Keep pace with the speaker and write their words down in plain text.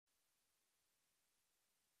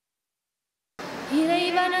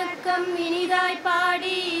வணக்கம் இனிதாய்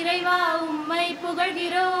பாடி இறைவா உம்மை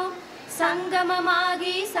புகழ்கிறோம்.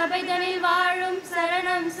 சங்கமமாகி சபைகளில் வாழும்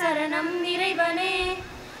சரணம் சரணம் இறைவனே.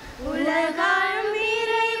 உலகாளும்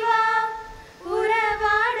இறைவா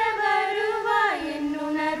உறவாட வருவாய் என்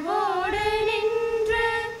உணர்வோடு நின்று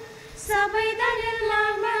சபைகளில்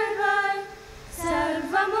அமர்வாய்.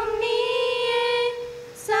 சர்வமும் நீயே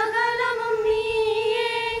சகலமும்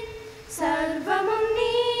நீயே, சர்வமும்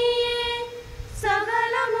நீயே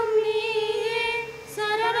சகலமும் நீயே.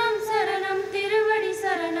 சரணம் சரணம் திருவடி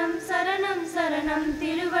சரணம், சரணம் சரணம்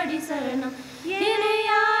திருவடி சரணம்.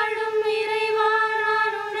 என்னையாளும் இறைவா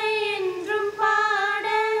நான் உன்னை என்றும் பாட,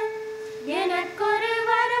 எனக்கொரு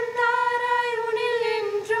வரம் தாராய் உன்னில்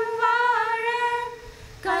என்றும் வாழ.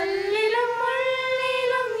 கல்லிலும்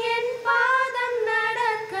முள்ளிலும் என் பாதம்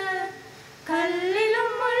நடக்க,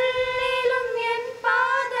 கல்லிலும் முள்ளிலும் என்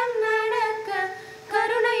பாதம் நடக்க.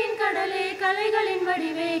 கருணையின் கடலே கலைகளின்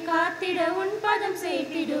வடிவே காத்திட உன் பதம்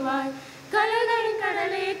சேர்த்திடுவாய். கலைகளின்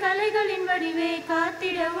கடலே கலைகளின் வடிவே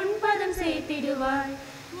காத்திட உன் பதம் சேர்த்திடுவாய்.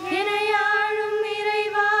 என்னையாளும்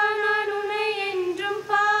இறைவா நான் உன்னை என்றும்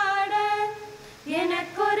பாட,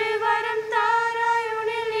 எனக்கொரு வரம் தாராய்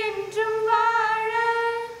உன்னில் என்றும் வாழ.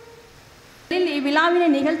 இவ்விழாவினை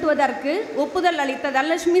நிகழ்த்துவதற்கு ஒப்புதல் அளித்த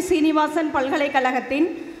தனலட்சுமி சீனிவாசன் பல்கலைக்கழகத்தின்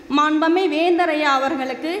மாண்புமிகு வேந்தரையா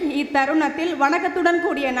அவர்களுக்கு இத்தருணத்தில் வணக்கத்துடன்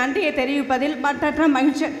கூடிய நன்றியை தெரிவிப்பதில் மற்றற்ற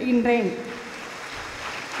மகிழ்ச்சி அடைகின்றேன்.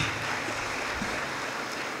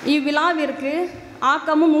 இவ்விழாவிற்கு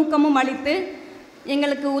ஆக்கமும் ஊக்கமும் அளித்து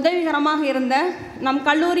எங்களுக்கு உதவிகரமாக இருந்த நம்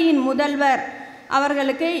கல்லூரியின் முதல்வர்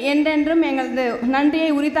அவர்களுக்கு என்றென்றும் எங்களது நன்றியை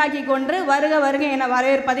உரித்தாக்கி கொண்டு வருக வருக என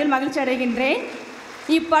வரவேற்பதில் மகிழ்ச்சி அடைகின்றேன்.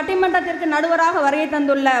 இப்பட்டிமன்றத்திற்கு நடுவராக வருகை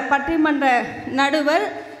தந்துள்ள பட்டிமன்ற நடுவர்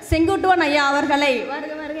செங்குட்டுவன் ஐயா அவர்களை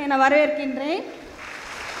வருக வருக என வரவேற்கின்றேன்.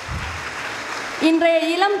 இன்றைய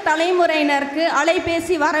இளம் தலைமுறையினருக்கு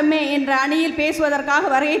அலைபேசி வரமே என்ற அணியில் பேசுவதற்காக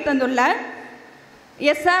வருகை தந்துள்ள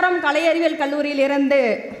SRM கலை அறிவியல் கல்லூரியில் இருந்து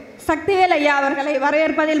சக்திவேல் ஐயா அவர்களை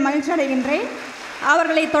வரவேற்பதில் மகிழ்ச்சி அடைகின்றேன்.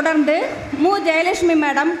 அவர்களை தொடர்ந்து மு ஜெயலட்சுமி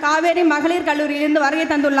மேடம் காவேரி மகளிர் கல்லூரியிலிருந்து வருகை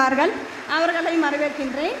தந்துள்ளார்கள், அவர்களையும்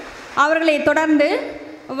வரவேற்கின்றேன். அவர்களை தொடர்ந்து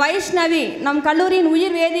வைஷ்ணவி நம் கல்லூரியின்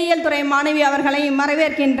உயிர் வேதியியல் துறை மாணவி அவர்களையும்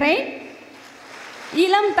வரவேற்கின்றேன்.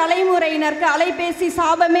 இளம் தலைமுறையினருக்கு அலைபேசி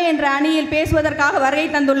சாபமே என்ற அணியில் பேசுவதற்காக வருகை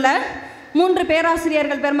தந்துள்ள 3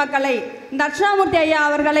 பேராசிரியர்கள் பெருமக்களை தட்சிணாமூர்த்தி ஐயா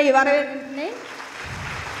அவர்களை வரவேற்கின்றேன்.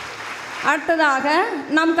 அடுத்ததாக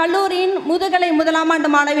நம் கல்லூரியின் முதுகலை முதலாம் ஆண்டு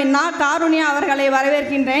மாணவி காருண்யா அவர்களை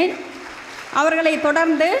வரவேற்கின்றேன். அவர்களை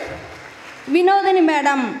தொடர்ந்து வினோதினி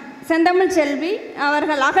மேடம் செந்தமிழ் செல்வி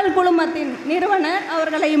அவர்கள் அகல் குழுமத்தின் நிறுவனர்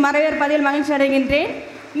அவர்களை வரவேற்பதில் மகிழ்ச்சி அடைகின்றேன்.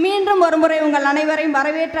 மீண்டும் ஒருமுறை உங்கள் அனைவரையும்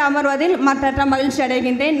வரவேற்று அமர்வதில் மற்றற்ற மகிழ்ச்சி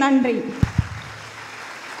அடைகின்றேன். நன்றி.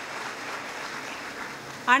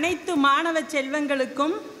 அனைத்து மாணவ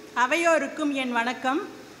செல்வங்களுக்கும் அவையோருக்கும் என் வணக்கம்.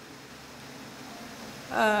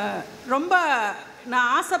 ரொம்ப நான்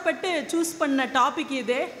ஆசைப்பட்டு சூஸ் பண்ண டாபிக்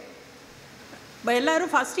இது.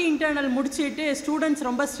 எல்லோரும் ஃபஸ்ட்டு இன்டர்னல் முடிச்சுட்டு ஸ்டூடெண்ட்ஸ்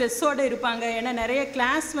ரொம்ப ஸ்ட்ரெஸ்ஸோடு இருப்பாங்க. ஏன்னா நிறைய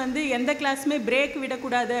கிளாஸ் எந்த கிளாஸுமே பிரேக்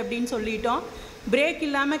விடக்கூடாது அப்படின்னு சொல்லிட்டோம். பிரேக்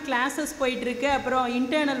இல்லாமல் கிளாஸஸ் போயிட்டுருக்கு. அப்புறம்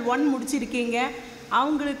இன்டர்னல் 1 முடிச்சிருக்கீங்க.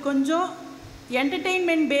 அவங்களுக்கு கொஞ்சம்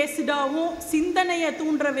என்டர்டெயின்மெண்ட் பேஸ்டாகவும் சிந்தனையை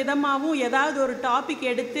தூண்டுற விதமாகவும் ஏதாவது ஒரு டாபிக்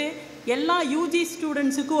எடுத்து எல்லா யூஜி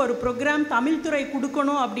ஸ்டூடெண்ட்ஸுக்கும் ஒரு ப்ரோக்ராம் தமிழ் துறை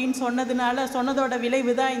கொடுக்கணும் அப்படின்னு சொன்னதோட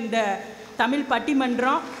விளைவு தான் இந்த தமிழ்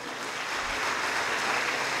பட்டிமன்றம்.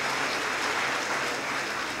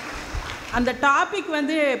 அந்த டாபிக்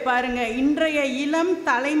பாருங்கள், இன்றைய இளம்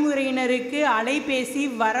தலைமுறையினருக்கு அலைபேசி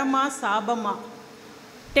வரமா சாபமா?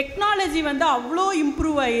 டெக்னாலஜி அவ்வளோ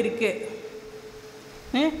இம்ப்ரூவ் ஆகிருக்கு.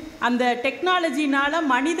 அந்த டெக்னாலஜினால்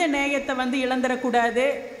மனித நேயத்தை இழந்துடக்கூடாது.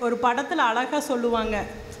 ஒரு படத்தில் அழகாக சொல்லுவாங்க,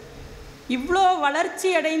 இவ்வளோ வளர்ச்சி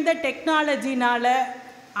அடைந்த டெக்னாலஜினால்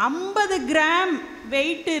 50 கிராம்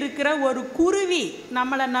வெயிட் இருக்கிற ஒரு குருவி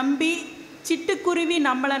நம்மளை நம்பி, சிட்டுக்குருவி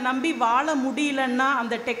நம்மளை நம்பி வாழ முடியலன்னா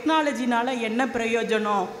அந்த டெக்னாலஜினால் என்ன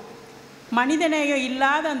பிரயோஜனம்? மனிதநேயம்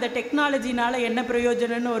இல்லாத அந்த டெக்னாலஜினால் என்ன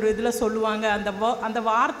பிரயோஜனம்னு ஒரு இதில் சொல்லுவாங்க. அந்த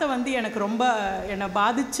வார்த்தை எனக்கு ரொம்ப என்னை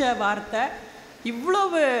பாதித்த வார்த்தை.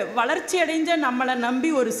 இவ்வளவு வளர்ச்சி அடைஞ்ச நம்மளை நம்பி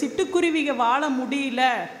ஒரு சிட்டுக்குருவிக வாழ முடியல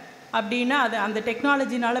அப்படின்னா அது அந்த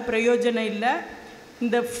டெக்னாலஜினால் பிரயோஜனம் இல்லை.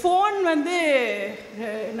 இந்த ஃபோன்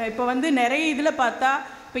இப்போ நிறைய இதில் பார்த்தா,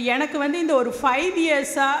 இப்போ எனக்கு இந்த ஒரு 5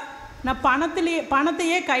 இயர்ஸாக நான்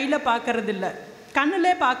பணத்தையே கையில் பார்க்கறதில்ல,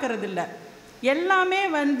 கண்ணிலே பார்க்கறதில்ல. எல்லாமே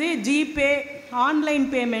ஜிபே ஆன்லைன்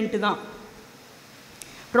பேமெண்ட்டு தான்.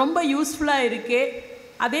 ரொம்ப யூஸ்ஃபுல்லாக இருக்குது.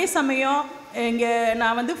 அதே சமயம் இங்கே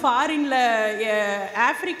நான் ஃபாரினில்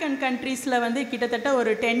ஆஃப்ரிக்கன் கண்ட்ரீஸில் கிட்டத்தட்ட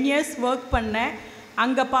ஒரு 10 இயர்ஸ் ஒர்க் பண்ணேன்.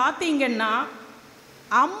 அங்கே பார்த்தீங்கன்னா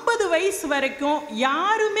 50 வயசு வரைக்கும்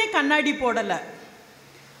யாருமே கண்ணாடி போடலை.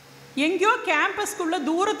 எங்கேயோ கேம்பஸ்குள்ளே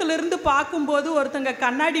தூரத்துலேருந்து பார்க்கும்போது ஒருத்தங்க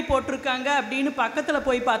கண்ணாடி போட்டிருக்காங்க அப்படின்னு பக்கத்தில்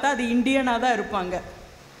போய் பார்த்தா அது இந்தியனாக தான் இருப்பாங்க.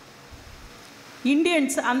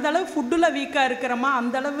 இந்தியன்ஸ் அந்தளவு ஃபுட்டில் வீக்காக இருக்கிறோமா,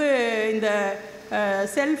 அந்தளவு இந்த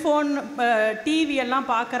செல்ஃபோன் டிவி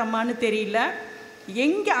எல்லாம் பார்க்குறோமான்னு தெரியல.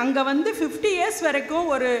 அங்கே 50 இயர்ஸ் வரைக்கும்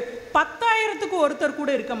ஒரு 10,000க்கு ஒருத்தர் கூட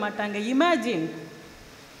இருக்க மாட்டாங்க. இமேஜின்,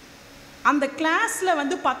 அந்த கிளாஸில்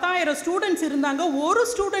 10,000 ஸ்டூடெண்ட்ஸ் இருந்தாங்க, ஒரு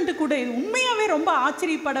ஸ்டூடெண்ட்டு கூட. இது உண்மையாகவே ரொம்ப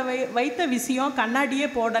ஆச்சரியப்பட வைத்த விஷயம். கண்ணாடியே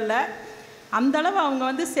போடலை. அந்தளவு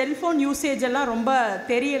அவங்க செல்ஃபோன் யூசேஜ் எல்லாம் ரொம்ப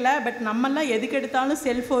தெரியலை. பட் நம்மெல்லாம் எதுக்கு எடுத்தாலும்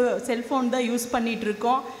செல்ஃபோன் தான் யூஸ்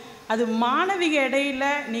பண்ணிகிட்ருக்கோம். அது மாணவிக இடையில்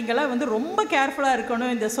நீங்களாம் ரொம்ப கேர்ஃபுல்லாக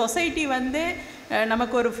இருக்கணும். இந்த சொசைட்டி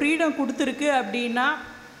நமக்கு ஒரு ஃப்ரீடம் கொடுத்துருக்கு அப்படின்னா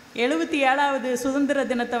 77வது சுதந்திர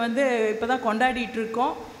தினத்தை இப்போ தான்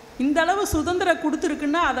கொண்டாடிட்டுருக்கோம். இந்தளவு சுதந்திரம்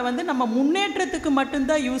கொடுத்துருக்குன்னா அதை நம்ம முன்னேற்றத்துக்கு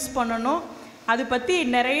மட்டும்தான் யூஸ் பண்ணணும். அதை பற்றி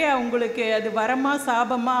நிறைய உங்களுக்கு அது வரமா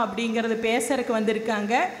சாபமா அப்படிங்கிறது பேசுறதுக்கு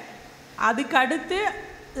வந்திருக்காங்க. அதுக்கு அடுத்து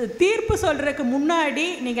தீர்ப்பு சொல்கிறதுக்கு முன்னாடி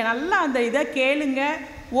நீங்கள் நல்லா அந்த இதை கேளுங்க.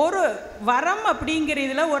 ஒரு வரம் அப்படிங்கிற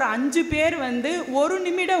இதில் ஒரு 5 பேர் 1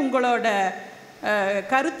 நிமிடம் உங்களோட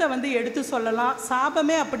கருத்தை எடுத்து சொல்லலாம்.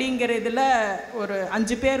 சாபமே அப்படிங்கிற இதில் ஒரு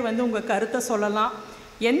 5 பேர் உங்கள் கருத்தை சொல்லலாம்.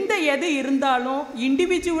 எது இருந்தாலும்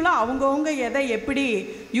இண்டிவிஜுவலாக அவங்கவுங்க எதை எப்படி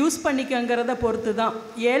யூஸ் பண்ணிக்கங்கிறத பொறுத்து தான்.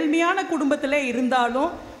 ஏழ்மையான குடும்பத்தில்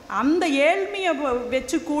இருந்தாலும் அந்த ஏழ்மையை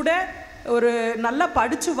வச்சு கூட ஒரு நல்லா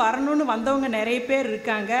படித்து வரணும்னு வந்தவங்க நிறைய பேர்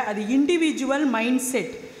இருக்காங்க. அது இண்டிவிஜுவல் மைண்ட்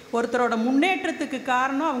செட். ஒருத்தரோட முன்னேற்றத்துக்கு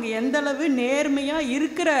காரணம் அவங்க எந்தளவு நேர்மையாக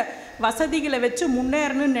இருக்கிற வசதிகளை வச்சு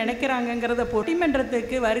முன்னேறணும்னு நினைக்கிறாங்கங்கிறத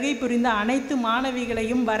பட்டிமன்றத்துக்கு வருகை புரிந்த அனைத்து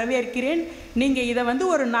மாணவிகளையும் வரவேற்கிறேன். நீங்கள் இதை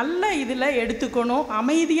ஒரு நல்ல இதில் எடுத்துக்கணும்.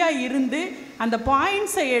 அமைதியாக இருந்து அந்த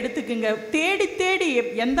பாயிண்ட்ஸை எடுத்துக்குங்க. தேடி தேடி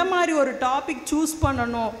எந்த மாதிரி ஒரு டாபிக் சூஸ்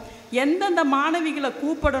பண்ணணும், எந்தெந்த மாணவிகளை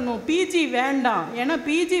கூப்பிடணும். பிஜி வேண்டாம், ஏன்னா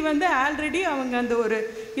பிஜி ஆல்ரெடி அவங்க அந்த ஒரு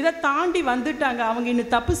இதை தாண்டி வந்துட்டாங்க. அவங்க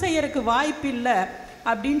இன்னும் தப்பு செய்யறதுக்கு வாய்ப்பு இல்லை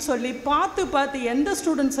அப்படின்னு சொல்லி பார்த்து எந்த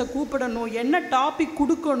ஸ்டூடெண்ட்ஸை கூப்பிடணும், என்ன டாபிக்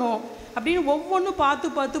கொடுக்கணும் அப்படின்னு ஒவ்வொன்றும்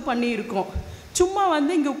பார்த்து பண்ணியிருக்கோம். சும்மா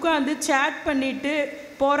இங்கே உட்காந்து சேட் பண்ணிவிட்டு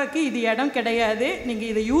போகிறக்கு இது இடம் கிடையாது. நீங்கள்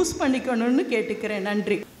இதை யூஸ் பண்ணிக்கணும்னு கேட்டுக்கிறேன்.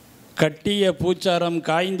 நன்றி. கட்டிய பூச்சாரம்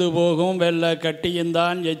காய்ந்து போகும், வெள்ள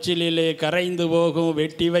கட்டியுந்தான் எச்சிலே கரைந்து போகும்,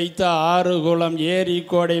 வெட்டி வைத்த 6 குளம் ஏரி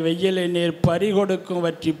கோடை வெயிலை நீர் பறிகொடுக்கும்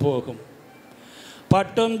வற்றி போகும்,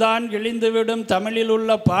 பட்டும் தான் கிழிந்துவிடும் தமிழில்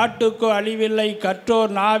உள்ள பாட்டுக்கு அழிவில்லை,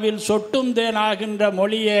 கற்றோர் நாவில் சொட்டும் தேனாகின்ற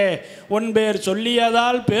மொழியே உன்பேர்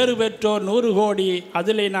சொல்லியதால் பேறு பெற்றோர் 100 கோடி,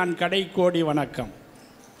 அதிலே நான் கடை கோடி. வணக்கம்.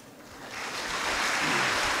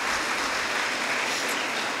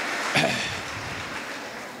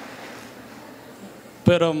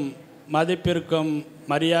 பெரும் மதிப்பிற்கும்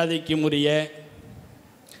மரியாதைக்கும் உரிய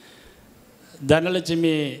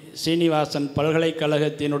தனலட்சுமி சீனிவாசன்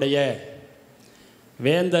பல்கலைக்கழகத்தினுடைய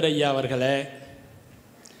வேந்தர் ஐயா அவர்களே,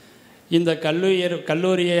 இந்த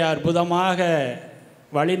கல்லூரியை அற்புதமாக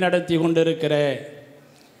வழிநடத்தி கொண்டிருக்கிற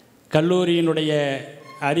கல்லூரியினுடைய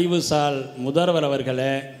அறிவுசால் முதல்வர்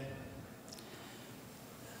அவர்களே,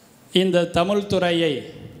 இந்த தமிழ் துறையை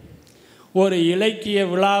ஒரு இலக்கிய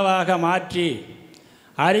விழாவாக மாற்றி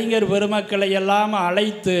அறிஞர் பெருமக்களை எல்லாம்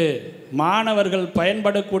அழைத்து மாணவர்கள்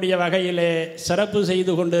பயன்படக்கூடிய வகையிலே சிறப்பு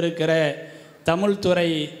செய்து கொண்டிருக்கிற தமிழ்துறை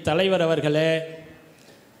தலைவர் அவர்களே,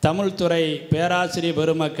 தமிழ்துறை பேராசிரியர்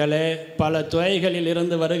பெருமக்களே, பல துறைகளில்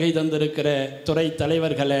இருந்து வருகை தந்திருக்கிற துறை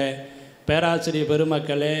தலைவர்களே, பேராசிரியர்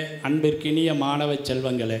பெருமக்களே, அன்பிற்கினிய மாணவ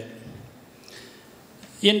செல்வங்களே,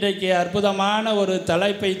 இன்றைக்கு அற்புதமான ஒரு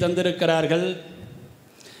தலைப்பை தந்திருக்கிறார்கள்.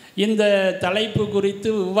 இந்த தலைப்பு குறித்து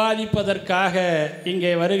விவாதிப்பதற்காக இங்கே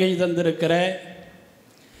வருகை தந்திருக்கிற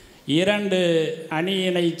 2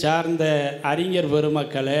 அணியினை சார்ந்த அறிஞர்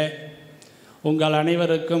பெருமக்களே, உங்கள்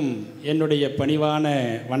அனைவருக்கும் என்னுடைய பணிவான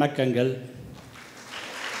வணக்கங்கள்.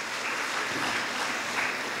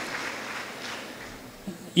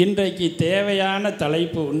 இன்றைக்கு தேவையான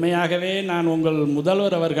தலைப்பு. உண்மையாகவே நான் உங்கள்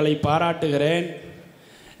முதல்வர் அவர்களை பாராட்டுகிறேன்.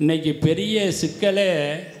 இன்றைக்கி பெரிய சிக்கலே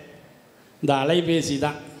இந்த அலைபேசி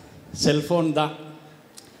தான், செல்ஃபோன் தான்.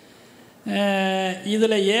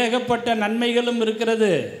 இதில் ஏகப்பட்ட நன்மைகளும்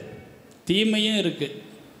இருக்கிறது, தீமையும் இருக்குது.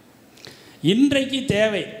 இன்றைக்கு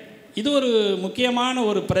தேவை. இது ஒரு முக்கியமான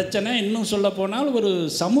ஒரு பிரச்சனை. இன்னும் சொல்லப்போனால் ஒரு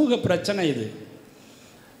சமூக பிரச்சனை.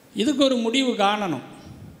 இதுக்கு ஒரு முடிவு காணணும்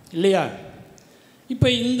இல்லையா? இப்போ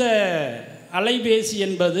இந்த அலைபேசி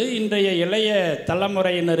என்பது இன்றைய இளைய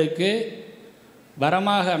தலைமுறையினருக்கு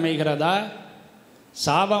வரமாக அமைகிறதா,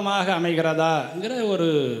 சாபமாக அமைகிறதாங்கிற ஒரு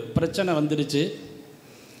பிரச்சனை வந்துடுச்சு.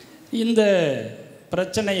 இந்த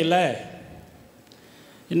பிரச்சனையில்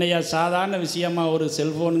இன்னையா சாதாரண விஷயமா ஒரு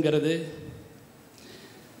செல்ஃபோனுங்கிறது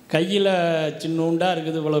கையில் சின்னூண்டாக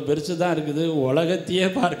இருக்குது, இவ்வளோ பெருசு தான் இருக்குது, உலகத்தையே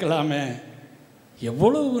பார்க்கலாமே,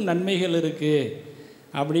 எவ்வளவு நன்மைகள் இருக்குது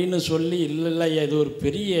அப்படின்னு சொல்லி இல்லை இது ஒரு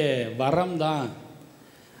பெரிய வரம் தான்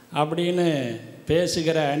அப்படின்னு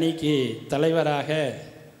பேசுகிற அணிக்கு தலைவராக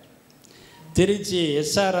திருச்சி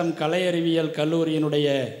எஸ்ஆர்எம் கலை அறிவியல் கல்லூரியினுடைய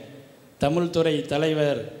தமிழ்துறை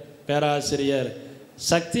தலைவர் பேராசிரியர்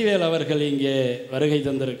சக்திவேல் அவர்கள் இங்கே வருகை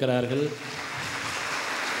தந்திருக்கிறார்கள்.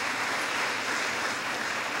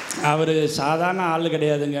 அவர் சாதாரண ஆள்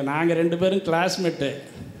கிடையாதுங்க. நாங்கள் 2 பேரும் கிளாஸ்மேட்டு.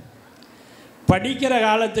 படிக்கிற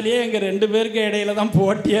காலத்திலேயே எங்கள் 2 பேருக்கு இடையில தான்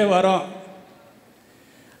போட்டியே வரும்.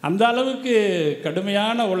 அந்த அளவுக்கு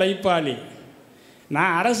கடுமையான உழைப்பாளி.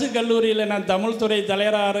 நான் அரசு கல்லூரியில் நான் தமிழ்துறை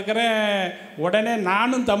தலைவராக இருக்கிறேன், உடனே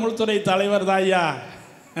நானும் தமிழ்துறை தலைவர் தான் ஐயா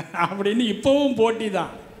அப்படின்னு இப்போவும் போட்டி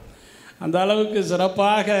தான். அந்த அளவுக்கு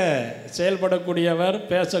சிறப்பாக செயல்படக்கூடியவர்,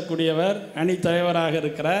 பேசக்கூடியவர், அணி தலைவராக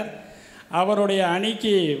இருக்கிறார். அவருடைய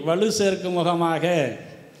அணிக்கு வலு சேர்க்கும் முகமாக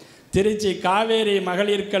திருச்சி காவேரி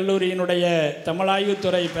மகளிர் கல்லூரியினுடைய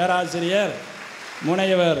தமிழாய்வுத்துறை பேராசிரியர்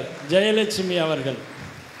முனைவர் ஜெயலட்சுமி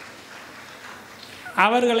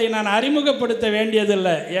அவர்களை நான் அறிமுகப்படுத்த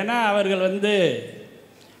வேண்டியதில்லை. ஏன்னா அவர்கள்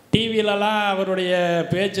டிவிலலாம் அவருடைய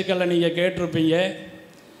பேச்சுக்களை நீங்கள் கேட்டிருப்பீங்க.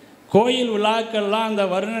 கோயில் விழாக்கள்லாம் அந்த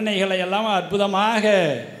வர்ணனைகளை எல்லாம் அற்புதமாக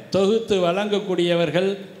தொகுத்து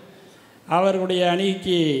வழங்கக்கூடியவர்கள். அவர்களுடைய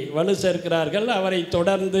அணிக்கு வலு சேர்க்கிறார்கள். அவரை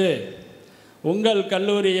தொடர்ந்து உங்கள்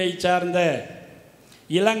கல்லூரியை சார்ந்த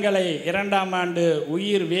இளங்கலை 2ஆம் ஆண்டு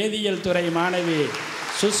உயிர் வேதியியல் துறை மாணவி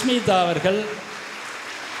சுஸ்மிதா அவர்கள்.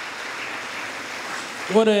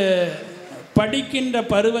 ஒரு படிக்கின்ற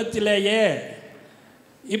பருவத்திலேயே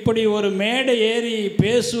இப்படி ஒரு மேடை ஏறி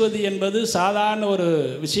பேசுவது என்பது சாதாரண ஒரு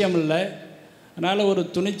விஷயம் இல்லை. அதனால் ஒரு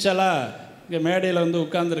துணிச்சலாக இங்கே மேடையில்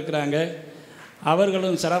உட்கார்ந்துருக்கிறாங்க.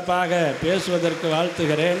 அவர்களும் சிறப்பாக பேசுவதற்கு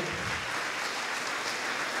வாழ்த்துகிறேன்.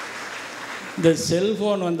 இந்த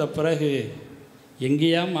செல்ஃபோன் வந்த பிறகு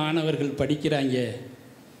எங்கேயா மாணவர்கள் படிக்கிறாங்க,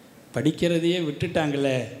 படிக்கிறதையே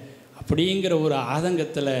விட்டுட்டாங்களே அப்படிங்கிற ஒரு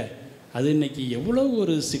ஆதங்கத்தில் அது இன்றைக்கி எவ்வளோ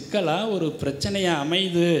ஒரு சிக்கலாக ஒரு பிரச்சனையாக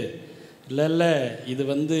அமையுது. இல்லை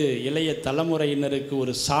இது இளைய தலைமுறையினருக்கு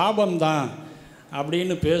ஒரு சாபம்தான்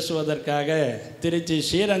அப்படின்னு பேசுவதற்காக திருச்சி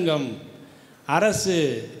ஸ்ரீரங்கம் அரசு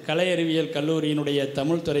கலை அறிவியல் கல்லூரியினுடைய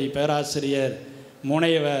தமிழ்துறை பேராசிரியர்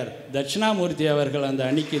முனைவர் தட்சிணாமூர்த்தி அவர்கள் அந்த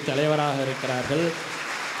அணிக்கு தலைவராக இருக்கிறார்கள்.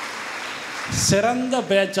 சிறந்த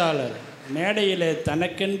பேச்சாளர், மேடையிலே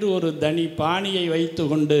தனக்கென்று ஒரு தனி பாணியை வைத்து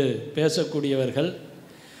கொண்டு பேசக்கூடியவர்கள்.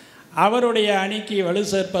 அவருடைய அணிக்கு வலு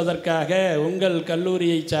சேர்ப்பதற்காக உங்கள்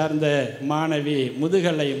கல்லூரியை சார்ந்த மாணவி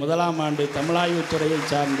முதுகலை 1ஆம் ஆண்டு தமிழாய்வுத்துறையை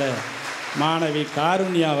சார்ந்த மாணவி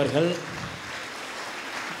காருண்யா அவர்கள்.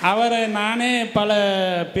 அவரை நானே பல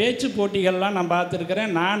பேச்சு போட்டிகள்லாம் நான்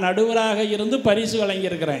பார்த்துருக்கிறேன். நான் நடுவராக இருந்து பரிசு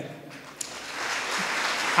வழங்கியிருக்கிறேன்.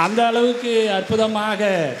 அந்த அளவுக்கு அற்புதமாக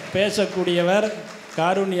பேசக்கூடியவர்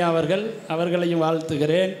காருண்யா அவர்கள். அவர்களையும்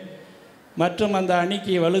வாழ்த்துகிறேன். மற்றும் அந்த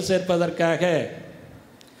அணிக்கு வலு சேர்ப்பதற்காக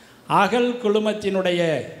அகல் குழுமத்தினுடைய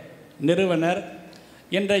நிறுவனர்,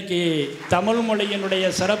 இன்றைக்கு தமிழ் மொழியினுடைய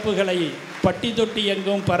சிறப்புகளை பட்டி தொட்டி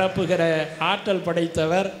எங்கும் பரப்புகிற ஆற்றல்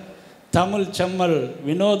படைத்தவர் தமிழ் செம்மல்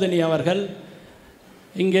வினோதினி அவர்கள்.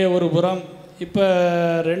 இங்கே ஒரு புறம் இப்போ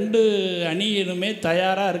 2 அணியினுமே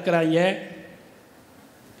தயாராக இருக்கிறாங்க.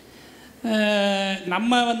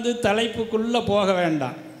 நம்ம தலைப்புக்குள்ளே போக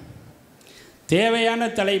வேண்டாம்.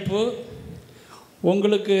 தேவையான தலைப்பு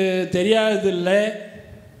உங்களுக்கு தெரியாததில்லை.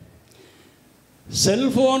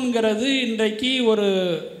 செல்ஃபோனுங்கிறது இன்றைக்கு ஒரு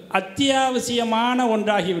அத்தியாவசியமான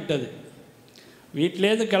ஒன்றாகிவிட்டது.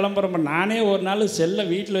 வீட்டிலேருந்து கிளம்புறப்ப நானே ஒரு நாள் செல்லை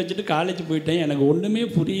வீட்டில் வச்சுட்டு காலேஜ் போயிட்டேன். எனக்கு ஒன்றுமே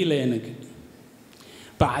புரியல. எனக்கு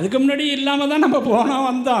இப்போ அதுக்கு முன்னாடி இல்லாமல் தான் நம்ம போனோம்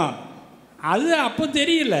வந்தோம். அது அப்போ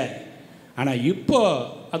தெரியல. ஆனால் இப்போது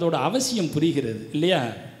அதோட அவசியம் புரிகிறது இல்லையா?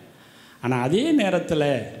 ஆனால் அதே நேரத்தில்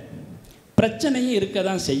பிரச்சனையும் இருக்க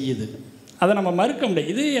தான் செய்யுது. அதை நம்ம மறுக்க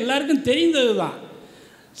முடியாது. இது எல்லாருக்கும் தெரிந்தது தான்.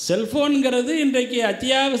 செல்ஃபோனுங்கிறது இன்றைக்கு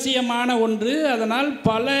அத்தியாவசியமான ஒன்று. அதனால்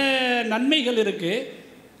பல நன்மைகள் இருக்குது.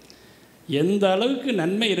 எந்த அளவுக்கு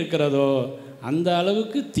நன்மை இருக்கிறதோ அந்த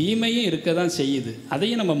அளவுக்கு தீமையும் இருக்க தான் செய்யுது.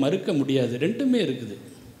 அதையும் நம்ம மறுக்க முடியாது. ரெண்டுமே இருக்குது.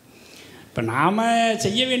 இப்போ நாம்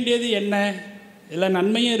செய்ய வேண்டியது என்ன? இல்லை,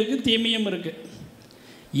 நன்மையும் இருக்குது, தீமையும் இருக்குது.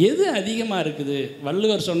 எது அதிகமாக இருக்குது?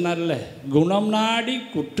 வள்ளுவர் சொன்னார்ல, குணம் நாடி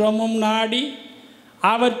குற்றமும் நாடி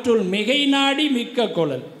அவற்றுள் மிகை நாடி மிக்க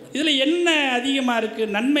கொளல். இதில் என்ன அதிகமாக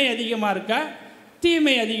இருக்குது? நன்மை அதிகமாக இருக்கா,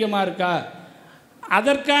 தீமை அதிகமாக இருக்கா?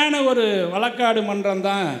 அதற்கான ஒரு வழக்காடு மன்றம்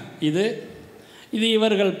தான் இது.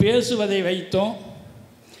 இவர்கள் பேசுவதை வைத்தோம்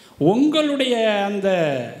உங்களுடைய அந்த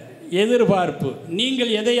எதிர்பார்ப்பு,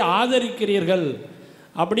 நீங்கள் எதை ஆதரிக்கிறீர்கள்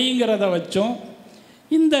அப்படிங்கிறத வச்சும்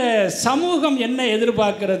இந்த சமூகம் என்ன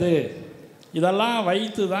எதிர்பார்க்கிறது இதெல்லாம்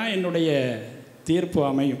வைத்து தான் என்னுடைய தீர்ப்பு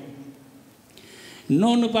அமையும்.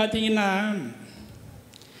 இன்னொன்று பார்த்தீங்கன்னா,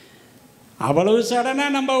 அவ்வளவு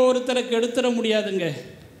சடனாக நம்ம ஒருத்தரை கெடுத்துட முடியாதுங்க.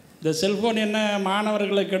 இந்த செல்ஃபோன் என்ன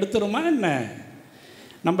மாணவர்களை கெடுத்துருமா என்ன?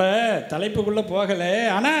 நம்ம தலைப்புக்குள்ளே போகலை.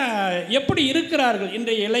 ஆனால் எப்படி இருக்கிறார்கள்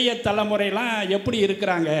இன்றைய இளைய தலைமுறையெல்லாம் எப்படி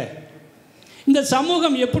இருக்கிறாங்க, இந்த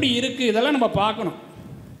சமூகம் எப்படி இருக்குது, இதெல்லாம் நம்ம பார்க்கணும்.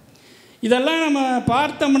 இதெல்லாம் நம்ம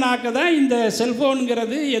பார்த்தோம்னாக்க தான் இந்த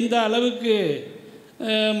செல்ஃபோனுங்கிறது எந்த அளவுக்கு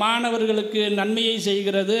மாணவர்களுக்கு நன்மையை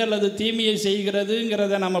செய்கிறது அல்லது தீமையை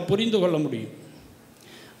செய்கிறதுங்கிறத நம்ம புரிந்து கொள்ள முடியும்.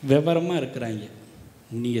 விவரமாக இருக்கிறாங்க.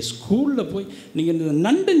 நீங்கள் ஸ்கூலில் போய் நீங்கள் இந்த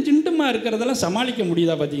நண்டும் சிண்டுமாக இருக்கிறதெல்லாம் சமாளிக்க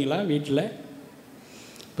முடியுதா பார்த்தீங்களா? வீட்டில்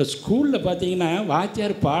இப்போ ஸ்கூலில் பார்த்தீங்கன்னா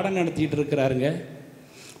வாத்தியார் பாடம் நடத்திட்டு இருக்கிறாருங்க.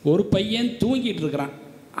 ஒரு பையன் தூங்கிட்டு இருக்கிறான்.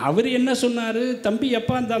 அவர் என்ன சொன்னார், தம்பி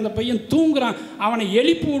எப்பா அந்த பையன் தூங்குறான், அவனை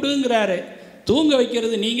எழுப்பி விடுங்கிறாரு. தூங்க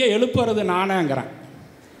வைக்கிறது நீங்கள், எழுப்புறது நானாங்கிறான்.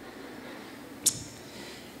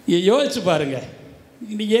 யோசிச்சு பாருங்க,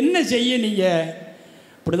 நீங்கள் என்ன செய்ய? நீங்கள்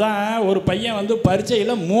இப்படி தான் ஒரு பையன் வந்து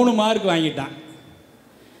பரீட்சையில் 3 மார்க் வாங்கிட்டான்.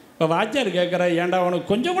 இப்போ வாத்தியார் கேட்குற, ஏன்டா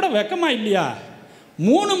உனக்கு கொஞ்சம் கூட வெக்கமாக இல்லையா,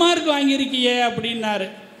 3 மார்க் வாங்கியிருக்கியே அப்படின்னாரு.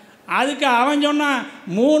 அதுக்கு அவன் சொன்னான்,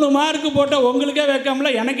 3 மார்க்கு போட்டால் உங்களுக்கே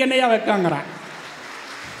வெக்கமில்ல, எனக்கு என்னையா வெக்காங்கிறான்.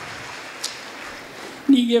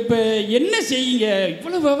 நீங்கள் இப்போ என்ன செய்யுங்க?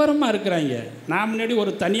 இவ்வளோ விவரமாக இருக்கிறாங்க. நான் முன்னாடி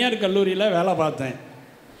ஒரு தனியார் கல்லூரியில் வேலை பார்த்தேன்.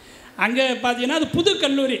 அங்கே பார்த்தீங்கன்னா அது புது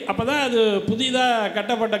கல்லூரி, அப்போ தான் அது புதிதாக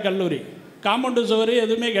கட்டப்பட்ட கல்லூரி, காம்பவுண்டு சுவர்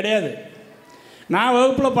எதுவுமே கிடையாது. நான்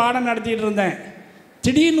வகுப்பில் பாடம் நடத்திட்டு இருந்தேன்.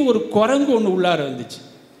 திடீர்னு ஒரு குரங்கு ஒன்று உள்ளார வந்துச்சு.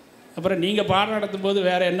 அப்புறம் நீங்கள் பாடம் நடத்தும் போது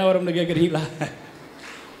வேறு என்ன வரும்னு கேட்குறீங்களா?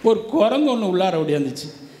 ஒரு குரங்கு ஒன்று உள்ளார ஓடியாந்துச்சு.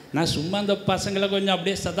 நான் சும்மா அந்த பசங்களை கொஞ்சம்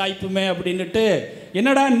அப்படியே சதாய்ப்புமே அப்படின்ட்டு,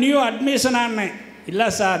 என்னடா நியூ அட்மிஷன் ஆனேன். இல்லை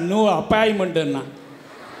சார், நியூ அப்பாயின்மெண்ட்டுன்னா.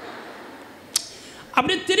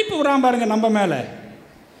 அப்படியே திருப்பி விடாம பாருங்க நம்ம மேலே.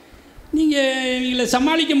 நீங்கள் இவங்களை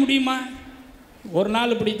சமாளிக்க முடியுமா? ஒரு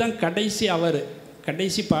நாள் இப்படி தான்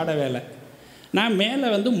கடைசி பாட வேலை. நான் மேலே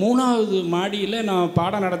வந்து 3வது மாடியில் நான்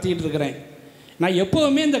பாடம் நடத்திக்கிட்டு இருக்கிறேன். நான்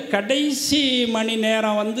எப்போவுமே இந்த கடைசி மணி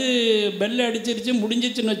நேரம் வந்து பெல் அடிச்சிருச்சு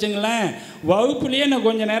முடிஞ்சிச்சுன்னு வச்சுங்களேன், வகுப்புலேயே நான்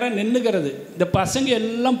கொஞ்சம் நேரம் நின்றுக்கிறது. இந்த பசங்க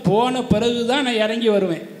எல்லாம் போன பிறகு தான் நான் இறங்கி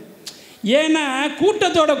வருவேன். ஏன்னா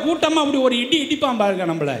கூட்டத்தோட கூட்டமாக அப்படி ஒரு இடிப்பான் பாருங்க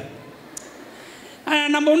நம்மளை,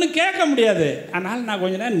 நம்ம ஒன்றும் கேட்க முடியாது. அதனால் நான்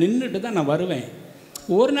கொஞ்சம் நேரம் நின்றுட்டு தான் நான் வருவேன்.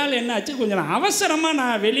 ஒரு நாள் என்ன ஆச்சு, கொஞ்சம் அவசரமாக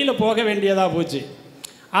நான் வெளியில் போக வேண்டியதாக போச்சு.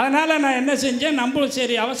 அதனால் நான் என்ன செஞ்சேன், நம்மளும்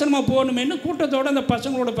சரி அவசரமாக போகணுமேன்னு கூட்டத்தோடு அந்த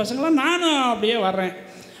பசங்களாம் நானும் அப்படியே வர்றேன்.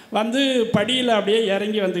 வந்து படியில் அப்படியே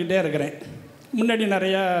இறங்கி வந்துக்கிட்டே இருக்கிறேன். முன்னாடி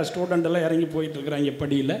நிறையா ஸ்டூடெண்டெல்லாம் இறங்கி போயிட்டுருக்குறாங்க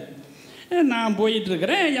படியில். நான்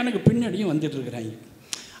போயிட்டுருக்கிறேன், எனக்கு பின்னாடியும் வந்துட்டுருக்குறாங்க.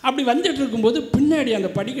 அப்படி வந்துட்டு இருக்கும்போது பின்னாடி அந்த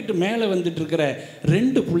படிக்கட்டு மேலே வந்துட்டுருக்கிற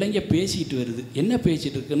 2 பிள்ளைங்க பேசிகிட்டு வருது. என்ன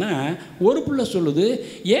பேசிகிட்டு இருக்குன்னா, ஒரு பிள்ளை சொல்லுது,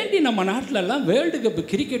 ஏண்டி நம்ம நாட்டிலலாம் வேர்ல்டு கப்பு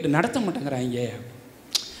கிரிக்கெட் நடத்த மாட்டேங்கிறாங்க.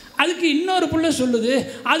 அதுக்கு இன்னொரு பிள்ளை சொல்லுது,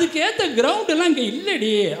 அதுக்கேற்ற கிரவுண்டெல்லாம் இங்கே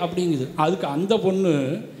இல்லடி அப்படிங்குது. அதுக்கு அந்த பொண்ணு,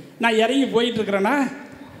 நான் இறங்கி போயிட்டுருக்கிறேன்னா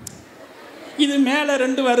இது மேலே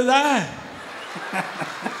 2 வருதா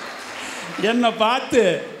என்னை பார்த்து,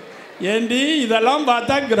 ஏண்டி இதெல்லாம்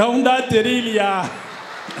பார்த்தா கிரவுண்டாக தெரியலையா?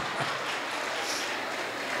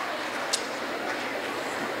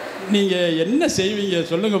 நீங்கள் என்ன செய்வீங்க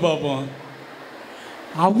சொல்லுங்க பார்ப்போம்.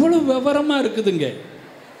 அவ்வளோ விவரமாக இருக்குதுங்க.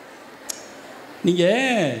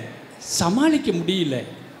 நீங்கள் சமாளிக்க முடியல.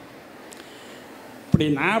 இப்படி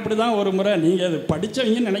நான் அப்படி தான் ஒரு முறை, நீங்கள் அது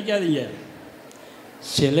படித்தவங்கன்னு நினைக்காதீங்க,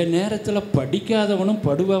 சில நேரத்தில் படிக்காதவனும்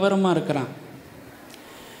படுவிவரமாக இருக்கிறான்.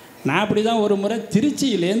 நான் அப்படி தான் ஒரு முறை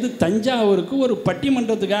திருச்சியிலேருந்து தஞ்சாவூருக்கு ஒரு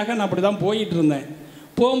பட்டிமன்றத்துக்காக நான் அப்படி தான் போயிட்டு இருந்தேன்.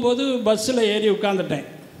 போகும்போது பஸ்ஸில் ஏறி உட்காந்துட்டேன்.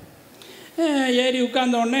 ஏறி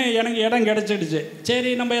உட்கார்ந்தோடனே எனக்கு இடம் கிடச்சிடுச்சு.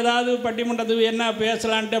 சரி நம்ம ஏதாவது பட்டிமன்றத்துக்கு என்ன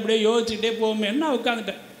பேசலான்ட்டு அப்படியே யோசிச்சுக்கிட்டே போவோமேன்னு நான்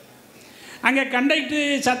உட்காந்துட்டேன். அங்கே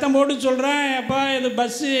கண்டக்டர் சத்தம் போட்டு சொல்கிறேன், அப்பா இது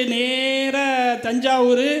பஸ்ஸு நேராக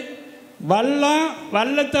தஞ்சாவூர்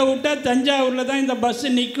வல்லத்தை விட்டால் தஞ்சாவூரில் தான் இந்த பஸ்ஸு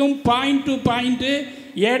நிற்கும், பாயிண்ட் டு பாயிண்ட்டு,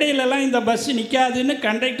 இடையிலலாம் இந்த பஸ்ஸு நிற்காதுன்னு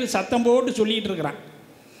கண்டக்டர் சத்தம் போட்டு சொல்லிகிட்டு இருக்கிறான்.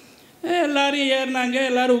 எல்லோரும் ஏறினாங்க,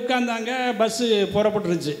 எல்லோரும் உட்காந்தாங்க, பஸ்ஸு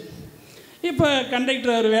புறப்பட்டுருச்சு. இப்போ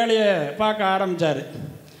கண்டக்டர் ஒரு வேலையை பார்க்க ஆரம்பித்தார்.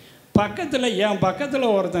 என்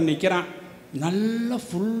பக்கத்தில் ஒருத்தன் நிற்கிறான், நல்லா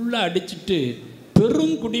ஃபுல்லாக அடிச்சுட்டு,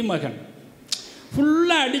 பெருங்குடிமகன்,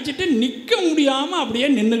 ஃபுல்லாக அடிச்சுட்டு நிற்க முடியாமல் அப்படியே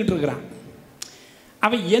நின்றுக்கிட்டு இருக்கிறான்.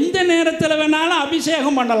 அவன் எந்த நேரத்தில் வேணாலும்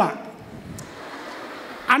அபிஷேகம் பண்ணலாம்,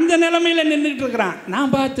 அந்த நிலைமையில் நின்றுக்கிட்டு இருக்கிறான்.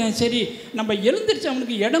 நான் பார்த்தேன், சரி நம்ம எழுந்திரிச்சு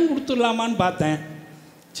அவனுக்கு இடம் கொடுத்துடலாமான்னு பார்த்தேன்.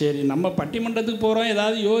 சரி நம்ம பட்டிமன்றத்துக்கு போகிறோம்,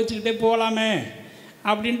 ஏதாவது யோசிச்சுக்கிட்டே போகலாமே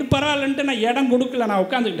அப்படின்ட்டு பரவாயில்லன்ட்டு நான் இடம் கொடுக்கல, நான்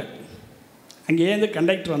உட்காந்துக்கிட்டேன். அங்கேருந்து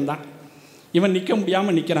கண்டக்டர் வந்தான். இவன் நிற்க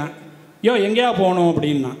முடியாமல் நிற்கிறான். யோ எங்கேயா போகணும்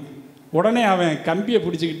அப்படின்னா, உடனே அவன் கம்பியை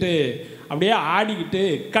பிடிச்சிக்கிட்டு அப்படியே ஆடிக்கிட்டு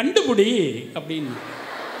கண்டுபிடி அப்படின்னு.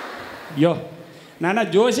 யோ நானா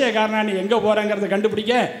ஜோசியக்காரனா, நீ எங்கே போகிறேங்கிறத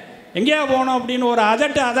கண்டுபிடிக்க எங்கேயா போகணும் அப்படின்னு ஒரு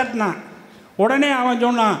அதட்டினான். உடனே அவன்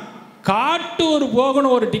சொன்னான், காட்டூர்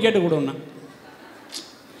போகணும், ஒரு டிக்கெட்டு கொடுன்னா.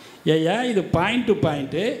 ஏய்யா இது பாயிண்ட் டு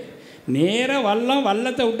பாயிண்ட்டு, நேராக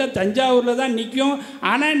வல்லத்தை விட்டால் தஞ்சாவூரில் தான் நிற்கும்.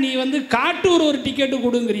 ஆனால் நீ வந்து காட்டூர் ஒரு டிக்கெட்டு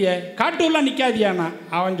கொடுங்கிறிய, காட்டூர்லாம் நிற்காதியாண்ணா.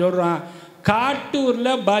 அவன் சொல்கிறான்,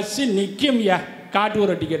 காட்டூரில் பஸ்ஸு நிற்கும்யா,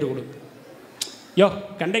 காட்டூரை டிக்கெட்டு கொடு. யோ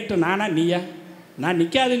கண்டக்டர் நானா நீயா? நான்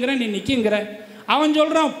நிற்காதுங்கிறேன், நீ நிற்குங்கிற. அவன்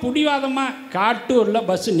சொல்கிறான் புடிவாதமாக, காட்டூரில்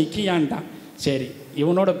பஸ்ஸு நிற்கியான்ட்டான். சரி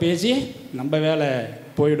இவனோட பேசி நம்ம வேலை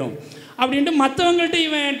போயிடும் அப்படின்ட்டு மற்றவங்கள்ட்ட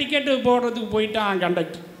இவன் டிக்கெட்டு போடுறதுக்கு போயிட்டான்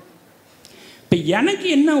கண்டக்டர். இப்போ எனக்கு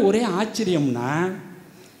என்ன ஒரே ஆச்சரியம்னா,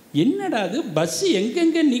 என்னடா அது பஸ்ஸு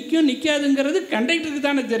எங்கெங்கே நிற்கும் நிற்காதுங்கிறது கண்டக்டருக்கு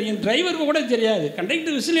தானே தெரியும், டிரைவருக்கு கூட தெரியாது.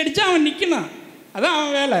 கண்டக்டர் விசில் அடித்தா அவன் நிற்கணும், அதான்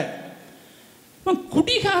அவன் வேலை. அவன்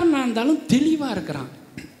குடிகாரனாக இருந்தாலும் தெளிவாக இருக்கிறான்,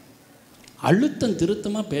 அழுத்தம்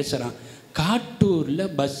திருத்தமாக பேசுகிறான்.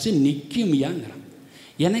 காட்டூரில் பஸ்ஸு நிற்குமியாங்கிறான்.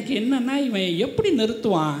 எனக்கு என்னன்னா, இவன் எப்படி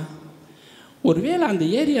நிறுத்துவான்? ஒருவேளை அந்த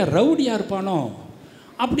ஏரியா ரவுடியாக இருப்பானோ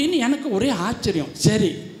அப்படின்னு எனக்கு ஒரே ஆச்சரியம்.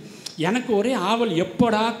 சரி எனக்கு ஒரே ஆவல்,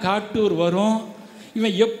 எப்படா காட்டூர் வரும்,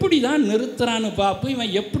 இவன் எப்படி தான் நிறுத்துறான்னு பார்ப்போம்,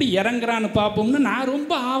 இவன் எப்படி இறங்குறான்னு பார்ப்போம்னு நான்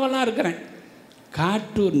ரொம்ப ஆவலாக இருக்கிறேன்.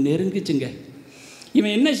 காட்டூர் நெருங்குச்சுங்க.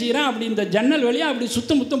 இவன் என்ன செய்கிறான், அப்படி இந்த ஜன்னல் வழியாக அப்படி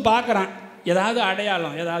சுத்தம் பார்க்குறான். ஏதாவது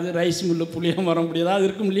அடையாளம், ஏதாவது ரைஸ் மில்லு, புளிய மரம், இப்படி ஏதாவது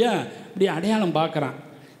இருக்கும் இல்லையா, இப்படி அடையாளம் பார்க்குறான்.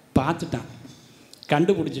 பார்த்துட்டான்,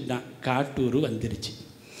 கண்டுபிடிச்சிட்டான், காட்டூர் வந்துருச்சு.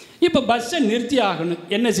 இப்போ பஸ்ஸை நிறுத்தி ஆகணும்,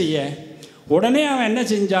 என்ன செய்ய? உடனே அவன் என்ன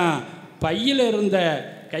செஞ்சான், பையில் இருந்த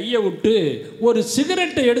கையை விட்டு ஒரு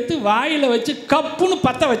சிகரெட்டை எடுத்து வாயில் வச்சு கப்புன்னு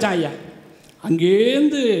பற்ற வச்சான். ஐயா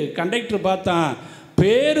அங்கேருந்து கண்டக்டர் பார்த்தான்,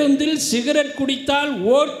 பேருந்தில் சிகரெட் குடித்தால்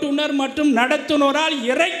ஓட்டுநர் மற்றும் நடத்துனரால்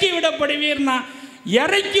இறக்கி விடப்படுவீர்னா,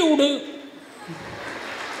 இறக்கி விடு.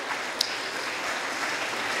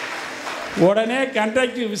 உடனே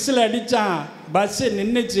கண்டக்டர் விசில் அடித்தான், பஸ்ஸு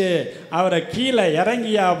நின்றுச்சு. அவரை கீழே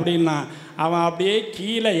இறங்கியா அப்படின்னா, அவன் அப்படியே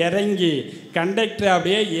கீழே இறங்கி கண்டக்டர்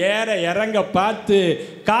அப்படியே ஏற இறங்க பார்த்து,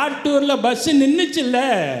 காட்டூரில் பஸ்ஸு நின்றுச்சுல்ல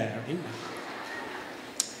அப்படின்னா.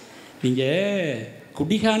 நீங்கள்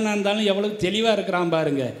குடிகாரனாக இருந்தாலும் எவ்வளோ தெளிவாக இருக்கிறான்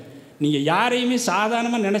பாருங்க. நீங்கள் யாரையுமே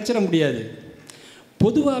சாதாரணமாக நினச்சிட முடியாது.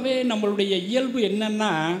 பொதுவாகவே நம்மளுடைய இயல்பு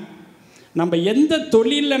என்னென்னா, நம்ம எந்த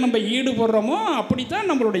தொழிலில் நம்ம ஈடுபடுறோமோ அப்படி தான்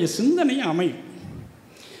நம்மளுடைய சிந்தனையும் அமையும்.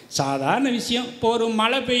 சாதாரண விஷயம், இப்போ ஒரு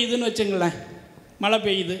மழை பெய்யுதுன்னு வச்சுங்களேன், மழை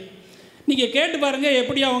பெய்யுது, நீங்கள் கேட்டு பாருங்கள்,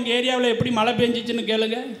 எப்படியா அவங்க ஏரியாவில் எப்படி மழை பெஞ்சிச்சுன்னு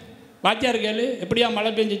கேளுங்க. வாத்தியார் கேளு, எப்படியா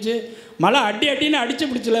மழை பெஞ்சிச்சு? மழை அடின்னு அடித்து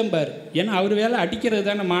பிடிச்சலம்பார். ஏன்னா அவர் வேலை அடிக்கிறது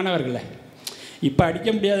தானே மாணவர்களை. இப்போ அடிக்க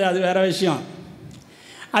முடியாது, அது வேறு விஷயம்.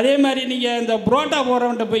 அதே மாதிரி நீங்கள் இந்த புரோட்டா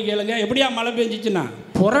போகிறவன்ட்ட போய் கேளுங்க, எப்படியா மழை பெஞ்சிச்சுன்னா,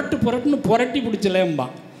 புரட்டுன்னு புரட்டி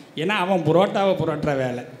பிடிச்சலேம்பான். ஏன்னா அவன் புரோட்டாவை புரட்டுற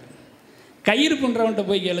வேலை. கயிறு பின்னுறவன்ட்ட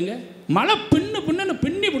போய் கேளுங்க, மழை பின்னுன்னு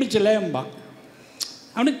பின்னி பிடிச்சலேம்பான்,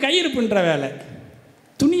 அவனுக்கு கயிறு பின்னுற வேலை.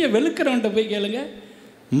 துணியை வெளுக்கிறவன்ட்ட போய் கேளுங்க,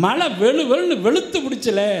 மழை வெளுன்னு வெளுத்து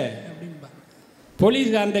பிடிச்சல அப்படின்பா.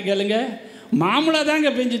 போலீஸ்காரன்ட்ட கேளுங்க, மாமூலாக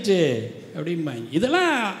தாங்க பெஞ்சிச்சு அப்படிம்பாங்க.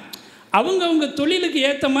 இதெல்லாம் அவங்கவுங்க தொழிலுக்கு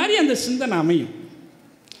ஏற்ற மாதிரி அந்த சிந்தனை அமையும்.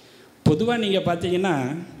 பொதுவாக நீங்கள் பார்த்தீங்கன்னா,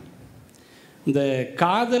 இந்த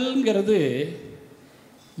காதல்ங்கிறது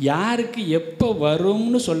யாருக்கு எப்போ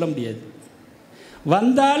வரும்னு சொல்ல முடியாது.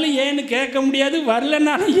 வந்தாலும் ஏன்னு கேட்க முடியாது,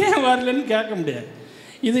 வரலனாலும் ஏன் வரலன்னு கேட்க முடியாது.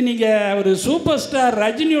 இது நீங்கள் ஒரு சூப்பர் ஸ்டார்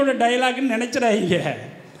ரஜினியோட டைலாக்னு நினச்சிடாதீங்க.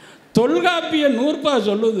 தொல்காப்பிய நூற்பா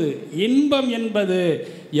சொல்லுது, இன்பம் என்பது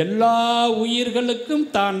எல்லா உயிர்களுக்கும்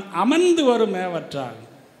தான் அமர்ந்து வரும் மேவற்றால்.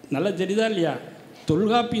 நல்லா தெரியுதா இல்லையா?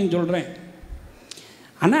 தொல்காப்பியம் சொல்கிறேன்.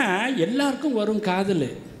 ஆனால் எல்லாருக்கும் வரும் காதல்.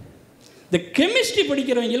 இந்த கெமிஸ்ட்ரி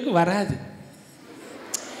படிக்கிறவங்களுக்கு வராது.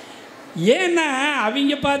 ஏன்னா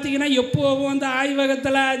அவங்க பார்த்தீங்கன்னா எப்போவும் அந்த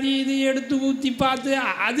ஆய்வகத்தில் அது இது எடுத்து ஊற்றி பார்த்து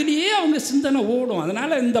அதுலேயே அவங்க சிந்தனை ஓடும்.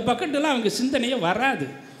 அதனால் இந்த பக்கத்தெல்லாம் அவங்க சிந்தனையே வராது.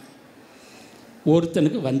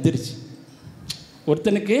 ஒருத்தனுக்கு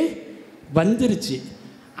வந்துருச்சு.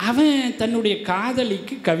 அவன் தன்னுடைய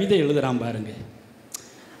காதலிக்கு கவிதை எழுதுகிறான் பாருங்க.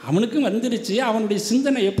 அவனுக்கும் வந்துருச்சு, அவனுடைய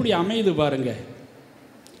சிந்தனை எப்படி அமையுது பாருங்க.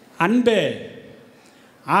 அன்பே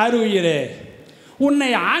ஆருயிரே, உன்னை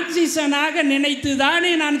ஆக்சிஜனாக நினைத்து தானே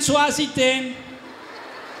நான் சுவாசித்தேன்.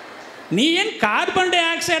 நீ ஏன் கார்பன் டை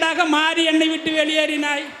ஆக்சைடாக மாறி என்னை விட்டு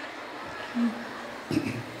வெளியேறினாய்?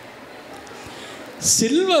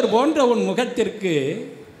 சில்வர் போன்ற உன்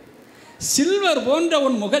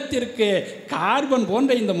முகத்திற்கு கார்பன்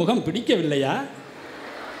போன்ற இந்த முகம் பிடிக்கவில்லையா?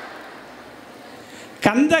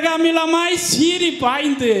 கந்தகமிலமாய் சீறி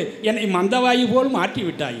பாய்ந்து என்னை மந்தவாயு போல் மாற்றி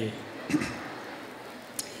விட்டாயே.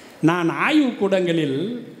 நான்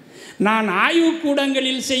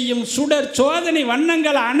ஆய்வுக்கூடங்களில் செய்யும் சுடர் சோதனை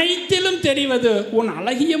வண்ணங்கள் அனைத்திலும் தெரிவது உன்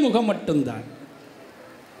அழகிய முகம் மட்டும்தான்.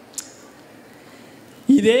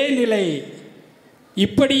 இதே நிலை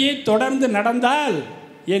இப்படியே தொடர்ந்து நடந்தால்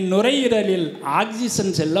என் நுரையீரலில்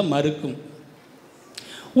ஆக்சிஜன் செல்ல மறுக்கும்.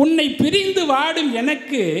 உன்னை பிரிந்து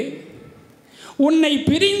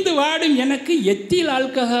வாடும் எனக்கு எத்தில்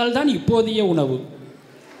ஆல்கஹால் தான் இப்போதைய உணவு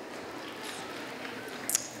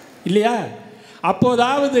இல்லையா?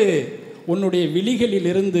 அப்போதாவது உன்னுடைய விழிகளில்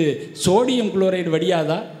இருந்து சோடியம் குளோரைடு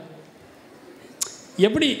வடியாதா?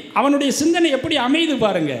 எப்படி அவனுடைய சிந்தனை எப்படி அமைது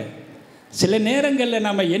பாருங்க. சில நேரங்களில்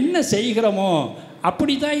நம்ம என்ன செய்கிறோமோ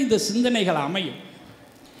அப்படி தான் இந்த சிந்தனைகள் அமையும்.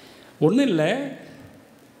 ஒன்றும் இல்லை,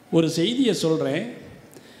 ஒரு செய்தியை சொல்கிறேன்.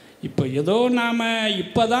 இப்போ ஏதோ நாம்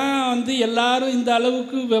இப்போ தான் எல்லாரும் இந்த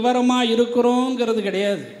அளவுக்கு விவரமாக இருக்கிறோங்கிறது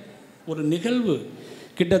கிடையாது. ஒரு நிகழ்வு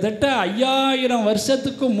கிட்டத்தட்ட 5000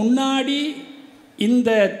 வருஷத்துக்கு முன்னாடி இந்த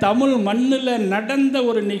தமிழ் மண்ணில் நடந்த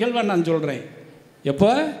ஒரு நிகழ்வை நான் சொல்கிறேன்.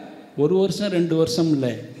 எப்போ? 1 வருஷம் 2 வருஷம்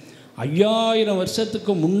இல்லை, 5000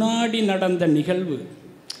 வருஷத்துக்கு முன்னாடி நடந்த நிகழ்வு.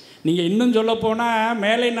 நீங்கள் இன்னும் சொல்லப்போனால்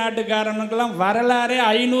மேலை நாட்டுக்காரனுக்கெல்லாம் வரலாறே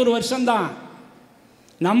 500 வருஷம்தான்.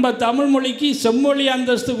 நம்ம தமிழ் மொழிக்கு செம்மொழி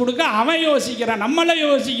அந்தஸ்து கொடுக்க அவன் யோசிக்கிறான், நம்மளை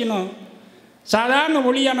யோசிக்கணும். சாதாரண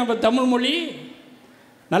மொழியாக நம்ம தமிழ் மொழி?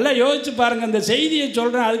 நல்லா யோசிச்சு பாருங்கள். இந்த செய்தியை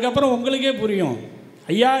சொல்கிறேன், அதுக்கப்புறம் உங்களுக்கே புரியும்.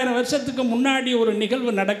 5000 வருஷத்துக்கு முன்னாடி ஒரு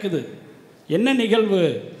நிகழ்வு நடக்குது. என்ன நிகழ்வு?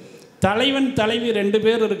 தலைவன் தலைவி 2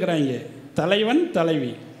 பேர் இருக்கிறாங்க. தலைவன்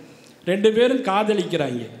தலைவி 2 பேரும்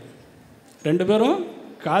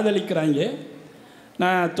காதலிக்கிறாங்க.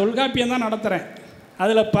 நான் தொல்காப்பியம் தான் நடத்துகிறேன்.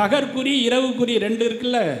 அதில் பகற்குறி இரவுக்குறி 2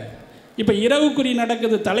 இருக்குல்ல. இப்போ இரவுக்குறி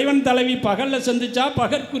நடக்குது. தலைவன் தலைவி பகலில் சந்திச்சா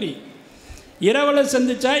பகற்குறி, இரவில்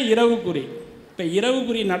சந்திச்சா இரவுக்குறி. இப்போ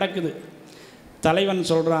இரவுக்குறி நடக்குது. தலைவன்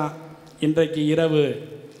சொல்கிறான், இன்றைக்கு இரவு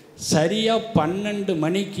சரியாக 12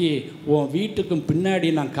 மணிக்கு உன் வீட்டுக்கும் பின்னாடி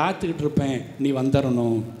நான் காத்துக்கிட்டு இருப்பேன், நீ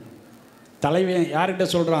வந்துடணும். தலைவன் யார்கிட்ட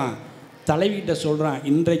சொல்கிறான்? தலைவிகிட்ட சொல்கிறான்,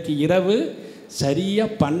 இன்றைக்கு இரவு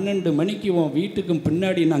சரியாக 12 மணிக்கு உன் வீட்டுக்கும்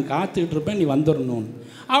பின்னாடி நான் காத்துக்கிட்டு இருப்பேன், நீ வந்துடணும்.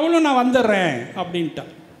 அவளும் நான் வந்துடுறேன்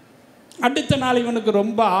அப்படின்ட்டான். அடுத்த நாள் இவனுக்கு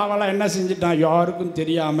ரொம்ப ஆவலாக என்ன செஞ்சிட்டான், யாருக்கும்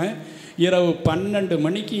தெரியாமல் இரவு 12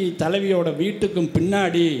 மணிக்கு தலைவியோட வீட்டுக்கும்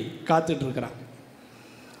பின்னாடி காத்துட்ருக்கிறான்.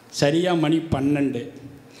 சரியாக மணி 12.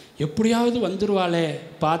 எப்படியாவது வந்துடுவாளே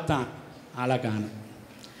பார்த்தான், அழகான.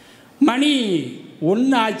 மணி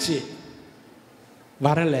 1 ஆச்சு,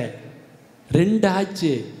 வரலை. 2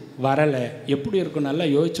 ஆச்சு, வரலை. எப்படி இருக்கும் நல்லா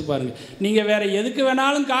யோசிச்சு பாருங்கள். நீங்கள் வேறு எதுக்கு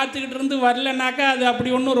வேணாலும் காத்துக்கிட்டு இருந்து வரலைனாக்கா அது அப்படி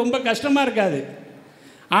ஒன்றும் ரொம்ப கஷ்டமாக இருக்காது.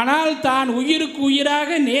 ஆனால் தான் உயிருக்கு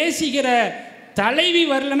உயிராக நேசிக்கிற தலைவி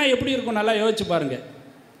வரலைன்னா எப்படி இருக்கும் நல்லா யோசிச்சு பாருங்கள்.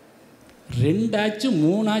 2 ஆச்சு,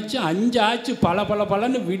 3 ஆச்சு, 5 ஆச்சு,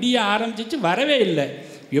 பலன்னு விடிய ஆரம்பிச்சிச்சு, வரவே இல்லை.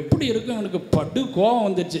 எப்படி இருக்கும்? எனக்கு படு கோவம்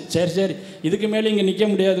வந்துடுச்சு. சரி இதுக்கு மேலே இங்கே நிற்க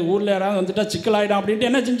முடியாது, ஊரில் யாராவது வந்துட்டா சிக்கலாயிடும்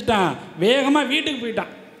அப்படின்ட்டு என்ன செஞ்சுட்டான், வேகமாக வீட்டுக்கு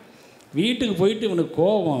போயிட்டான். வீட்டுக்கு போயிட்டு இவனுக்கு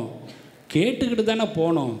கோபம். கேட்டுக்கிட்டு தானே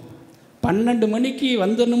போனோம், 12 மணிக்கு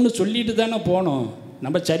வந்துடணும்னு சொல்லிட்டு தானே போனோம்,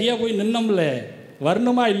 நம்ம சரியாக போய் நின்னோம்ல,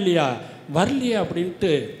 வரணுமா இல்லையா, வரலையா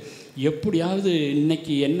அப்படின்ட்டு எப்படியாவது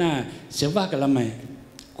இன்னைக்கு என்ன செவ்வாய்க்கிழமை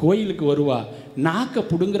கோயிலுக்கு வருவா, நாக்கை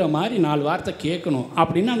பிடுங்குற மாதிரி 4 வார்த்தை கேட்கணும்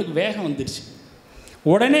அப்படின்னு அவனுக்கு வேகம் வந்துடுச்சு.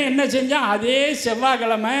 உடனே என்ன செஞ்சான், அதே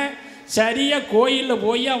செவ்வாய்க்கிழமை சரியாக கோயிலில்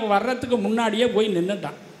போய் அவன் வர்றதுக்கு முன்னாடியே போய்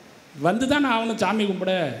நின்றுட்டான். வந்து தான் நான் அவனை சாமி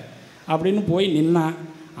கும்பிட அப்படின்னு போய் நின்னான்.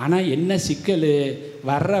 ஆனால் என்ன சிக்கல்,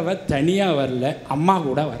 வர்றவ தனியாக வரல, அம்மா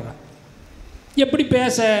கூட வர்றான். எப்படி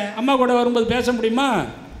பேச? அம்மா கூட வரும்போது பேச முடியுமா?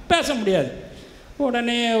 பேச முடியாது.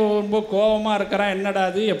 உடனே ரொம்ப கோபமாக இருக்கிறான். என்னடா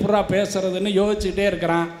அது, எப்படா பேசுறதுன்னு யோசிச்சுட்டே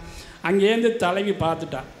இருக்கிறான். அங்கேருந்து தலைவி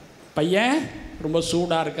பார்த்துட்டான், பையன் ரொம்ப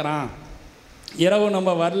சூடாக இருக்கிறான், இரவு நம்ம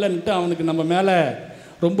வரலன்ட்டு அவனுக்கு நம்ம மேலே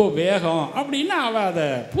ரொம்ப வேகம் அப்படின்னு அவள் அதை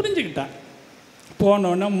புரிஞ்சுக்கிட்டான்.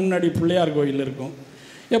 போனோன்னே முன்னாடி பிள்ளையார் கோயில் இருக்கும்.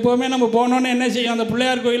 எப்போவுமே நம்ம போனோன்னே என்ன செய்யும், அந்த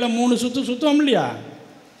பிள்ளையார் கோயிலில் 3 சுற்று சுற்றுவோம் இல்லையா.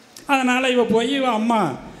 அதனால் இவள் போய் இவள்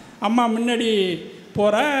அம்மா முன்னாடி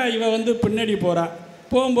போகிறா, இவள் பின்னாடி போகிறா.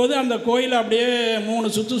 போகும்போது அந்த கோயிலை அப்படியே 3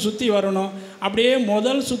 சுற்று சுற்றி வரணும். அப்படியே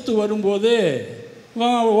முதல் சுற்று வரும்போது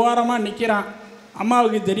இவன் ஓரமாக நிற்கிறான்.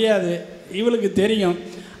 அம்மாவுக்கு தெரியாது, இவளுக்கு தெரியும்.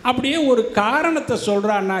 அப்படியே ஒரு காரணத்தை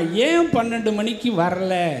சொல்கிறான், நான் ஏன் 12 மணிக்கு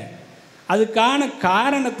வரல, அதுக்கான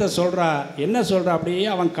காரணத்தை சொல்கிறா. என்ன சொல்கிறா, அப்படியே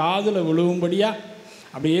அவன் காதில் விழுவும்படியா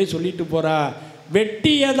அப்படியே சொல்லிட்டு போகிறா,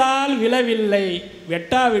 வெட்டியதால் விழவில்லை,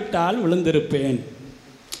 வெட்டாவிட்டால் விழுந்திருப்பேன்,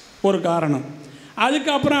 ஒரு காரணம்.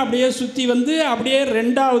 அதுக்கப்புறம் அப்படியே சுற்றி அப்படியே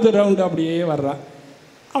 2வது ரவுண்டு அப்படியே வர்றான்.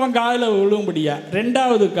 அவன் காதில் விழும்படியா.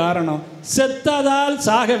 2வது காரணம், செத்ததால்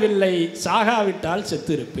சாகவில்லை, சாகாவிட்டால்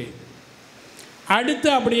செத்து இருப்பேன். அடுத்து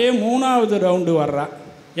அப்படியே 3வது ரவுண்டு வர்றான்.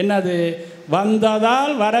 என்னது?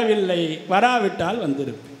 வந்ததால் வரவில்லை, வராவிட்டால்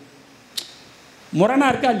வந்திருப்பேன். முரணா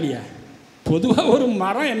இருக்கா இல்லையா? பொதுவாக ஒரு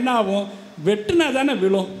மரம் என்ன ஆகும்? வெட்டுனா தானே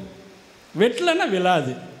விழும், வெட்டலைன்னா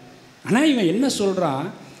விழாது. ஆனால் இவன் என்ன சொல்கிறான்?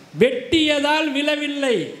 வெட்டியதால்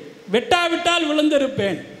விழவில்லை, வெட்டாவிட்டால்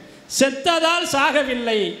விழுந்திருப்பேன். செத்ததால்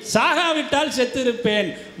சாகவில்லை, சாகாவிட்டால் செத்திருப்பேன்.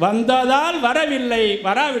 வந்ததால் வரவில்லை,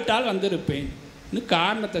 வராவிட்டால் வந்திருப்பேன்.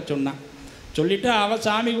 காரணத்தை சொன்னான். சொல்லிவிட்டு அவன்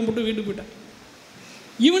சாமி கும்பிட்டு வீட்டுக்கு போயிட்டான்.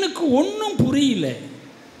 இவனுக்கு ஒன்றும் புரியல.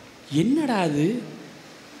 என்னடா அது?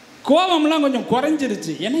 கோபம்லாம் கொஞ்சம்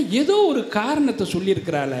குறைஞ்சிருச்சு. ஏன்னா ஏதோ ஒரு காரணத்தை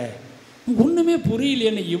சொல்லியிருக்கிறாள, ஒன்றுமே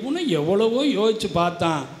புரியலையேன்னு இவனும் எவ்வளவோ யோசித்து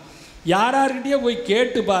பார்த்தான். யார்கிட்டயே போய்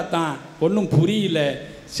கேட்டு பார்த்தான், ஒன்றும் புரியல.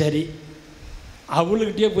 சரி,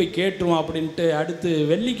 அவளுக்கிட்டே போய் கேட்டுருவோம் அப்படின்ட்டு அடுத்து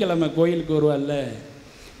வெள்ளிக்கிழமை கோயிலுக்கு வருவாள்ல,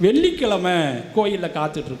 வெள்ளிக்கிழமை கோயிலில்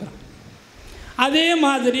காத்துட்ருக்கான். அதே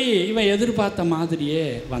மாதிரி இவன் எதிர்பார்த்த மாதிரியே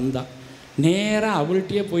வந்தான். நேராக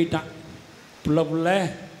அவள்கிட்டயே போயிட்டான். புள்ள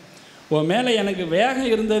உன் மேலே எனக்கு வேகம்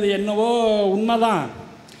இருந்தது என்னவோ உண்மைதான்,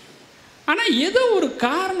 ஆனால் ஏதோ ஒரு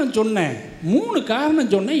காரணம் சொன்னேன், 3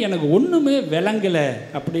 காரணம் சொன்னேன், எனக்கு ஒன்றுமே விளங்கலை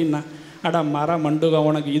அப்படின்னா. அடா மர மண்டுகம்,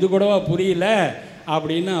 உனக்கு இது கூடவா புரியல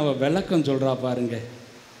அப்படின்னு அவள் விளக்கம் சொல்கிறா. பாருங்க,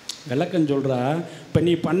 விளக்கம் சொல்கிறா. இப்போ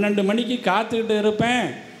நீ 12 மணிக்கு காத்துக்கிட்டு இருப்பேன்,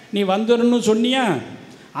 நீ வந்துடணும்னு சொன்னியா?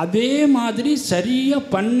 அதே மாதிரி சரியாக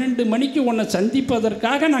 12 மணிக்கு உன்னை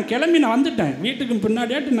சந்திப்பதற்காக நான் வந்துட்டேன். வீட்டுக்கு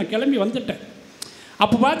பின்னாடியாட்டு நான் கிளம்பி வந்துட்டேன்.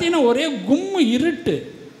 அப்போ பார்த்தீங்கன்னா ஒரே கும்மு இருட்டு,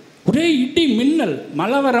 ஒரே இடி மின்னல்,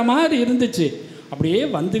 மழை வர மாதிரி இருந்துச்சு. அப்படியே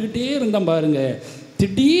வந்துக்கிட்டே இருந்தேன் பாருங்க.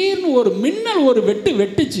 திடீர்னு ஒரு மின்னல் ஒரு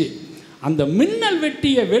வெட்டுச்சு. அந்த மின்னல்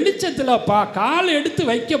வெட்டிய வெளிச்சத்தில் கால் எடுத்து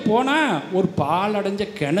வைக்க போனால் ஒரு பாலடைஞ்ச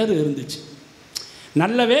கிணறு இருந்துச்சு.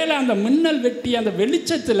 நல்ல வேளை அந்த மின்னல் வெட்டி அந்த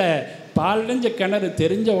வெளிச்சத்தில் பாலடைஞ்ச கிணறு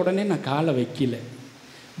தெரிஞ்ச உடனே நான் காலை வைக்கல.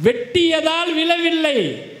 வெட்டியதால் விழவில்லை,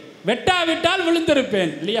 வெட்டாவிட்டால்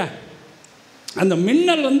விழுந்திருப்பேன் இல்லையா? அந்த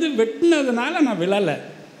மின்னல் வெட்டினதுனால நான் விழலை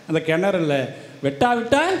அந்த கிணறுல,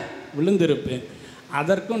 வெட்டாவிட்டால் விழுந்திருப்பேன்.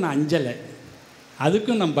 அதற்கும் நான் அஞ்சலை,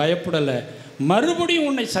 அதுக்கும் நான் பயப்படலை. மறுபடியும்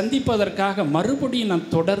உன்னை சந்திப்பதற்காக மறுபடியும்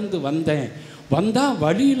நான் தொடர்ந்து வந்தால்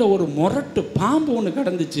வழியில் ஒரு முரட்டு பாம்பு ஒன்று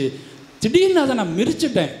கிடந்துச்சு. திடீர்னு அதை நான்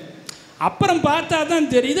மிரிச்சிட்டேன். அப்புறம் பார்த்தா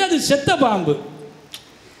தான் தெரியுது அது செத்த பாம்பு.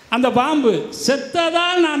 அந்த பாம்பு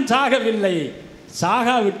செத்ததால் நான் சாகவில்லை,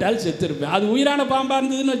 சாகாவிட்டால் செத்திருப்பேன். அது உயிரான பாம்பாக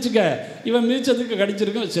இருந்ததுன்னு வச்சுக்க, இவன் மிதிச்சதுக்கு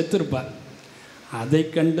கடிச்சிருக்கேன், செத்திருப்பான். அதை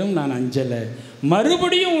கண்டும் நான் அஞ்சலை.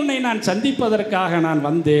 மறுபடியும் உன்னை நான் சந்திப்பதற்காக நான்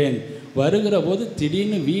வந்தேன். வருகிற போது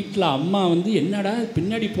திடீர்னு வீட்டில் அம்மா என்னடா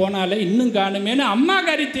பின்னாடி போனாலே இன்னும் காணுமேனு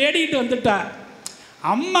அம்மாக்காரி தேடிட்டு வந்துட்டா.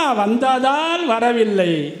 அம்மா வந்ததால்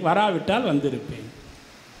வரவில்லை, வராவிட்டால் வந்திருப்பேன்.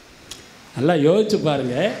 நல்லா யோசிச்சு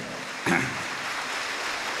பாருங்க.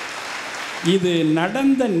 இது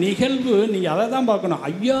நடந்த நிகழ்வு. நீங்கள் அதை தான் பார்க்கணும்.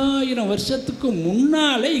 5000 வருஷத்துக்கு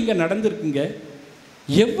முன்னாலே இங்கே நடந்திருக்குங்க.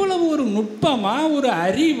 எவ்வளவு ஒரு நுட்பமாக, ஒரு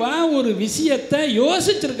அறிவாக ஒரு விஷயத்தை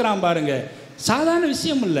யோசிச்சிருக்கிறான் பாருங்க. சாதாரண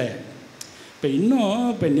விஷயம் இல்லை.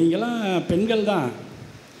 இப்போ நீங்களாம் பெண்கள் தான்.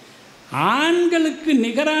 ஆண்களுக்கு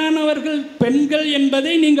நிகரானவர்கள் பெண்கள்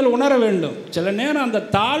என்பதை நீங்கள் உணர வேண்டும். சில நேரம் அந்த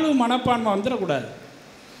தாழ்வு மனப்பான்மை வந்துடக்கூடாது.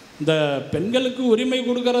 இந்த பெண்களுக்கு உரிமை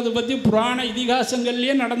கொடுக்கறது பற்றி புராண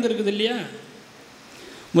இதிகாசங்கள்லேயே நடந்திருக்குது இல்லையா?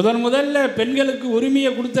 முதல்ல பெண்களுக்கு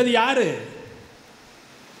உரிமையை கொடுத்தது யார்?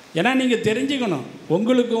 ஏன்னா நீங்கள் தெரிஞ்சுக்கணும்,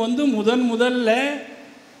 உங்களுக்கு முதல்ல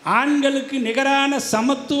ஆண்களுக்கு நிகரான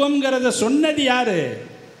சமத்துவங்கிறத சொன்னது யார்?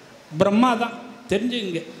 பிரம்மா தான்.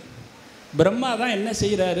 தெரிஞ்சுங்க, பிரம்மா தான் என்ன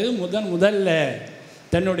செய்கிறாரு? முதல்ல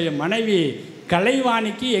தன்னுடைய மனைவி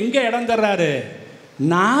கலைவாணிக்கு எங்கே இடம் தர்றாரு?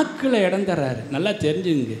 நாக்கில் இடம் தர்றாரு. நல்லா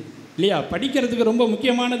தெரிஞ்சுங்க இல்லையா? படிக்கிறதுக்கு ரொம்ப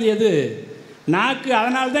முக்கியமானது எது? நாக்கு.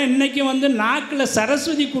 அதனால தான் இன்றைக்கும் நாக்கில்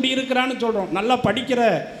சரஸ்வதி குடியிருக்கிறான்னு சொல்கிறோம். நல்லா படிக்கிற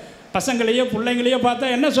பசங்களையோ பிள்ளைங்களையோ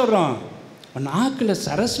பார்த்தா என்ன சொல்கிறோம்? நாக்கில்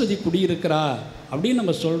சரஸ்வதி குடியிருக்கிறா அப்படின்னு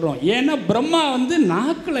நம்ம சொல்கிறோம். ஏன்னா பிரம்மா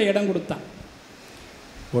நாக்கில் இடம் கொடுத்தான்.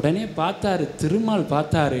 உடனே பார்த்தாரு, திருமால்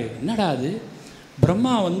பார்த்தாரு, என்னடா அது,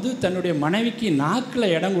 பிரம்மா தன்னுடைய மனைவிக்கு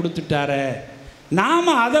நாக்கில் இடம் கொடுத்துட்டார,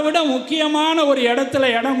 நாம் அதை விட முக்கியமான ஒரு இடத்துல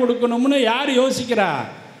இடம் கொடுக்கணும்னு யார் யோசிக்கிறா?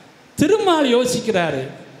 திருமால் யோசிக்கிறாரு.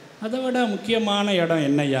 அதை விட முக்கியமான இடம்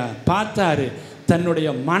என்னையா? பார்த்தாரு, தன்னுடைய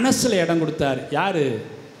மனசில் இடம் கொடுத்தாரு. யார்?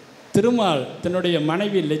 திருமால் தன்னுடைய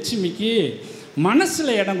மனைவி லட்சுமிக்கு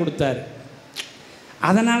மனசில் இடம் கொடுத்தாரு.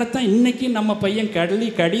 அதனால தான் இன்றைக்கி நம்ம பையன்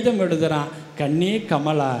கடிதம் எழுதுகிறான். கண்ணே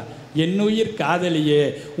கமலா, என்னுயிர் காதலியே,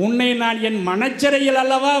 உன்னை நான் என் மனச்சிறையில்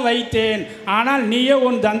அல்லவா வைத்தேன், ஆனால் நீயே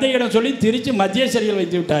உன் தந்தையிடம் சொல்லி திருச்சி மத்திய சிறையில்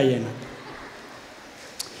வைத்து விட்டாயேன்.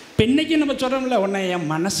 இப்போ இன்றைக்கி நம்ம சொல்கிறோம்ல, உன்னை என்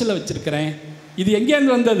மனசில் வச்சுருக்கிறேன். இது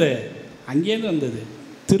எங்கேருந்து வந்தது? அங்கேருந்து வந்தது.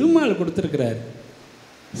 திருமால் கொடுத்துருக்கிறார்.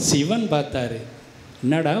 சிவன் பார்த்தாரு,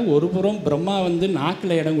 என்னடா ஒரு புறம் பிரம்மா வந்து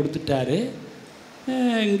நாக்கில் இடம் கொடுத்துட்டாரு,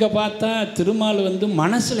 இங்கே பார்த்தா திருமால் வந்து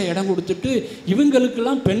மனசில் இடம் கொடுத்துட்டு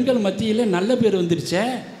இவங்களுக்கெல்லாம் பெண்கள் மத்தியில் நல்ல பேர் வந்துருச்சே,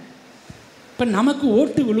 இப்போ நமக்கு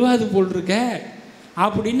ஓட்டு விழுவாது போல் இருக்க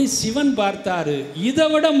அப்படின்னு சிவன் பார்த்தாரு. இதை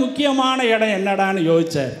விட முக்கியமான இடம் என்னடான்னு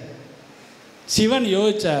யோசித்தார். சிவன்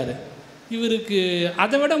யோசித்தார், இவருக்கு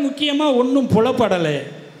அதை விட முக்கியமாக ஒன்றும் புலப்படலை.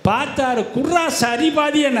 பார்த்தார், குர்ரா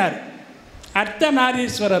சரிபாதியனார். அர்த்த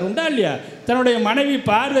நாரீஸ்வரர் உண்டா இல்லையா, தன்னுடைய மனைவி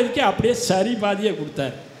பார்வதிக்கு அப்படியே சரிபாதியை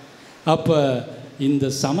கொடுத்தார். அப்போ இந்த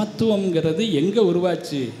சமத்துவங்கிறது எங்கே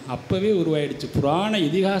உருவாச்சு? அப்போவே உருவாயிடுச்சு, புராண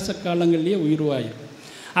இதிகாச காலங்கள்லேயே உருவாயிடும்.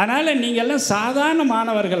 அதனால் நீங்கள்லாம் சாதாரண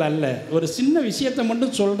மாணவர்கள் அல்ல. ஒரு சின்ன விஷயத்தை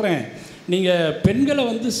மட்டும் சொல்கிறேன், நீங்கள் பெண்களை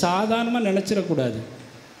வந்து சாதாரணமாக நினச்சிடக்கூடாது.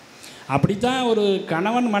 அப்படித்தான் ஒரு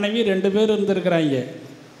கணவன் மனைவி 2 பேர் இருந்திருக்கிறாங்க.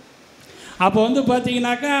 அப்போ வந்து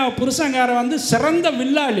பார்த்தீங்கன்னாக்கா புருஷங்காரன் வந்து சிறந்த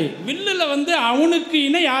வில்லாளி, வில்லில் வந்து அவனுக்கு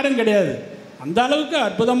இணை யாரும் கிடையாது. அந்த அளவுக்கு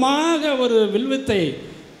அற்புதமாக ஒரு வில்வித்தை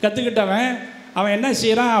கற்றுக்கிட்டவன். அவன் என்ன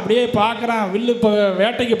செய்கிறான், அப்படியே பார்க்குறான், வில்லு இப்போ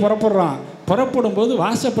வேட்டைக்கு புறப்படும்போது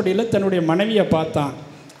வாசப்படியில் தன்னுடைய மனைவியை பார்த்தான்.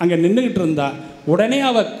 அங்கே நின்றுக்கிட்டு இருந்தா. உடனே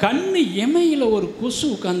அவள் கண்ணு இமையில் ஒரு கொசு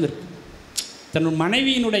உட்காந்துருக்கு. தன்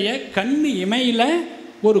மனைவியினுடைய கண்ணு இமையில்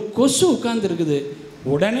ஒரு கொசு உட்காந்துருக்குது.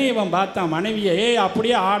 உடனே இவன் பார்த்தான் மனைவியை,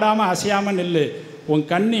 அப்படியே ஆடாமல் அசையாமல் நில்லு, உன்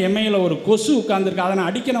கண்ணு இமையில் ஒரு கொசு உட்காந்துருக்கு, அதை நான்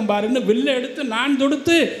அடிக்கணும் பாருன்னு வில்லை எடுத்து நான்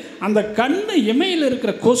தொடுத்து அந்த கண்ணு இமையில்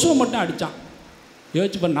இருக்கிற கொசுவை மட்டும் அடித்தான்.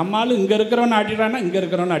 யோசிச்சுப்பான், நம்மளாலும் இங்கே இருக்கிறவனை அடிக்கிறான்னா இங்கே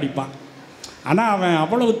இருக்கிறவனை அடிப்பான். ஆனால் அவன்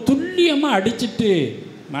அவ்வளவு துல்லியமாக அடிச்சுட்டு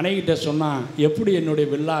மனைவிட்ட சொன்னான், எப்படி என்னுடைய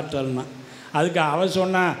வில்லாற்றல்னா. அதுக்கு அவன்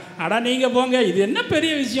சொன்னான், அடா நீங்கள் போங்க, இது என்ன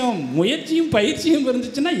பெரிய விஷயம், முயற்சியும் பயிற்சியும்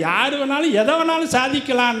இருந்துச்சுன்னா யார் வேணாலும் எதை வேணாலும்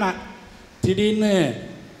சாதிக்கலான்னா. திடீர்னு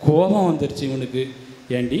கோபம் வந்துருச்சு இவனுக்கு.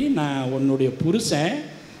 ஏண்டி, நான் உன்னுடைய புருஷன்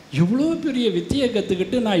இவ்வளோ பெரிய வித்தியை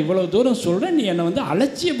கற்றுக்கிட்டு நான் இவ்வளோ தூரம் சொல்கிறேன், நீ என்னை வந்து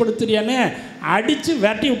அலட்சியப்படுத்துறியானே அடித்து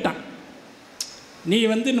விரட்டி விட்டான். நீ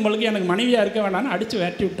வந்து நம்மளுக்கு எனக்கு மனைவியாக இருக்க வேண்டாம்னு அடித்து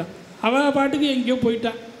விரட்டி விட்டான். அவன் பாட்டுக்கு எங்கேயோ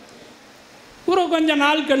போயிட்டான். ஒரு கொஞ்சம்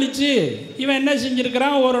நாள் கழித்து இவன் என்ன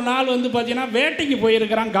செஞ்சுருக்கிறான், ஒரு நாள் வந்து பார்த்திங்கன்னா வேட்டைக்கு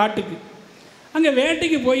போயிருக்கிறான் காட்டுக்கு. அங்கே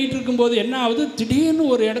வேட்டைக்கு போயிட்டு இருக்கும்போது என்ன ஆகுது, திடீர்னு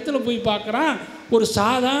ஒரு இடத்துல போய் பார்க்குறான், ஒரு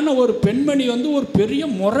சாதாரண ஒரு பெண்மணி வந்து ஒரு பெரிய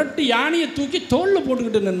முரட்டு யானையை தூக்கி தோளில்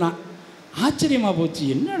போட்டுக்கிட்டு நின்னான். ஆச்சரியமாக போச்சு,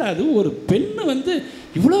 என்னடா அது, ஒரு பெண்ணு வந்து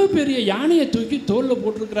இவ்வளோ பெரிய யானையை தூக்கி தோளில்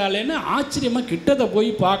போட்டிருக்கிறாளேன்னு ஆச்சரியமாக கிட்டத்தை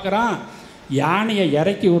போய் பார்க்குறான். யானையை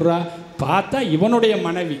இறக்கி விட்றா, பார்த்தா இவனுடைய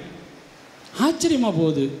மனைவி. ஆச்சரியமாக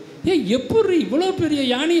போகுது, எப்படி இவ்வளோ பெரிய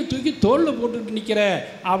யானையை தூக்கி தோளில் போட்டுட்டு நிற்கிற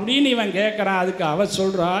அப்படின்னு இவன் கேட்குறான். அதுக்கு அவள்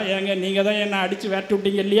சொல்கிறா, ஏங்க நீங்கள் தான் என்னை அடித்து விரட்டி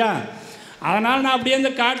விட்டீங்க இல்லையா, அதனால் நான் அப்படியே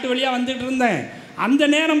இந்த காட்டு வழியாக வந்துட்டு இருந்தேன். அந்த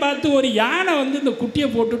நேரம் பார்த்து ஒரு யானை வந்து இந்த குட்டியை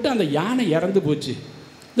போட்டுவிட்டு அந்த யானை இறந்து போச்சு.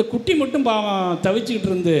 இந்த குட்டி மட்டும் பாவம் தவிச்சிக்கிட்டு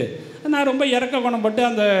இருந்து, நான் ரொம்ப இறக்க குணப்பட்டு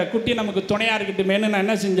அந்த குட்டி நமக்கு துணையாக இருக்கட்டுமேனு நான்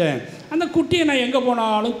என்ன செஞ்சேன், அந்த குட்டியை நான் எங்கே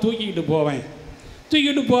போனாலும் தூக்கிக்கிட்டு போவேன்,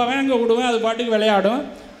 அங்கே விடுவேன், அது பாட்டுக்கு விளையாடும்.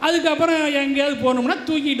 அதுக்கப்புறம் எங்கேயாவது போகணும்னா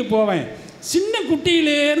தூக்கிட்டு போவேன். சின்ன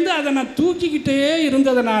குட்டியிலேருந்து அதை நான் தூக்கிக்கிட்டே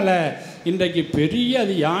இருந்ததுனால இன்றைக்கு பெரிய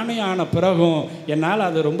அது யானை ஆன பிறகும் என்னால்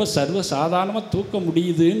அதை ரொம்ப சர்வசாதாரணமாக தூக்க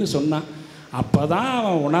முடியுதுன்னு சொன்னான். அப்போ தான்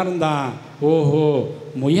அவன் உணர்ந்தான், ஓஹோ,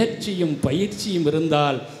 முயற்சியும் பயிற்சியும்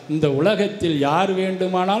இருந்தால் இந்த உலகத்தில் யார்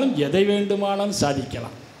வேண்டுமானாலும் எதை வேண்டுமானாலும்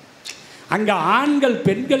சாதிக்கலாம். அங்கே ஆண்கள்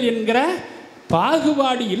பெண்கள் என்கிற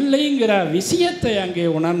பாகுபாடு இல்லைங்கிற விஷயத்தை அங்கே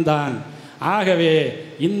உணர்ந்தான். ஆகவே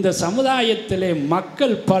இந்த சமுதாயத்திலே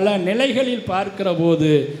மக்கள் பல நிலைகளில் பார்க்கிற போது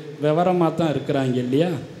விவரமாக தான் இருக்கிறாங்க இல்லையா.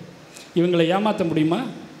 இவங்களை ஏமாற்ற முடியுமா?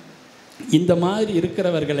 இந்த மாதிரி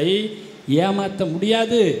இருக்கிறவர்களை ஏமாற்ற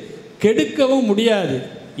முடியாது, கெடுக்கவும் முடியாது.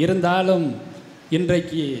 இருந்தாலும்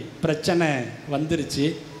இன்றைக்கு பிரச்சனை வந்துருச்சு.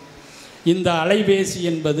 இந்த அலைபேசி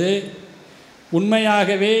என்பது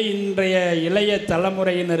உண்மையாகவே இன்றைய இளைய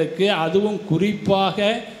தலைமுறையினருக்கு, அதுவும் குறிப்பாக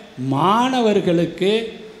மாணவர்களுக்கு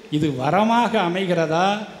இது வரமாக அமைகிறதா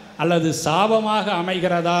அல்லது சாபமாக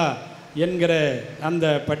அமைகிறதா என்கிற அந்த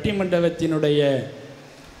பட்டிமண்டபத்தினுடைய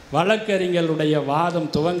வழக்கறிஞர்களுடைய வாதம்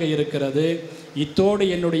துவங்க இருக்கிறது. இத்தோடு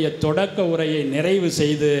என்னுடைய தொடக்க உரையை நிறைவு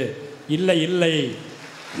செய்து, இல்லை,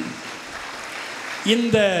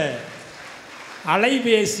 இந்த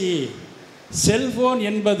அலைபேசி செல்போன்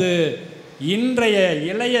என்பது இன்றைய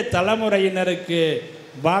இளைய தலைமுறையினருக்கு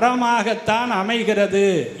வரமாகத்தான் அமைகிறது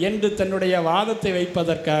என்று தன்னுடைய வாதத்தை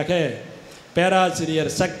வைப்பதற்காக பேராசிரியர்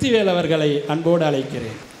சக்திவேல் அவர்களை அன்போடு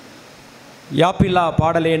அழைக்கிறேன். யாப்பில்லா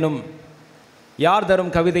பாடலேனும் யார்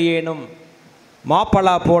தரும் கவிதையேனும்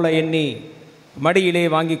மாப்பலா போல எண்ணி மடியிலே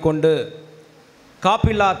வாங்கி கொண்டு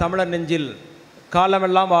காப்பில்லா தமிழர் நெஞ்சில்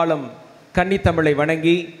காலமெல்லாம் வாழும் கன்னித்தமிழை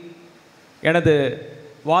வணங்கி எனது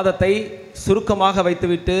வாதத்தை சுருக்கமாக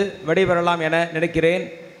வைத்துவிட்டு விடைபெறலாம் என நினைக்கிறேன்.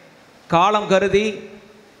 காலம் கருதி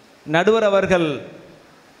நடுவர் அவர்கள்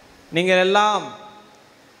நீங்கள் எல்லாம்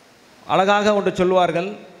அழகாக ஒன்று சொல்வார்கள்.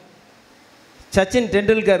 சச்சின்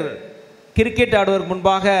டெண்டுல்கர் கிரிக்கெட் ஆடுவர்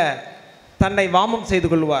முன்பாக தன்னை வார்ம் செய்து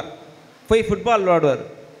கொள்வார், போய் ஃபுட்பால் விளையாடுவார்.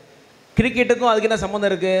 கிரிக்கெட்டுக்கும் அதுக்கு என்ன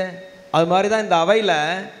சம்மந்தம் இருக்குது? அது மாதிரி தான் இந்த அவையில்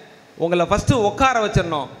உங்களை ஃபஸ்ட்டு உட்கார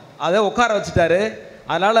வச்சிடணும். அதை உட்கார வச்சுட்டாரு.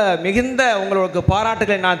 அதனால் மிகுந்த உங்களுக்கு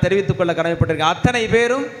பாராட்டுகளை நான் தெரிவித்துக்கொள்ள கடமைப்பட்டிருக்கேன். அத்தனை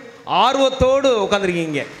பேரும் ஆர்வத்தோடு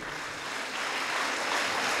உட்காந்துருக்கீங்க.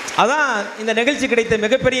 அதான் இந்த நிகழ்ச்சி கிடைத்த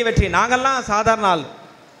மிகப்பெரிய வெற்றி. நாங்கள்லாம் சாதாரண ஆள்,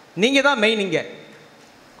 நீங்கள் தான் மெயின். இங்கே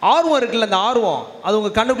ஆர்வம் இருக்குல்ல, அந்த ஆர்வம் அது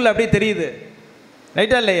உங்கள் கண்ணுக்குள்ளே அப்படியே தெரியுது.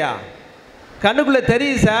 ரைட்டா இல்லையா? கண்ணுக்குள்ளே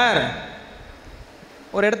தெரியுது சார்.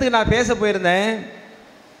 ஒரு இடத்துக்கு நான் பேச போயிருந்தேன்.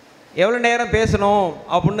 எவ்வளோ நேரம் பேசணும்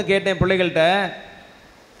அப்படின்னு கேட்டேன் பிள்ளைகள்கிட்ட.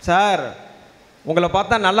 சார், உங்களை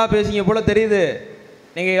பார்த்தா நல்லா பேசிங்க போல் தெரியுது,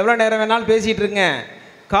 நீங்கள் எவ்வளோ நேரம் வேணாலும் பேசிகிட்டு இருங்க,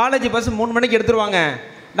 காலேஜ் பஸ் 3 மணிக்கு எடுத்துருவாங்க,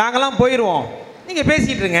 நாங்கள்லாம் போயிடுவோம், நீங்கள்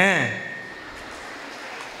பேசிகிட்டு இருங்க.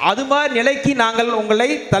 அது மாதிரி நிலைக்கு நாங்கள் உங்களை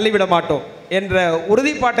தள்ளிவிட மாட்டோம் என்ற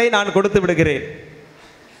உறுதிப்பாட்டை நான் கொடுத்து விடுகிறேன்.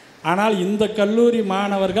 ஆனால் இந்த கல்லூரி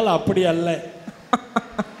மாணவர்கள் அப்படி அல்ல.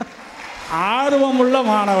 ஆர்வமுள்ள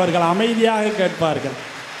மாணவர்கள், அமைதியாக கேட்பார்கள்.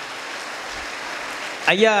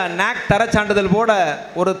 ஐயா நாக் தரச்சான்றிதழ் போட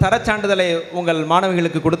ஒரு தரச்சான்றிதழை உங்கள்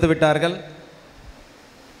மாணவிகளுக்கு கொடுத்து விட்டார்கள்.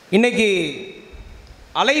 இன்னைக்கு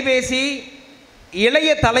அலைபேசி இளைய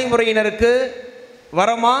தலைமுறையினருக்கு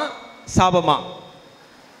வரமா சாபமா?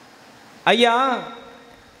 ஐயா,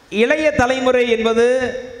 இளைய தலைமுறை என்பது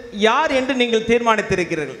யார் என்று நீங்கள்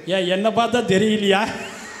தீர்மானித்திருக்கிறீர்கள்? ஏன் என்ன பார்த்தா தெரியலையா?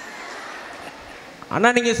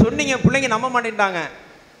 ஆனால் நீங்கள் சொன்னீங்க பிள்ளைங்க நம்ப மாட்டேன்ட்டாங்க.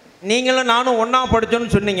 நீங்களும் நானும் ஒன்றா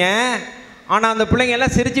படித்தோன்னு சொன்னீங்க. ஆனால் அந்த பிள்ளைங்க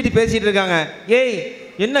எல்லாம் சிரிச்சிட்டு பேசிகிட்டு இருக்காங்க. ஏய்,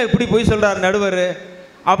 என்ன இப்படி போய் சொல்கிறாரு நடுவர்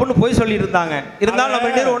அப்படின்னு போய் சொல்லிட்டு இருந்தாங்க. இருந்தாலும் நம்ம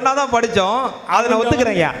 2 பேரும் ஒன்றா தான் படித்தோம், அதை நான்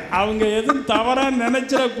ஒத்துக்கிறேங்க. அவங்க எதுவும் தவறாக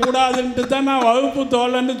நினைச்சிடக்கூடாதுன்ட்டு தான் நான் வகுப்பு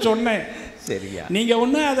தோழன்னு சொன்னேன். சரியா? நீங்கள்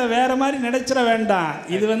ஒன்றும் அதை வேறு மாதிரி நினைச்சிட வேண்டாம்.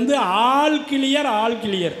 இது வந்து all clear, all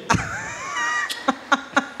clear.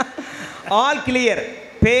 All clear.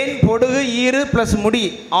 Pan, பொடுகு, ஈறு ப்ளஸ் முடி,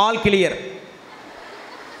 ஆல் கிளியர்.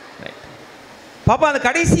 பாப்பா, அந்த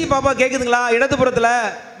கடைசி பாப்பா கேட்குதுங்களா? இடதுபுறத்தில்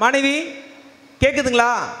மனைவி கேட்குதுங்களா?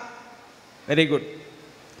 Very good.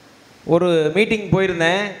 ஒரு மீட்டிங்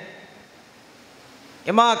போயிருந்தேன்.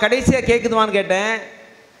 ஏம்மா கடைசியாக கேட்குதுமான்னு கேட்டேன்.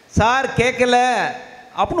 சார் கேட்கல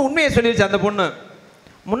அப்படின்னு உண்மையை சொல்லிடுச்சு அந்த பொண்ணு.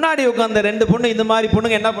 முன்னாடி உட்காந்த 2 பொண்ணு இந்த மாதிரி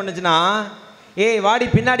பொண்ணுங்க என்ன பண்ணுச்சுன்னா, ஏய் வாடி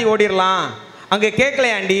பின்னாடி ஓடிடலாம், அங்கே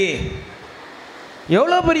கேட்கலையாண்டி.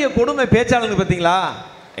 எவ்வளோ பெரிய கொடுமை பேச்சாளங்க பார்த்தீங்களா?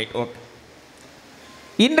 Right, okay.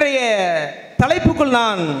 இன்றைய தலைப்புக்குள்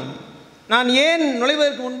நான் ஏன்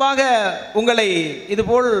நுழைவதற்கு முன்பாக உங்களை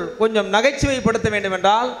இதுபோல் கொஞ்சம் நகைச்சுவைப்படுத்த வேண்டும்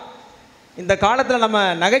என்றால், இந்த காலத்தில் நம்ம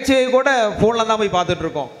நகைச்சுவை கூட ஃபோனில் தான் போய்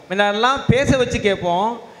பார்த்துட்ருக்கோம். முன்னெல்லாம் பேச வச்சு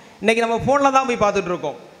கேட்போம், இன்றைக்கி நம்ம ஃபோனில் தான் போய்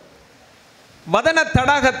பார்த்துட்ருக்கோம். வதன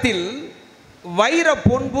தடாகத்தில் வைர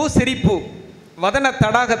பொன்பு சிரிப்பு, வதன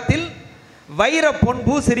தடாகத்தில் வைர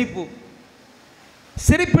பொன்பு சிரிப்பு,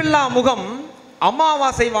 சிரிப்பில்லா முகம்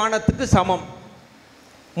அமாவாசை வானத்துக்கு சமம்.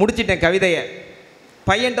 முடிச்சிட்டேன் கவிதையை.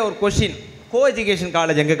 பையன்ட்ட ஒரு கொஷின். கோ எஜுகேஷன்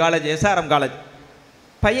காலேஜ், எங்கள் காலேஜ் SRM காலேஜ்.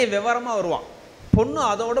 பையன் விவரமாக வருவான், பொண்ணு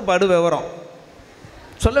அதோட படு விவரம்.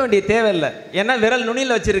 சொல்ல வேண்டிய தேவையில்லை, ஏன்னா விரல்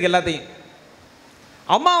நுனியில் வச்சுருக்கு எல்லாத்தையும்.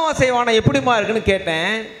 அமாவாசை வானம் எப்படிமா இருக்குன்னு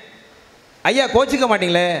கேட்டேன். ஐயா கோச்சிக்க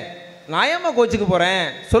மாட்டீங்களே. நான் ஏம்மா கோச்சிக்க போகிறேன்,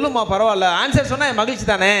 சொல்லுமா, பரவாயில்ல, ஆன்சர் சொன்னால் என் மகிழ்ச்சி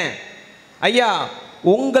தானே. ஐயா,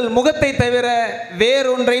 உங்கள் முகத்தை தவிர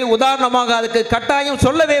வேறொன்றை உதாரணமாக அதுக்கு கட்டாயம்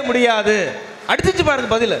சொல்லவே முடியாது. அடிச்சிச்சு பாருங்க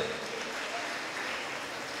பதில்.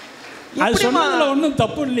 அது சொன்னதுல ஒன்றும்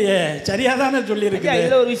தப்பு இல்லையே, சரியாக தானே சொல்லியிருக்கு.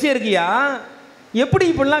 இதில் ஒரு விஷயம் இருக்குயா, எப்படி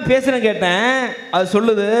இப்படிலாம் பேசுகிறேன்னு கேட்டேன். அது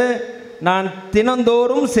சொல்லுது, நான்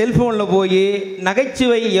தினந்தோறும் செல்ஃபோனில் போய்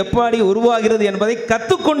நகைச்சுவை எப்படி உருவாகிறது என்பதை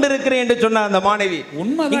கற்றுக்கொண்டிருக்கிறேன் என்று சொன்ன அந்த மாணவி.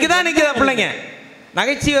 உண்மை இங்கே தான் நிற்கிற பிள்ளைங்க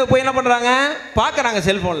நகைச்சுவை போய் என்ன பண்ணுறாங்க, பார்க்குறாங்க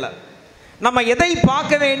செல்ஃபோனில். நம்ம எதை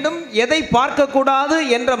பார்க்க வேண்டும், எதை பார்க்கக்கூடாது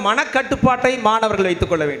என்ற மனக்கட்டுப்பாட்டை மாணவர்கள்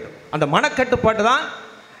வைத்துக்கொள்ள வேண்டும். அந்த மனக்கட்டுப்பாட்டு தான்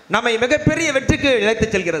நம்மை மிகப்பெரிய வெற்றிக்கு இழைத்து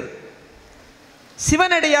செல்கிறது.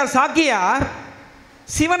 சிவனடியார் சாக்கியார்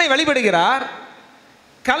சிவனை வழிபடுகிறார்,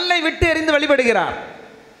 கல்லை விட்டு எறிந்து வழிபடுகிறார்.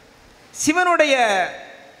 சிவனுடைய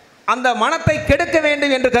அந்த மனத்தை கெடுக்க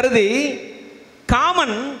வேண்டும் என்று கருதி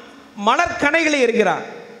காமன் மலர்கணைகளை எறிகிறார்.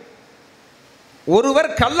 ஒருவர்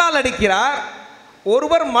கல்லால் அடிக்கிறார்,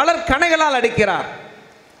 ஒருவர் மலர் கணைகளால் அடிக்கிறார்.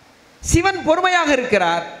 சிவன் பொறுமையாக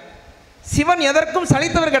இருக்கிறார். சிவன் எதற்கும்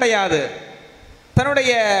சலித்தவர் கிடையாது,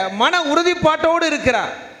 தன்னுடைய மன உறுதிப்பாட்டோடு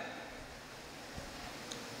இருக்கிறார்.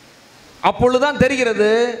 அப்பொழுதுதான் தெரிகிறது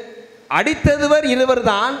அடித்ததுவர்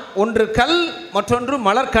இருவர்தான், ஒன்று கல் மற்றொன்று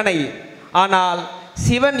மலர்கனை. ஆனால்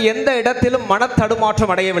சிவன் எந்த இடத்திலும்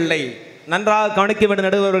மனத்தடுமாற்றம் அடையவில்லை. நன்றாக கவனிக்க வேண்டும்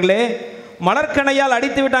நடுவர்களே. மலர்கனையால்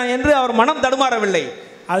அடித்து விட்டான் என்று அவர் மனம் தடுமாறவில்லை.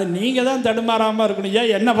 அது நீங்கள் தான் தடுமாறாமல் இருக்கணும்.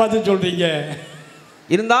 ஏன் என்ன பார்த்து சொல்கிறீங்க?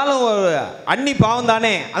 இருந்தாலும் ஒரு அன்னி பாவம்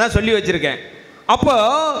தானே, அதான் சொல்லி வச்சுருக்கேன். அப்போ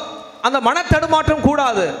அந்த மனத்தடுமாற்றம்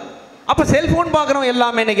கூடாது. அப்போ செல்ஃபோன் பார்க்குறவங்க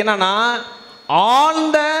எல்லாமே இன்றைக்கி என்னன்னா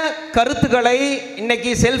ஆழ்ந்த கருத்துக்களை இன்னைக்கு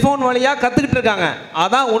செல்ஃபோன் வழியாக கற்றுக்கிட்டு இருக்காங்க.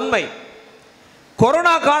 அதான் உண்மை.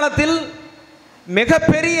 கொரோனா காலத்தில்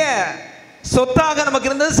மிகப்பெரிய சொத்தாக நமக்கு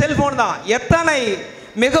இருந்தது செல்ஃபோன் தான். எத்தனை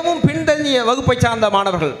மிகவும் பின்தங்கிய வகுப்பை சார்ந்த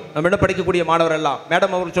மாணவர்கள், நம்மிடம் படிக்கக்கூடிய மாணவர்கள் எல்லாம்,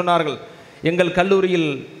 மேடம் அவர் சொன்னார்கள், எங்கள் கல்லூரியில்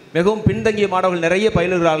மிகவும் பின்தங்கிய மாணவர்கள் நிறைய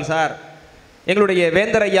பயிலுகிறார்கள் சார். எங்களுடைய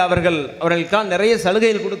வேந்தர் ஐயா அவர்களுக்காக நிறைய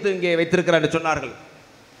சலுகைகள் கொடுத்து இங்கே வைத்திருக்கிறார் என்று சொன்னார்கள்.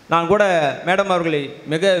 நான் கூட மேடம் அவர்களை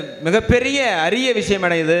மிகப்பெரிய அரிய விஷயம்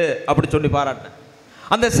அடையுது அப்படி சொல்லி பாராட்டினேன்.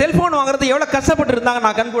 அந்த செல்ஃபோன் வாங்குறது எவ்வளோ கஷ்டப்பட்டு இருந்தாங்க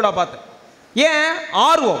நான் கண் கூட பார்த்தேன். ஏன்?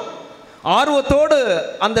 ஆர்வத்தோடு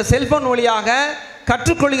அந்த செல்ஃபோன் வழியாக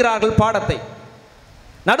கற்றுக்கொள்கிறார்கள் பாடத்தை.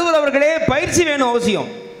 நடுவர் அவர்களே, பயிற்சி வேணும் அவசியம்.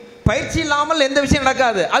 பயிற்சி இல்லாமல் எந்த விஷயம்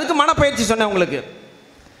நடக்காது. அதுக்கு மனப்பயிற்சி சொன்னேன் உங்களுக்கு.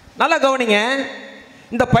 நல்லா கவனிங்க.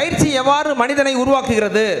 இந்த பயிற்சி எவ்வாறு மனிதனை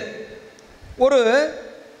உருவாக்குகிறது?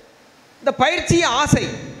 இந்த பயிற்சி ஆசை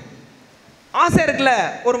இருக்குல்ல,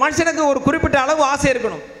 ஒரு மனுஷனுக்கு ஒரு குறிப்பிட்ட அளவு ஆசை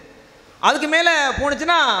இருக்கணும். அதுக்கு மேலே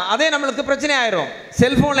போணுச்சுன்னா அதே நம்மளுக்கு பிரச்சனை ஆயிரும்.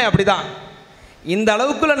 செல்ஃபோனில் அப்படி தான். இந்த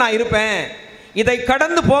அளவுக்குள்ள நான் இருப்பேன், இதை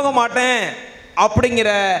கடந்து போக மாட்டேன் அப்படிங்கிற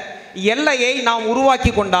எல்லையை நாம்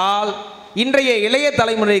உருவாக்கி கொண்டால் இன்றைய இளைய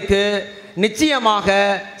தலைமுறைக்கு நிச்சயமாக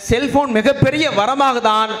செல்போன் மிகப்பெரிய வரமாக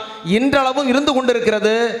தான் இன்றளவும் இருந்து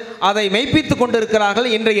கொண்டிருக்கிறது. அதை மெய்ப்பித்து கொண்டிருக்கிறார்கள்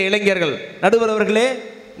இன்றைய இளைஞர்கள். நடுவர் அவர்களே,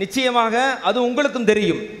 நிச்சயமாக அது உங்களுக்கும்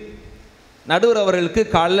தெரியும். நடுவர் அவர்களுக்கு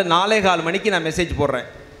காலைல 4:15 மணிக்கு நான் மெசேஜ் போடுறேன்.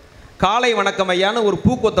 காலை வணக்கம் ஐயான்னு ஒரு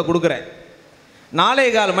பூக்கொத்தை கொடுக்குறேன்.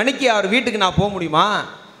 4:15 மணிக்கு அவர் வீட்டுக்கு நான் போக முடியுமா?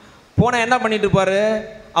 போனால் என்ன பண்ணிட்டு இருப்பார்?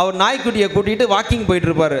 அவர் நாய்க்குட்டியை கூட்டிகிட்டு வாக்கிங் போயிட்டு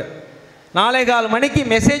இருப்பார். 4:15 மணிக்கு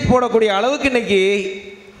மெசேஜ் போடக்கூடிய அளவுக்கு இன்றைக்கி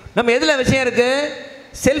நம்ம எதில் விஷயம் இருக்குது?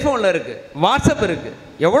 செல்ஃபோனில் இருக்குது, வாட்ஸ்அப் இருக்குது,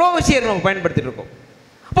 எவ்வளோ விஷயம் நம்ம பயன்படுத்திட்டு இருக்கோம்.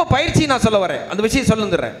 அப்போ பயிற்சி நான் சொல்ல வரேன், அந்த விஷயம்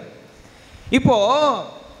சொல்லுந்துடுறேன்.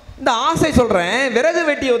 இப்போது இந்த ஆசை சொல்கிறேன். விறகு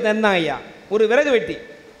வெட்டி இருந்தாங்க ஐயா, ஒரு விறகு வெட்டி.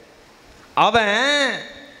 அவன்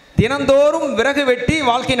தினந்தோறும் விறகு வெட்டி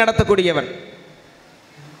வாழ்க்கை நடத்தக்கூடியவன்.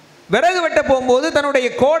 விறகு வெட்ட போகும்போது தன்னுடைய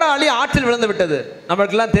கோடாலி ஆற்றில் விழுந்து விட்டது.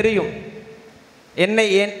 நம்மளுக்கெல்லாம் தெரியும்,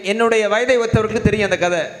 என்னுடைய வயதை ஒத்தவர்களுக்கு தெரியும் அந்த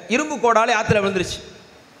கதை. இரும்பு கோடாலி ஆற்றில் விழுந்துருச்சு.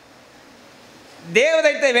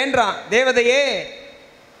 தேவதைத்தை வேண்டான். தேவதையே,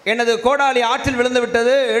 எனது கோடாலி ஆற்றில் விழுந்து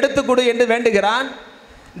விட்டது, எடுத்துக்கொடு என்று வேண்டுகிறான்.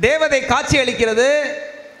 தேவதை காட்சி அளிக்கிறது.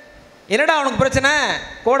 என்னடா அவனுக்கு பிரச்சனை?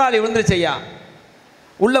 கோடாலி விழுந்துருச்சு ஐயா,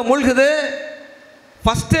 உள்ள மூழ்குது.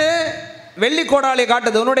 ஃபஸ்ட்டு வெள்ளி கோடாலியை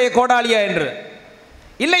காட்டுது, உன்னுடைய கோடாலியா என்று.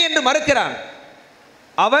 இல்லை என்று மறுக்கிறான்.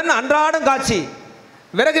 அவன் அன்றாடம் காட்சி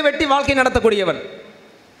விறகு வெட்டி வாழ்க்கை நடத்தக்கூடியவன்.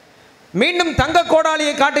 மீண்டும் தங்க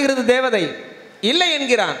கோடாலியை காட்டுகிறது தேவதை. இல்லை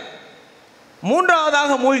என்கிறான்.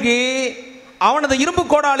 மூன்றாவதாக மூழ்கி அவனது இரும்பு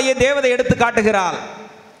கோடாலியை தேவதை எடுத்து காட்டுகிறாள்.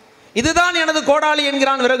 இதுதான் எனது கோடாலி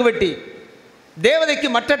என்கிறான் விறகு வெட்டி. தேவதைக்கு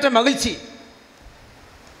மற்றற்ற மகிழ்ச்சி.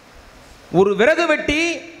 ஒரு விறகு வெட்டி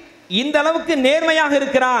இந்த அளவுக்கு நேர்மையாக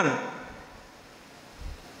இருக்கிறான்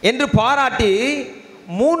என்று பாராட்டி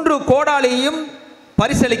 3 கோடாலியையும்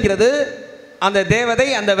பரிசளிக்கிறது அந்த தேவதை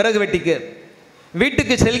அந்த விறகு வெட்டிக்கு.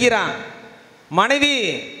 வீட்டுக்கு செல்கிறான். மனைவி,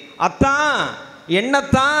 அத்தான்,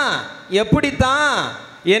 என்னத்தான், எப்படித்தான்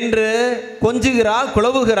என்று கொஞ்சுகிறாள்,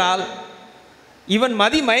 குழவுகிறாள். இவன்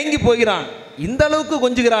மதி மயங்கி போகிறான், இந்த அளவுக்கு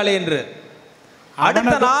கொஞ்சுகிறாளே என்று.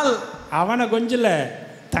 அடுத்த நாள் அவனை கொஞ்சல,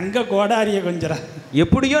 தங்க கோடாரிய கொஞ்சறான்.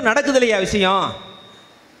 எப்படியோ நடக்குது இல்லையா விஷயம்.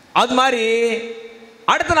 அது மாதிரி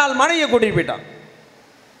அடுத்த நாள் மனைவியை கூட்டிட்டு போயிட்டான்.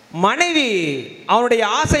 மனைவி, அவனுடைய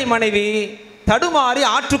ஆசை மனைவி தடுமாறி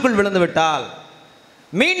ஆற்றுக்குள் விழுந்து விட்டாள்.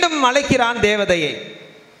 மீண்டும் அழைக்கிறான் தேவதையை.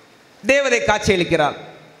 தேவதை காட்சி அளிக்கிறாள்.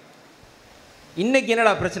 இன்னைக்கு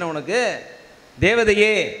என்னடா பிரச்சனை உனக்கு?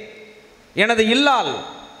 தேவதையே, எனது இல்லால்,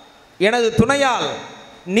 எனது துணையால்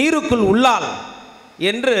நீருக்குள் உள்ளாள்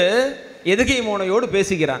என்று எதுகை மோனையோடு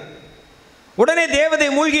பேசுகிறான். உடனே தேவதை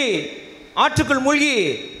மூழ்கி ஆற்றுக்குள் மூழ்கி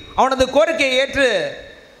அவனது கோரிக்கையை ஏற்று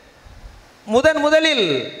முதலில்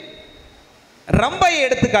ரம்பையை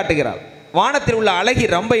எடுத்து காட்டுகிறாள். வானத்தில் உள்ள அழகி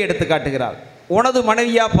ரம்பை எடுத்து காட்டுகிறாள். உனது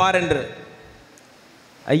மனைவியா பார் என்று.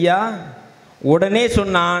 ஐயா உடனே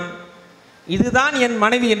சொன்னான், இதுதான் என்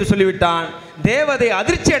மனைவி என்று சொல்லிவிட்டான். தேவதை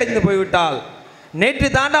அதிர்ச்சி அடைந்து போய்விட்டாள். நேற்று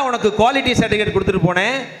தாண்டா உனக்கு குவாலிட்டி சர்டிஃபிகேட் கொடுத்துட்டு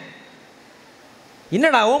போனேன்,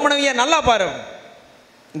 என்னடா ஓ மனைவியா நல்லா பாரு.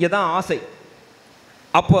 இங்கே தான் ஆசை.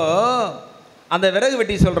 அப்போ அந்த விறகு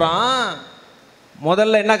வெட்டி சொல்கிறான்,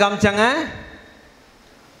 முதல்ல என்ன காமிச்சாங்க?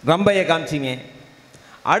 ரம்பையை காமிச்சிங்க.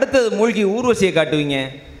 அடுத்தது மூழ்கி ஊர்வசியை காட்டுவீங்க,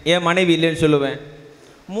 என் மனைவி இல்லைன்னு சொல்லுவேன்.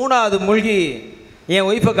 மூணாவது மூழ்கி என்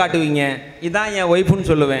ஒய்ஃபை காட்டுவீங்க, இதான் என் ஒய்ஃபுன்னு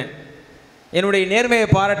சொல்லுவேன். என்னுடைய நேர்மையை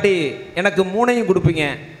பாராட்டி எனக்கு 3ஐயும் கொடுப்பீங்க.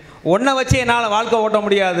 ஒன்றை வச்சு என்னால் வாழ்க்கை ஓட்ட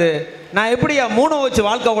முடியாது, நான் எப்படியா 3 வச்சு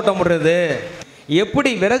வாழ்க்கை ஓட்ட முடியாது?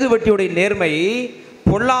 எப்படி விறகு வெட்டியுடைய நேர்மை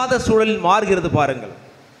பொல்லாத சூழலில் மாறுகிறது பாருங்கள்.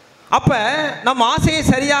 அப்போ நம் ஆசையை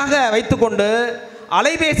சரியாக வைத்துக்கொண்டு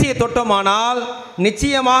அலைபேசியை தொட்டோமானால்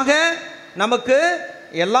நிச்சயமாக நமக்கு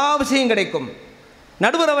எல்லா விஷயம் கிடைக்கும்.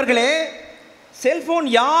 நடுவர் அவர்களே, செல்போன்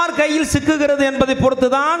யார் கையில் சிக்குகிறது என்பதை பொறுத்து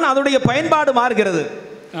தான் அதனுடைய பயன்பாடு மாறுகிறது.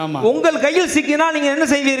 உங்கள் கையில் சிக்கினால் நீங்கள் என்ன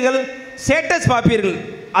செய்வீர்கள்? ஸ்டேட்டஸ் பார்ப்பீர்கள்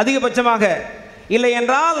அதிகபட்சமாக. இல்லை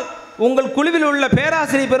என்றால் உங்கள் குழுவில் உள்ள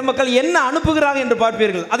பேராசிரியர் பெருமக்கள் என்ன அனுப்புகிறார்கள் என்று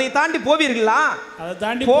பார்ப்பீர்கள். அதை தாண்டி போவீர்களா?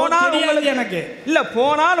 போனால் உங்களுக்கு எனக்கு இல்லை,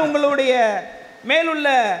 போனால் உங்களுடைய மேலுள்ள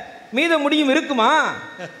மீத முடியும் இருக்குமா?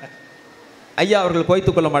 ஐயா அவர்கள்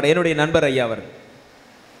கோய்த்து கொள்ள மாட்டேன், என்னுடைய நண்பர் ஐயா அவர்.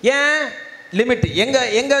 ஏன் லிமிட்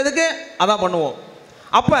எங்க இதுக்கு அதான் பண்ணுவோம்.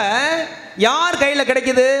 அப்போ யார் கையில்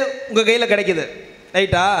கிடைக்குது? உங்கள் கையில் கிடைக்குது,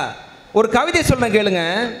 ரைட்டா? ஒரு கவிதை சொல்றேன் கேளுங்க.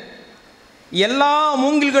 எல்லா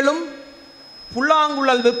மூங்கில்களும்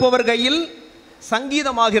புல்லாங்குழல் விற்பவர் கையில்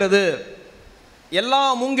சங்கீதமாகிறது. எல்லா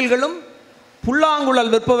மூங்கில்களும்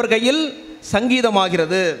புல்லாங்குழல் விற்பவர் கையில்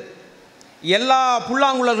சங்கீதமாகிறது. எல்லா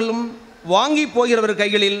புல்லாங்குழல்களும் வாங்கி போகிறவர்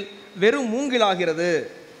கைகளில் வெறும் மூங்கிலாகிறது.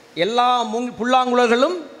 எல்லா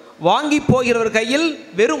புல்லாங்குழல்களும் வாங்கி போகிறவர் கையில்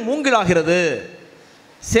வெறும் மூங்கிலாகிறது.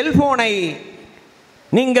 செல்போனை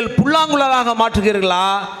நீங்கள் புல்லாங்குழலாக மாற்றுகிறீர்களா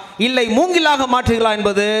இல்லை மூங்கிலாக மாற்றுகிறீர்களா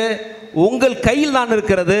என்பது உங்கள் கையில் தான்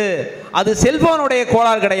இருக்கிறது. அது செல்போனுடைய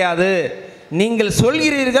கோளாறு கிடையாது. நீங்கள்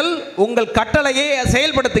சொல்கிறீர்கள், உங்கள் கட்டளையை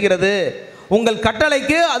செயல்படுத்துகிறது. உங்கள்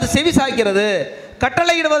கட்டளைக்கு அது செவி சாய்க்கிறது.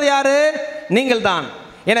 கட்டளையிடுவது யாரு? நீங்கள் தான்.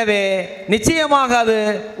 எனவே நிச்சயமாக அது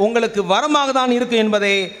உங்களுக்கு வரமாக தான் இருக்கும்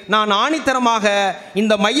என்பதை நான் ஆணித்தரமாக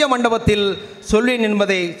இந்த மைய மண்டபத்தில் சொல்வேன்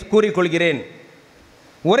என்பதை கூறிக்கொள்கிறேன்.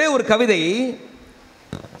 ஒரே ஒரு கவிதை.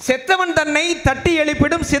 செத்தவன் தன்னை தட்டி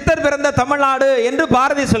எழுப்பிடும் சித்தர் பிறந்த தமிழ்நாடு என்று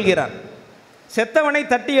பாரதி சொல்கிறார். செத்தவனை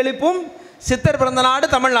தட்டி எழுப்பும் சித்தர் பிறந்த நாடு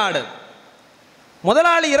தமிழ்நாடு.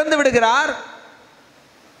 முதலாளி இறந்து விடுகிறார்.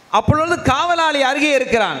 அப்பொழுது காவலாளி அருகே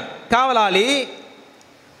இருக்கிறான். காவலாளி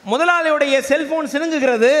முதலாளியுடைய செல்போன்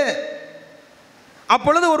சினுங்குகிறது.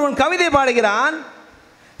 அப்பொழுது ஒருவன் கவிதை பாடுகிறான்.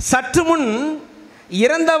 சற்று முன்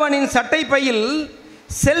இறந்தவனின் சட்டை பையில்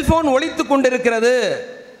செல்போன் ஒலித்து கொண்டிருக்கிறது.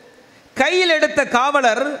 கையில் எடுத்த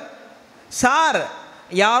காவலர், சார்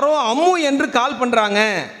யாரோ அம்மு என்று கால் பண்ணுறாங்க.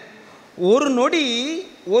 ஒரு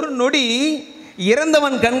நொடி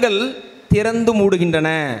இறந்தவன் கண்கள் திறந்து மூடுகின்றன.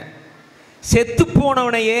 செத்து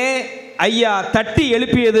போனவனையே ஐயா தட்டி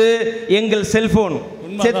எழுப்பியது எங்கள் செல்போன்.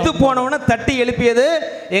 செத்து போனவனை தட்டி எழுப்பியது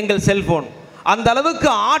எங்கள் செல்போன். அந்த அளவுக்கு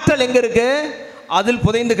ஆற்றல் எங்க இருக்கு? அதில்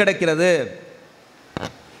புதைந்து கிடக்கிறது.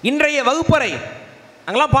 இன்றைய வகுப்பறை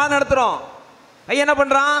நாங்களாம் பாடம் நடத்துகிறோம். ஐயா என்ன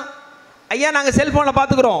பண்ணுறான்? ஐயா நாங்கள் செல்போனில்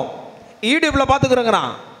பார்த்துக்குறோம், யூடியூப்பில்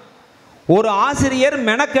பார்த்துக்குறோங்கிறான். ஒரு ஆசிரியர்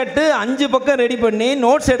மெனக்கட்டு 5 பக்கம் ரெடி பண்ணி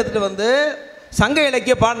நோட்ஸ் எடுத்துகிட்டு வந்து சங்க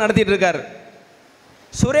இலக்கிய பாடம் நடத்திட்டு இருக்கார்.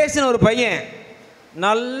 சுரேஷ்னு ஒரு பையன்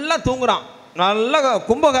நல்லா தூங்குறான். நல்லா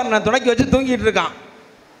கும்பகாரனை துணைக்கி வச்சு தூங்கிட்டு இருக்கான்.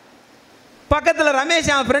 பக்கத்தில்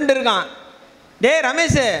ரமேஷ் அவன் ஃப்ரெண்டு இருக்கான். டே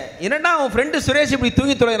ரமேஷ், என்னடா அவன் ஃப்ரெண்டு சுரேஷ் இப்படி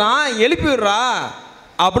தூங்கி தொலைகிறான், எழுப்பி விடுறா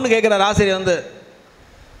அப்படின்னு கேட்குறார் ஆசிரியர் வந்து.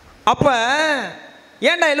 அப்போ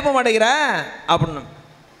ஏன்டா எழுப்ப மாட்டேங்கிற அப்படின்னு.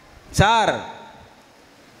 சார்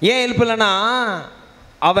ஏன் எழுப்பலைன்னா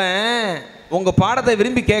அவன் உங்கள் பாடத்தை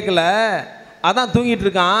விரும்பி கேட்கல, அதான் தூங்கிட்டு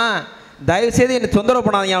இருக்கான், தயவுசெய்து என்னை தொந்தரவு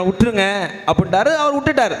பண்ணாதீங்க, விட்டுருங்க அப்படின்ட்டாரு. அவர்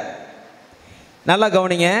விட்டுட்டார். நல்லா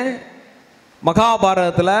கவனிங்க.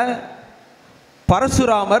 மகாபாரதத்தில்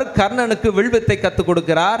பரசுராமர் கர்ணனுக்கு வில்வித்தை கற்றுக்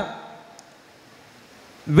கொடுக்கிறார்.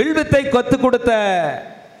 வில்வித்தை கற்றுக் கொடுத்த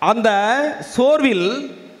அந்த சோர்வில்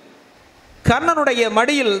கர்ணனுடைய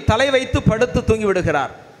மடியில் தலை வைத்து படுத்து தூங்கி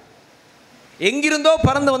விடுகிறார். எங்கிருந்தோ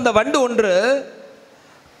பறந்து வந்த வண்டு ஒன்று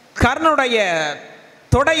கர்ணனுடைய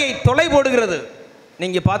தொடையை தொலை போடுகிறது.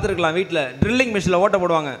 நீங்கள் பார்த்துருக்கலாம், வீட்டில் ட்ரில்லிங் மிஷினில் ஓட்ட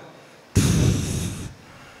போடுவாங்க.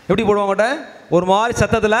 எப்படி போடுவாங்க ஓட்ட? ஒரு மாதிரி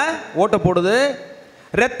சத்தத்தில் ஓட்ட போடுது.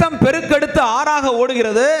 ரத்தம் பெருக்கெடுத்து ஆறாக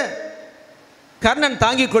ஓடுகிறது. கர்ணன்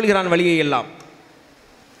தாங்கிக் கொள்கிறான் வழியை எல்லாம்.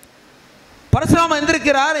 பரசுராமன்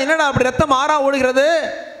எந்திருக்கிறார். என்னடா அப்படி ரத்தம் ஆறா ஓடுகிறது,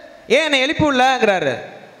 ஏன் என்னை எழுப்பி உள்ளங்கிறாரு.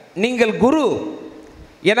 நீங்கள் குரு,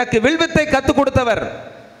 எனக்கு வில்வித்தை கற்றுக் கொடுத்தவர்,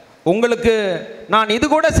 உங்களுக்கு நான் இது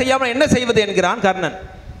கூட செய்யாமல் என்ன செய்வது என்கிறான் கர்ணன்.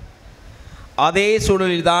 அதே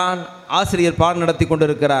சூழலில் தான் ஆசிரியர் பாடம் நடத்தி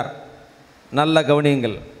கொண்டிருக்கிறார். நல்ல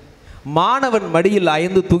கவனியுங்கள். மாணவன் மடியில்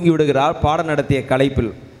அயர்ந்து தூங்கி விடுகிறார் பாடம் நடத்திய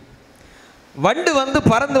களைப்பில். வண்டு வந்து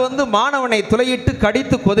பறந்து வந்து மாணவனை துளையிட்டு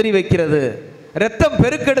கடித்து கொதறி வைக்கிறது. இரத்தம்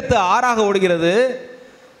பெருக்கெடுத்து ஆறாக ஓடுகிறது.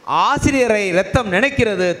 ஆசிரியரை இரத்தம்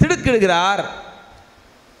நினைக்கிறது, திடுக்கிடுகிறார்.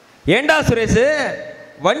 ஏண்டா சுரேஷ்,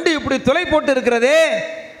 வண்டு இப்படி துளை போட்டு இருக்கிறதே,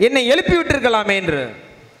 என்னை எழுப்பி விட்டிருக்கலாமே என்று.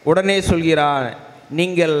 உடனே சொல்கிறார்,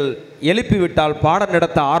 நீங்கள் எழுப்பிவிட்டால் பாடம்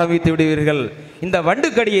நடத்த ஆரம்பித்து விடுவீர்கள். இந்த வண்டு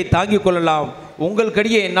கடியை தாங்கிக் கொள்ளலாம், உங்கள்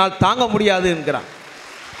கடியை என்னால் தாங்க முடியாது என்கிறான்.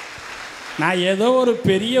 நான் ஏதோ ஒரு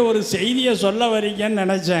பெரிய ஒரு செய்தியை சொல்ல வரீங்கன்னு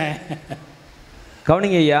நினச்சேன்.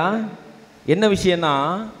 கவனிங்க ஐயா, என்ன விஷயம்னா,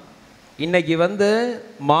 இன்னைக்கு வந்து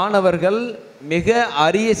மாணவர்கள் மிக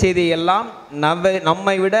அரிய செய்தியெல்லாம்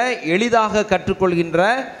நம்மை விட எளிதாக கற்றுக்கொள்கின்ற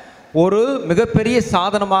ஒரு மிகப்பெரிய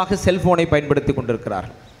சாதனமாக செல்ஃபோனை பயன்படுத்தி கொண்டிருக்கிறார்.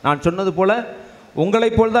 நான் சொன்னது போல்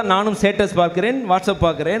உங்களைப் போல் தான் நானும் ஸ்டேட்டஸ் பார்க்கிறேன், வாட்ஸ்அப்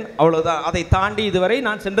பார்க்கிறேன், அவ்வளோதான். அதை தாண்டி இதுவரை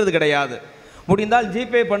நான் சென்றது கிடையாது. முடிந்தால்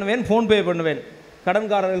ஜிபே பண்ணுவேன், ஃபோன்பே பண்ணுவேன்,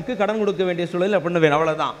 கடன்காரர்களுக்கு கடன் கொடுக்க வேண்டிய சூழலில் பண்ணுவேன்,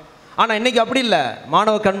 அவ்வளோதான். ஆனால் இன்றைக்கி அப்படி இல்லை.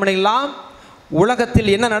 மாணவ கண்மணியெல்லாம்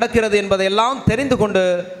உலகத்தில் என்ன நடக்கிறது என்பதையெல்லாம் தெரிந்து கொண்டு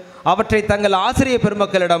அவற்றை தங்கள் ஆசிரியர்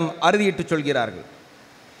பெருமக்களிடம் அறுதியிட்டு சொல்கிறார்கள்.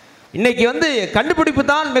 இன்னைக்கு வந்து கண்டுபிடிப்பு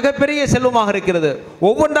தான் மிகப்பெரிய செல்வமாக இருக்கிறது.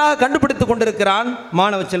 ஒவ்வொன்றாக கண்டுபிடித்து கொண்டிருக்கிறான்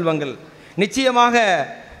மாணவ செல்வங்கள். நிச்சயமாக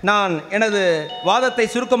நான் எனது வாதத்தை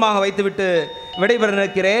சுருக்கமாக வைத்துவிட்டு விடைபெற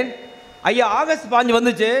நிற்கிறேன். ஐயா, ஆகஸ்ட் 5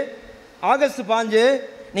 வந்துச்சு. ஆகஸ்ட் 5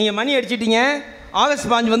 நீங்கள் மணி அடிச்சிட்டீங்க. ஆகஸ்ட்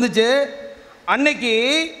 5 வந்துச்சு. அன்னைக்கு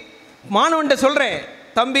மாணவன்கிட்ட சொல்கிறேன்,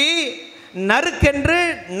 தம்பி, நறுக்கென்று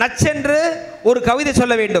நச்சென்று ஒரு கவிதை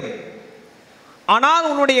சொல்ல வேண்டும். ஆனால்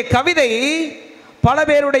உன்னுடைய கவிதை பல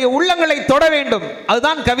பேருடைய உள்ளங்களை தொட வேண்டும்,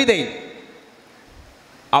 அதுதான் கவிதை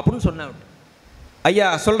அப்படின்னு சொன்ன. ஐயா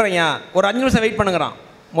சொல்கிறேன்யா, ஒரு 5 நிமிஷம் வெயிட் பண்ணுங்கிறான்.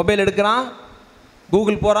 மொபைல் எடுக்கிறான்,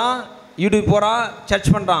 கூகுள் போகிறான், யூடியூப் போகிறான்,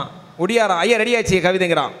 சர்ச் பண்ணுறான், ஒடியாரான். ஐயா ரெடி ஆச்சு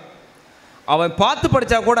கவிதைங்கிறான். அவன் பார்த்து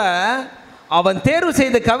படித்தா கூட அவன் தேர்வு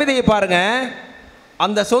செய்த கவிதையை பாருங்க.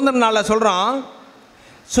 அந்த சுதந்திர நாளில் சொல்கிறான்,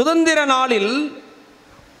 சுதந்திர நாளில்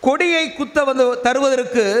கொடியை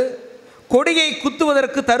தருவதற்கு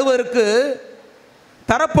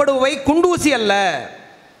தரப்படுவை குண்டூசி அல்ல.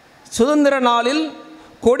 சுதந்திர நாளில்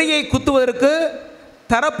கொடியை குத்துவதற்கு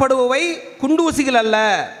தரப்படுவை குண்டூசிகள் அல்ல,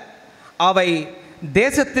 அவை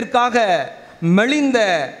தேசத்திற்காக மெலிந்த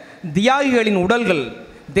தியாகிகளின் உடல்கள்.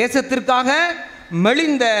 தேசத்திற்காக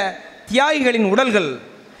மெலிந்த தியாகிகளின் உடல்கள்.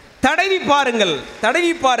 தடவி பாருங்கள்,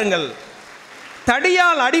 தடவி பாருங்கள்.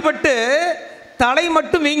 தடியால் அடிபட்டு தலை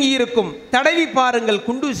மட்டும் வீங்கி இருக்கும். தடவி பாருங்கள்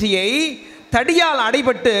குண்டூசியை, தடியால்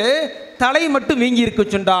அடிபட்டு தலை மட்டும் வீங்கி இருக்க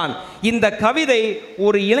சொன்னான். இந்த கவிதை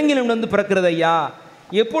ஒரு இளைஞனிடம் பிறக்கிறது ஐயா.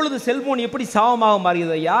 எப்பொழுது செல்போன் எப்படி சாபமாக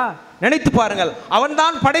மாறுகிறது ஐயா, நினைத்து பாருங்கள்.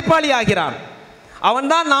 அவன்தான் படைப்பாளி ஆகிறான்,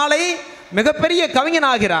 அவன்தான் நாளை மிகப்பெரிய கவிஞன்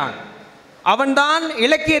ஆகிறான், அவன்தான்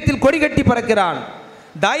இலக்கியத்தில் கொடி கட்டி பறக்கிறான்.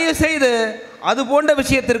 தயவு செய்து அது போன்ற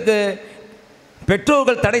விஷயத்திற்கு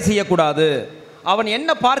பெற்றோர்கள் தடை செய்யக்கூடாது. அவன்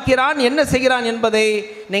என்ன பார்க்கிறான், என்ன செய்கிறான் என்பதை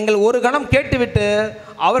நீங்கள் ஒரு கணம் கேட்டுவிட்டு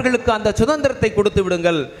அவர்களுக்கு அந்த சுதந்திரத்தை கொடுத்து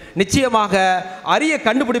விடுங்கள். நிச்சயமாக அரிய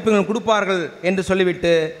கண்டுபிடிப்புகள் கொடுப்பார்கள் என்று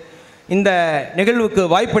சொல்லிவிட்டு இந்த நிகழ்வுக்கு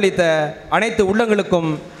வாய்ப்பளித்த அனைத்து உள்ளங்களுக்கும்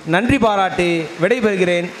நன்றி பாராட்டி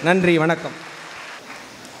விடைபெறுகிறேன். நன்றி, வணக்கம்.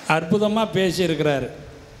 அற்புதமாக பேசியிருக்கிறார்.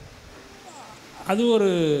 அது ஒரு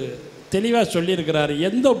தெளிவாக சொல்லியிருக்கிறார்.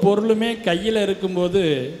 எந்த பொருளுமே கையில் இருக்கும்போது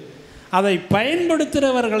அதை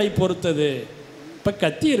பயன்படுத்துகிறவர்களை பொறுத்தது. இப்போ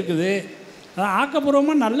கத்தி இருக்குது, அதை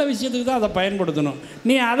ஆக்கப்பூர்வமாக நல்ல விஷயத்துக்கு தான் அதை பயன்படுத்தணும்.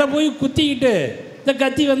 நீ அதை போய் குத்திக்கிட்டு இந்த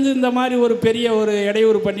கத்தி வந்து இந்த மாதிரி ஒரு பெரிய ஒரு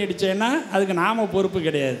இடையூறு பண்ணிடுச்சேன்னா அதுக்கு நாம் பொறுப்பு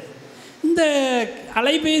கிடையாது. இந்த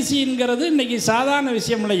அலைபேசிங்கிறது இன்றைக்கி சாதாரண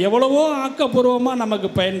விஷயம் இல்லை, எவ்வளவோ ஆக்கப்பூர்வமாக நமக்கு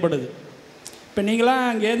பயன்படுது. இப்போ நீங்களாம்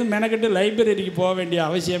அங்கேருந்து மெனக்கிட்டு லைப்ரரிக்கு போக வேண்டிய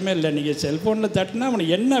அவசியமே இல்லை. நீங்கள் செல்ஃபோனில் தட்டினா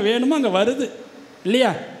அவனுக்கு என்ன வேணுமோ அங்கே வருது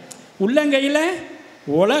இல்லையா? உள்ளங்கையில்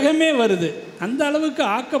உலகமே வருது. அந்த அளவுக்கு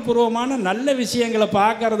ஆக்கப்பூர்வமான நல்ல விஷயங்களை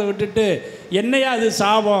பார்க்கறத விட்டுட்டு என்னையா அது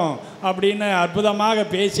சாபம் அப்படின்னு அற்புதமாக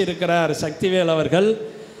பேசியிருக்கிறார் சக்திவேல் அவர்கள்.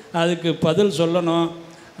 அதுக்கு பதில் சொல்லணும்.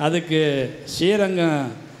 அதுக்கு ஸ்ரீரங்கம்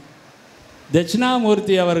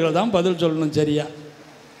தட்சிணாமூர்த்தி அவர்கள் தான் பதில் சொல்லணும். சரியா?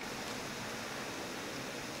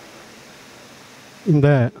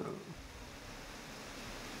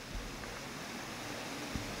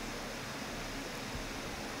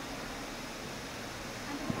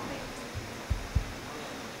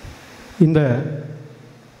 இந்த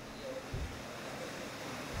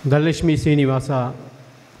தனலட்சுமி சீனிவாசா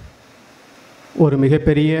ஒரு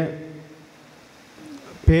மிகப்பெரிய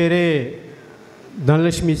பேரே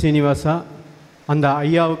தனலட்சுமி சீனிவாசா. அந்த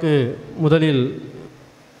ஐயாவுக்கு முதலில்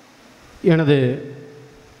எனது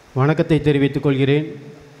வணக்கத்தை தெரிவித்துக் கொள்கிறேன்.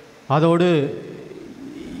 அதோடு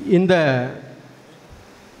இந்த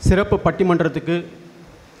சிறப்பு பட்டிமன்றத்துக்கு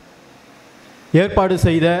ஏற்பாடு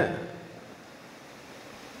செய்த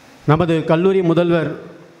நமது கல்லூரி முதல்வர்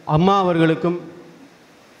அம்மா அவர்களுக்கும்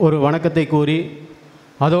ஒரு வணக்கத்தை கூறி,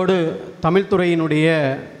 அதோடு தமிழ்துறையினுடைய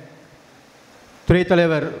துறை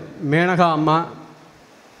தலைவர் மேனகா அம்மா,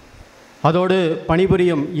 அதோடு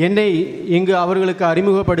பணிபுரியும் என்னை இங்கு அவர்களுக்கு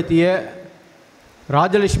அறிமுகப்படுத்திய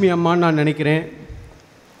ராஜலட்சுமி அம்மான்னு நான் நினைக்கிறேன்,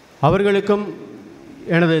 அவர்களுக்கும்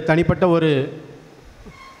எனது தனிப்பட்ட ஒரு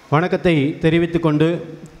வணக்கத்தை தெரிவித்துக்கொண்டு,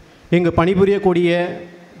 இங்கு பணிபுரியக்கூடிய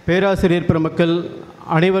பேராசிரியர் பெருமக்கள்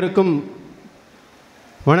அனைவருக்கும்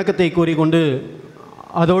வணக்கத்தை கூறிக்கொண்டு,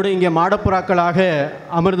 அதோடு இங்கே மாடப்புறாக்களாக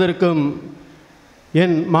அமர்ந்திருக்கும்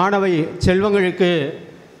என் மாணவை செல்வங்களுக்கு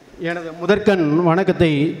எனது முதற்கண் வணக்கத்தை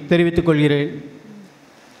தெரிவித்துக் கொள்கிறேன்.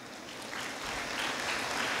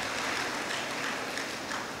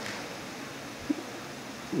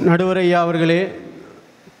 நடுவர் ஐயா அவர்களே,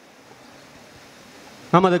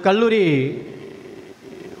 நமது கல்லூரி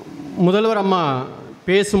முதல்வர் அம்மா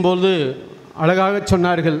பேசும்போது அழகாக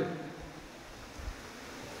சொன்னார்கள்.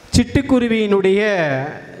 சிட்டுக்குருவியினுடைய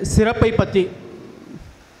சிறப்பை பற்றி,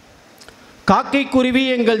 காக்கை குருவி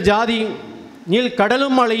எங்கள் ஜாதி, நீல்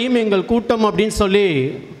கடலும் மலையும் எங்கள் கூட்டம் அப்படின்னு சொல்லி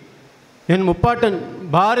என் முப்பாட்டன்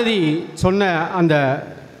பாரதி சொன்ன அந்த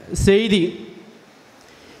செய்தி,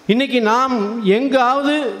 இன்றைக்கி நாம்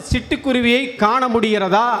எங்காவது சிட்டுக்குருவியை காண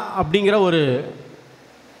முடிகிறதா அப்படிங்கிற ஒரு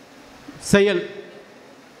செயல்.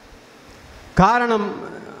 காரணம்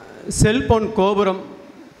செல்போன் கோபுரம்,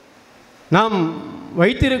 நாம்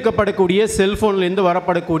வைத்திருக்கப்படக்கூடிய செல்ஃபோன்லேருந்து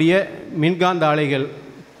வரப்படக்கூடிய மின்காந்த அலைகள்,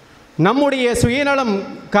 நம்முடைய சுயநலம்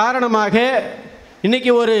காரணமாக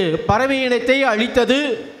இன்றைக்கி ஒரு பறவை இனத்தை அழித்தது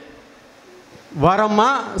வரமா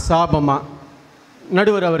சாபமா?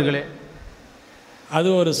 நடுவர் அவர்களே.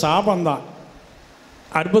 அது ஒரு சாபம்தான்.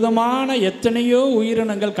 அற்புதமான எத்தனையோ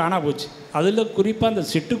உயிரினங்கள் காணா போச்சு. அதில் குறிப்பாக அந்த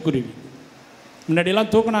சிட்டுக்குருவி. முன்னாடியெல்லாம்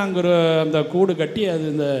தூக்கணாங்குரு அந்த கூடு கட்டி அது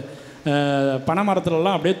இந்த பனை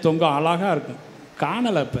மரத்துலலாம் அப்படியே தொங்க அழகாக இருக்கும்.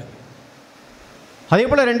 காணலை இப்போ. அதே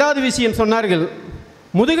போல் ரெண்டாவது விஷயம் சொன்னார்கள்,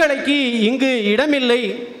 முதுகலைக்கு இங்கு இடமில்லை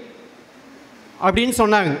அப்படின்னு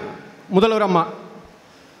சொன்னாங்க முதல்வர் அம்மா.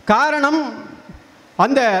 காரணம்,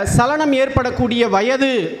 அந்த சலனம் ஏற்படக்கூடிய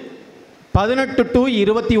வயது 18 to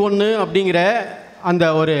 21 அப்படிங்கிற அந்த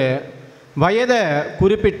ஒரு வயதை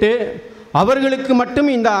குறிப்பிட்டு அவர்களுக்கு மட்டும்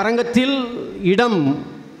இந்த அரங்கத்தில் இடம்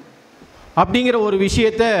அப்படிங்கிற ஒரு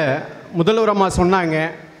விஷயத்தை முதல்வர் அம்மா சொன்னாங்க.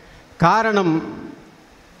 காரணம்,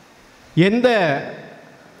 எந்த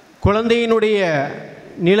குழந்தையினுடைய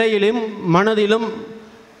நிலையிலும் மனதிலும்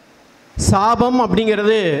சாபம்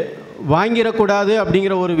அப்படிங்கிறது வாங்கிடக்கூடாது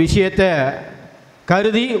அப்படிங்கிற ஒரு விஷயத்தை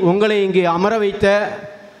கருதி உங்களை இங்கே அமர வைத்த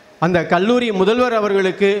அந்த கல்லூரி முதல்வர்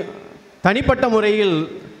அவர்களுக்கு தனிப்பட்ட முறையில்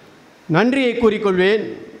நன்றியை கூறிக்கொள்வேன்.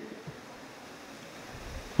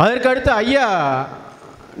 அதற்கடுத்து ஐயா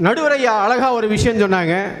நடுவர் ஐயா அழகாக ஒரு விஷயம்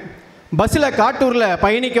சொன்னாங்க. பஸ்ஸில் காட்டூரில்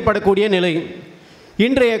பயணிக்கப்படக்கூடிய நிலை,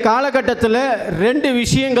 இன்றைய காலகட்டத்தில் 2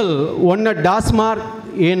 விஷயங்கள், ஒன்று டாஸ்மார்க்,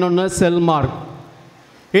 இன்னொன்று செல்மார்க்.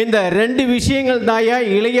 இந்த 2 விஷயங்கள் தாயா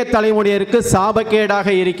இளைய தலைமுறையினருக்கு சாபக்கேடாக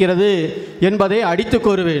இருக்கிறது என்பதை அடித்து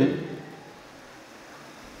கூறுவேன்.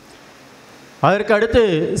 அதற்கு அடுத்து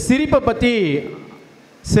சிரிப்பை பற்றி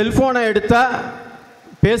செல்ஃபோனை எடுத்தால்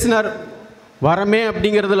பேசினார். வரமே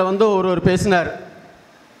அப்படிங்கிறதுல ஒரு பேசினார்.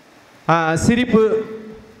 சிரிப்பு,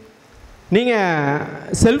 நீங்கள்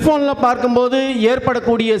செல்ஃபோனில் பார்க்கும்போது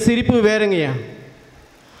ஏற்படக்கூடிய சிரிப்பு வேறுங்கய்யா.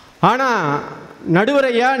 ஆனால்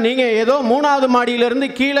நடுவரையா, நீங்கள் ஏதோ 3வது மாடியிலிருந்து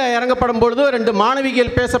கீழே இறங்கப்படும் பொழுது 2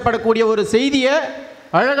 மாணவிகள் பேசப்படக்கூடிய ஒரு செய்தியை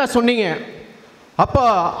அழகாக சொன்னீங்க. அப்போ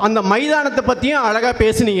அந்த மைதானத்தை பற்றியும் அழகாக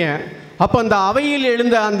பேசுனீங்க. அப்போ அந்த அவையில்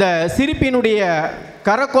எழுந்த அந்த சிரிப்பினுடைய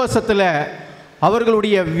கரகோஷத்தில்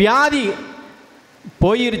அவர்களுடைய வியாதி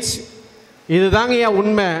போயிருச்சு. இதுதாங்க ஏன்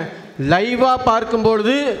உண்மை. லைவாக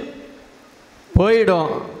பார்க்கும்பொழுது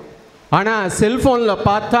போயிடும், ஆனால் செல்ஃபோனில்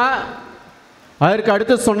பார்த்தா. அதற்கு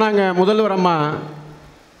அடுத்து சொன்னாங்க முதல்வர் அம்மா,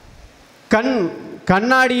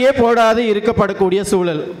 கண்ணாடியே போடாது இருக்கப்படக்கூடிய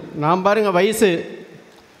சூழல். நாம் பாருங்கள், வயசு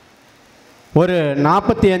ஒரு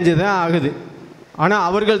 45 தான் ஆகுது. ஆனால்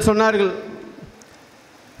அவர்கள் சொன்னார்கள்,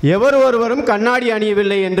 எவர் ஒருவரும் கண்ணாடி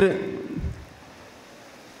அணியவில்லை என்று.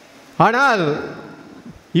 ஆனால்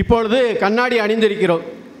இப்பொழுது கண்ணாடி அணிந்திருக்கிறோம்.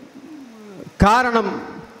 காரணம்,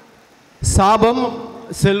 சாபம்,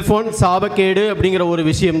 செல்ஃபோன் சாபக்கேடு அப்படிங்கிற ஒரு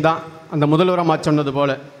விஷயம்தான் அந்த முதல்வர் அம்மா சொன்னது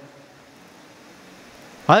போல்.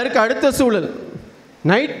 அதற்கு அடுத்த சூழல்,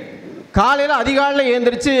 நைட் காலையில் அதிகாலையில்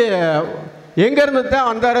எழுந்திரிச்சு எங்கேருந்து தான்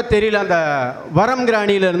வந்தாரோ தெரியல, அந்த வரம்ங்கிற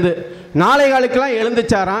அணியிலேருந்து 4 காலுக்கெல்லாம்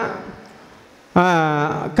எழுந்துச்சாராம்.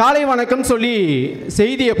 காலை வணக்கம் சொல்லி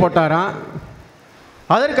செய்தியை போட்டாராம்.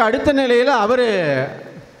 அதற்கு அடுத்த நிலையில் அவர்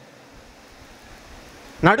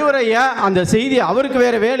நடுவரையா அந்த செய்தி, அவருக்கு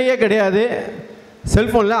வேறு வேலையே கிடையாது,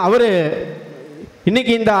 செல்ஃபோனில் அவர்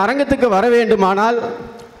இன்றைக்கி இந்த அரங்கத்துக்கு வர வேண்டுமானால்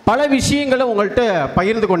பல விஷயங்களை உங்கள்கிட்ட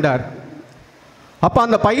பகிர்ந்து கொண்டார். அப்போ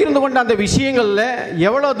அந்த பகிர்ந்து கொண்ட அந்த விஷயங்களில்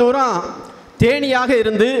எவ்வளோ தூரம் தேனியாக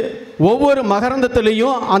இருந்து ஒவ்வொரு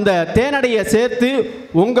மகரந்தத்துலேயும் அந்த தேனடையை சேர்த்து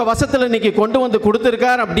உங்கள் வசத்தில் இன்றைக்கி கொண்டு வந்து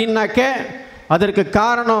கொடுத்துருக்கார் அப்படின்னாக்க அதற்கு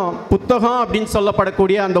காரணம் புத்தகம் அப்படின்னு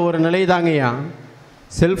சொல்லப்படக்கூடிய அந்த ஒரு நிலை தாங்கய்யா.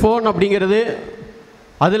 செல்ஃபோன் அப்படிங்கிறது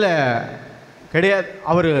அதில் கிடையாது.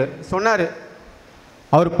 அவர் சொன்னார்,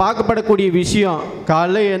 அவர் பார்க்கப்படக்கூடிய விஷயம்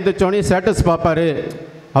காலைல எழுந்திரிச்சோடனே ஸ்டேட்டஸ் பார்ப்பார்,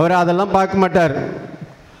 அவர் அதெல்லாம் பார்க்க மாட்டார்.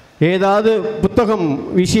 ஏதாவது புத்தகம்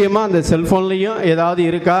விஷயமாக அந்த செல்ஃபோன்லேயும் ஏதாவது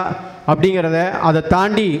இருக்கா அப்படிங்கிறத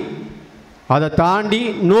அதை தாண்டி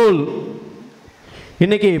நூல்.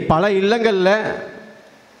 இன்றைக்கி பல இல்லங்களில்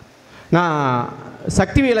நான்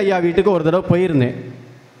சக்திவேல் ஐயா வீட்டுக்கு ஒரு தடவை போயிருந்தேன்.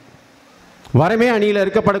 வரமே அணியில்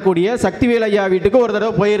இருக்கப்படக்கூடிய சக்திவேல் ஐயா வீட்டுக்கு ஒரு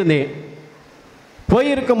தடவை போயிருந்தேன்.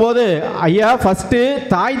 போயிருக்கும்போது ஐயா ஃபஸ்ட்டு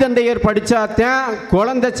தாய் தந்தையர் படித்தாத்தான்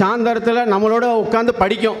குழந்தை சாயந்தரத்தில் நம்மளோட உட்காந்து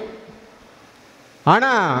படிக்கும்.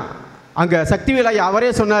 ஆனால் அங்கே சக்திவேல் ஐயா அவரே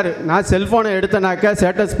சொன்னார், நான் செல்ஃபோனை எடுத்தனாக்கா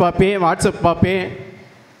ஸ்டேட்டஸ் பார்ப்பேன், வாட்ஸ்அப் பார்ப்பேன்,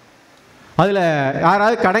 அதில்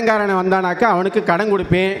யாராவது கடன்காரனை வந்தானாக்கா அவனுக்கு கடன்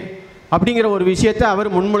கொடுப்பேன் அப்படிங்கிற ஒரு விஷயத்தை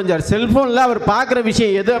அவர் முன்மொழிஞ்சார். செல்ஃபோனில் அவர் பார்க்குற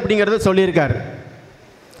விஷயம் எது அப்படிங்கிறத சொல்லியிருக்கார்.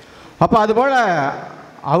 அப்போ அதுபோல்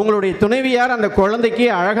அவங்களுடைய துணைவியார் அந்த குழந்தைக்கு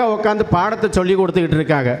அழகாக உட்காந்து பாடத்தை சொல்லி கொடுத்துக்கிட்டு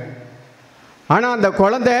இருக்காங்க. ஆனால் அந்த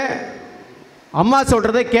குழந்தை அம்மா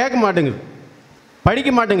சொல்கிறத கேட்க மாட்டேங்குது,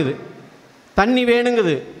 படிக்க மாட்டேங்குது, தண்ணி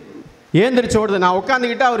வேணுங்குது, ஏந்திரிச்சு ஓடுது. நான்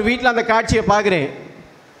உட்காந்துக்கிட்டு அவர் வீட்டில் அந்த காட்சியை பார்க்குறேன்.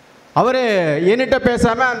 அவர் என்கிட்ட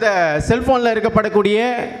பேசாமல் அந்த செல்ஃபோனில் இருக்கப்படக்கூடிய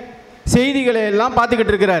செய்திகளை எல்லாம்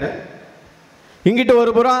பார்த்துக்கிட்டு இருக்கிறார். இங்கிட்ட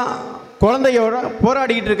ஒரு புறம் குழந்தையோட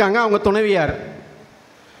போராடிக்கிட்டு இருக்காங்க அவங்க துணைவியார்.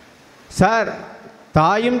 சார்,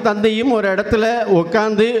 தாயும் தந்தையும் ஒரு இடத்துல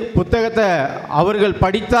உட்காந்து புத்தகத்தை அவர்கள்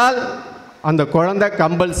படித்தால் அந்த குழந்தை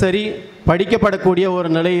கம்பல்சரி படிக்கப்படக்கூடிய ஒரு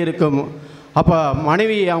நிலை இருக்கும். அப்போ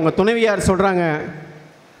மனைவி அவங்க துணைவியார் சொல்கிறாங்க,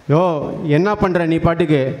 யோ என்ன பண்ணுற நீ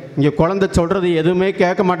பாட்டுக்கு, இங்கே குழந்தை சொல்கிறது எதுவுமே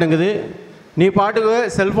கேட்க மாட்டேங்குது, நீ பாட்டுக்கு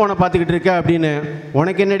செல்ஃபோனை பார்த்துக்கிட்டு இருக்க அப்படின்னு,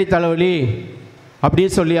 உனக்கு என்னடி தலைவலி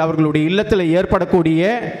அப்படின்னு சொல்லி அவர்களுடைய இல்லத்தில் ஏற்படக்கூடிய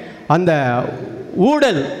அந்த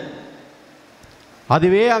ஊழல்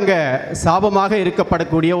அதுவே அங்கே சாபமாக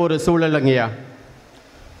இருக்கப்படக்கூடிய ஒரு சூழலுங்கய்யா.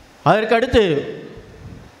 அதற்கடுத்து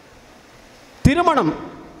திருமணம்.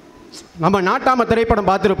 நம்ம நாட்டாம திரைப்படம்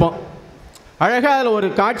பார்த்துருப்போம். அழகாக அதில் ஒரு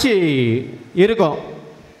காட்சி இருக்கும்.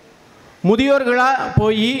 முதியோர்களாக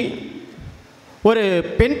போய் ஒரு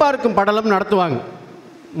பெண் பார்க்கும் படலம் நடத்துவாங்க.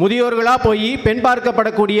 முதியோர்களாக போய் பெண்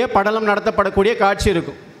பார்க்கப்படக்கூடிய படலம் நடத்தப்படக்கூடிய காட்சி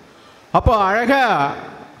இருக்கும். அப்போ அழகாக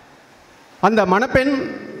அந்த மணப்பெண்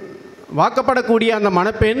வாக்கப்படக்கூடிய அந்த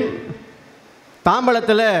மணப்பெண்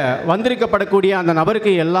தாம்பலத்தில் வந்திருக்கப்படக்கூடிய அந்த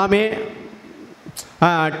நபருக்கு எல்லாமே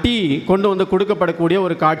டீ கொண்டு வந்து கொடுக்கப்படக்கூடிய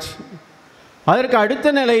ஒரு காட்சி. அதற்கு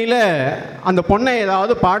அடுத்த நிலையில் அந்த பொண்ணை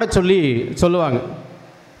ஏதாவது சொல்லுவாங்க,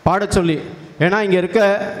 பாடச்சொல்லி. ஏன்னா இங்கே இருக்க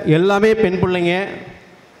எல்லாமே பெண் பிள்ளைங்க.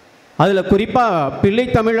 அதில் குறிப்பாக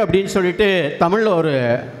பிள்ளைத்தமிழ் அப்படின்னு சொல்லிட்டு தமிழில் ஒரு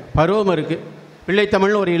பருவம் இருக்குது.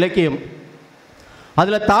 பிள்ளைத்தமிழ்னு ஒரு இலக்கியம்.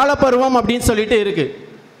 அதில் தாளப்பருவம் அப்படின்னு சொல்லிட்டு இருக்குது.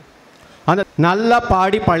 அந்த நல்லா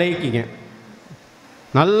பாடி பழகிக்கிங்க,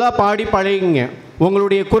 நல்லா பாடி பழகிங்க.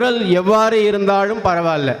 உங்களுடைய குரல் எவ்வாறு இருந்தாலும்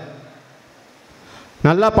பரவாயில்ல,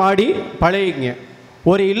 நல்லா பாடி பழகிங்க.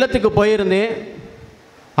 ஒரு இல்லத்துக்கு போயிருந்தேன்.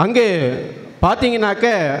 அங்கே பார்த்தீங்கன்னாக்க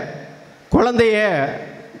குழந்தைய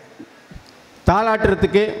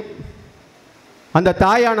தாளாட்டுறதுக்கு அந்த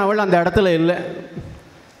தாயானவள் அந்த இடத்துல இல்லை.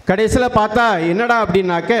 கடைசியில் பார்த்தா என்னடா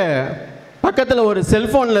அப்படின்னாக்க பக்கத்தில் ஒரு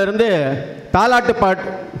செல்ஃபோனில் இருந்து தாலாட்டு பாட்டு,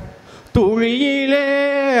 துளியிலே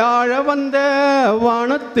ஆழ வந்த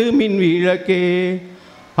வானத்து மின் விளக்கே,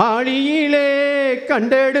 ஆழியிலே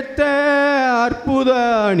கண்டெடுத்த அற்புத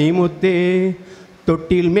அணிமுத்தே,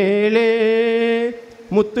 தொட்டில் மேலே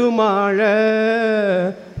முத்து மாழ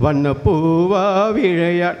வண்ணப்பூவா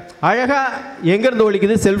விழையா. அழகா எங்கேருந்து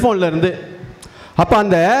ஒழிக்குது? செல்ஃபோனில் இருந்து. அப்போ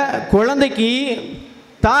அந்த குழந்தைக்கு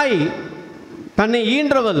தாய் தன்னை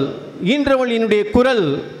ஈன்றவளினுடைய குரல்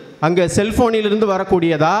அங்கே செல்ஃபோனிலிருந்து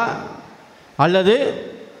வரக்கூடியதா, அல்லது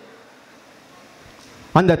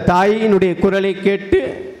அந்த தாயினுடைய குரலை கேட்டு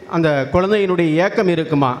அந்த குழந்தையினுடைய ஏக்கம்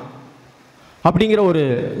இருக்குமா அப்படிங்கிற ஒரு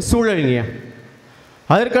சூழலுங்க.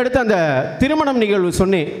 அதற்கடுத்து அந்த திருமணம் நிகழ்வு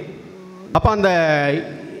சொன்னேன். அப்போ அந்த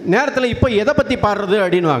நேரத்தில் இப்போ எதை பற்றி பாடுறது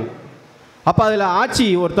அப்படின்வாங்க. அப்போ அதில் ஆச்சி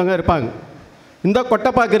ஒருத்தவங்க இருப்பாங்க. இந்த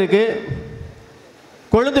கொட்டைப்பாக்கு இருக்குது,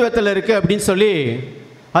 கொழுந்து வெத்தலை இருக்குது அப்படின்னு சொல்லி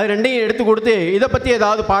அது ரெண்டையும் எடுத்து கொடுத்து இதை பற்றி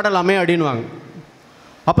ஏதாவது பாடலாமே அப்படின்வாங்க.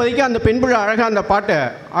 அப்போதைக்கு அந்த பெண் பிள்ளை அழகாக அந்த பாட்டை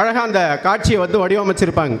அழகாக அந்த காட்சியை வந்து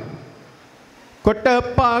வடிவமைச்சிருப்பாங்க.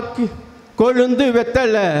 கொழுந்து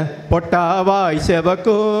வெத்தல பொட்டாவாய்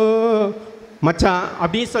செவக்கோ மச்சான்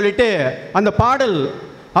அப்படின்னு சொல்லிட்டு அந்த பாடல்.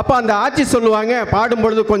 அப்போ அந்த ஆட்சி சொல்லுவாங்க,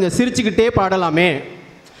 பாடும்பொழுது கொஞ்சம் சிரிச்சுக்கிட்டே பாடலாமே.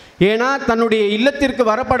 ஏன்னா தன்னுடைய இல்லத்திற்கு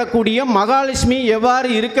வரப்படக்கூடிய மகாலட்சுமி எவ்வாறு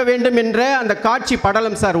இருக்க வேண்டும் என்ற அந்த காட்சி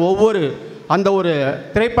படலம் சார். ஒவ்வொரு அந்த ஒரு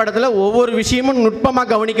திரைப்படத்தில் ஒவ்வொரு விஷயமும்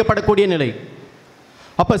நுட்பமாக கவனிக்கப்படக்கூடிய நிலை.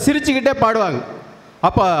 அப்போ சிரிச்சுக்கிட்டே பாடுவாங்க.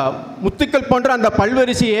 அப்போ முத்துக்கள் போன்ற அந்த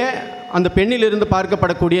பல்வரிசையை அந்த பெண்ணிலிருந்து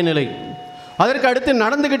பார்க்கப்படக்கூடிய நிலை. அதற்கு அடுத்து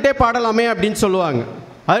நடந்துக்கிட்டே பாடலாமே அப்படின்னு சொல்லுவாங்க.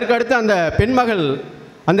 அதற்கு அடுத்து அந்த பெண்மகள்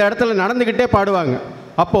அந்த இடத்துல நடந்துக்கிட்டே பாடுவாங்க.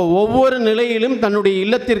 அப்போ ஒவ்வொரு நிலையிலும் தன்னுடைய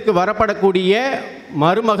இல்லத்திற்கு வரப்படக்கூடிய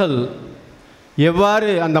மருமகள் எவ்வாறு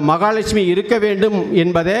அந்த மகாலட்சுமி இருக்க வேண்டும்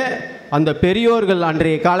என்பதை அந்த பெரியோர்கள்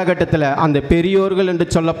அன்றைய காலகட்டத்தில் அந்த பெரியோர்கள் என்று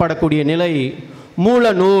சொல்லப்படக்கூடிய நிலை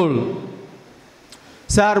மூல நூல்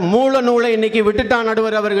சார். மூல நூலை இன்னைக்கு விட்டுட்டான்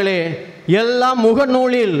நடுவர் அவர்களே. எல்லாம்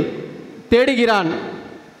முகநூலில் தேடுகிறான்.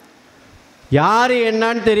 யார்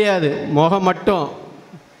என்னன்னு தெரியாது, முகம் மட்டும்.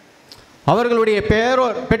 அவர்களுடைய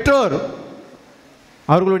பெற்றோர்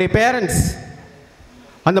அவர்களுடைய பேரண்ட்ஸ்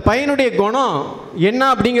அந்த பையனுடைய குணம் என்ன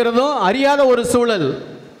அப்படிங்கிறதும் அறியாத ஒரு சூழல்.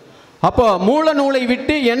 அப்போ மூல நூலை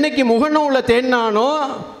விட்டு என்னைக்கு முகநூலை தேடினானோ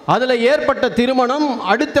அதில் ஏற்பட்ட திருமணம்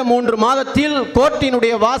அடுத்த 3 மாதத்தில்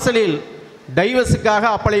கோர்ட்டினுடைய வாசலில் டைவர்ஸுக்காக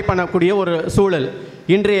அப்ளை பண்ணக்கூடிய ஒரு சூழல்.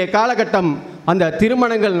 இன்றைய காலகட்டம் அந்த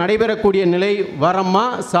திருமணங்கள் நடைபெறக்கூடிய நிலை வரமா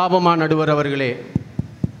சாபமா நடுவர் அவர்களே?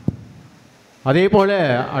 அதே போல்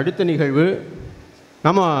அடுத்த நிகழ்வு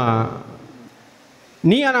நம்ம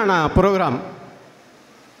நீயா நானா ப்ரோக்ராம்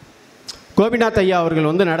கோபிநாத் ஐயா அவர்கள்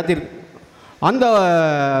வந்து நடத்தியிருக்கு. அந்த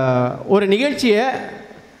ஒரு நிகழ்ச்சியை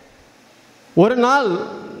ஒரு நாள்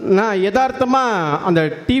நான் யதார்த்தமாக அந்த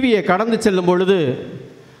டிவியை கடந்து செல்லும் பொழுது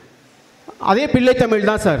அதே பிள்ளைத்தமிழ்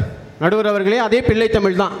தான் சார் நடுவர் அவர்களே, அதே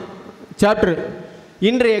பிள்ளைத்தமிழ் தான் சாப்டர்.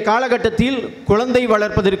 இன்றைய காலகட்டத்தில் குழந்தை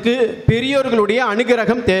வளர்ப்பதற்கு பெரியோர்களுடைய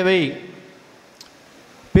அனுகிரகம் தேவை,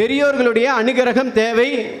 பெரியோர்களுடைய அனுகிரகம் தேவை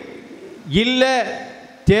இல்லை,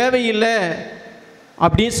 தேவையில்லை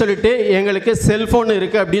அப்படின்னு சொல்லிட்டு எங்களுக்கு செல்ஃபோன்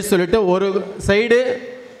இருக்குது அப்படின்னு சொல்லிட்டு ஒரு சைடு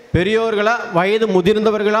பெரியோர்களாக வயது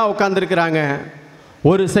முதிர்ந்தவர்களாக உட்காந்துருக்கிறாங்க,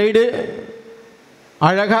 ஒரு சைடு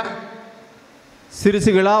அழகாக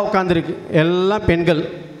சிறுசுகளாக உட்காந்துருக்கு. எல்லாம் பெண்கள்,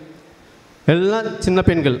 எல்லாம் சின்ன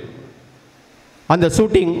பெண்கள். அந்த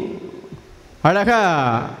ஷூட்டிங் அழகாக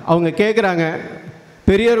அவங்க கேட்குறாங்க,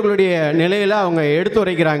 பெரியவர்களுடைய நிலையில் அவங்க எடுத்து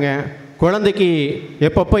உரைக்கிறாங்க. குழந்தைக்கு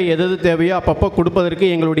எப்பப்போ எது தேவையோ அப்பப்போ கொடுப்பதற்கு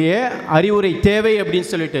எங்களுடைய அறிவுரை தேவை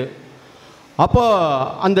அப்படின்னு சொல்லிட்டு. அப்போது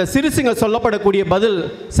அந்த சிறுசுங்க சொல்லப்படக்கூடிய பதில்,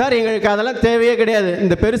 சார் எங்களுக்கு அதெல்லாம் தேவையே கிடையாது,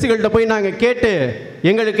 இந்த பெருசுகள்கிட்ட போய் நாங்கள் கேட்டு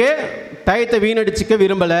எங்களுக்கு டயத்தை வீணடிச்சிக்க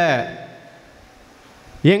விரும்பலை,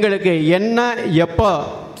 எங்களுக்கு என்ன எப்போ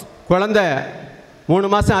குழந்தை 3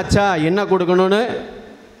 மாதம் ஆச்சா என்ன கொடுக்கணும்னு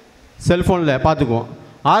செல்ஃபோனில் பார்த்துக்குவோம்,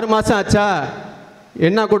 6 மாதம் ஆச்சா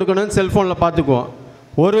என்ன கொடுக்கணும்னு செல்ஃபோனில் பார்த்துக்குவோம்,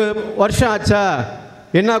 1 வருஷம் ஆச்சா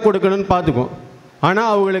என்ன கொடுக்கணும்னு பார்த்துக்குவோம்.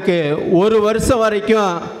 ஆனால் அவங்களுக்கு 1 வருஷம்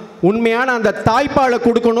வரைக்கும் உண்மையான அந்த தாய்ப்பாலை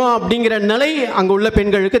கொடுக்கணும் அப்படிங்கிற நிலை அங்கே உள்ள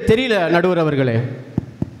பெண்களுக்கு தெரியல நடுவர் அவர்களே,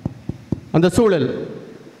 அந்த சூழல்.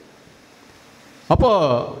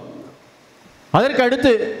 அப்போது அதற்கு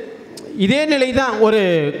அடுத்து இதே நிலை தான். ஒரு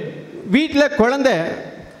வீட்டில் குழந்தை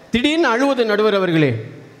திடீர்னு அழுவது நடுவர் அவர்களே.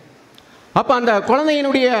 அப்போ அந்த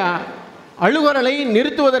குழந்தையினுடைய அழுகுரலை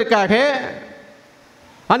நிறுத்துவதற்காக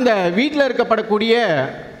அந்த வீட்டில் இருக்கப்படக்கூடிய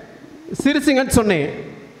சிறுசுங்கன்னு சொன்னேன்,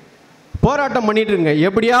 போராட்டம் பண்ணிட்டுருங்க,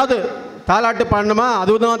 எப்படியாவது தாலாட்டு பண்ணணுமா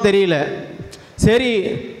அதுவும் தெரியல. சரி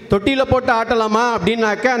தொட்டியில் போட்டு ஆட்டலாமா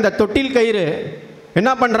அப்படின்னாக்க அந்த தொட்டில் கயிறு என்ன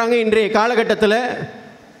பண்ணுறாங்க இன்றைய காலகட்டத்தில்,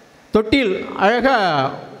 தொட்டில்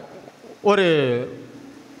அழகாக ஒரு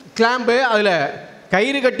கிளாம்பு அதில்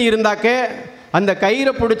கயிறு கட்டி இருந்தாக்க அந்த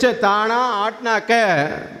கயிறை பிடிச்ச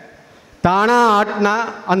தானாக ஆட்டினா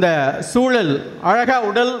அந்த சூழல் அழகாக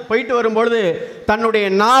உடல் போயிட்டு வரும்பொழுது தன்னுடைய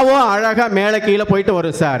நாவும் அழகாக மேலே கீழே போயிட்டு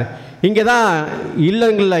வரும் சார். இங்கே தான்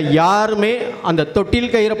இல்லங்களில் யாருமே அந்த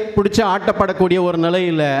தொட்டில் கயிறை பிடிச்சி ஆட்டப்படக்கூடிய ஒரு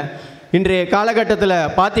நிலையில் இன்றைய காலகட்டத்தில்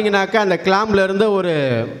பார்த்தீங்கன்னாக்கா அந்த கிளாம்ப்லேருந்து ஒரு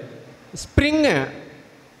ஸ்ப்ரிங்கு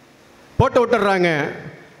போட்டு விட்டுறாங்க,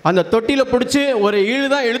 அந்த தொட்டியில் பிடிச்சி ஒரு இழு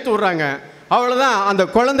தான் இழுத்து விட்றாங்க, அவ்வளோதான். அந்த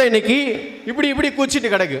குழந்தை இன்னைக்கு இப்படி குச்சிட்டு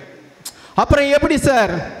கிடக்கு. அப்புறம் எப்படி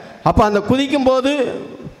சார்? அப்போ அந்த குதிக்கும்போது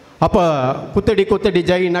அப்போ குத்தடி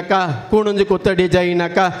ஜெயினாக்கா, கூணுஞ்சு குத்தடி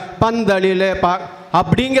ஜெயினாக்கா, பந்தளியில்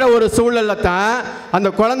அப்படிங்கிற ஒரு சூழலில் தான் அந்த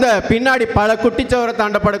குழந்தை பின்னாடி பல குட்டிச்சவரை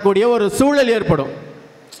தாண்டப்படக்கூடிய ஒரு சூழல் ஏற்படும்.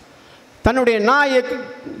 தன்னுடைய நாய்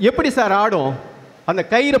எப்படி சார் ஆடும்? அந்த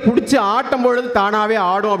கயிறை பிடிச்சி ஆட்டும் பொழுது தானாகவே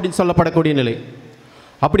ஆடும் அப்படின்னு சொல்லப்படக்கூடிய நிலை.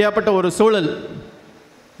 அப்படியாப்பட்ட ஒரு சூழல்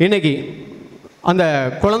இன்னைக்கு அந்த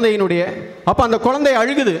குழந்தையினுடைய. அப்போ அந்த குழந்தை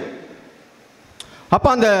அழுகுது. அப்போ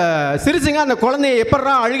அந்த சிறுசுங்க அந்த குழந்தைய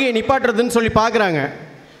எப்பட்றா அழுகையை நிப்பாட்டுறதுன்னு சொல்லி பார்க்குறாங்க.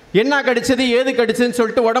 என்ன கடிச்சது ஏது கடிச்சதுன்னு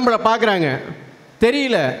சொல்லிட்டு உடம்புல பார்க்குறாங்க,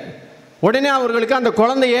 தெரியல. உடனே அவர்களுக்கு அந்த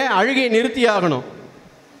குழந்தைய அழுகையை நிறுத்தி ஆகணும்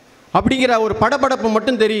அப்படிங்கிற ஒரு படபடப்பு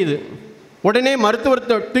மட்டும் தெரியுது. உடனே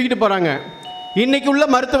மருத்துவத்தை தூக்கிட்டு போகிறாங்க. இன்றைக்கி உள்ள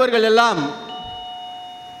மருத்துவர்கள் எல்லாம்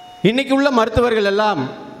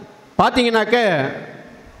பார்த்தீங்கன்னாக்க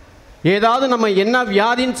ஏதாவது நம்ம என்ன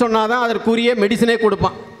வியாதின்னு சொன்னால் தான் அதற்குரிய மெடிசனே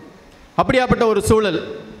கொடுப்பான். அப்படியாப்பட்ட ஒரு சூழல்.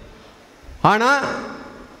 ஆனால்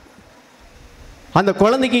அந்த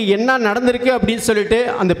குழந்தைக்கு என்ன நடந்திருக்கு அப்படின்னு சொல்லிட்டு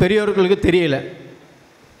அந்த பெரியவர்களுக்கு தெரியல.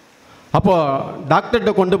 அப்போது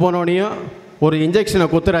டாக்டர்கிட்ட கொண்டு போனோடனையும் ஒரு இன்ஜெக்ஷனை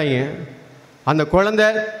குத்துறாங்க. அந்த குழந்தை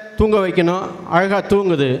தூங்க வைக்கணும், அழகாக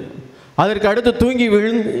தூங்குது. அதற்கு அடுத்து தூங்கி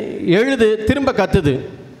எழுது, திரும்ப கத்துது.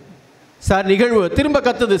 சார் நிகழ்வு திரும்ப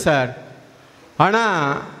கத்துது சார். ஆனால்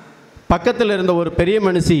பக்கத்தில் இருந்த ஒரு பெரிய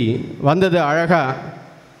மனுஷி வந்தது, அழகாக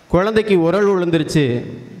குழந்தைக்கு உரல் விழுந்துருச்சு.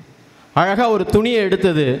 அழகாக ஒரு துணியை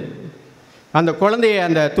எடுத்தது, அந்த குழந்தைய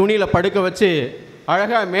அந்த துணியில் படுக்க வச்சு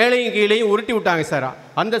அழகாக மேலையும் கீழையும் உருட்டி விட்டாங்க சார்.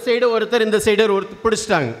 அந்த சைடு ஒருத்தர், இந்த சைடு ஒருத்தர்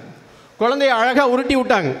பிடிச்சிட்டாங்க. குழந்தைய அழகாக உருட்டி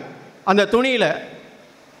விட்டாங்க. அந்த துணியில்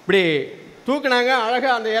இப்படி தூக்குனாங்க.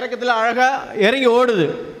 அழகாக அந்த இறக்கத்தில் அழகாக இறங்கி ஓடுது.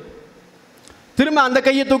 திரும்ப அந்த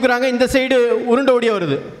கையை தூக்குறாங்க, இந்த சைடு உருண்டு ஓடிய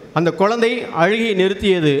வருது. அந்த குழந்தை அழுகையை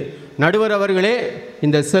நிறுத்தியது. நடுவர் அவர்களே,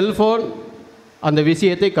 இந்த செல்ஃபோன் அந்த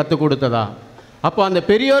விஷயத்தை கற்றுக் கொடுத்ததா? அப்போ அந்த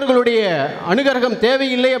பெரியோர்களுடைய அனுகிரகம்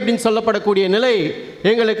தேவையில்லை அப்படின்னு சொல்லப்படக்கூடிய நிலை,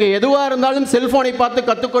 எங்களுக்கு எதுவாக இருந்தாலும் செல்ஃபோனை பார்த்து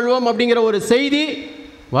கற்றுக்கொள்வோம் அப்படிங்கிற ஒரு செய்தி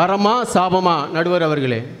வரமா சாபமா நடுவர்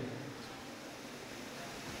அவர்களே?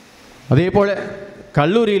 அதே போல்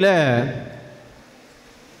கல்லூரியில்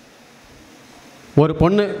ஒரு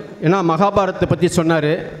பொண்ணு, ஏன்னா மகாபாரதத்தை பற்றி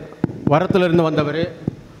சொன்னார், வரத்திலிருந்து வந்தவர்.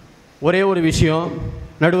 ஒரே ஒரு விஷயம்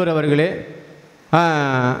நடுவர் அவர்களே,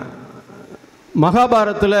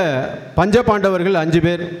 மகாபாரதத்தில் பஞ்சபாண்டவர்கள் 5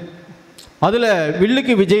 பேர். அதில்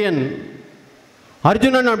வில்லுக்கு விஜயன்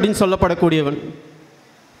அர்ஜுனன் அப்படின்னு சொல்லப்படக்கூடியவன்.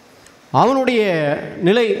 அவனுடைய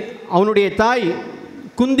நிலை, அவனுடைய தாய்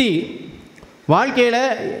குந்தி வாழ்க்கையில்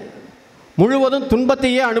முழுவதும்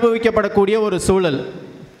துன்பத்தையே அனுபவிக்கப்படக்கூடிய ஒரு சூழல்.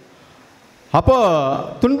 அப்போது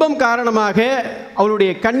துன்பம் காரணமாக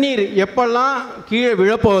அவளுடைய கண்ணீர் எப்பெல்லாம் கீழே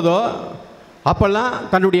விழப்போதோ அப்போல்லாம்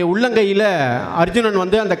தன்னுடைய உள்ளங்கையில் அர்ஜுனன்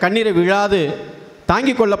வந்து அந்த கண்ணீரை விழாது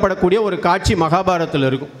தாங்கி கொள்ளப்படக்கூடிய ஒரு காட்சி மகாபாரதத்தில்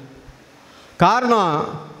இருக்கும். காரணம்,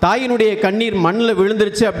 தாயினுடைய கண்ணீர் மண்ணில்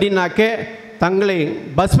விழுந்துருச்சு அப்படின்னாக்கே தங்களை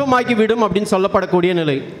பஸ்மமாக்கி விடும் அப்படின்னு சொல்லப்படக்கூடிய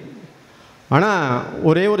நிலை. ஆனால்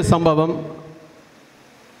ஒரே ஒரு சம்பவம்,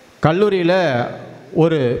 கல்லூரியில்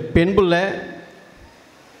ஒரு பெண் பிள்ளை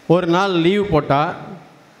ஒரு நாள் லீவு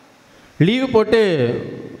போட்டு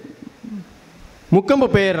முக்கம்பு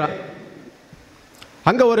பெயர்றான்.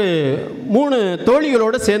 அங்கே ஒரு 3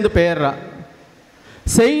 தோழிகளோடு சேர்ந்து பெயர்றான்.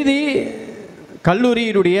 செய்தி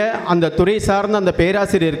கல்லூரியினுடைய அந்த துறை சார்ந்த அந்த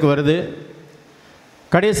பேராசிரியருக்கு வருது.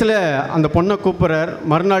 கடைசியில் அந்த பொண்ணை கூப்பிட்றார்.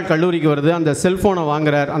 மறுநாள் கல்லூரிக்கு வருது. அந்த செல்ஃபோனை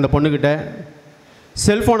வாங்குறார் அந்த பொண்ணுக்கிட்ட.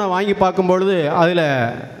 செல்ஃபோனை வாங்கி பார்க்கும்பொழுது அதில்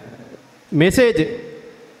மெசேஜ்,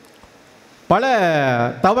 பல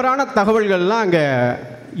தவறான தகவல்கள்லாம் அங்கே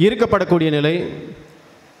இருக்கப்படக்கூடிய நிலை.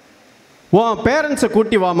 உன் பேரண்ட்ஸை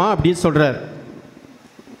கூட்டி வாமா அப்படின்னு சொல்கிறார்.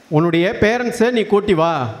 உன்னுடைய பேரண்ட்ஸை நீ கூட்டி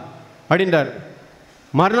வா அப்படின்றார்.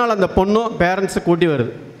 மறுநாள் அந்த பொண்ணும் பேரண்ட்ஸை கூட்டி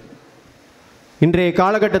வருது. இன்றைய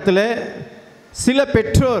காலகட்டத்தில் சில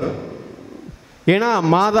பெற்றோர், ஏன்னா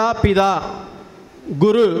மாதா பிதா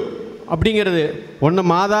குரு அப்படிங்கிறது ஒன்று,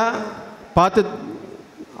 மாதா பார்த்து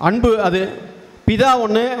அன்பு, அது பிதா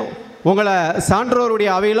ஒன்று உங்களை சான்றோருடைய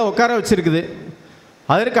அவையில் உட்கார வச்சுருக்குது.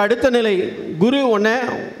 அதற்கு அடுத்த நிலை குரு ஒன்று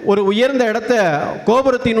ஒரு உயர்ந்த இடத்த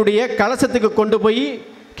கோபுரத்தினுடைய கலசத்துக்கு கொண்டு போய்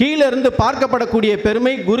கீழே இருந்து பார்க்கப்படக்கூடிய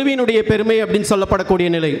பெருமை குருவினுடைய பெருமை அப்படின்னு சொல்லப்படக்கூடிய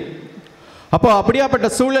நிலை. அப்போ அப்படியாப்பட்ட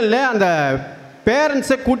சூழலில் அந்த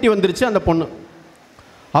பேரண்ட்ஸை கூட்டி வந்துருச்சு அந்த பொண்ணு.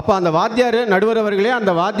 அப்போ அந்த வாத்தியார், நடுவர் அவர்களே,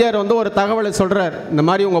 அந்த வாத்தியார் வந்து ஒரு தகவலை சொல்கிறார். இந்த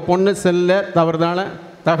மாதிரி உங்கள் பொண்ணு செல்ல தவறுதான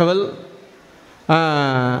தகவல்,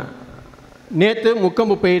 நேற்று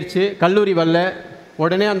முக்கம்பு போயிடுச்சு, கல்லூரி வரல.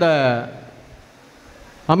 உடனே அந்த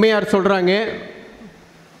அம்மையார் சொல்கிறாங்க,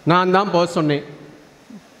 நான் தான் போக சொன்னேன்.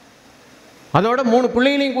 அதோட 3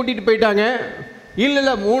 பிள்ளைகளையும் கூட்டிகிட்டு போயிட்டாங்க.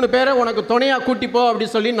 இல்லை 3 பேரை உனக்கு துணையாக கூட்டிப்போ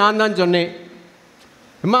அப்படின்னு சொல்லி நான் தான் சொன்னேன்.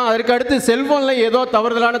 அம்மா, அதற்கு அடுத்து செல்ஃபோனில் ஏதோ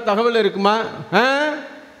தவறுதலான தகவல் இருக்குமா?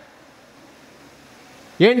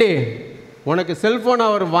 ஏண்டி, உனக்கு செல்ஃபோன்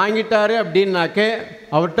அவர் வாங்கிட்டாரு அப்படின்னாக்க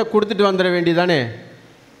அவர்கிட்ட கொடுத்துட்டு வந்துட வேண்டியதானே,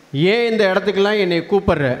 ஏன் இந்த இடத்துக்கெல்லாம் என்னை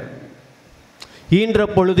கூப்பிட்ற? ஈன்ற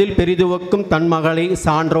பொழுதில் பெரிதுவக்கும் தன் மகளை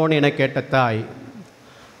சான்றோன் என கேட்ட தாய்.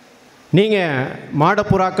 நீங்கள்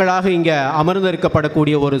மாடப்புறாக்களாக இங்கே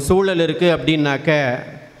அமர்ந்திருக்கப்படக்கூடிய ஒரு சூழல் இருக்குது அப்படின்னாக்க,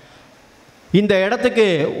 இந்த இடத்துக்கு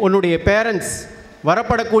உன்னுடைய பேரண்ட்ஸ்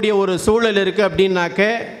வரப்படக்கூடிய ஒரு சூழல் இருக்குது அப்படின்னாக்க,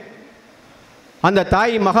 அந்த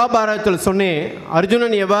தாய் மகாபாரதத்தில் சொன்னேன்,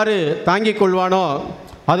 அர்ஜுனன் எவ்வாறு தாங்கிக் கொள்வானோ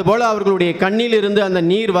அதுபோல் அவர்களுடைய கண்ணிலிருந்து அந்த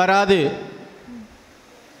நீர் வராது.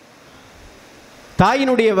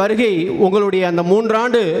 தாயினுடைய வருகை உங்களுடைய அந்த 3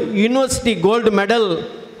 ஆண்டு யூனிவர்சிட்டி கோல்டு மெடல்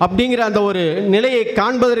அப்படிங்கிற அந்த ஒரு நிலையை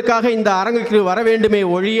காண்பதற்காக இந்த அரங்குக்கு வர வேண்டுமே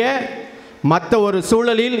ஒழிய மற்ற ஒரு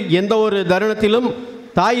சூழலில் எந்த ஒரு தருணத்திலும்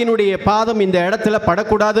தாயினுடைய பாதம் இந்த இடத்துல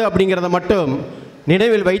படக்கூடாது அப்படிங்கிறத மட்டும்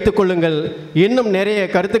நினைவில் வைத்து கொள்ளுங்கள். இன்னும் நிறைய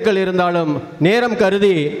கருத்துக்கள் இருந்தாலும் நேரம்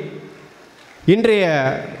கருதி இன்றைய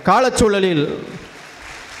காலச்சூழலில்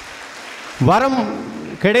வரம்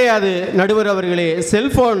கிடையாது. நடுவர் அவர்களே,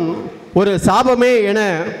 செல்போன் ஒரு சாபமே என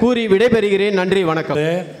கூறி விடைபெறுகிறேன். நன்றி, வணக்கம்.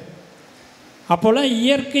 அப்போல்லாம்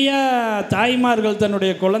இயற்கையாக தாய்மார்கள்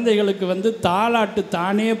தன்னுடைய குழந்தைகளுக்கு தாலாட்டு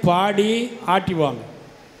தானே பாடி ஆட்டிவாங்க.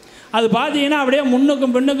 அது பார்த்தீங்கன்னா அப்படியே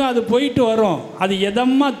முன்னுக்கும் பின்னுக்கும் அது போயிட்டு வரும். அது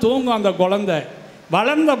எதமாக தூங்கும். அந்த குழந்தை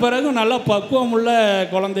வளர்ந்த பிறகு நல்லா பக்குவம் உள்ள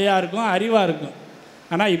குழந்தையாக இருக்கும், அறிவாக இருக்கும்.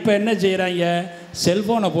 ஆனால் இப்போ என்ன செய்கிறாங்க,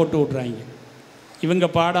 செல்ஃபோனை போட்டு விட்றாங்க இவங்க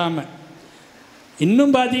பாடாமல்.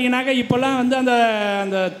 இன்னும் பார்த்தீங்கன்னாக்கா இப்போல்லாம் அந்த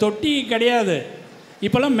அந்த தொட்டி கிடையாது.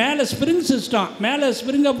 இப்போல்லாம் மேலே ஸ்ப்ரிங் சிஸ்டம், மேலே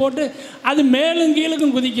ஸ்ப்ரிங்கை போட்டு அது மேலும்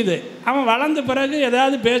கீழுக்கும் குதிக்குது. அவன் வளர்ந்த பிறகு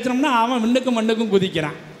ஏதாவது பேசுனோம்னா அவன் மின்னுக்கும் மண்ணுக்கும்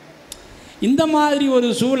குதிக்கிறான். இந்த மாதிரி ஒரு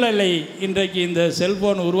சூழலை இன்றைக்கு இந்த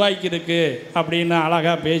செல்ஃபோன் உருவாக்கியிருக்கு அப்படின்னு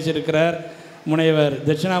அழகாக பேசியிருக்கிறார் முனைவர்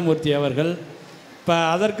தட்சிணாமூர்த்தி அவர்கள். இப்போ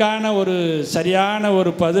அதற்கான ஒரு சரியான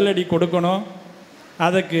ஒரு பதிலடி கொடுக்கணும்.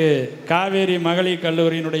 அதுக்கு காவேரி மகளிர்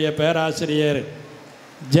கல்லூரியினுடைய பேராசிரியர்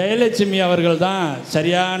ஜெயலட்சுமி அவர்கள் தான்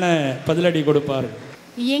சரியான பதிலடி கொடுப்பார்.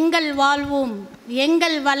 எங்கள் வாழ்வும்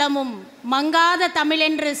எங்கள் வளமும் மங்காத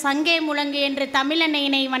தமிழென்று சங்கே முழங்கு என்று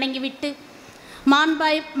தமிழன்னையினை வணங்கிவிட்டு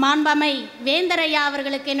மாண்பமை வேந்தரையா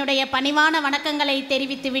அவர்களுக்கு என்னுடைய பணிவான வணக்கங்களை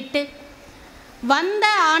தெரிவித்துவிட்டு, வந்த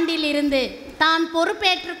ஆண்டிலிருந்து தான்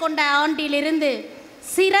பொறுப்பேற்று கொண்ட ஆண்டிலிருந்து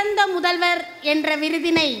சிறந்த முதல்வர் என்ற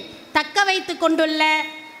விருதினை தக்க வைத்து கொண்டுள்ள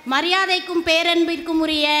மரியாதைக்கும் பேரன்பிற்கும்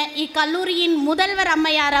உரிய இக்கல்லூரியின் முதல்வர்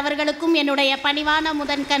அம்மையார் அவர்களுக்கும் என்னுடைய பணிவான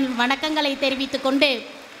முதன்கண் வணக்கங்களை தெரிவித்துக் கொண்டு,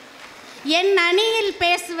 என் அணியில்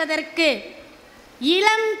பேசுவதற்கு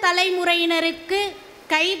இளம் தலைமுறையினருக்கு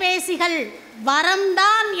கைபேசிகள்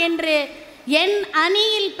வரம்தான் என்று என்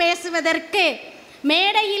அணியில் பேசுவதற்கு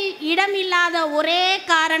மேடையில் இடமில்லாத ஒரே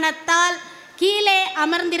காரணத்தால் கீழே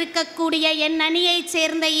அமர்ந்திருக்கக்கூடிய என் அணியைச்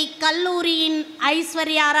சேர்ந்த இக்கல்லூரியின்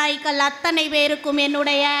ஐஸ்வர்யாராய்கள் அத்தனை பேருக்கும்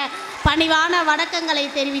என்னுடைய பணிவான வணக்கங்களை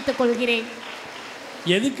தெரிவித்துக் கொள்கிறேன்.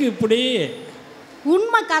 எதுக்கு இப்படி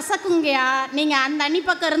உண்மை கசக்குங்கயா, நீங்கள் அந்த அணி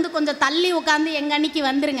பக்கம் இருந்து கொஞ்சம் தள்ளி உட்காந்து எங்கள் அணிக்கு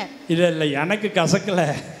வந்துருங்க. இல்லை எனக்கு கசக்கலை,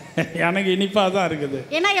 எனக்கு இனிப்பாக தான் இருக்குது.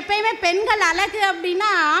 ஏன்னா எப்பயுமே பெண்கள் அழகு அப்படின்னா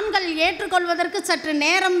ஆண்கள் ஏற்றுக்கொள்வதற்கு சற்று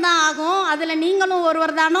நேரம் தான் ஆகும். அதில் நீங்களும்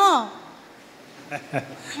ஒருவர் தானோ?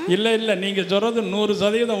 இல்லை நீங்கள் சொல்கிறது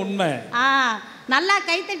 100% உண்மை. நல்லா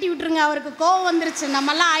கைத்தட்டி விட்டுருங்க. அவருக்கு கோவம் வந்துருச்சு,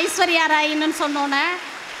 நம்மெல்லாம் ஐஸ்வர்யா ராயின்னு சொன்னோன்னே.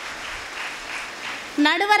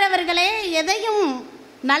 நடுவர் அவர்களே, எதையும்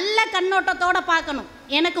நல்ல கண்ணோட்டத்தோடு பார்க்கணும்.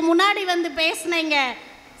 எனக்கு முன்னாடி பேசினீங்க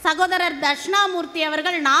சகோதரர் தட்சிணாமூர்த்தி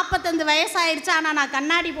அவர்கள் 45 வயசாயிருச்சு, ஆனால் நான்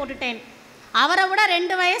கண்ணாடி போட்டுட்டேன். அவரை விட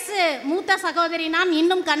 2 வயசு மூத்த சகோதரி நான்,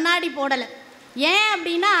 இன்னும் கண்ணாடி போடலை. ஏன்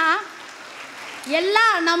அப்படின்னா,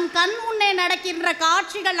 எல்லாம் நம் கண் முன்னே நடக்கின்ற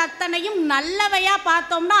காட்சிகள் அத்தனையும் நல்லவையாக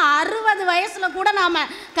பார்த்தோம்னா 60 வயசில் கூட நாம்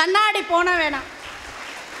கண்ணாடி போன வேணாம்.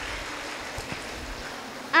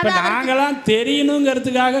 நாங்களாம்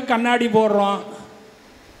தெரியணுங்கிறதுக்காக கண்ணாடி போடுறோம்.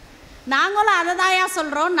 நாங்களும் அதை தாயா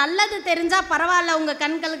சொல்கிறோம். நல்லது தெரிஞ்சால் பரவாயில்ல, உங்கள்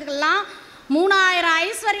கண்களுக்கெல்லாம் 3000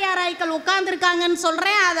 ஐஸ்வர்யா ராய்கள் உட்கார்ந்துருக்காங்கன்னு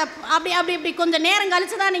சொல்கிறேன். அதை அப்படி அப்படி இப்படி கொஞ்சம் நேரம்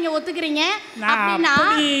கழிச்சு தான் நீங்கள் ஒத்துக்கிறீங்க. அப்படின்னா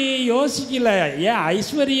யோசிக்கல, ஏன்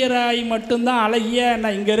ஐஸ்வர்யா ராய் மட்டும்தான் அழகிய,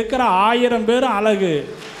 நான் இங்கே இருக்கிற 1000 பேரும் அழகு.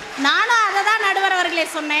 நானும் அதை தான் நடுவர் அவர்களே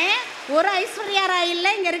சொன்னேன். ஒரு ஐஸ்வர்யா ராய்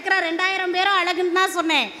இல்லை, இங்கே இருக்கிற 2000 பேரும் அழகுன்னு தான்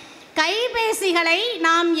சொன்னேன். கைபேசிகளை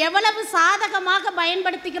நாம் எவ்வளவு சாதகமாக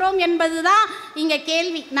பயன்படுத்துகிறோம் என்பது தான் இங்கே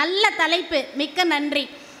கேள்வி. நல்ல தலைப்பு, மிக்க நன்றி.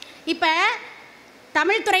 இப்போ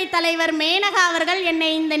தமிழ்துறை தலைவர் மேனகா அவர்கள் என்னை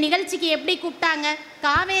இந்த நிகழ்ச்சிக்கு எப்படி கூப்பிட்டாங்க?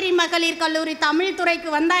 காவேரி மகளிர் கல்லூரி தமிழ்துறைக்கு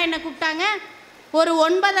வந்தால் என்னை கூப்பிட்டாங்க. ஒரு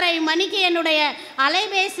 9:30 மணிக்கு என்னுடைய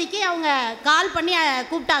அலைபேசிக்கு அவங்க கால் பண்ணி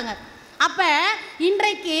கூப்பிட்டாங்க. அப்போ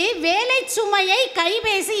இன்றைக்கு வேலை சுமையை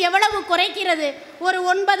கைபேசி எவ்வளவு குறைக்கிறது? ஒரு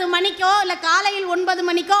 9 மணிக்கோ இல்லை காலையில் 9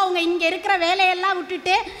 மணிக்கோ அவங்க இங்கே இருக்கிற வேலையெல்லாம்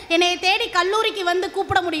விட்டுட்டு என்னை தேடி கல்லூரிக்கு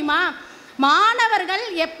கூப்பிட முடியுமா? மாணவர்கள்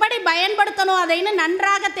எப்படி பயன்படுத்தணும் அதைன்னு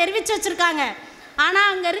நன்றாக தெரிவித்து வச்சுருக்காங்க. ஆனால்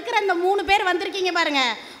அங்கே இருக்கிற இந்த 3 பேர் வந்திருக்கீங்க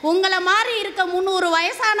பாருங்கள், உங்களை மாதிரி இருக்க 300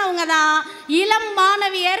 வயசானவங்க தான் இளம்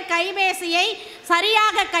மாணவியர் கைபேசியை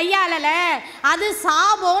சரியாக கையாளலை, அது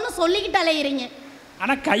சாபோன்னு சொல்லிக்கிட்டு அலையிறீங்க.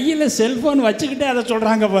 ஆனால் கையில் செல்ஃபோன் வச்சுக்கிட்டே அதை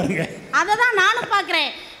சொல்கிறாங்க பாருங்க. அதை தான் நானும்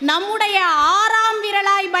பார்க்குறேன். நம்முடைய 6ஆம்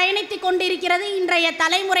விரலாய் பயணித்து கொண்டிருக்கிறது இன்றைய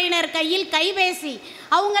தலைமுறையினர் கையில் கைபேசி.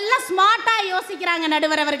 அவங்கெல்லாம் ஸ்மார்ட்டாக யோசிக்கிறாங்க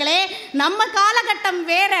நடுவர் அவர்களே. நம்ம காலகட்டம்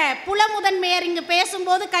வேற. புலமுதன்மையர் இங்கு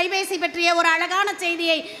பேசும்போது கைபேசி பற்றிய ஒரு அழகான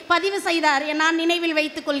செய்தியை பதிவு செய்தார். நான் நினைவில்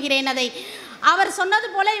வைத்துக் கொள்கிறேன் அதை. அவர் சொன்னது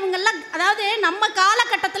போல் இவங்கெல்லாம், அதாவது நம்ம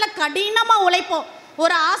காலகட்டத்தில் கடினமாக உழைப்போம்.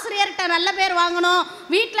 ஒரு ஆசிரியர்கிட்ட நல்ல பேர் வாங்கணும்,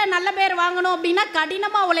 வீட்டில் நல்ல பேர் வாங்கணும் அப்படின்னா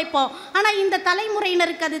கடினமாக உழைப்போம். ஆனால் இந்த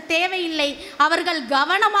தலைமுறையினருக்கு அது தேவையில்லை. அவர்கள்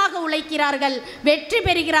கவனமாக உழைக்கிறார்கள், வெற்றி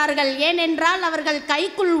பெறுகிறார்கள். ஏனென்றால் அவர்கள்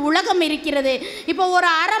கைக்குள் உலகம் இருக்கிறது. இப்போ ஒரு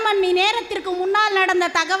அரை மணி நேரத்திற்கு முன்னால்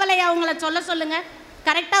நடந்த தகவலை அவங்கள சொல்லுங்க,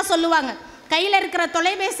 கரெக்டாக சொல்லுவாங்க. கையில் இருக்கிற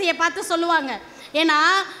தொலைபேசியை பார்த்து சொல்லுவாங்க. ஏன்னா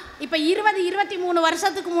இப்போ 20-23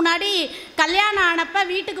 வருஷத்துக்கு முன்னாடி கல்யாணம் ஆனப்போ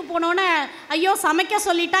வீட்டுக்கு போனோன்னே ஐயோ சமைக்க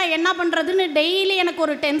சொல்லிட்டா என்ன பண்ணுறதுன்னு டெய்லி எனக்கு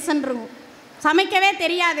ஒரு டென்ஷன் இருக்கும். சமைக்கவே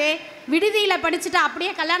தெரியாதே, விடுதியில் படிச்சுட்டு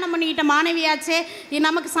அப்படியே கல்யாணம் பண்ணிக்கிட்ட மாணவியாச்சே,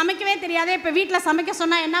 நமக்கு சமைக்கவே தெரியாதே, இப்போ வீட்டில் சமைக்க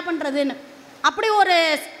சொன்னால் என்ன பண்ணுறதுன்னு அப்படி ஒரு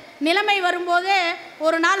நிலைமை வரும்போது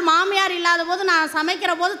ஒரு நாள் மாமியார் இல்லாத போது நான்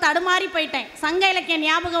சமைக்கிற போது தடுமாறி போயிட்டேன். சங்க இலக்கிய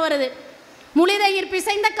ஞாபகம் வருது. முளிதயிர்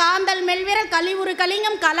பிசைந்த காந்தல் மெல்விரல் கலிவுறு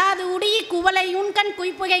கலிங்கம் கலாது உடி குவலை உண்கண்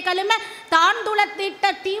குய்ப்புகை கழும தான்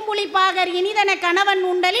துளத்திட்ட தீம்புளிப்பாகர் இனிதன கணவன்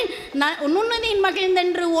உண்டலின் நுண்ணுதின்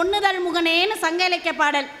மகிழ்ந்தென்று ஒன்னுதல் முகனேன்னு சங்க இலக்கிய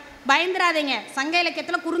பாடல். பயந்துராதீங்க, சங்க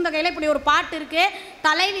இலக்கியத்தில் குறுந்தொகையில் இப்படி ஒரு பாட்டு இருக்குது.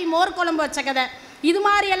 தலைவி மோர் குழம்பு வச்ச கதை. இது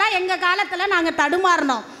மாதிரியெல்லாம் எங்கள் காலத்தில் நாங்கள்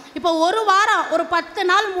தடுமாறினோம். இப்போ ஒரு வாரம், ஒரு 10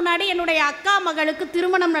 நாள் முன்னாடி என்னுடைய அக்கா மகளுக்கு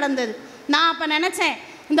திருமணம் நடந்தது. நான் அப்போ நினச்சேன்,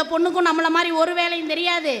 இந்த பொண்ணுக்கும் நம்மளை மாதிரி ஒரு வேலையும்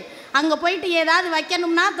தெரியாது, அங்கே போயிட்டு ஏதாவது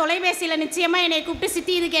வைக்கணும்னா தொலைபேசியில் நிச்சயமாக என்னை கூப்பிட்டு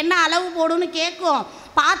சித்தி இதுக்கு என்ன அளவு போடுன்னு கேட்கும்,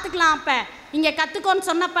 பார்த்துக்கலாம். அப்போ இங்கே கற்றுக்கோன்னு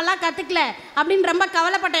சொன்னப்பெல்லாம் கற்றுக்கல அப்படின்னு ரொம்ப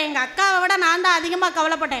கவலைப்பட்டேன். எங்கள் அக்காவை விட நான் தான் அதிகமாக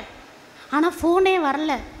கவலைப்பட்டேன். ஆனால் ஃபோனே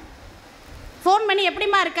வரல. ஃபோன் பண்ணி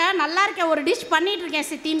எப்படிமா இருக்க, நல்லா இருக்க, ஒரு டிஷ் பண்ணிகிட்ருக்கேன்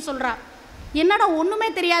சித்தின்னு சொல்கிறா. என்னடா ஒன்றுமே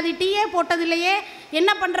தெரியாது, டீயே போட்டதில்லையே,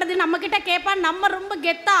 என்ன பண்ணுறது, நம்மக்கிட்ட கேட்பான். நம்ம ரொம்ப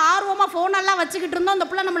கெத்தாக ஆர்வமாக ஃபோனெல்லாம் வச்சுக்கிட்டு இருந்தோம். அந்த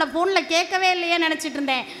பிள்ளை நம்மளை ஃபோனில் கேட்கவே இல்லையே நினச்சிட்டு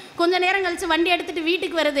இருந்தேன். கொஞ்சம் நேரம் கழித்து வண்டி எடுத்துகிட்டு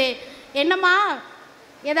வீட்டுக்கு வருது. என்னம்மா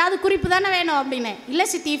ஏதாவது குறிப்பு தானே வேணும் அப்படின்னு. இல்லை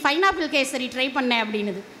சித்தி பைனாப்பிள் கேசரி ட்ரை பண்ணேன்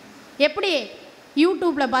அப்படின்னுது. எப்படி?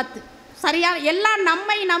 யூடியூப்பில் பார்த்து. சரியா? எல்லாம்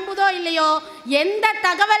நம்மை நம்புதோ இல்லையோ, எந்த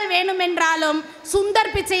தகவல் வேணுமென்றாலும்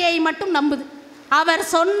சுந்தர் பிச்சையை மட்டும் நம்புது. அவர்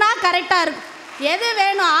சொன்னால் கரெக்டாக இருக்கும். எது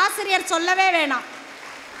வேணும் ஆசிரியர் சொல்லவே வேணாம்.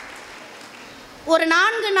 ஒரு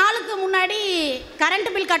 4 நாளுக்கு முன்னாடி கரண்ட்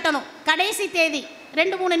பில் கட்டணும், கடைசி தேதி.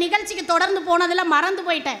 2-3 நிகழ்ச்சிக்கு தொடர்ந்து போனதில் மறந்து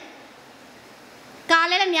போயிட்டேன்.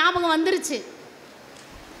 காலையில் ஞாபகம் வந்துருச்சு.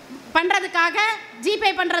 பண்ணுறதுக்காக,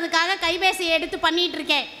 ஜிபே பண்ணுறதுக்காக கைபேசியை எடுத்து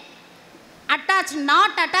பண்ணிகிட்ருக்கேன். Attach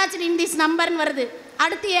not attached in this நம்பர்னு வருது.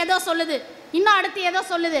 அடுத்து ஏதோ சொல்லுது, இன்னும் அடுத்து ஏதோ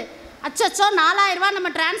சொல்லுது. அச்சோ 4000 ரூபா நம்ம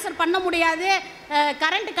ட்ரான்ஸ்ஃபர் பண்ண முடியாது,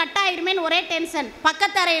 கரண்ட் கட் ஆயிருமேன்னு ஒரே டென்ஷன்.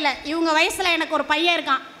 பக்கத்தரையில் இவங்க வயசில் எனக்கு ஒரு பையன்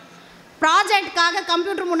இருக்கான். ப்ராஜெக்டுக்காக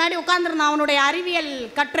கம்ப்யூட்டர் முன்னாடி உட்காந்துருந்தான். அவனுடைய அறிவியல்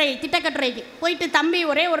கட்டுரை, திட்டக்கட்டுரைக்கு போயிட்டு, தம்பி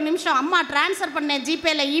ஒரே ஒரு நிமிஷம், அம்மா ட்ரான்ஸ்ஃபர் பண்ணேன்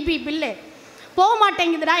ஜிபேயில் இபி பில்லு போக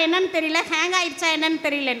மாட்டேங்குதுடா, என்னன்னு தெரியல, ஹேங் ஆயிடுச்சா என்னன்னு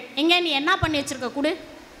தெரியல. எங்கே நீ என்ன பண்ணி வச்சுருக்க கொடு.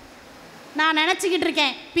 நான் நினச்சிக்கிட்டு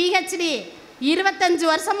இருக்கேன், பிஹெச்டி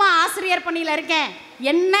 25 வருஷமாக ஆசிரியர் பணியில் இருக்கேன்,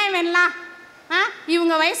 என்ன வேணலாம்,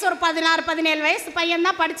 இவங்க வயசு ஒரு 16-17 வயசு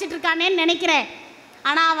பையன்தான் படிச்சுட்டு இருக்கானேன்னு நினைக்கிறேன்.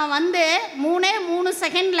 ஆனால் அவன் வந்து 3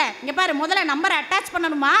 செகண்டில், இங்கே பாரு, முதல்ல நம்பரை அட்டாச்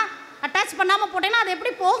பண்ணணுமா, அட்டாச் பண்ணாமல் போட்டேன்னா அது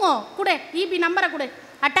எப்படி போகும், கொடு இபி நம்பரை கொடு,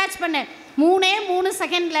 அட்டாச் பண்ணு. 3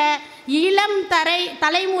 செகண்டில் இளம்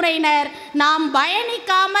தலைமுறையினர் நாம்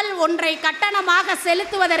பயணிக்காமல் ஒன்றை கட்டணமாக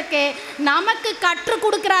செலுத்துவதற்கு நமக்கு கற்றுக்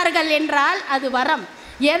கொடுக்கிறார்கள் என்றால் அது வரம்.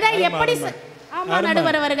 எதை எப்படி ஆமாம்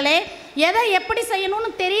நடுவர் அவர்களே, எதை எப்படி செய்யணும்னு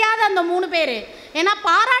தெரியாத அந்த 3 பேர். ஏன்னா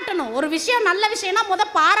பாராட்டணும், ஒரு விஷயம் நல்ல விஷயம்னா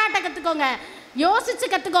பாராட்ட கற்றுக்கோங்க, யோசித்து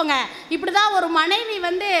கற்றுக்கோங்க. இப்படி தான் ஒரு மனைவி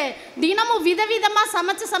வந்து தினமும் விதவிதமாக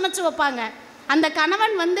சமைச்சு வைப்பாங்க. அந்த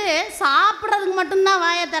கணவன் வந்து சாப்பிட்றதுக்கு மட்டும்தான்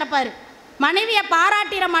வாயை திறப்பார், மனைவியை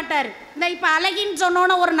பாராட்டிட மாட்டார். இந்த இப்போ அழகின்னு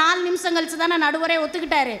சொன்னோன்னே ஒரு 4 நிமிஷம் கழிச்சு தானே நடுவரே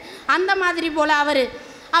ஒத்துக்கிட்டாரு. அந்த மாதிரி போல்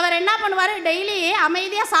அவர் என்ன பண்ணுவார், டெய்லி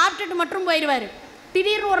அமைதியாக சாப்பிட்டுட்டு மட்டும் போயிடுவார்.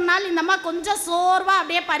 திடீர்னு ஒரு நாள் இந்த அம்மா கொஞ்சம் சோர்வாக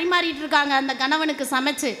அப்படியே பரிமாறிட்டு இருக்காங்க அந்த கணவனுக்கு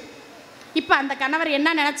சமைச்சு. இப்போ அந்த கணவர் என்ன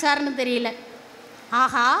நினச்சாருன்னு தெரியல.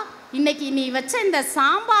 ஆஹா, இன்னைக்கு நீ வச்ச இந்த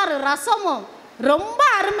சாம்பார் ரசமும் ரொம்ப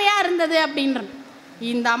அருமையாக இருந்தது அப்படின்ற.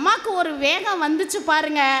 இந்த அம்மாவுக்கு ஒரு வேகம் வந்துச்சு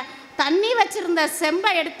பாருங்க, தண்ணி வச்சிருந்த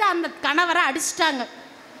செம்பை எடுத்து அந்த கணவரை அடிச்சிட்டாங்க.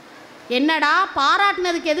 என்னடா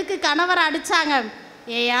பாராட்டினதுக்கு எதுக்கு கணவரை அடித்தாங்க?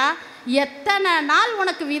 ஏயா, எத்தனை நாள்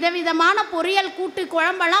உனக்கு விதவிதமான பொரியல் கூட்டு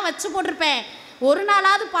குழம்பெல்லாம் வச்சு போட்டிருப்பேன், ஒரு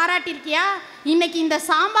நாளாவது பாராட்டியிருக்கியா? இன்னைக்கு இந்த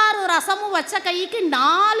சாம்பார் ரசமும் வச்ச கைக்கு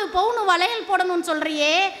 4 பவுன் வளையல் போடணும்னு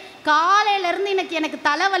சொல்கிறியே, காலையிலேருந்து எனக்கு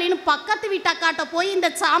தலைவலின்னு பக்கத்து வீட்டக்காட்ட போய் இந்த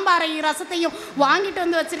சாம்பாரையும் ரசத்தையும் வாங்கிட்டு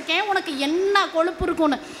வந்து வச்சுருக்கேன், உனக்கு என்ன கொழுப்பு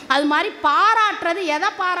இருக்குன்னு. அது மாதிரி பாராட்டுறது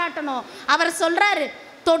எதை பாராட்டணும்? அவர் சொல்கிறாரு,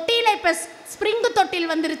 தொட்டியில் இப்போ ஸ்ப்ரிங்கு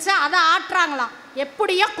தொட்டில் வந்துருச்சு, அதை ஆட்டுறாங்களாம்.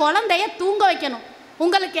 எப்படியோ குழந்தைய தூங்க வைக்கணும்.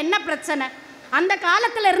 உங்களுக்கு என்ன பிரச்சனை? அந்த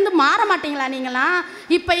காலத்தில் இருந்து மாற மாட்டிங்களா நீங்களாம்?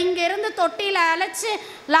 இப்போ இங்கேருந்து தொட்டியில் அழைச்சி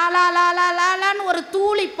லா லா லா லா லாலான்னு ஒரு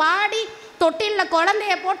தூளி பாடி தொட்டிலில்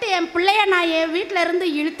குழந்தைய போட்டு என் பிள்ளைய நான் என் வீட்டில் இருந்து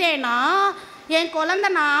இழுத்தேன்னா என் குழந்தை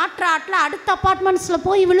நான் ஆட்டில் அடுத்த அப்பார்ட்மெண்ட்ஸில்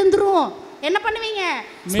போய் விழுந்துரும். என்ன பண்ணுவீங்க?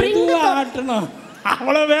 ஆட்டணும்,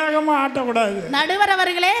 அவ்வளோ வேகமாக ஆட்டக்கூடாது. நடுவர்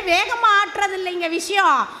அவர்களே, வேகமாக ஆட்டுறது இல்லைங்க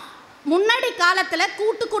விஷயம். முன்னாடி காலத்தில்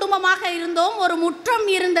கூட்டு குடும்பமாக இருந்தோம், ஒரு முற்றம்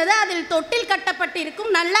இருந்தது, அதில் தொட்டில் கட்டப்பட்டு இருக்கும்,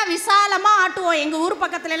 நல்லா விசாலமாக ஆட்டுவோம். எங்கள் ஊர்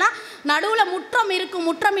பக்கத்துலலாம் நடுவில் முற்றம் இருக்கும்,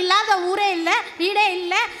 முற்றம் இல்லாத ஊரே இல்லை, வீடே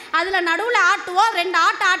இல்லை. அதில் நடுவில் ஆட்டுவோம், 2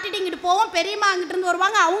 ஆட்டு ஆட்டிட்டு இங்கிட்டு போவோம், பெரியம்மா அங்கிட்டிருந்து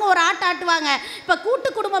வருவாங்க, அவங்க ஒரு ஆட்டு ஆட்டுவாங்க. இப்போ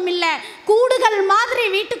கூட்டு குடும்பம் இல்லை, கூடுகள் மாதிரி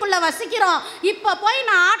வீட்டுக்குள்ளே வசிக்கிறோம். இப்போ போய்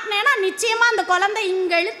நான் ஆட்டினேன்னா நிச்சயமாக அந்த குழந்தை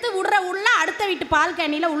இங்கே இழுத்து உள்ள அடுத்த வீட்டு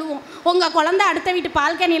பால்கனியில் விழுவும். உங்கள் குழந்தை அடுத்த வீட்டு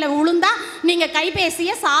பால்கனியில் விழுந்தா நீங்கள்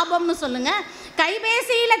கைபேசியை சாபம் சொல்லுங்க.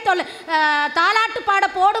 கைபேசியில தாலாட்டு பாட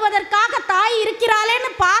போடுவதற்காக தாய் இருக்கிறாளேன்னு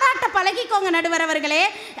பாராட்ட பழகிக்கோங்க நடுவர் அவர்களே.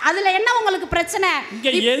 அதுல என்ன உங்களுக்கு பிரச்சனை? இங்க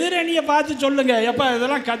எதிரணியை பார்த்து சொல்லுங்க, எப்பா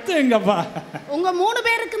இதெல்லாம் கத்துங்கப்பா. உங்க 3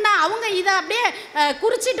 பேருக்கு தான் அவங்க இதை அப்படியே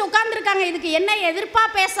குறிச்சிட்டு உட்கார்ந்துருக்காங்க, இதுக்கு என்ன எதிர்ப்பா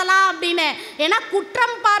பேசலாம் அப்படின்னு. ஏன்னா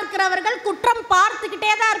குற்றம் பார்க்கிறவர்கள் குற்றம்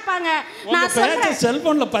பார்த்துக்கிட்டே தான் இருப்பாங்க. நான் சொல்றேன்,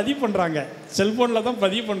 செல்போன்ல பதிவு பண்றாங்க, செல்போன்ல தான்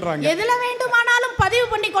பதிவு பண்றாங்க. எதுல வேண்டுமானாலும் பதிவு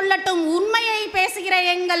பண்ணி கொள்ளட்டும். உண்மையை பேசுகிற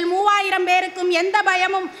எங்கள் 3000 பேருக்கும் எந்த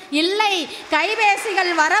பயமும் இல்லை.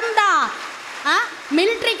 கைபேசிகள் வரம்தான்.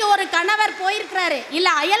 மிலிட்ரிக்கு ஒரு கணவர் போயிருக்கிறாரு, இல்ல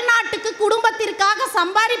அயல் நாட்டுக்கு குடும்பத்திற்காக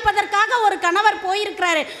சம்பாதிப்பதற்காக ஒரு கணவர்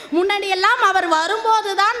போயிருக்கிறாரு. முன்னாடி எல்லாம் அவர்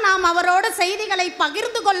வரும்போதுதான் நாம் அவரோட செய்திகளை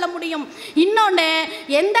பகிர்ந்து கொள்ள முடியும். இன்னொன்று,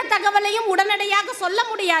 எந்த தகவலையும் உடனடியாக சொல்ல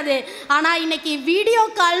முடியாது. ஆனா இன்னைக்கு வீடியோ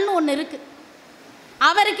கால்னு ஒன்று இருக்கு.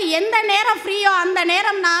 அவருக்கு எந்த நேரம் ஃப்ரீயோ அந்த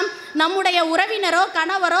நேரம் நாம் நம்முடைய உறவினரோ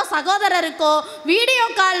கணவரோ சகோதரருக்கோ வீடியோ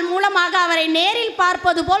கால் மூலமாக அவரை நேரில்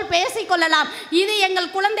பார்ப்பது போல் பேசிக்கொள்ளலாம். இது எங்கள்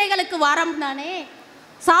குழந்தைகளுக்கு வரம் தானே,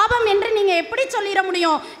 சாபம் என்று நீங்கள் எப்படி சொல்லிட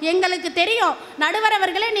முடியும்? எங்களுக்கு தெரியும். நடுவர்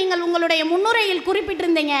அவர்களே, நீங்கள் உங்களுடைய முன்னுரையில்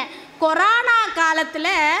குறிப்பிட்டிருந்தீங்க, கொரோனா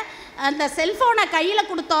காலத்தில் அந்த செல்ஃபோனை கையில்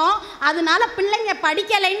கொடுத்தோம், அதனால பிள்ளைங்க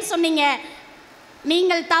படிக்கலைன்னு சொன்னீங்க.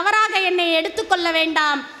 நீங்கள் தவறாக என்னை எடுத்துக்கொள்ள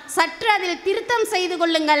வேண்டாம், சற்று அதில் திருத்தம் செய்து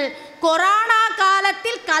கொள்ளுங்கள். கொரோனா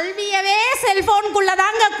காலத்தில் கல்வியவே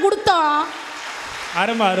செல்போனுக்குள்ளதாங்க கொடுத்தோம்.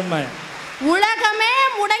 அருமை அருமை. உலகமே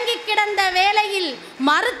முடங்கி கிடந்த வேளையில்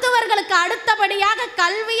மருத்துவர்களுக்கு அடுத்தபடியாக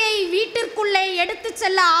கல்வியை வீட்டிற்குள்ளே எடுத்து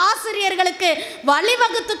செல்ல ஆசிரியர்களுக்கு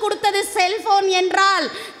வழிவகுத்து கொடுத்தது செல்போன் என்றால்,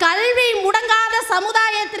 கல்வி முடங்காத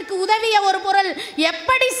சமுதாயத்திற்கு உதவிய ஒரு பொருள்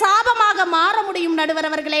எப்படி சாபமாக மாற முடியும்? நடுவர்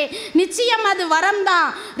அவர்களே, நிச்சயம் அது வரம்தான்.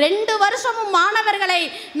 2 வருஷமும் மாணவர்களை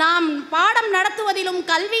நாம் பாடம் நடத்துவதிலும்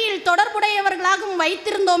கல்வியில் தொடர்புடையவர்களாகவும்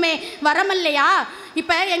வைத்திருந்தோமே, வரமில்லையா?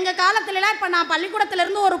 இப்போ எங்கள் காலத்துலலாம், இப்போ நான்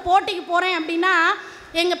பள்ளிக்கூடத்துலேருந்து ஒரு போட்டிக்கு போகிறேன் அப்படின்னா,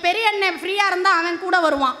 எங்கள் பெரிய அண்ணன் ஃப்ரீயாக இருந்தால் அவன் கூட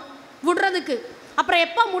வருவான் விடுறதுக்கு. அப்புறம்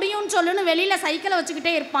எப்போ முடியும்னு சொல்லுன்னு வெளியில் சைக்கிளை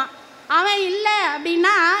வச்சுக்கிட்டே இருப்பான். அவன் இல்லை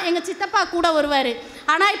அப்படின்னா எங்கள் சித்தப்பா கூட வருவார்.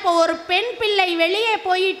 ஆனால் இப்போ ஒரு பெண் பிள்ளை வெளியே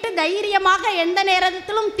போயிட்டு தைரியமாக எந்த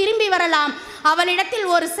நேரத்திலும் திரும்பி வரலாம். அவளிடத்தில்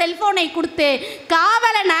ஒரு செல்போனை கொடுத்து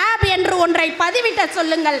காவலன் ஆப் என்று ஒன்றை பதிவிட்ட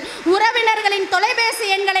சொல்லுங்கள். உறவினர்களின் தொலைபேசி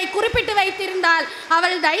எண்களை குறிப்பிட்டு வைத்திருந்தால்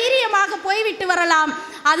அவள் தைரியமாக போய்விட்டு வரலாம்.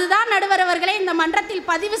 அதுதான் நடுவர் அவர்களே இந்த மன்றத்தில்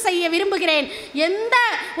பதிவு செய்ய விரும்புகிறேன். எந்த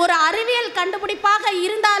ஒரு அறிவியல் கண்டுபிடிப்பாக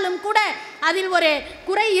இருந்தாலும் கூட அதில் ஒரு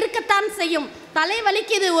குறை இருக்கத்தான் செய்யும்.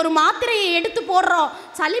 தலைவலிக்குது, ஒரு மாத்திரையை எடுத்து போடுறோம்,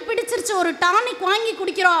 சளி பிடிச்சிருச்சு, ஒரு டானிக் வாங்கி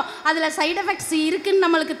குடிக்கிறோம், அதில் சைடு எஃபெக்ட்ஸ் இருக்குன்னு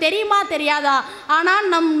நம்மளுக்கு தெரியுமா தெரியாதா? ஆனால்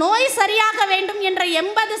நம் நோய் சரியாக வேண்டும் என்ற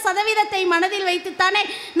 80% மனதில் வைத்துத்தானே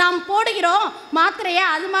நாம் போடுகிறோம் மாத்திரையை.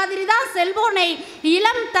 அது மாதிரி தான் செல்போனை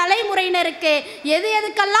இளம் தலைமுறையினருக்கு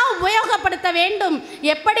எதுக்கெல்லாம் உபயோகப்படுத்த வேண்டும்,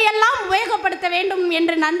 எப்படியெல்லாம் உபயோகப்படுத்த வேண்டும்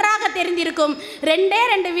என்று நன்றாக தெரிந்திருக்கும்.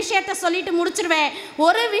 2 விஷயத்தை சொல்லிட்டு முடிச்சிருவேன்.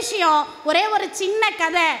 ஒரு விஷயம், ஒரே ஒரு சின்ன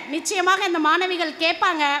கதை, நிச்சயமாக இந்த மாணவிகள்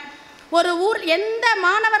கேட்பாங்க. ஒரு ஊர் எந்த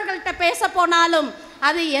மாணவர்கள்ட்ட பேச போனாலும்,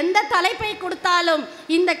 அது எந்த தலைப்பை கொடுத்தாலும்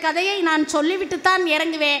இந்த கதையை நான் சொல்லிவிட்டு தான்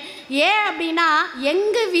இறங்குவேன். ஏன் அப்படின்னா,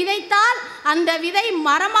 எங்கு விதைத்தால் அந்த விதை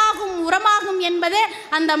மரமாகும் உரமாகும் என்பது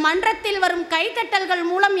அந்த மன்றத்தில் வரும் கைத்தட்டல்கள்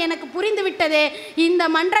மூலம் எனக்கு புரிந்துவிட்டது. இந்த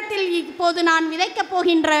மன்றத்தில் இப்போது நான் விதைக்கப்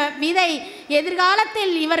போகின்ற விதை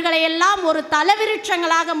எதிர்காலத்தில் இவர்களை எல்லாம் ஒரு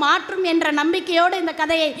தலவிருட்சங்களாக மாற்றும் என்ற நம்பிக்கையோடு இந்த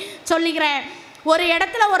கதையை சொல்லுகிறேன். ஒரு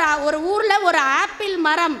இடத்துல ஒரு ஊரில் ஒரு ஆப்பிள்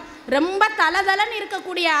மரம், ரொம்ப தலதலன்னு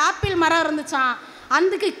இருக்கக்கூடிய ஆப்பிள் மரம் இருந்துச்சான்.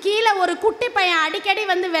 அதுக்கு கீழே ஒரு குட்டி பையன் அடிக்கடி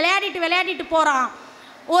வந்து விளையாடிட்டு போகிறான்.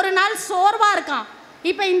 ஒரு நாள் சோர்வாக இருக்கான்,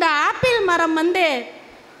 இப்போ இந்த ஆப்பிள் மரம் வந்து,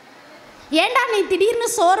 ஏண்டா நீ திடீர்னு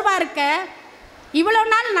சோர்வாக இருக்க, இவ்வளோ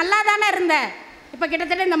நாள் நல்லா தானே இருந்த, இப்போ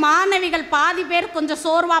கிட்டத்தட்ட இந்த மாணவிகள் பாதி பேர் கொஞ்சம்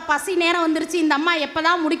சோர்வாக பசி நேரம் வந்துருச்சு, இந்த அம்மா எப்போ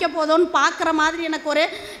தான் முடிக்க போதோன்னு பார்க்குற மாதிரி எனக்கு ஒரு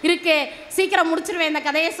இருக்குது, சீக்கிரம் முடிச்சிருவேன் இந்த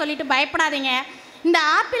கதையை சொல்லிட்டு பயப்படாதீங்க. இந்த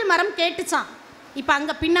ஆப்பிள் மரம் கேட்டுச்சான். இப்போ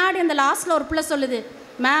அங்கே பின்னாடி அந்த லாஸ்ட்டில் ஒரு பிள்ளை சொல்லுது,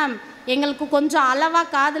 மேம் எங்களுக்கு கொஞ்சம்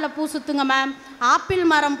அளவாக காதில் பூ சுத்துங்க மேம், ஆப்பிள்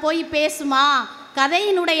மரம் போய் பேசுமா,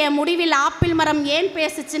 கதையினுடைய முடிவில் ஆப்பிள் மரம் ஏன்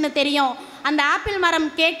பேசுச்சுன்னு தெரியும். அந்த ஆப்பிள் மரம்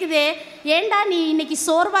கேட்குது, ஏண்டா நீ இன்னைக்கு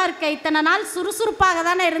சோர்வாக இருக்க, இத்தனை நாள் சுறுசுறுப்பாக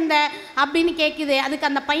தானே இருந்த அப்படின்னு கேட்குது. அதுக்கு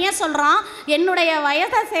அந்த பையன் சொல்கிறான், என்னுடைய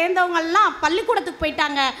வயதை சேர்ந்தவங்கெல்லாம் பள்ளிக்கூடத்துக்கு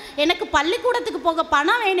போயிட்டாங்க, எனக்கு பள்ளிக்கூடத்துக்கு போக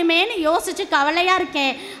பணம் வேணுமேன்னு யோசித்து கவலையாக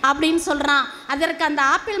இருக்கேன் அப்படின்னு சொல்கிறான். அதற்கு அந்த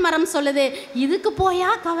ஆப்பிள் மரம் சொல்லுது, இதுக்கு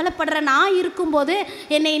போயா கவலைப்படுற, நான் இருக்கும்போது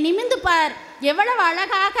என்னை நிமிந்து பார், எவ்வளவு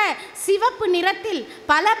அழகாக சிவப்பு நிறத்தில்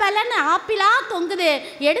பலபலன்னு ஆப்பிளா தொங்குது,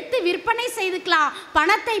 எடுத்து விற்பனை செய்துக்கலாம்,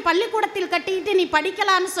 பணத்தை பள்ளிக்கூடத்தில் கட்டிட்டு நீ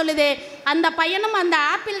படிக்கலான்னு சொல்லுது. அந்த பையனும் அந்த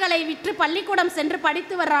ஆப்பிள்களை விற்று பள்ளிக்கூடம் சென்று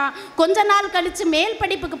படித்து வர்றான். கொஞ்ச நாள் கழித்து மேல்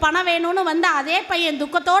படிப்புக்கு பணம் வேணும்னு வந்து அதே பையன்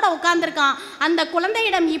துக்கத்தோடு உட்கார்ந்துருக்கான். அந்த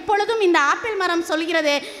குழந்தையிடம் இப்பொழுதும் இந்த ஆப்பிள் மரம்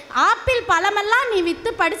சொல்கிறது, ஆப்பிள் பழமெல்லாம் நீ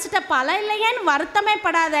விற்று படிச்சுட்ட, பழம் இல்லையேன்னு வருத்தமே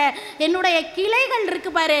படாத, என்னுடைய கிளைகள்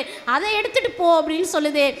இருக்கு பாரு, அதை எடுத்துட்டு போ அப்படின்னு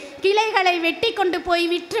சொல்லுது. கிளைகளை வெட்டி கொண்டு போய்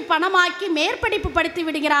விற்று பணமாக்கி மேற்படிப்பு படித்து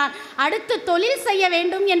விடுகிறான். அடுத்து தொழில் செய்ய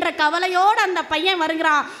வேண்டும் என்ற கவலையோடு அந்த பையன்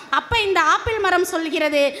வருகிறான். அப்ப இந்த ஆப்பிள் மரம்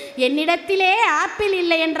சொல்கிறது, என்னிடத்திலே ஆப்பிள்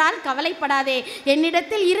இல்லை என்றால் கவலைப்படாதே,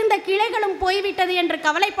 என்னிடத்தில் இருந்த கிளைகளும் போய்விட்டது என்று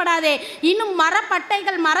கவலைப்படாதே, இன்னும்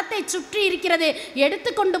மரப்பட்டைகள் மரத்தை சுற்றி இருக்கிறது,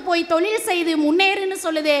 எடுத்துக்கொண்டு போய் தொழில் செய்து முன்னேறுன்னு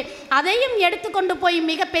சொல்லுது. அதையும் எடுத்துக்கொண்டு போய்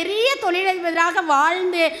மிகப்பெரிய தொழிலதிபராக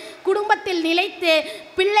வாழ்ந்து குடும்பத்தில் நிலைத்து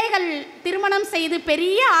பிள்ளைகள் திருமணம் செய்து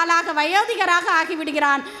பெரிய ஆளாக வயோதிகராக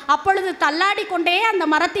ஆகிவிடுகிறான். அப்பொழுது தள்ளாடி கொண்டே அந்த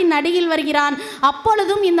மரத்தின் அடியில் வருகிறான்.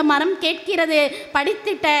 அப்பொழுதும் இந்த மரம் கேட்கிறது,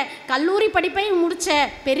 படித்திட்ட, கல்லூரி படிப்பை முடிச்ச,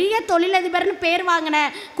 பெரிய தொழிலதிபர்னு பேர் வாங்கின,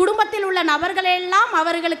 குடும்பத்தில் உள்ள நபர்களெல்லாம்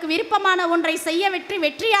அவர்களுக்கு விருப்பமான ஒன்றை செய்ய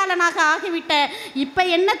வெற்றியாளனாக ஆகிவிட்ட, இப்போ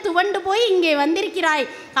என்ன துவண்டு போய் இங்கே வந்திருக்கிறாய்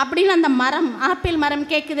அப்படின்னு அந்த மரம், ஆப்பிள் மரம்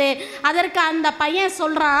கேட்குது. அதற்கு அந்த பையன்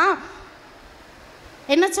சொல்கிறான்,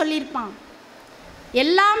 என்ன சொல்லியிருப்பான்,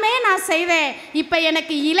 எல்லாமே நான் செய்வேன், இப்போ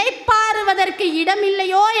எனக்கு இளைப்பாறுவதற்கு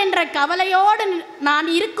இடமில்லையோ என்ற கவலையோடு நான்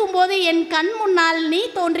இருக்கும்போது என் கண் முன்னால் நீ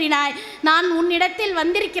தோன்றினாய், நான் உன்னிடத்தில்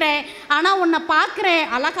வந்திருக்கிறேன், ஆனால் உன்னை பார்க்குறேன்,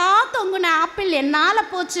 அழகா தொங்குன ஆப்பிள் என்னால்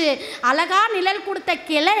போச்சு, அழகா நிழல் கொடுத்த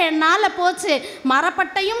கிளை என்னால் போச்சு,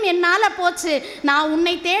 மரப்பட்டையும் என்னால் போச்சு, நான்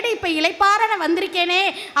உன்னை தேடி இப்போ இளைப்பாற வந்திருக்கேனே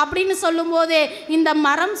அப்படின்னு சொல்லும்போது இந்த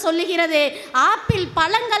மரம் சொல்லுகிறது, ஆப்பிள்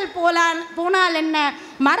பழங்கள் போனால் என்ன,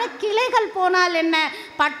 மரக்கிளைகள் போனால் என்ன,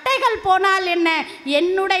 பட்டைகள் போனால் என்ன,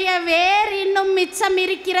 என்னுடைய வேர் இன்னும் மிச்சம்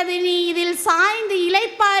இருக்கிறது, நீ இதில் சாய்ந்து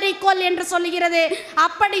இளைப்பாறிக்கொள் என்று சொல்லுகிறது.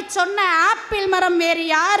 அப்படி சொன்ன ஆப்பிள் மரம் வேறு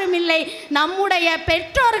யாரும் இல்லை, நம்முடைய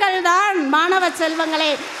பெற்றோர்கள் தான். மாணவ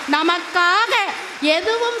செல்வங்களே, நமக்காக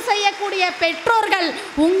எதுவும் செய்யக்கூடிய பெற்றோர்கள்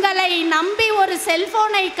உங்களை நம்பி ஒரு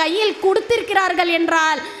செல்போனை கையில் கொடுத்திருக்கிறார்கள்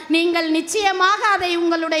என்றால் நீங்கள் நிச்சயமாக அதை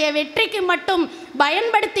உங்களுடைய வெற்றிக்கு மட்டும்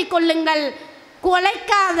பயன்படுத்தி கொள்ளுங்கள்.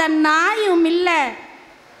 குலைக்காத நாயும் இல்லை,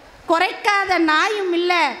 குறைக்காத நாயும்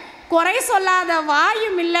இல்லை, குறை சொல்லாத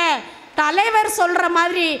வாயும் இல்லை. தலைவர் சொல்கிற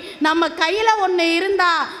மாதிரி நம்ம கையில் ஒன்று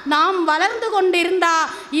இருந்தால், நாம் வளர்ந்து கொண்டு இருந்தால்,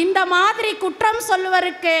 இந்த மாதிரி குற்றம்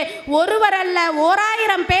சொல்லுவதற்கு ஒருவர் அல்ல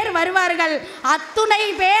 1000 பேர் வருவார்கள். அத்துணை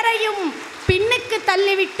பேரையும் பின்னுக்கு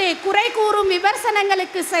தள்ளிவிட்டு குறை கூறும்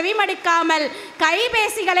விமர்சனங்களுக்கு செவிமடிக்காமல்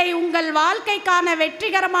கைபேசிகளை உங்கள் வாழ்க்கைக்கான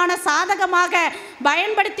வெற்றிகரமான சாதகமாக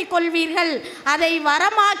பயன்படுத்தி கொள்வீர்கள். அதை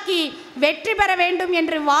வரமாக்கி வெற்றி பெற வேண்டும்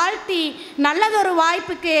என்று வாழ்த்தி நல்லதொரு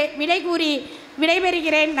வாய்ப்புக்கு விடை கூறி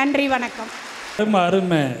விடைபெறுகிறேன். நன்றி, வணக்கம்.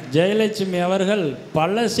 அருமை ஜெயலட்சுமி அவர்கள்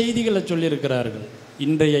பல செய்திகளை சொல்லியிருக்கிறார்கள்.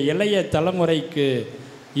 இன்றைய இளைய தலைமுறைக்கு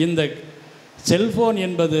இந்த செல்போன்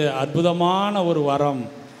என்பது அற்புதமான ஒரு வரம்.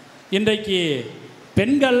 இன்றைக்கு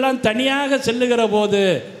பெண்கள்லாம் தனியாக செல்லுகிற போது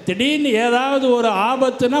திடீர்னு ஏதாவது ஒரு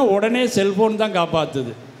ஆபத்துனா உடனே செல்ஃபோன் தான்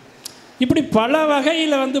காப்பாற்றுது. இப்படி பல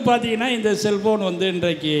வகையில் பார்த்திங்கன்னா இந்த செல்ஃபோன்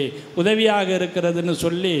இன்றைக்கு உதவியாக இருக்கிறதுன்னு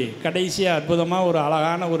சொல்லி கடைசியாக அற்புதமாக ஒரு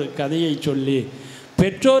அழகான ஒரு கதையை சொல்லி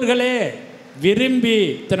பெற்றோர்களே விரும்பி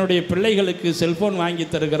தன்னுடைய பிள்ளைகளுக்கு செல்ஃபோன் வாங்கி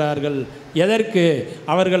தருகிறார்கள். எதற்கு?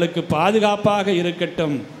 அவர்களுக்கு பாதுகாப்பாக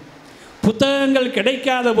இருக்கட்டும். புத்தகங்கள்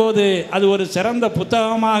கிடைக்காத போது அது ஒரு சிறந்த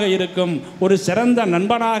புத்தகமாக இருக்கும், ஒரு சிறந்த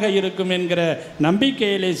நண்பனாக இருக்கும் என்கிற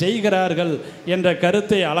நம்பிக்கையிலே செய்கிறார்கள் என்ற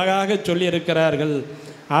கருத்தை அழகாக சொல்லியிருக்கிறார்கள்.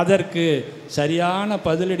 அதற்கு சரியான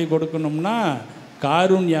பதிலடி கொடுக்கணும்னா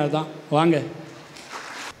காருண்யா தான். வாங்க.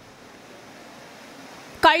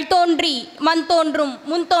 கல் தோன்றி மண் தோன்றும்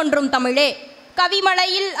முன் தோன்றும் தமிழே,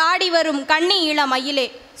 கவிமலையில் ஆடி வரும் கண்ணி இளமயிலே,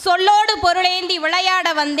 சொல்லோடு பொருளேந்தி விளையாட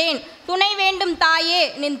வந்தேன், துணை வேண்டும் தாயே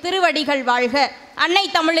நின் திருவடிகள் வாழ்க. அன்னை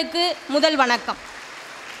தமிழுக்கு முதல் வணக்கம்.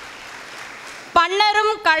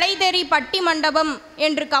 பன்னரும் களைதெறி பட்டி மண்டபம்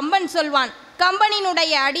என்று கம்பன் சொல்வான்.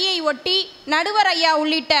 கம்பனினுடைய அடியை ஒட்டி நடுவர் ஐயா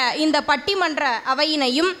உள்ளிட்ட இந்த பட்டிமன்ற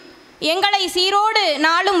அவையினையும் எங்களை சீரோடு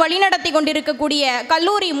நாளும் வழிநடத்தி கொண்டிருக்கக்கூடிய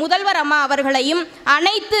கல்லூரி முதல்வர் அம்மா அவர்களையும்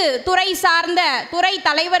அனைத்து துறை சார்ந்த துறை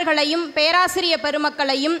தலைவர்களையும் பேராசிரியர்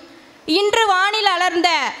பெருமக்களையும் இன்று வானில் அலர்ந்த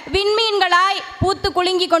விண்மீன்களாய் பூத்து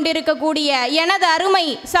குலுங்கி கொண்டிருக்கக்கூடிய எனது அருமை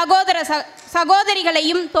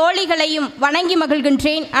சகோதரிகளையும் தோழிகளையும் வணங்கி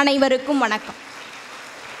மகிழ்கின்றேன். அனைவருக்கும் வணக்கம்.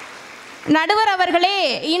 நடுவர் அவர்களே,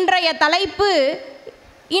 இன்றைய தலைப்பு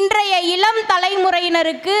இன்றைய இளம்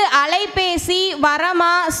தலைமுறையினருக்கு அலைபேசி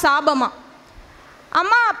வரமா சாபமா?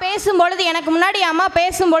 அம்மா பேசும்பொழுது, எனக்கு முன்னாடி அம்மா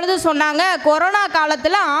பேசும்பொழுது சொன்னாங்க, கொரோனா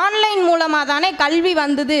காலத்தில் ஆன்லைன் மூலமாக தானே கல்வி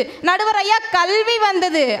வந்தது. நடுவர் ஐயா, கல்வி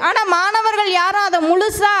வந்தது, ஆனால் மாணவர்கள் யாரும் அதை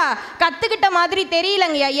முழுசாக கற்றுக்கிட்ட மாதிரி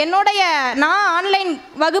தெரியலங்கய்யா. நான் ஆன்லைன்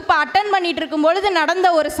வகுப்பு அட்டன் பண்ணிகிட்டு இருக்கும் பொழுது நடந்த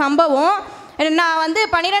ஒரு சம்பவம். நான்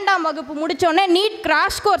 12ஆம் வகுப்பு முடித்தோடனே நீட்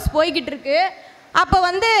கிராஷ் கோர்ஸ் போய்கிட்டு இருக்கு. அப்போ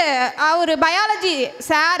அவர் பயாலஜி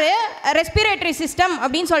சாரு ரெஸ்பிரேட்டரி சிஸ்டம்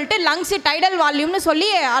அப்படின்னு சொல்லிட்டு லங்ஸு டைடல் வால்யூம்னு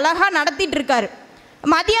சொல்லி அழகாக நடத்திட்டு இருக்காரு.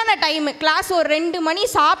 மதியான டைமு கிளாஸ் ஒரு 2 மணி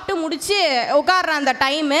சாப்பிட்டு முடித்து உட்கார்ற அந்த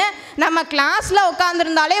டைமு, நம்ம கிளாஸில்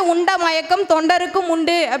உட்காந்துருந்தாலே உண்ட மயக்கம் தொண்டருக்கும்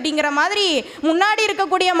உண்டு அப்படிங்கிற மாதிரி முன்னாடி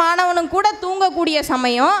இருக்கக்கூடிய மாணவனும் கூட தூங்கக்கூடிய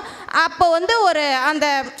சமயம். அப்போ ஒரு அந்த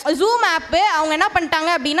ஜூம் ஆப்பு அவங்க என்ன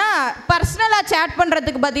பண்ணிட்டாங்க அப்படின்னா, பர்சனலாக சேட்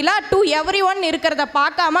பண்ணுறதுக்கு பதிலாக டு எவ்ரி ஒன் இருக்கிறத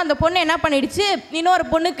பார்க்காம அந்த பொண்ணு என்ன பண்ணிடுச்சு, இன்னொரு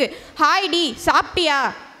பொண்ணுக்கு ஹாய் டி சாப்பிட்டியா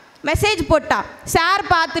மெசேஜ் போட்டா.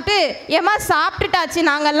 சார் பார்த்துட்டு, ஏமா சாப்பிட்டுட்டாச்சு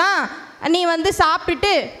நாங்கள்லாம், நீ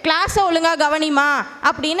சாப்பிட்டுட்டு கிளாஸை ஒழுங்காக கவனிமா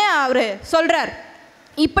அப்படின்னு அவர் சொல்கிறார்.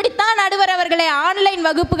 இப்படித்தான் நடுவர் அவர்களே ஆன்லைன்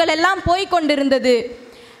வகுப்புகள் எல்லாம் போய்கொண்டிருந்தது.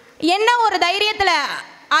 என்ன ஒரு தைரியத்தில்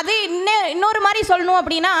அது இன்னொரு மாதிரி சொல்லணும்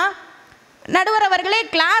அப்படின்னா, நடுவர் அவர்களே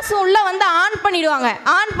கிளாஸ் உள்ளே ஆன் பண்ணிவிடுவாங்க.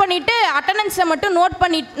 ஆன் பண்ணிவிட்டு அட்டண்டன்ஸை மட்டும் நோட்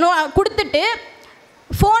பண்ணி கொடுத்துட்டு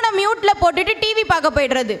ஃபோனை மியூட்டில் போட்டுட்டு டிவி பார்க்க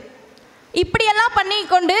போய்டுறது. இப்படியெல்லாம்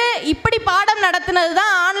பண்ணிக்கொண்டு இப்படி பாடம் நடத்தினது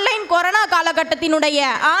தான் ஆன்லைன் கொரோனா காலகட்டத்தினுடைய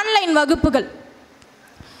ஆன்லைன் வகுப்புகள்.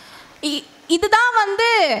 இதுதான்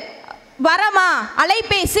வரமா?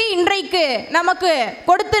 அலைபேசி இன்றைக்கு நமக்கு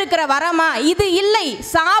கொடுத்திருக்கிற வரமா? இது இல்லை,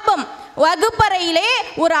 சாபம். வகுப்பறையிலே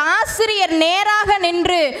ஒரு ஆசிரியர் நேராக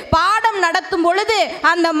நின்று பாடம் நடத்தும் பொழுது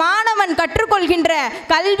அந்த மாணவன் கற்றுக்கொள்கின்ற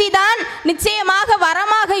கல்விதான் நிச்சயமாக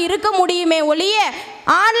வரமாக இருக்க முடியுமே ஒழிய,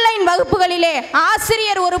 ஆன்லைன் வகுப்புகளிலே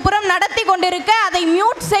ஆசிரியர் ஒரு புறம் நடத்தி கொண்டிருக்க அதை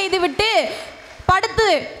மியூட் செய்துவிட்டு படுத்து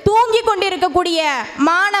தூங்கி கொண்டிருக்கக்கூடிய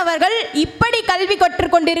மாணவர்கள் இப்படி கல்வி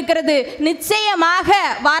கற்றுக்கொண்டிருக்கிறது நிச்சயமாக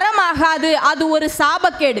வரமாகாது. அது ஒரு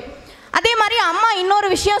சாபக்கேடு. அதே மாதிரி அம்மா இன்னொரு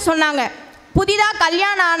விஷயம் சொன்னாங்க. புதிதாக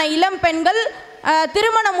கல்யாணம் ஆன இளம் பெண்கள்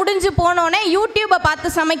திருமணம் முடிஞ்சு போனோடனே யூடியூப்பை பார்த்து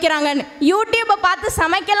சமைக்கிறாங்கன்னு. யூடியூப்பை பார்த்து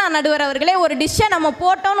சமைக்கலாம் நடுவர் அவர்களே. ஒரு டிஷ்ஷை நம்ம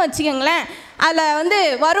போட்டோன்னு வச்சுக்கோங்களேன்,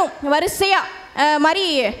 அதில் வரும் வரிசையாக மாதிரி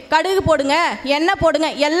கடுகு போடுங்க, எண்ணெய் போடுங்க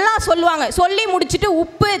எல்லாம் சொல்லுவாங்க. சொல்லி முடிச்சுட்டு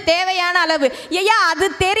உப்பு தேவையான அளவு. ஐயா அது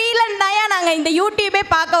தெரியலன்னாயா நாங்கள் இந்த யூடியூபே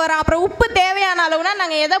பார்க்க வரோம். அப்புறம் உப்பு தேவையான அளவுனா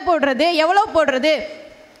நாங்கள் எதை போடுறது, எவ்வளோ போடுறது?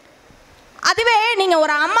 அதுவே நீங்கள்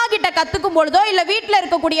ஒரு அம்மா கிட்ட கற்றுக்கும் பொழுதோ இல்லை வீட்டில்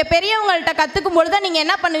இருக்கக்கூடிய பெரியவங்கள்ட்ட கற்றுக்கும் பொழுதோ நீங்கள்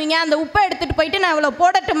என்ன பண்ணுவீங்க, அந்த உப்பை எடுத்துகிட்டு போயிட்டு நான் இவ்வளோ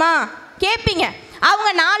போடட்டுமா கேட்பீங்க. அவங்க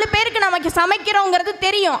 4 பேருக்கு நமக்கு சமைக்கிறோங்கிறது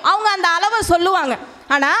தெரியும், அவங்க அந்த அளவை சொல்லுவாங்க.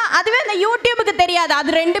 ஆனால் அதுவே அந்த யூடியூபுக்கு தெரியாது,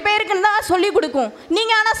 அது 2 பேருக்குன்னு தான் சொல்லி கொடுக்கும்.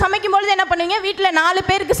 நீங்கள் ஆனால் சமைக்கும் பொழுது என்ன பண்ணுவீங்க, வீட்டில் 4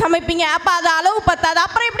 பேருக்கு சமைப்பீங்க. அப்போ அது அளவு பத்தாது,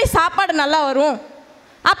 அப்புறம் எப்படி சாப்பாடு நல்லா வரும்?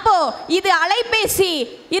 அப்போது இது அலைபேசி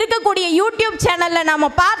இருக்கக்கூடிய யூடியூப் சேனலில் நாம்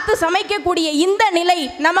பார்த்து சமைக்கக்கூடிய இந்த நிலை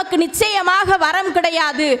நமக்கு நிச்சயமாக வரம்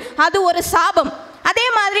கிடையாது, அது ஒரு சாபம். அதே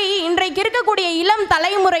மாதிரி இன்றைக்கு இருக்கக்கூடிய இளம்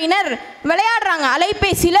தலைமுறையினர் விளையாடுறாங்க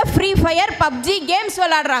அலைபேசியில், ஃப்ரீ ஃபயர் பப்ஜி கேம்ஸ்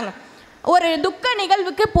விளையாடுறாங்க. ஒரு துக்க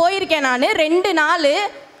நிகழ்வுக்கு போயிருக்கேன் நான். 2 நாள்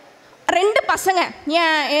 2 பசங்க,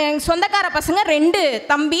 என் சொந்தக்கார பசங்க 2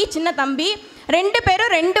 தம்பி, சின்ன தம்பி 2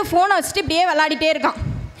 பேரும் 2 ஃபோனை வச்சுட்டு இப்படியே விளையாடிட்டே இருக்கான்.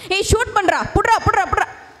 ஏய் ஷூட் பண்ணுறா, புட்றா புட்றா புட்றா,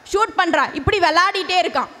 ஷூட் பண்ணுறா, இப்படி விளையாடிட்டே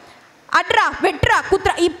இருக்கான். அட்ரா வெட்ரா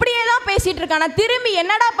குத்ரா, இப்படியே தான் பேசிகிட்டு இருக்கான். நான் திரும்பி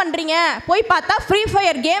என்னடா பண்ணுறீங்க போய் பார்த்தா ஃப்ரீ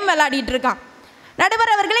ஃபயர் கேம் விளையாடிட்டு இருக்கான்.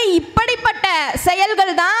 நடுவர் அவர்களே, இப்படிப்பட்ட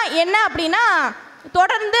செயல்கள் தான் என்ன அப்படின்னா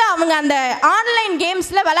தொடர்ந்து அவங்க அந்த ஆன்லைன்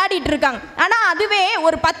கேம்ஸில் விளையாடிட்டு இருக்காங்க. ஆனால் அதுவே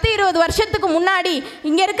ஒரு 10-20 வருஷத்துக்கு முன்னாடி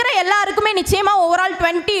இங்கே இருக்கிற எல்லாருக்குமே நிச்சயமாக ஓவரால்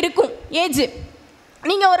 20 இருக்கும் ஏஜ்.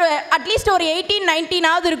 நீங்கள் ஒரு அட்லீஸ்ட் ஒரு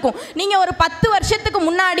 18-19 இருக்கும். நீங்கள் ஒரு 10 வருஷத்துக்கு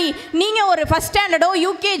முன்னாடி நீங்கள் ஒரு ஃபஸ்ட் ஸ்டாண்டர்டோ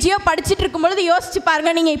யூகேஜியோ படிச்சுட்டு இருக்கும் பொழுது யோசிச்சு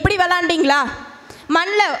பாருங்கள், நீங்கள் இப்படி விளாண்டிங்களா?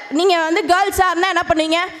 மண்ணில் நீங்கள் வந்து கேர்ள்ஸாக இருந்தால் என்ன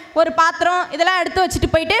பண்ணுவீங்க, ஒரு பாத்திரம் இதெல்லாம் எடுத்து வச்சுட்டு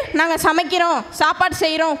போயிட்டு நாங்கள் சமைக்கிறோம், சாப்பாடு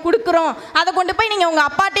செய்கிறோம், கொடுக்குறோம், அதை கொண்டு போய் நீங்கள் உங்கள்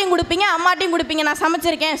அப்பாட்டையும் கொடுப்பீங்க, அம்மாட்டையும் கொடுப்பீங்க, நான்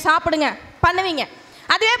சமைச்சிருக்கேன் சாப்பிடுங்க பண்ணுவீங்க.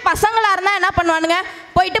 அதுவே பசங்களாக இருந்தால் என்ன பண்ணுவானுங்க,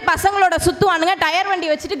 போயிட்டு பசங்களோட சுற்றுவானுங்க, டயர் வண்டி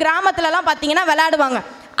வச்சுட்டு கிராமத்துலலாம் பார்த்தீங்கன்னா விளையாடுவாங்க.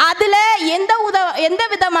 அதில் எந்த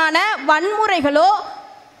விதமான வன்முறைகளோ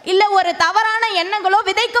இல்லை ஒரு தவறான எண்ணங்களோ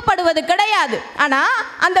விதைக்கப்படுவது கிடையாது. ஆனால்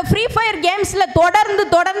அந்த ஃப்ரீ ஃபயர் கேம்ஸில்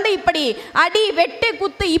தொடர்ந்து இப்படி அடி வெட்டு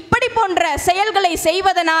குத்து இப்படி போன்ற செயல்களை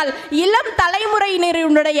செய்வதனால் இளம்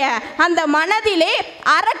தலைமுறையினருடைய அந்த மனதிலே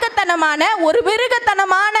அரக்கத்தனமான ஒரு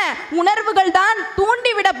மிருகத்தனமான உணர்வுகள் தான்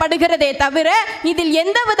தூண்டிவிடப்படுகிறதே தவிர இதில்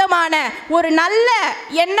எந்த விதமான ஒரு நல்ல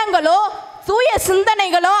எண்ணங்களோ தூய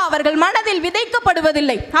சிந்தனைகளோ அவர்கள் மனதில்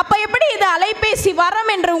விதைக்கப்படுவதில்லை. அப்போ எப்படி இது அலைபேசி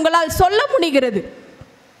வரம் என்று உங்களால் சொல்ல முடிகிறது?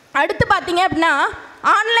 அடுத்து பார்த்தீங்க அப்படின்னா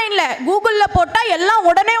ஆன்லைனில் கூகுளில் போட்டால் எல்லாம்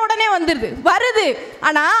உடனே வருது.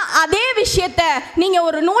 ஆனால் அதே விஷயத்தை நீங்கள்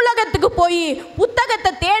ஒரு நூலகத்துக்கு போய்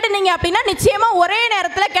புத்தகத்தை தேடுனீங்க அப்படின்னா நிச்சயமாக ஒரே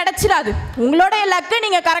நேரத்தில் கிடச்சிடாது. உங்களுடைய லக்கு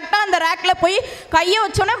நீங்கள் கரெக்டாக அந்த ரேக்கில் போய் கையை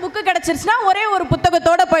வச்சோன்னே புக்கு கிடச்சிருச்சுன்னா ஒரே ஒரு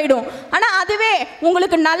புத்தகத்தோடு போயிடும். ஆனால் அதுவே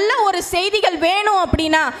உங்களுக்கு நல்ல ஒரு செய்திகள் வேணும்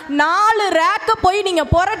அப்படின்னா 4 ரேக்கை போய்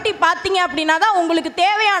நீங்கள் புரட்டி பார்த்தீங்க அப்படின்னா தான் உங்களுக்கு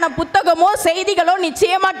தேவையான புத்தகமோ செய்திகளோ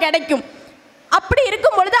நிச்சயமாக கிடைக்கும். அப்படி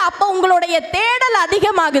இருக்கும் பொழுது அப்போ உங்களுடைய தேடல்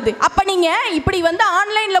அதிகமாகுது. அப்போ நீங்கள் இப்படி வந்து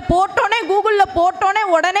ஆன்லைனில் போட்டோன்னே கூகுளில் போட்டோன்னே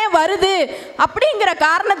உடனே வருது அப்படிங்கிற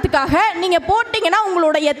காரணத்துக்காக நீங்கள் போட்டிங்கன்னா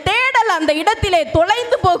உங்களுடைய தேடல் அந்த இடத்திலே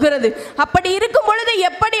தொலைந்து போகிறது. அப்படி இருக்கும் பொழுது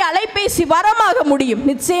எப்படி அலைபேசி வரமாக முடியும்?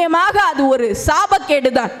 நிச்சயமாக அது ஒரு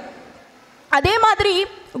சாபக்கேடு தான். அதே மாதிரி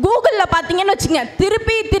கூகுளில் பார்த்தீங்கன்னு வச்சுங்க,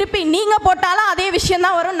 திருப்பி நீங்கள் போட்டாலும் அதே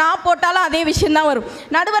விஷயந்தான் வரும், நான் போட்டாலும் அதே விஷயந்தான் வரும்.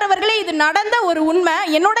 நடுவர் அவர்களே, இது நடந்த ஒரு உண்மை.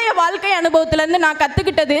 என்னுடைய வாழ்க்கை அனுபவத்திலேருந்து நான்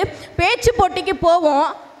கற்றுக்கிட்டது. பேச்சு போட்டிக்கு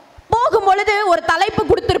போகும் பொழுது ஒரு தலைப்பு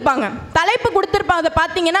கொடுத்துருப்பாங்க. அதை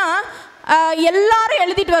பார்த்தீங்கன்னா எல்லாரும்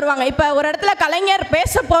எழுதிட்டு வருவாங்க. இப்போ ஒரு இடத்துல கலைஞர்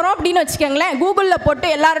பேச போகிறோம் அப்படின்னு வச்சுக்கோங்களேன், கூகுளில் போட்டு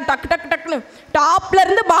எல்லாரும் டக்குன்னு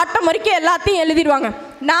டாப்லேருந்து பாட்டம் வரைக்கும் எல்லாத்தையும் எழுதிடுவாங்க.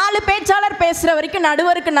 4 பேச்சாளர் பேசுகிற வரைக்கும்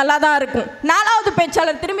நடுவருக்கு நல்லா தான் இருக்கும். 4வது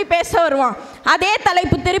பேச்சாளர் திரும்பி பேச வருவான், அதே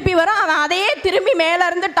தலைப்பு திருப்பி வரும், அவன் அதையே திரும்பி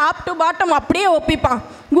மேலேருந்து டாப் டு பாட்டம் அப்படியே ஒப்பிப்பான்.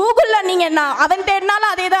 கூகுளில் நீங்கள் அவன்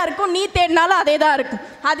தேடினாலும் அதே தான் இருக்கும், நீ தேடினாலும் அதே தான் இருக்கும்.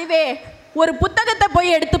 அதுவே ஒரு புத்தகத்தை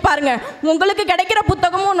போய் எடுத்து பாருங்க, உங்களுக்கு கிடைக்கிற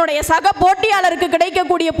புத்தகமும் உன்னுடைய சக போட்டியாளருக்கு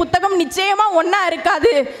கிடைக்கக்கூடிய புத்தகம் நிச்சயமா ஒன்றா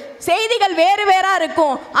இருக்காது. செய்திகள் வேறா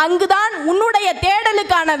இருக்கும். அங்குதான் உன்னுடைய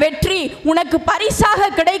தேடலுக்கான வெற்றி உனக்கு பரிசாக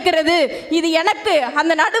கிடைக்கிறது. இது எனக்கு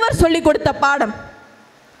அந்த நடுவர் சொல்லி கொடுத்த பாடம்.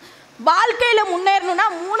 வாழ்க்கையில் முன்னேறணும்னா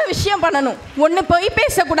 3 விஷயம் பண்ணணும். 1 பொய்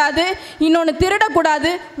பேசக்கூடாது, இன்னொன்று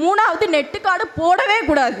திருடக்கூடாது, 3வது நெட்டுக்காடு போடவே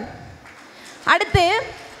கூடாது. அடுத்து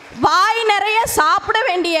வாய் நிறைய சாப்பிட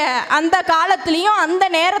வேண்டிய அந்த காலத்திலையும் அந்த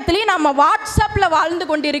நேரத்திலையும் நம்ம வாட்ஸ்அப்பில் வாழ்ந்து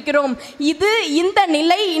கொண்டிருக்கிறோம். இந்த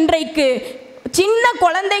நிலை இன்றைக்கு சின்ன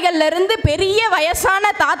குழந்தைகள்லேருந்து பெரிய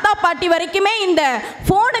வயசான தாத்தா பாட்டி வரைக்குமே இந்த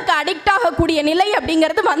ஃபோனுக்கு அடிக்ட் ஆகக்கூடிய நிலை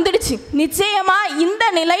அப்படிங்கிறது வந்துடுச்சு. நிச்சயமாக இந்த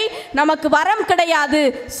நிலை நமக்கு வரம் கிடையாது,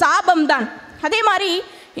 சாபம்தான். அதே மாதிரி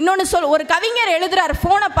இன்னொன்று ஒரு கவிஞர் எழுதுகிறார்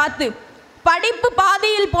ஃபோனை பார்த்து, படிப்பு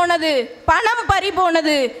பாதியில் போனது, பணம் பறி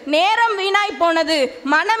போனது, நேரம் வீணாய் போனது,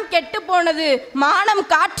 மனம் கெட்டு போனது, மானம்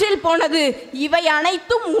காற்றில் போனது, இவை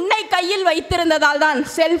அனைத்தும் உன்னை கையில் வைத்திருந்ததால் தான்.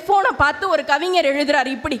 செல்ஃபோனை பார்த்து ஒரு கவிஞர் எழுதுறார்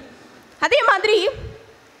இப்படி. அதே மாதிரி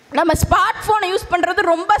நம்ம ஸ்மார்ட் ஃபோனை யூஸ் பண்ணுறது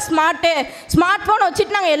ரொம்ப ஸ்மார்ட் ஃபோனை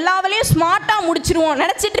வச்சுட்டு நாங்கள் எல்லா வேலையும் ஸ்மார்ட்டாக முடிச்சிருவோம்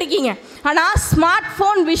நினச்சிட்டு இருக்கீங்க. ஆனால் ஸ்மார்ட்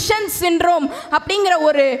ஃபோன் விஷன் சிண்ட்ரோம் அப்படிங்கிற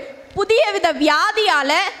ஒரு புதிய வித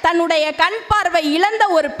வியாதியால் தன்னுடைய கண் பார்வை இழந்த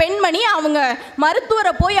ஒரு பெண்மணி அவங்க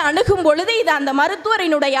மருத்துவரை போய் அணுகும் பொழுது இது அந்த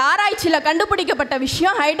மருத்துவரினுடைய ஆராய்ச்சியில் கண்டுபிடிக்கப்பட்ட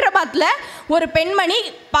விஷயம். ஹைதராபாத்தில் ஒரு பெண்மணி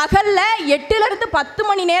பகலில் 8லேருந்து 10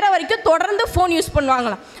 மணி நேரம் வரைக்கும் தொடர்ந்து ஃபோன் யூஸ்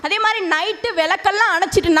பண்ணுவாங்களாம். அதே மாதிரி நைட்டு விளக்கெல்லாம்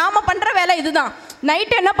அணைச்சிட்டு, நாம் பண்ணுற வேலை இதுதான்.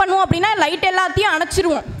 நைட்டு என்ன பண்ணுவோம் அப்படின்னா லைட் எல்லாத்தையும்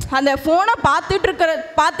அணைச்சிருவோம். அந்த ஃபோனை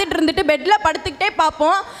பார்த்துட்டு இருந்துட்டு பெட்டில் படுத்துக்கிட்டே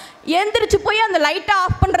பார்ப்போம். எழுந்திரிச்சு போய் அந்த லைட்டை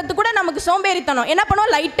ஆஃப் பண்ணுறது கூட நமக்கு சோம்பேறித்தனம். என்ன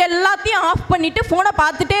பண்ணுவோம், லைட் எல்லாத்தையும் ஆஃப் பண்ணிவிட்டு ஃபோனை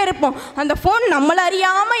பார்த்துட்டே இருப்போம். அந்த ஃபோன் நம்மளை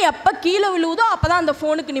அறியாமல் எப்போ கீழே விழுவுதோ அப்போ தான் அந்த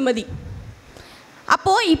ஃபோனுக்கு நிம்மதி.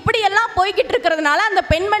 அப்போது இப்படியெல்லாம் போய்கிட்டு இருக்கிறதுனால அந்த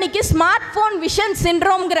பெண்மணிக்கு ஸ்மார்ட் ஃபோன் விஷன்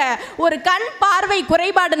சிண்ட்ரோம்ங்கிற ஒரு கண் பார்வை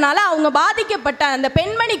குறைபாடுனால அவங்க பாதிக்கப்பட்ட அந்த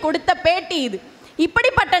பெண்மணி கொடுத்த பேட்டி இது.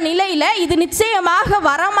 இப்படிப்பட்ட நிலையில் இது நிச்சயமாக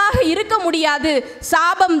வரமாக இருக்க முடியாது,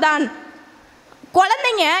 சாபம்தான்.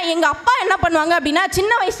 குழந்தைங்க எங்கள் அப்பா என்ன பண்ணுவாங்க அப்படின்னா,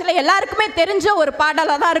 சின்ன வயசில் எல்லாருக்குமே தெரிஞ்ச ஒரு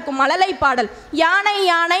பாடலாக தான் இருக்கும், மழலை பாடல். யானை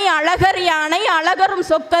யானை அழகர் யானை, அழகரும்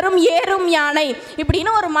சொக்கரும் ஏறும் யானை,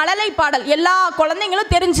 இப்படின்னு ஒரு மழலை பாடல் எல்லா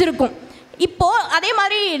குழந்தைங்களும் தெரிஞ்சிருக்கும். இப்போது அதே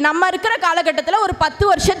மாதிரி நம்ம இருக்கிற காலகட்டத்தில் ஒரு 10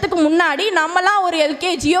 வருஷத்துக்கு முன்னாடி நம்மலாம் ஒரு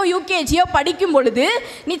எல்கேஜியோ யூகேஜியோ படிக்கும் பொழுது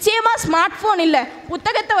நிச்சயமாக ஸ்மார்ட் ஃபோன் இல்லை,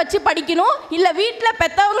 புத்தகத்தை வச்சு படிக்கணும், இல்லை வீட்டில்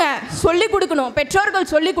பெற்றவங்க சொல்லிக் கொடுக்கணும்,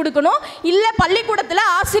 பெற்றோர்கள் சொல்லிக் கொடுக்கணும், இல்லை பள்ளிக்கூடத்தில்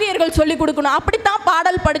ஆசிரியர்கள் சொல்லிக் கொடுக்கணும். அப்படித்தான்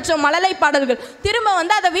பாடல் படித்தோம், மழலை பாடல்கள். திரும்ப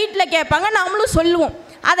வந்து அதை வீட்டில் கேட்பாங்க, நாமளும் சொல்லுவோம்.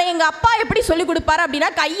 அதை எங்கள் அப்பா எப்படி சொல்லிக் கொடுப்பார் அப்படின்னா,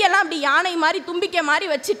 கையெல்லாம் அப்படி யானை மாதிரி தும்பிக்கை மாதிரி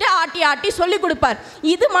வச்சுட்டு ஆட்டி ஆட்டி சொல்லிக் கொடுப்பார்.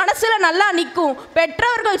 இது மனசில் நல்லா நிற்கும்.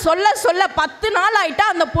 பெற்றோர்கள் சொல்ல சொல்ல 10 நாள் ஆகிட்டா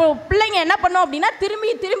அந்த பிள்ளைங்க என்ன பண்ணோம் அப்படின்னா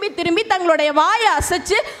திரும்பி திரும்பி திரும்பி தங்களுடைய வாயை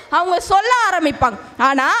அசைச்சு அவங்க சொல்ல ஆரம்பிப்பாங்க.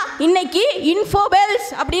 ஆனால் இன்னைக்கு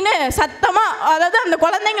இன்ஃபோபெல்ஸ் அப்படின்னு சத்தமாக, அதாவது அந்த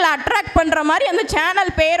குழந்தைங்களை அட்ராக்ட் பண்ணுற மாதிரி அந்த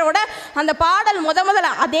சேனல் பேரோட அந்த பாடல்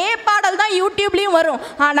முதல்ல அதே பாடல் தான் யூடியூப்லேயும் வரும்.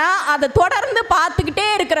 ஆனால் அதை தொடர்ந்து பார்த்துக்கிட்டே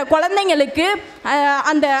இருக்கிற குழந்தைங்களுக்கு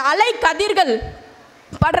அந்த அலை கதிர்கள்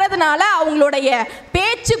படுறதுனால அவங்களுடைய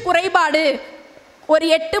பேச்சு குறைபாடு, ஒரு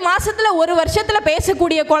 8 மாதத்தில் 1 வருஷத்தில்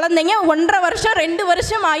பேசக்கூடிய குழந்தைங்க 1.5 வருஷம் 2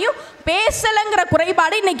 வருஷம் ஆயும் பேசலைங்கிற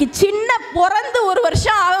குறைபாடு இன்னைக்கு சின்ன பிறந்து 1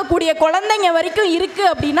 வருஷம் ஆகக்கூடிய குழந்தைங்க வரைக்கும்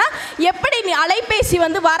இருக்குது. அப்படின்னா எப்படி அலைபேசி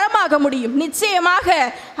வந்து வரமாக முடியும்? நிச்சயமாக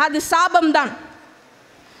அது சாபம்தான்.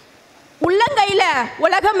 உள்ளங்கையில்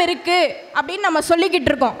உலகம் இருக்குது அப்படின்னு நம்ம சொல்லிக்கிட்டு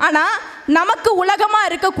இருக்கோம். ஆனால் நமக்கு உலகமாக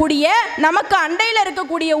இருக்கக்கூடிய, நமக்கு அண்டையில்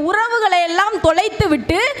இருக்கக்கூடிய உறவுகளை எல்லாம் தொலைத்து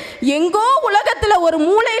விட்டு எங்கோ உலகத்தில் ஒரு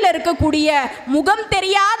மூலையில் இருக்கக்கூடிய முகம்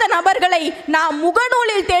தெரியாத நபர்களை நாம்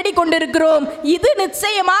முகநூலில் தேடிக்கொண்டிருக்கிறோம். இது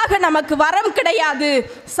நிச்சயமாக நமக்கு வரம் கிடையாது,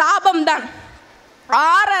 சாபம்தான்.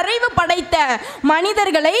 6 அறிவு படைத்த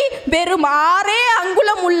மனிதர்களை வெறும் 6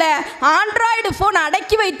 அங்குலம் உள்ள ஆண்ட்ராய்டு ஃபோன்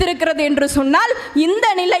அடக்கி வைத்திருக்கிறது என்று சொன்னால் இந்த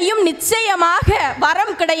நிலையும் நிச்சயமாக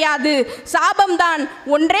வரம் கிடையாது, சாபம்தான்.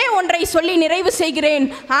 ஒன்றை சொல்லி நிறைவு செய்கிறேன்.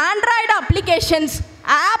 ஆண்ட்ராய்டு அப்ளிகேஷன்ஸ்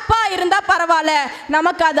ஆப்பாக இருந்தால் பரவாயில்ல,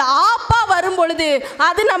 நமக்கு அது ஆப்பாக வரும் பொழுது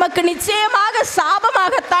அது நமக்கு நிச்சயமாக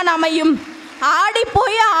சாபமாகத்தான் அமையும். ஆடி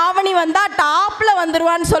போய் ஆவணி வந்தால் டாப்பில்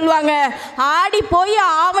வந்துடுவான்னு சொல்லுவாங்க. ஆடி போய்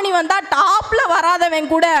ஆவணி வந்தால் டாப்பில் வராதவன்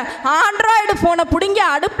கூட ஆண்ட்ராய்டு ஃபோனை பிடுங்கி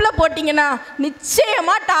அடுப்பில் போட்டிங்கன்னா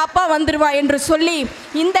நிச்சயமாக டாப்பாக வந்துடுவான் என்று சொல்லி,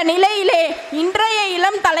 இந்த நிலையிலே இன்றைய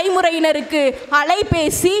இளம் தலைமுறையினருக்கு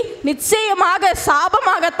அலைபேசி நிச்சயமாக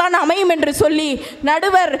சாபமாகத்தான் அமையும் என்று சொல்லி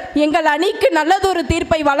நடுவர் எங்கள் அணிக்கு நல்லதொரு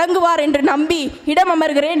தீர்ப்பை வழங்குவார் என்று நம்பி இடம்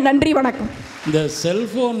அமர்கிறேன். நன்றி, வணக்கம். இந்த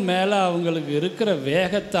செல்ஃபோன் மேலே அவங்களுக்கு இருக்கிற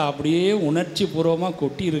வேகத்தை அப்படியே உணர்ச்சி பூர்வமாக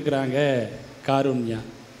கொட்டி இருக்கிறாங்க காருண்யா.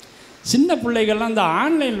 சின்ன பிள்ளைகள்லாம் அந்த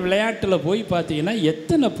ஆன்லைன் விளையாட்டில் போய் பார்த்தீங்கன்னா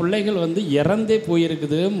எத்தனை பிள்ளைகள் வந்து இறந்தே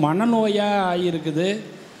போயிருக்குது, மனநோயாக ஆகியிருக்குது.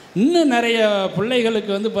 இன்னும் நிறைய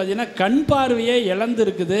பிள்ளைகளுக்கு வந்து பார்த்திங்கன்னா கண் பார்வையே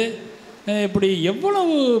இழந்துருக்குது. இப்படி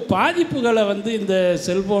எவ்வளவு பாதிப்புகளை வந்து இந்த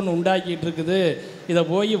செல்ஃபோன் உண்டாக்கிட்டு இருக்குது. இதை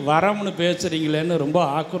போய் வரம்னு பேசுகிறீங்களேன்னு ரொம்ப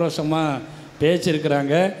ஆக்ரோஷமாக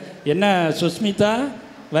பேசியிருக்கிறாங்க. என்ன சுஸ்மிதா,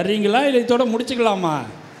 வர்றீங்களா? இல்லை இதோட முடிச்சுக்கலாமா?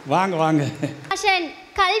 வாங்க வாங்க.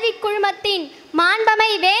 கல்வி குழுமத்தின் மாண்பமை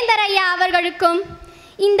வேந்தர் ஐயா அவர்களுக்கும்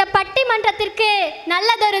இந்த பட்டிமன்றத்திற்கு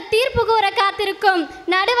நல்லதொரு தீர்ப்பு கூற காத்திருக்கும்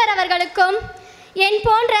நடுவர் அவர்களுக்கும் என்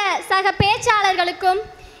போன்ற சக பேச்சாளர்களுக்கும்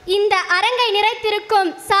இந்த அரங்கை நிறைத்திருக்கும்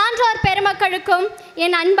சான்றோர் பெருமக்களுக்கும்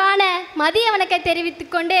என் அன்பான மதிய வணக்கத்தை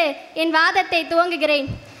தெரிவித்துக் கொண்டு என் வாதத்தை துவங்குகிறேன்.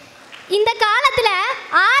 இந்த காலத்தில்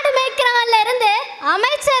ஆடு மேய்க்கிறவன்ல இருந்து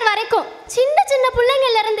அமைச்சர் வரைக்கும், சின்ன சின்ன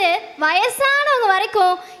பிள்ளைங்கள்ல இருந்து வயசானவங்க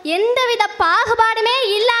வரைக்கும் எந்தவித பாகுபாடுமே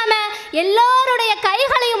இல்லாமல் எல்லோருடைய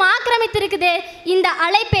கைகளையும் ஆக்கிரமித்திருக்குது இந்த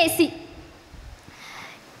அலைபேசி.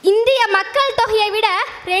 இந்திய மக்கள் தொகையை விட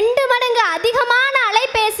 2 மடங்கு அதிகமான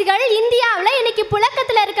அலைபேசிகள் இந்தியாவில் இன்னைக்கு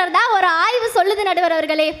புழக்கத்தில் இருக்கிறதா ஒரு ஆய்வு சொல்லுது நடுவர்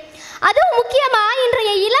அவர்களே. அதுவும் முக்கியமாக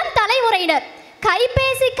இன்றைய இளம் தலைமுறையினர்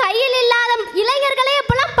கைபேசி கையில் இல்லாத இளைஞர்களே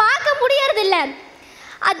இப்பெல்லாம் பார்க்க முடியறதில்ல.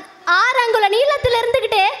 6 அங்குல நீளத்தில்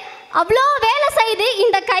இருந்துக்கிட்டு அவ்வளோ வேலை செய்து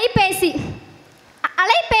இந்த கைபேசி,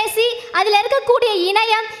 அலைபேசி, அதில் இருக்கக்கூடிய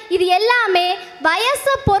இணையம், இது எல்லாமே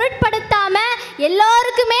வயசை பொருட்படுத்தாமல்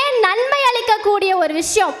எல்லோருக்குமே நன்மை அளிக்கக்கூடிய ஒரு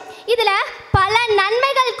விஷயம். இதில் பல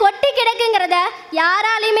நன்மைகள் கொட்டி கிடக்குங்கிறத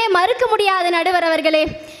யாராலையுமே மறுக்க முடியாது நடுவர் அவர்களே.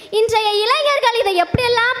 இன்றைய இளைஞர்கள் இதை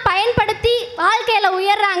எப்படியெல்லாம் பயன்படுத்தி வாழ்க்கையில்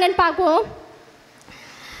உயர்றாங்கன்னு பார்ப்போம்.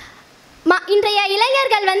 இன்றைய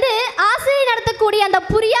இளைஞர்கள் வந்து ஆசிரியர் நடத்தக்கூடிய அந்த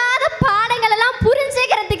புரியாத பாடங்கள் எல்லாம்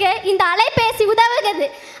புரிஞ்சுக்கிறதுக்கு இந்த அலைபேசி உதவுகிறது.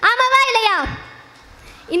 ஆமாவா இல்லையா?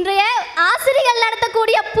 இன்றைய ஆசிரியர்கள்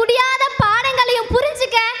நடத்தக்கூடிய புரியாத பாடங்களையும்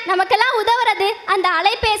புரிஞ்சுக்க நமக்கெல்லாம் உதவுறது அந்த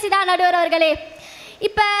அலைபேசி தான் நடுவர் அவர்களே.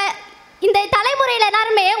 இப்போ இந்த தலைமுறையில்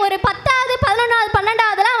எல்லாருமே ஒரு 10வது 11வது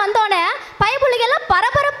 12வதுலாம் வந்தோடனே பைபிள்கெல்லாம்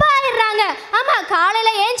பரபரப்பாக ஆயிடுறாங்க. ஆமாம்,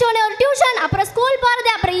 காலையில் ஏஞ்சோடனே ஒரு டியூஷன், அப்புறம் ஸ்கூல்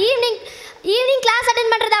போகிறது, அப்புறம் ஈவினிங் கிளாஸ்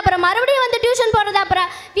அட்டென்ட் பண்ணுறது, அப்புறம் மறுபடியும் வந்து டியூஷன் போகிறது, அப்புறம்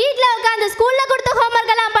வீட்டில் உட்காந்து ஸ்கூலில் கொடுத்த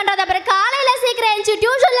ஹோம்ஒர்க் எல்லாம் பண்ணுறது, அப்புறம் காலையில் சீக்கிரம் எழுந்துச்சு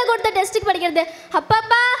டியூஷனில் கொடுத்த டெஸ்ட்டுக்கு படிக்கிறது.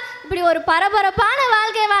 அப்பப்பா இப்படி ஒரு பரபரப்பான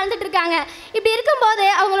வாழ்க்கையை வாழ்ந்துட்டு இருக்காங்க. இப்படி இருக்கும்போது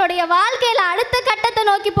அவங்களுடைய வாழ்க்கையில் அடுத்த கட்டத்தை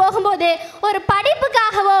நோக்கி போகும்போது ஒரு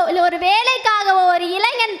படிப்புக்காகவோ இல்லை ஒரு வேலைக்காகவோ ஒரு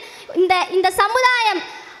இளைஞன் இந்த சமுதாயம்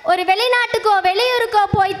ஒரு வெளிநாட்டுக்கோ வெளியூருக்கோ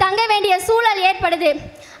போய் தங்க வேண்டிய சூழல் ஏற்படுது.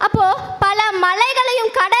 அப்போ பல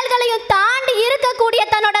மலைகளையும் கடல்களையும் தாண்டி இருக்கக்கூடிய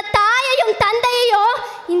தன்னோட தாயையும் தந்தையையும்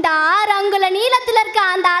இந்த 6 அங்குல நீளத்தில் இருக்க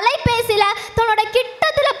அந்த அலைபேசியில தன்னோட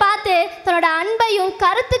கிட்டத்துல பார்த்து தன்னோட அன்பையும்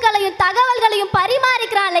கருத்துக்களையும் தகவல்களையும்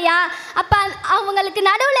பரிமாறிக்கிறான் இல்லையா? அப்ப அவங்களுக்கு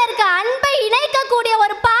நடுவில் இருக்க அன்பை இணைக்கக்கூடிய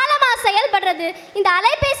ஒரு பாலமா செயல்படுறது இந்த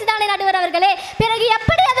அலைபேசி தானே நடுவர் அவர்களே. பிறகு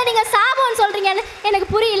எப்படி அதை நீங்க சாபம்னு சொல்றீங்கன்னு எனக்கு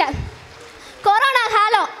புரியல. கொரோனா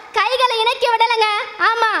காலம் கைகளை இணைக்க விடலைங்க.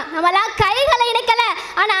 ஆமா, நம்மளாம் கைகளை இணைக்கல,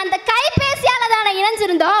 ஆனா அந்த கைபேசியால தானே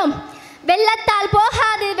இணைஞ்சிருந்தோம். வெள்ளத்தால்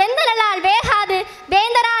போகாது, வெந்தலால் வேகாது,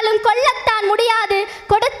 வேந்தராலும் கொல்லத்தான் முடியாது,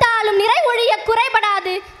 கொடுத்தாலும் நிறை ஒழிய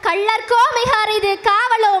குறைபடாது, கள்ளர்கோ மிக அரிது,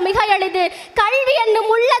 காவலோ மிக எளிது, கல்வி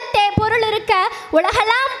என்னும் உள்ளத்தே பொருள் இருக்க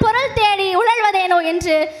உலகெல்லாம் பொருள் தேடி உழல்வதேனோ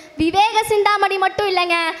என்று விவேக சிந்தாமணி மட்டும்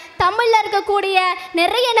இல்லைங்க, தமிழ்ல இருக்கக்கூடிய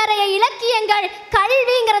நிறைய இலக்கியங்கள்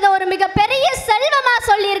கல்விங்கிறத ஒரு மிகப்பெரிய செல்வமா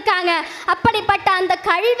சொல்லியிருக்காங்க. அப்படிப்பட்ட அந்த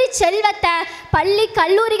கல்வி செல்வத்தை பள்ளி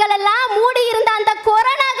கல்லூரிகள் எல்லாம் மூடி இருந்த அந்த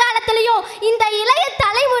கொரோனா காலத்திலையும் இந்த இளைய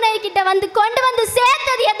தலைமுறை கிட்ட கொண்டு வந்து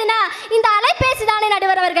சேர்த்தது எதுனா இந்த அலைபேசி தானே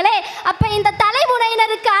நடுவர் அவர்களே. அப்ப இந்த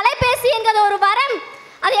தலைமுறையினருக்கு அலைபேசி என்கிறது ஒரு வரம்.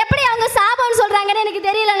 அது எப்படி அவங்க சாபம்னு சொல்றாங்கன்னு எனக்கு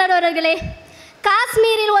தெரியல நடுவர்களே.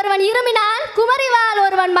 காஷ்மீரில் ஒருவன் இருமினான், குமரிவால்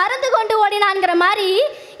ஒருவன் மருந்து கொண்டு ஓடினான்ங்கிற மாதிரி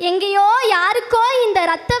எங்கேயோ யாருக்கோ இந்த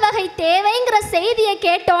இரத்த வகை தேவைங்கிற செய்தியை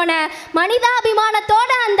கேட்டோன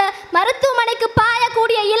மனிதாபிமானத்தோட அந்த மருத்துவமனைக்கு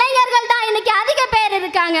பாயக்கூடிய இளைஞர்கள் தான் இன்னைக்கு அதிக பேர்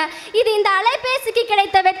இருக்காங்க. இது இந்த அலைபேசிக்கு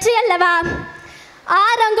கிடைத்த வெற்றி அல்லவா?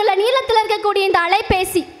 6 அங்குல நீளத்தில் இருக்கக்கூடிய இந்த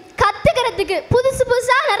அலைபேசி கத்துக்கிறதுக்கு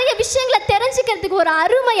புதுசாக நிறைய விஷயங்களை தெரிஞ்சுக்கிறதுக்கு ஒரு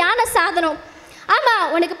அருமையான சாதனம். ஆமா,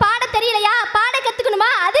 உனக்கு பாட தெரியலையா, பாட கத்துக்கணுமா,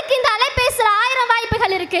 அதுக்கு இந்த அலைபேசியில் 1000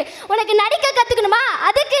 வாய்ப்புகள் இருக்கு. உனக்கு நடிக்க கத்துக்கணுமா,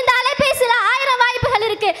 அதுக்கு இந்த அலைபேசியில் 1000 வாய்ப்புகள்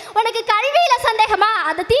இருக்கு. உனக்கு கல்வியில சந்தேகமா,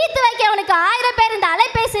 அதை தீர்த்து வைக்க உனக்கு 1000 பேர் இந்த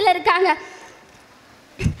அலைபேசியில் இருக்காங்க.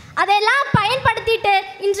 அதெல்லாம் பயன்படுத்திட்டு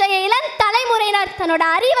இன்றைய இளம் தலைமுறையினர் தன்னோட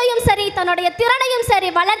அறிவையும் சரி தன்னுடைய திறனையும்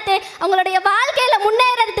சரி வளர்த்து அவங்களுடைய வாழ்க்கையில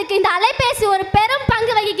முன்னேறதுக்கு இந்த அலைபேசி ஒரு பெரும்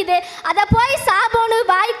பங்கு வகிக்குது. அதை போய் சாபோனு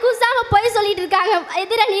வாய் கூசாம போய் சொல்லிட்டு இருக்காங்க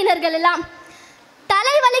எதிரணியினர்கள் எல்லாம்.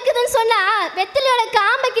 தலை வலிக்குதுன்னு சொன்னா வெத்திலையோட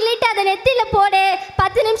காம்பை கிள்ளிட்டு அதை நெத்தியில போடு,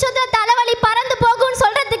 10 நிமிஷத்துல தலைவலி பறந்து போகும்னு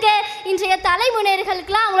சொல்றதுக்கு இன்றைய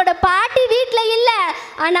தலைமுறைகளுக்கெல்லாம் அவங்களோட பாட்டி வீட்டில் இல்லை,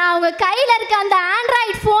 ஆனா அவங்க கையில இருக்க அந்த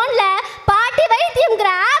ஆண்ட்ராய்டு போன்ல பாட்டி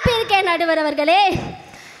வைத்தியம்ங்கிற ஆப் இருக்கே நடுவர் அவர்களே.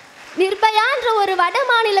 நிர்பயான்ற ஒரு வட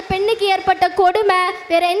மாநில பெண்ணுக்கு ஏற்பட்ட கொடுமை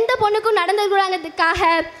வேற எந்த பொண்ணுக்கும் நடந்துக்கூடாங்கிறதுக்காக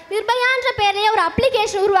நிர்பயான்ற பேர்லேயே ஒரு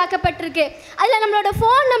அப்ளிகேஷன் உருவாக்கப்பட்டிருக்கு. அதில் நம்மளோட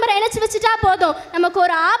ஃபோன் நம்பரை இணைச்சி வச்சுட்டா போதும், நமக்கு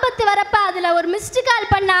ஒரு ஆபத்து வரப்ப அதில் ஒரு மிஸ்டு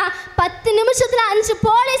கால் பண்ணால் 10 நிமிஷத்தில் 5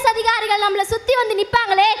 போலீஸ் அதிகாரிகள் நம்மளை சுற்றி வந்து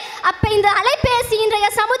நிற்பாங்களே. அப்போ இந்த அலைபேசி இன்றைய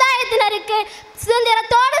சமுதாயத்தினருக்கு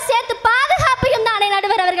சுதந்திரத்தோடு சேர்த்து பாதுகாப்பையும் தானே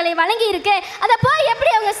நடுவர் அவர்களை வழங்கி இருக்கு. அதை போய்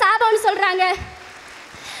எப்படி அவங்க சாபம்னு சொல்கிறாங்க?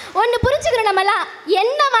 ஒன்று புரிஞ்சுக்கிறோம் நம்மலாம்,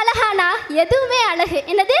 என்ன அழகானா எதுவுமே அழகு.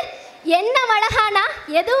 என்னது என்ன அழகானா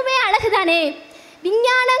எதுவுமே அழகு தானே.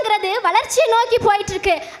 விஞ்ஞானங்கிறது வளர்ச்சியை நோக்கி போயிட்டு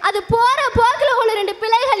இருக்கு. அது போகிற போக்கில் 1-2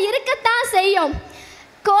 பிழைகள் இருக்கத்தான் செய்யும்.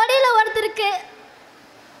 கோடியில் ஒருத்தருக்கு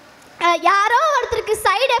யாரோ ஒருத்தருக்கு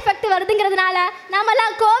சைடு எஃபெக்ட் வருதுங்கிறதுனால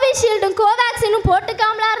நம்மளாம் கோவிஷீல்டும் கோவேக்சினும்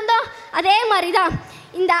போட்டுக்காமலா இருந்தோம். அதே மாதிரி தான்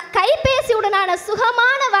இந்த கைபேசியுடனான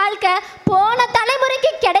சுகமான வாழ்க்கை போன தலைமுறைக்கு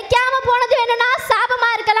கிடைக்காம போனது வேணும்னா சாபமா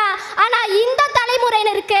இருக்கலாம். ஆனா இந்த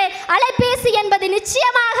தலைமுறையினருக்கு அலைபேசி என்பது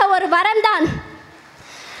நிச்சயமாக ஒரு வரம்தான்.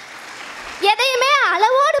 எதையுமே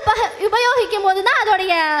அளவோடு உபயோகிக்கும் போது தான்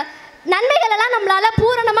அதோடைய நன்மைகள் எல்லாம் நம்மளால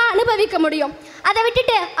பூரணமா அனுபவிக்க முடியும். அதை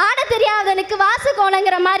விட்டுட்டு ஆட தெரியாதவனுக்கு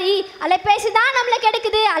வாசகோணங்கிற மாதிரி அலைபேசி தான் நம்மளை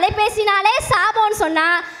கெடுக்குது, அலைபேசினாலே சாபம்னு சொன்னா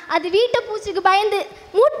அது வீட்டுப்பூச்சிக்கு பயந்து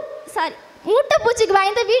மூட்டைப்பூச்சிக்கு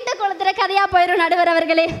பயந்து வீட்டை கொளுத்துற கதையா போயிடும் நடுவர்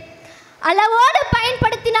அவர்களே. அளவோடு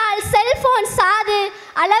பயன்படுத்தினால் செல்போன் சாது,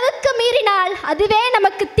 அளவுக்கு மீறினால் அதுவே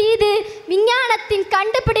நமக்கு தீது. விஞ்ஞானத்தின்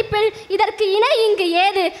கண்டுபிடிப்பில் இதற்கு இணை இங்கு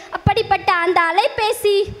ஏது. அப்படிப்பட்ட அந்த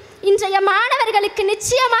அலைபேசி இன்றைய மாணவர்களுக்கு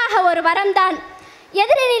நிச்சயமாக ஒரு வரம்தான்.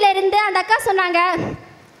 எதிரணியிலிருந்து அந்த அக்கா சொன்னாங்க,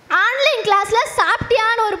 ஆன்லைன் கிளாஸில்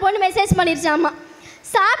சாப்பிட்டியான்னு ஒரு பொண்ணு மெசேஜ் பண்ணிருச்சாமா.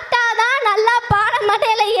 சாப்பிட்டாதான் நல்லா பாடம்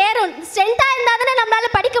மண்டையில ஏறும், ஸ்ட்ரென்த்தாக இருந்தால் தானே நம்மளால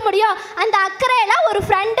படிக்க முடியும். அந்த அக்கறையெல்லாம் ஒரு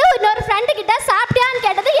ஃப்ரெண்டு இன்னொரு ஃப்ரெண்டு கிட்ட சாப்பிட்டியான்னு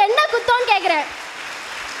கேட்டது என்ன குத்தோன்னு கேட்குறேன்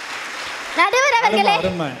நடுவர் அவர்களே.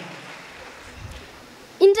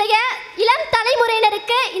 இன்றைய இளம்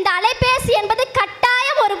தலைமுறையினருக்கு இந்த அலைபேசி என்பது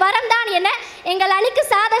கட்டாயம் ஒரு வரம் தான் என எங்கள் அணிக்கு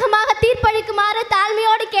சாதகமாக தீர்ப்பளிக்குமாறு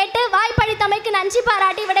தாழ்மையோடு கேட்டு வாய்ப்பளித்தமைக்கு நன்றி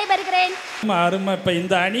பாராட்டி விடைபெறுகிறேன். அருமை. இப்போ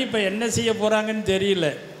இந்த அணி இப்போ என்ன செய்ய போகிறாங்கன்னு தெரியல.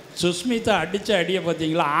 சுஸ்மிதா அடித்த அடியை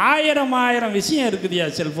பார்த்தீங்களா? 1000 விஷயம் இருக்குதுயா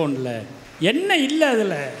செல்ஃபோனில். என்ன இல்லை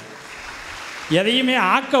அதில்? எதையுமே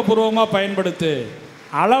ஆக்கப்பூர்வமாக பயன்படுத்து,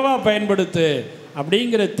 அளவாக பயன்படுத்து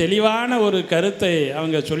அப்படிங்கிற தெளிவான ஒரு கருத்தை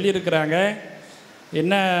அவங்க சொல்லியிருக்கிறாங்க.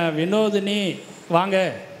 என்ன வினோதினி வாங்க.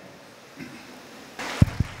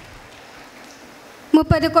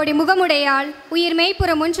 30 கோடி முகமுடையாள், உயிர்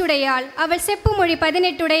மெய்ப்புறம் ஒன்றுடையாள், அவள் செப்பு மொழி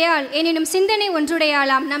 18 உடையாள், எனினும் சிந்தனை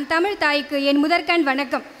ஒன்றுடையாளாம் நம் தமிழ் தாய்க்கு என் முதற்கண்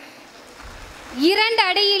வணக்கம். 2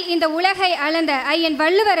 அடியில் இந்த உலகை அளந்த ஐயன்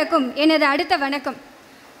வள்ளுவருக்கும் எனது அடுத்த வணக்கம்.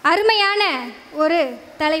 அருமையான ஒரு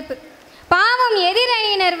தலைப்பு. பாவம்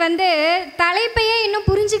எதிரணியினர் தலைப்பையே இன்னும்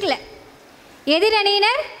புரிஞ்சுக்கல.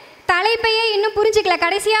 எதிரணியினர் தலைப்பையே இன்னும் புரிஞ்சுக்கல.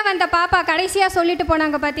 கடைசியாக வந்த பாப்பா கடைசியாக சொல்லிட்டு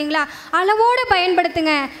போனாங்க பார்த்தீங்களா, அளவோடு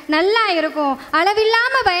பயன்படுத்துங்க, நல்லா இருக்கும்,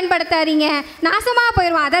 அளவில்லாமல் பயன்படுத்தாதீங்க, நாசமாக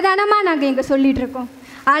போயிடுவோம். அதை தானமா நாங்கள் இங்கே சொல்லிகிட்டு இருக்கோம்.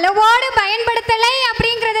 அளவோடு பயன்படுத்தலை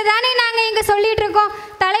அப்படிங்கிறது தானே நாங்கள் இங்கே சொல்லிகிட்டு இருக்கோம்.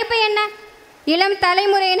 தலைப்பு என்ன? இளம்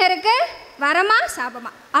தலைமுறையினருக்கு வரமா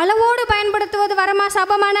சாபமா? அளவோடு பயன்படுத்துவது வரமா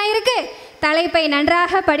சாபமானா இருக்கு? தலைப்பை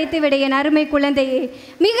நன்றாக படித்து விட என் அருமை குழந்தையே.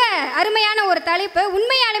 மிக அருமையான ஒரு தலைப்பு.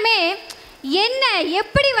 உண்மையாலுமே என்ன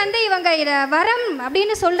எப்படி இவங்க இதை வரம்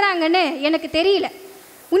அப்படின்னு சொல்கிறாங்கன்னு எனக்கு தெரியல,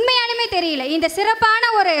 உண்மையாலுமே தெரியல. இந்த சிறப்பான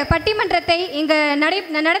ஒரு பட்டிமன்றத்தை இங்கே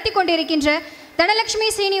நடத்தி கொண்டிருக்கின்ற தனலட்சுமி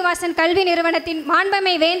சீனிவாசன் கல்வி நிறுவனத்தின்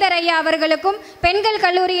மாண்பமை வேந்தர் ஐயா அவர்களுக்கும், பெண்கள்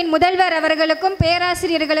கல்லூரியின் முதல்வர் அவர்களுக்கும்,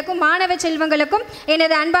 பேராசிரியர்களுக்கும், மாணவ செல்வங்களுக்கும்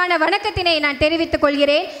எனது அன்பான வணக்கத்தினை நான் தெரிவித்துக்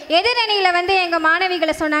கொள்கிறேன். எதிரணியில் எங்கள்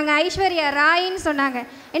மாணவிகளை சொன்னாங்க ஐஸ்வர்யா ராயின்னு சொன்னாங்க.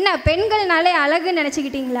 என்ன பெண்கள்னாலே அழகுன்னு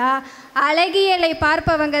நினச்சிக்கிட்டீங்களா? அழகியலை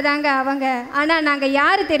பார்ப்பவங்க தாங்க அவங்க. ஆனால் நாங்கள்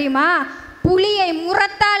யார் தெரியுமா? புலியை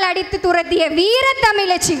முரத்தால் அடித்து துரத்திய வீர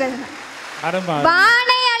தமிழச்சிகள்,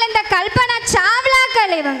 வானை அளந்த கல்பனா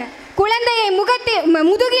சாவ்லாக்கள் இவங்க. குழந்தையை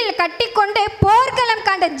முதுகில் கட்டிக்கொண்டு போர்க்களம்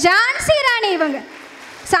கண்ட ஜான்சி ராணி இவங்க.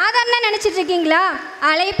 சாதாரண நினச்சிட்டு இருக்கீங்களா?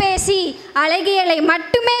 அலைபேசி அழகியலை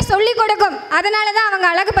மட்டுமே சொல்லிக் கொடுக்கும். அதனால தான் அவங்க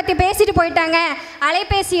அழகு பற்றி பேசிட்டு போயிட்டாங்க.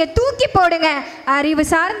 அலைபேசியை தூக்கி போடுங்க, அறிவு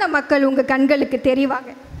சார்ந்த மக்கள் உங்கள் கண்களுக்கு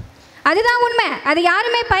தெரிவாங்க. அதுதான் உண்மை. அது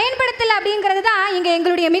யாருமே பயன்படுத்தலை அப்படிங்கிறது தான் இங்கே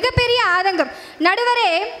எங்களுடைய மிகப்பெரிய ஆதங்கம். நடுவரே,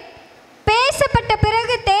 பேசப்பட்ட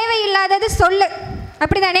பிறகு தேவையில்லாதது சொல்லு,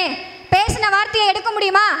 அப்படிதானே? பேசின வார்த்தையை எடுக்க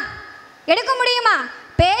முடியுமா? எடுக்க முடியுமா?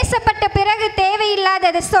 பேசப்பட்ட பிறகு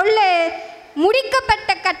தேவையில்லாதது சொல்லு,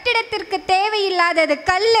 முடிக்கப்பட்ட கட்டிடத்திற்கு தேவையில்லாதது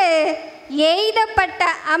கல்லு, எய்தப்பட்ட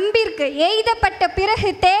அம்பிற்கு எய்தப்பட்ட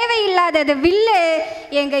பிறகு தேவையில்லாதது வில்லு.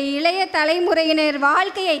 எங்க இளைய தலைமுறையினர்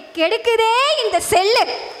வாழ்க்கையை கெடுக்குதே இந்த செல்லு.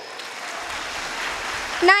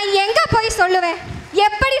 நான் எங்க போய் சொல்லுவேன்?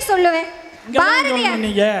 எப்படி சொல்லுவேன்?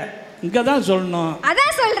 பாரதியார் இங்கே தான் சொல்லணும்.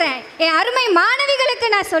 அதான் சொல்கிறேன். என் அருமை மாணவிகளுக்கு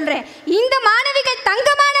நான் சொல்கிறேன். இந்த மாணவிகள்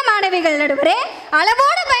தங்கமான மாணவிகள் நடுவரே,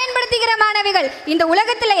 அளவோடு பயன்படுத்துகிற மாணவிகள். இந்த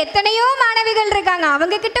உலகத்தில் எத்தனையோ மாணவிகள் இருக்காங்க,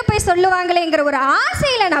 அவங்க கிட்ட போய் சொல்லுவாங்களேங்கிற ஒரு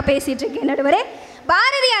ஆசையில் நான் பேசிகிட்டு இருக்கேன் நடுவரே.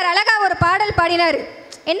 பாரதியார் அழகா ஒரு பாடல் பாடினார்.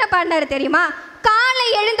 என்ன பாடினார் தெரியுமா? காலை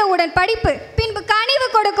எழுந்தவுடன் படிப்பு, பின்பு கனிவு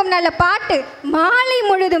கொடுக்கும் நல்ல பாட்டு, மாலை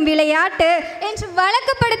முழுதும் விளையாட்டு என்று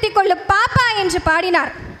வழக்கப்படுத்தி கொள்ளும் பாப்பா என்று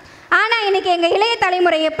பாடினார். ஆனால் இன்னைக்கு எங்கள் இளைய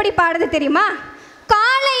தலைமுறை எப்படி பாடுது தெரியுமா?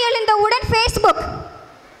 காலை எழுந்தவுடன் ஃபேஸ்புக்,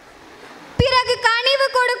 பிறகு கனிவு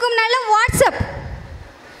கொடுக்கும் நல்ல வாட்ஸ்அப்,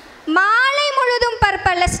 மாலை முழுதும்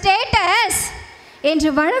பற்பல ஸ்டேட்டஸ்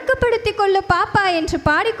என்று வழக்கப்படுத்தி கொள்ளும் பாப்பா என்று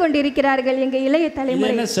பாடிக்கொண்டிருக்கிறார்கள் எங்கள் இளைய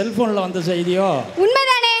தலைமுறை. செல்போனில் வந்த செய்தியோ?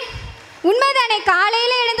 உண்மைதானே? உண்மைதானே?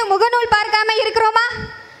 காலையில் எழுந்து முகநூல் பார்க்காம இருக்கிறோமா?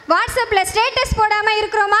 வாட்ஸ்அப்பில் ஸ்டேட்டஸ் போடாமல்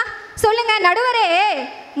இருக்கிறோமா? சொல்லுங்க நடுவரே.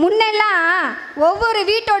 முன்னெல்லாம் ஒவ்வொரு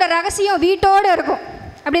வீட்டோட ரகசியம் வீட்டோடு இருக்கும்,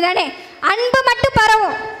 அப்படிதானே? அன்பு மட்டும்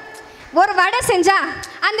பரவும். ஒரு வடை செஞ்சா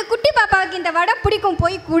அந்த குட்டி பாப்பாவுக்கு இந்த வடை பிடிக்கும்,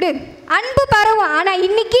 போய் கொடு, அன்பு பரவும். ஆனால்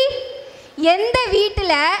இன்னைக்கு எந்த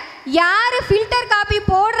வீட்டில் யார் ஃபில்டர் காப்பி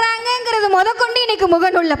போடுறாங்கங்கிறது முதற்கொண்டு இன்னைக்கு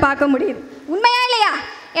முகநூலில் பார்க்க முடியுது. உண்மையா இல்லையா?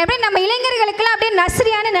 எப்படி நம்ம இளைஞர்களுக்கெல்லாம் அப்படியே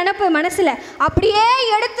நர்சரியான நினப்பு மனசில் அப்படியே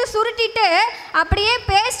எடுத்து சுருட்டிட்டு அப்படியே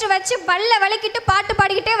பேஸ்ட் வச்சு பல்ல வலிக்கிட்டு பாட்டு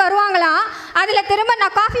பாடிக்கிட்டே வருவாங்களாம். அதில் திரும்ப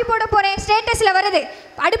நான் காஃபி போட போகிறேன் ஸ்டேட்டஸில் வருது.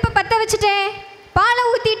 அடுப்பை பற்ற வச்சுட்டேன், பாலை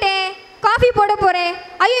ஊற்றிட்டேன், காஃபி போட போகிறேன்,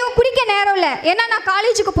 ஐயோ குடிக்க நேரம் இல்லை ஏன்னா நான்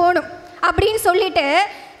காலேஜுக்கு போகணும் அப்படின்னு சொல்லிட்டு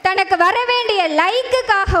தனக்கு வர வேண்டிய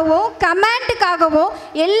லைக்குக்காகவோ கமெண்ட்டுக்காகவோ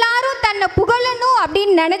எல்லாரும் தன்னை புகழணும்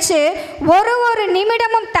அப்படின்னு நினச்சி ஒரு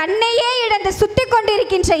நிமிடமும் தன்னையே இழந்து சுற்றி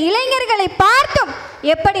கொண்டிருக்கின்ற இளைஞர்களை பார்த்தும்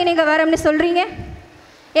எப்படி நீங்கள் வரம்னு சொல்கிறீங்க?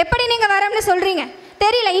 எப்படி நீங்கள் வரம்னு சொல்கிறீங்க?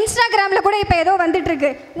 தெரியல. இன்ஸ்டாகிராமில் கூட இப்போ ஏதோ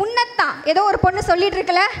வந்துட்டுருக்கு, உன்னத்தான் ஏதோ ஒரு பொண்ணு சொல்லிட்டு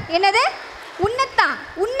இருக்குல்ல, என்னது உன்னத்தான்?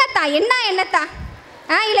 உன்னத்தான் என்ன என்னத்தான்?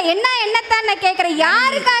 இல்லை என்ன என்னத்தான் நான் கேட்குறேன்.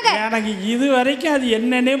 யாருக்காக? எனக்கு இது வரைக்கும் அது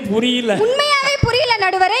என்னன்னே புரியல, உண்மையாகவே புரியல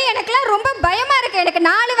நடுவரே. எனக்குலாம் ரொம்ப பயமாக இருக்குது. எனக்கு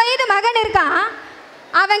 4 வயது மகன் இருக்கான்.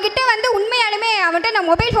 அவன்கிட்ட உண்மையாலுமே அவன்கிட்ட நான்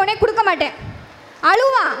மொபைல் ஃபோனே கொடுக்க மாட்டேன்.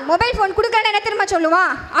 அழுவான். மொபைல் ஃபோன் கொடுக்கலன்னு என்ன தெரியுமா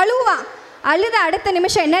சொல்லுவான்? அழுவான். அழுத அடுத்த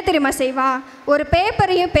நிமிஷம் என்ன தெரியுமா செய்வான்? ஒரு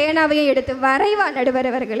பேப்பரையும் பேனாவையும் எடுத்து வரைவான். நடுவர்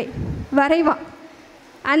அவர்களே, வரைவான்.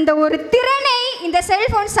 அந்த ஒரு திறனை இந்த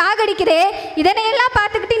செல்ஃபோன் சாகடிக்கிறே. இதனையெல்லாம்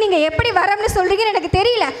பார்த்துக்கிட்டு நீங்கள் எப்படி வரம்னு சொல்கிறீங்கன்னு எனக்கு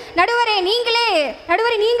தெரியல. நடுவரே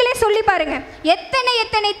நீங்களே சொல்லி பாருங்க.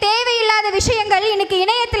 எத்தனை தேவையில்லாத விஷயங்கள் இன்னைக்கு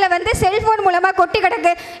இணையத்தில் வந்து செல்ஃபோன் மூலமாக கொட்டி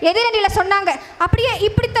கிடக்கு. எதிரணியில் சொன்னாங்க, அப்படியே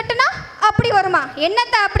இப்படி தட்டுனா அப்படி வருமா?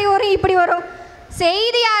 என்னத்தை அப்படி வரும் இப்படி வரும்?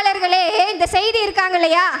 செய்தியாளர்களே இந்த செய்தி இருக்காங்க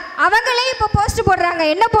இல்லையா, அவங்களே இப்போ போஸ்ட் போடுறாங்க.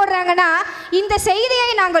 என்ன போடுறாங்கன்னா, இந்த செய்தியை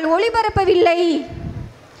நாங்கள் ஒளிபரப்பவில்லை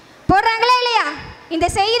போடுறாங்களா இல்லையா? இந்த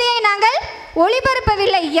செய்தியை நாங்கள்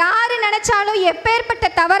ஒளிபரப்பவில்லை. யார் நினைச்சாலும் எப்பேற்பட்ட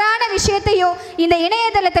தவறான விஷயத்தையும் இந்த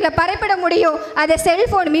இணையதளத்தில் பரப்பிட முடியும். அதை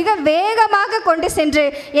செல்போன் மிக வேகமாக கொண்டு சென்று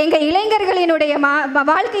எங்கள் இளைஞர்களினுடைய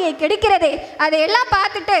வாழ்க்கையை கெடுக்கிறதே. அதையெல்லாம்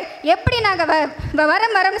பார்த்துட்டு எப்படி நாங்கள்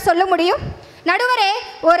வரம் சொல்ல முடியும்? நடுவரே,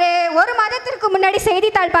 ஒரு மாதத்திற்கு முன்னாடி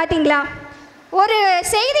செய்தித்தாள் பார்த்தீங்களா? ஒரு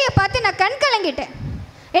செய்தியை பார்த்து நான் கண் கலங்கிட்டேன்.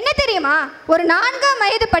 என்ன தெரியுமா? ஒரு 4ஆம்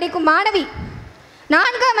வயது படிக்கும் மாணவி,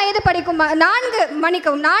 4ஆம்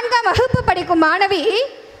வகுப்பு படிக்கும் மாணவி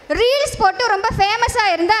ரீல்ஸ் போட்டு ரொம்ப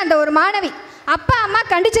ஃபேமஸாக இருந்த அந்த ஒரு மாணவி அப்பா அம்மா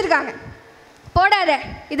கண்டிச்சிருக்காங்க. போடாத,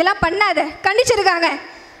 இதெல்லாம் பண்ணாத, கண்டிச்சிருக்காங்க.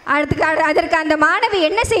 அதற்கு அந்த மாணவி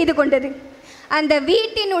என்ன செய்து கொண்டது? அந்த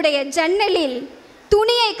வீட்டினுடைய ஜன்னலில்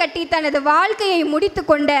துணியை கட்டி தனது வாழ்க்கையை முடித்து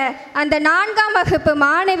கொண்ட அந்த 4ஆம் வகுப்பு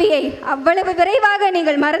மாணவியை அவ்வளவு விரைவாக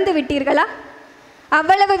நீங்கள் மறந்து விட்டீர்களா?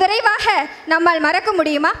 அவ்வளவு விரைவாக நம்மால் மறக்க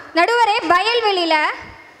முடியுமா? நடுவரே, வயல்வெளியில்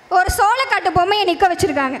ஒரு சோளக்காட்டு பொம்மையை நிற்க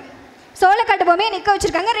வச்சுருக்காங்க.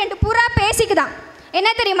 2 புறா பேசிக்குதான். என்ன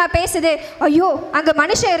தெரியுமா பேசுது? ஐயோ, அங்கே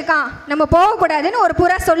மனுஷன் இருக்கான், நம்ம போகக்கூடாதுன்னு ஒரு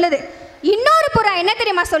புறா சொல்லுது. இன்னொரு புறா என்ன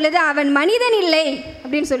தெரியுமா சொல்லுது? அவன் மனிதன் இல்லை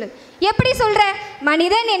அப்படின்னு சொல்லுது. எப்படி சொல்கிற?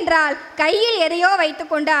 மனிதன் என்றால் கையில் எதையோ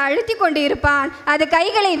வைத்துக்கொண்டு அழுத்தி கொண்டு இருப்பான், அது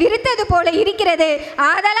கைகளை விரித்தது போல இருக்கிறது,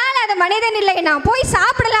 ஆதலால் அது மனிதன் இல்லை, நான் போய்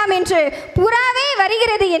சாப்பிடலாம் என்று புறாவே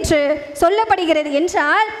வருகிறது என்று சொல்லப்படுகிறது.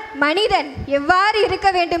 என்றால் மனிதன் எவ்வாறு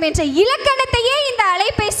இருக்க வேண்டும் என்ற இலக்கணத்தையே இந்த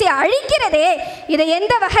அலைபேசி அழிக்கிறதே. இதை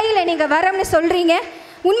எந்த வகையில் நீங்கள் வரம்னு சொல்கிறீங்க?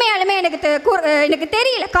 உண்மையாலுமே எனக்கு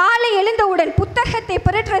தெரியல. காலை எழுந்தவுடன் புத்தகத்தை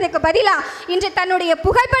புரட்டுறதுக்கு பதிலாக இன்று தன்னுடைய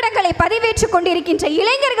புகைப்படங்களை பதிவேற்று கொண்டிருக்கின்ற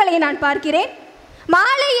இளைஞர்களை நான் பார்க்கிறேன்.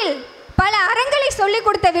 மாலையில் பல அறங்களை சொல்லிக்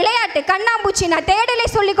கொடுத்த விளையாட்டு, கண்ணாம்பூச்சி தேடலை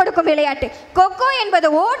சொல்லிக் கொடுக்கும் விளையாட்டு, கொக்கோ என்பது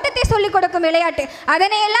ஓட்டத்தை சொல்லிக் கொடுக்கும் விளையாட்டு,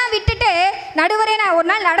 அதனையெல்லாம் விட்டுட்டு நடுவரே நான் ஒரு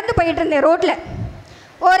நாள் நடந்து போயிட்டு இருந்தேன். ரோட்டில்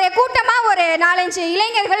ஒரு கூட்டமாக ஒரு 4-5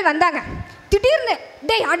 இளைஞர்கள் வந்தாங்க. திடீர்னு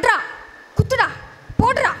டேய் அட்ரா, குத்துடா,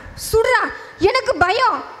 போடுறா, சுடுறா. எனக்கு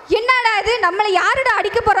பயம், என்னடா இது, நம்மளை யாருடா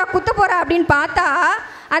அடிக்க போகிறா, குத்த போகிறா அப்படின்னு பார்த்தா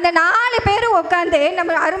அந்த 4 பேரும் உட்காந்து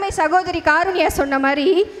நம்ம அருமை சகோதரி காருண்யா சொன்ன மாதிரி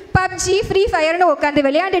பப்ஜி, ஃப்ரீ ஃபயர்னு உட்காந்து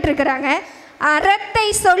விளையாண்டுட்டு இருக்கிறாங்க. அறத்தை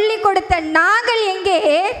சொல்லி கொடுத்த நாங்கள் எங்கே?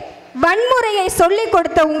 வன்முறையை சொல்லி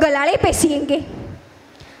கொடுத்த உங்கள் அலைபேசி எங்கே?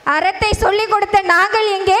 அறத்தை சொல்லி கொடுத்த நாங்கள்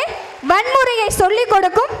எங்கே? வன்முறையை சொல்லி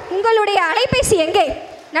கொடுக்கும் உங்களுடைய அலைபேசி எங்கே?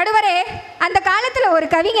 நடுவரே, அந்த காலத்தில் ஒரு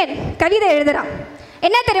கவிஞன் கவிதை எழுதுறான்.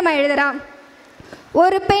 என்ன தெரியுமா எழுதுறான்?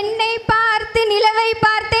 ஒரு பெண்ணை பார்த்து நிலவை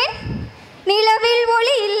பார்த்தேன், நிலவில்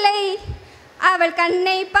ஒளி இல்லை. அவள்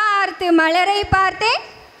கண்ணை பார்த்து மலரை பார்த்தேன்,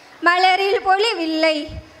 மலரில் பொலிவில்லை.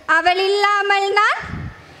 அவள் இல்லாமல் நான்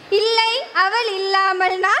இல்லை, அவள்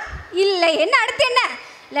இல்லாமல் நான் இல்லை. என்ன அடுத்து என்ன?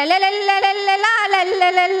 லலலல்லலல்லலா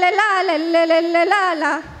லல்லலல்லலா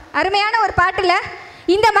லல்லலல்லலா. அருமையான ஒரு பாட்டுல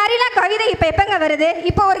இந்த மாதிரிலாம் கவிதை இப்போ எப்பங்க வருது?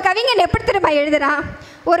 இப்போ ஒரு கவிஞன் எப்படி திரும்ப எழுதுறான்?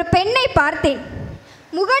 ஒரு பெண்ணை பார்த்தேன்,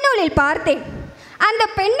 முகநூலில் பார்த்தேன், அந்த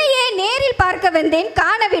பெண்ணையே நேரில் பார்க்க வந்தேன்,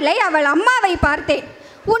 காணவில்லை, அவள் அம்மாவை பார்த்தேன்.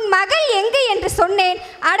 உன் மகள் எங்கு என்று சொன்னேன்,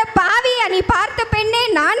 அட பாவியா, நீ பார்த்த பெண்ணே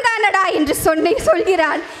நான் தானடா என்று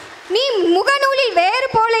சொல்கிறான். நீ முகநூலில் வேறு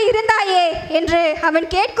போல இருந்தாயே என்று அவன்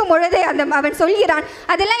கேட்கும் பொழுது அவன் சொல்கிறான்,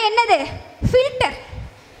 அதெல்லாம் என்னது? ஃபில்டர்,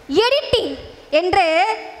 எடிட்டிங் என்று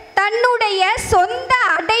தன்னுடைய சொந்த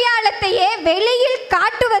அடையாளத்தையே வெளியில்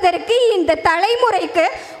காட்டுவதற்கு இந்த தலைமுறைக்கு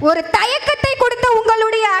ஒரு தயக்கத்தை கொடுத்த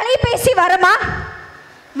உங்களுடைய அலைபேசி வரமா?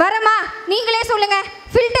 நீங்களே சொல்லுங்க.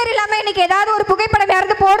 ஃபில்டர் இல்லாமல் இன்னைக்கு ஏதாவது ஒரு புகைப்படம்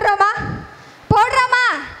யாராவது போடுறோமா?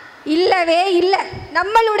 இல்லவே இல்லை.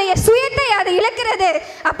 நம்மளுடைய சுயத்தை அது இழக்கிறது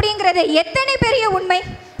அப்படிங்கிறது எத்தனை பெரிய உண்மை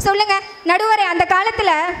சொல்லுங்க. நடுவரே, அந்த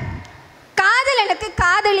காலத்தில் காதலனுக்கு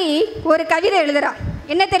காதலி ஒரு கவிதை எழுதுறான்.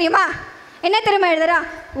 என்ன தெரியுமா எழுதுறா?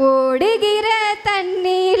 ஓடுகிற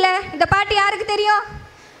தண்ணியில, இந்த பாட்டு யாருக்கு தெரியும்?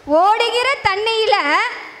 ஓடுகிற தண்ணியில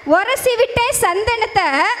உரசி விட்டே சந்தனத்தை,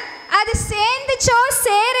 அது சேர்ந்துச்சோ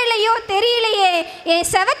சேரலையோ தெரியலையே, என்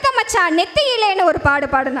செவத்த மச்சான் நெத்தியிலேன்னு ஒரு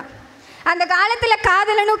பாடுனான். அந்த காலத்தில்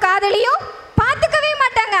காதலனும் காதலியும் பார்த்துக்கவே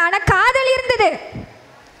மாட்டாங்க, ஆனால் காதல் இருந்தது.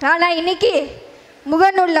 ஆனால் இன்னைக்கு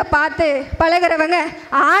முகநூலில் பார்த்து பழகிறவங்க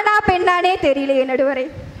ஆனா பெண்ணானே தெரியலையே நடுவரே.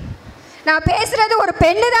 நான் பேசுகிறது ஒரு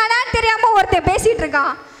பெண்ணு தானான்னு தெரியாமல் ஒருத்தன் பேசிகிட்டு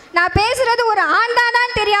இருக்கான், நான் பேசுகிறது ஒரு ஆண்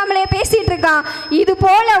தானான்னு தெரியாமலே பேசிகிட்டு இருக்கான். இது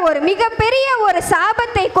போல ஒரு மிகப்பெரிய ஒரு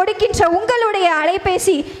சாபத்தை கொடுக்கின்ற உங்களுடைய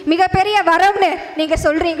அலைபேசி மிகப்பெரிய வரம்னு நீங்கள்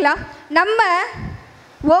சொல்கிறீங்களா? நம்ம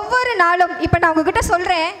ஒவ்வொரு நாளும் இப்போ நான் உங்ககிட்ட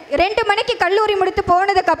சொல்கிறேன், 2 மணிக்கு கல்லூரி முடித்து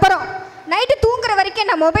போனதுக்கப்புறம் நைட்டு தூங்குற வரைக்கும்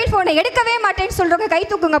நான் மொபைல் ஃபோனை எடுக்கவே மாட்டேன்னு சொல்கிறவங்க கை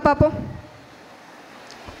தூக்குங்க பார்ப்போம்.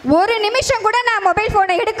 ஒரு நிமிஷம் கூட நான் மொபைல்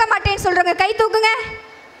ஃபோனை எடுக்க மாட்டேன்னு சொல்கிறவங்க கை தூக்குங்க.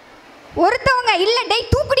 ஒருத்தவங்க இல்லை டேய்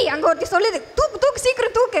தூக்குடி, அங்கே ஒருத்தி சொல்லுது தூக்கு தூக்கு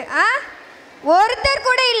சீக்கிரம் தூக்கு. ஒருத்தர்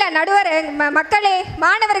கூட இல்லை. நடுவர் மக்களே,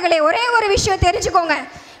 மாணவர்களே, ஒரே ஒரு விஷயம் தெரிஞ்சுக்கோங்க.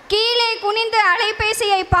 கீழே குனிந்து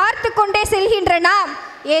அலைபேசியை பார்த்து கொண்டே செல்கின்ற நாம்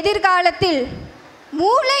எதிர்காலத்தில்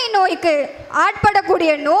மூளை நோய்க்கு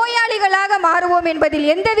ஆட்படக்கூடிய நோயாளிகளாக மாறுவோம் என்பதில்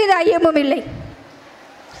எந்தவித ஐயமும் இல்லை.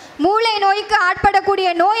 மூளை நோய்க்கு ஆட்படக்கூடிய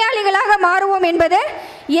நோயாளிகளாக மாறுவோம் என்பது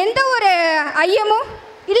எந்த ஒரு ஐயமும்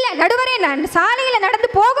இல்லை. நடுவரே, நான் சாலையில் நடந்து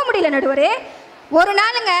போக முடியல நடுவரே. ஒரு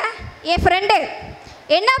நாளுங்க என் ஃப்ரெண்டு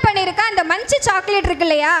என்ன பண்ணியிருக்கா, அந்த மஞ்சு சாக்லேட் இருக்கு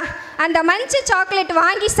இல்லையா, அந்த மஞ்சு சாக்லேட்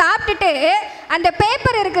வாங்கி சாப்பிட்டுட்டு அந்த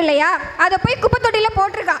பேப்பர் இருக்கு இல்லையா, அதை போய் குப்பை தொட்டியில்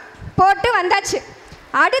போட்டிருக்கான். போட்டு வந்தாச்சு.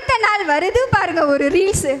 அடுத்த நாள் வருது பாருங்க ஒரு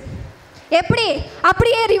ரீல்ஸு. எப்படி?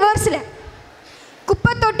 அப்படியே ரிவர்ஸில்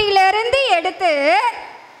குப்பை தொட்டியிலேருந்து எடுத்து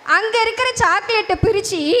அங்கே இருக்கிற சாக்லேட்டை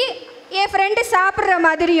பிரித்து என் ஃப்ரெண்டு சாப்பிட்ற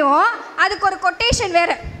மாதிரியும் அதுக்கு ஒரு கொட்டேஷன்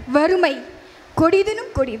வேறு, வறுமை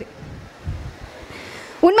கொடிதுனும் கொடிது.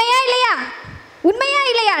 உண்மையா இல்லையா? உண்மையா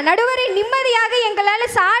இல்லையா? நடுவரை, நிம்மதியாக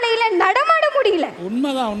எங்களால் சாலையில் நடமாட முடியல.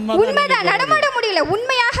 உண்மைதான், நடமாட முடியல.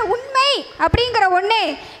 உண்மையாக உண்மை அப்படிங்கிற ஒன்றே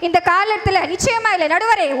இந்த காலத்தில் நிச்சயமாக இல்லை.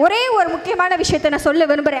 நடுவரே, ஒரே ஒரு முக்கியமான விஷயத்தை நான் சொல்ல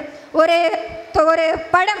விரும்புகிறேன். ஒரு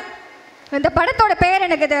படம், அந்த படத்தோட பெயர்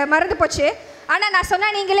எனக்கு இது மறந்து போச்சு, ஆனால் நான்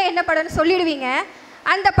சொன்னால் நீங்களே என்ன படம்னு சொல்லிடுவீங்க.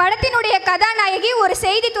 அந்த படத்தினுடைய கதாநாயகி ஒரு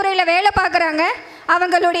செய்தித்துறையில் வேலை பார்க்குறாங்க.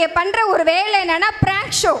 அவங்களுடைய பண்ணுற ஒரு வேலை என்னென்னா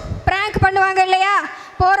ப்ராங்க் ஷோ. ப்ராங்க் பண்ணுவாங்க இல்லையா,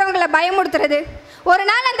 போகிறவங்கள பயமுறுத்துறது. ஒரு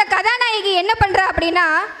நாள் அந்த கதாநாயகி என்ன பண்ணுறா அப்படின்னா,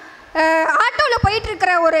 ஆட்டோவில்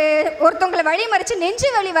போயிட்டுருக்கிற ஒருத்தவங்களை வழி மறித்து நெஞ்சு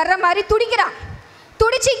வலி வர்ற மாதிரி துடிக்கிறான்.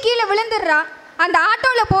 துடிச்சு கீழே விழுந்துடுறா. அந்த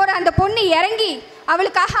ஆட்டோவில் போகிற அந்த பொண்ணு இறங்கி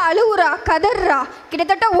அவளுக்காக அழுவுறா, கதறா.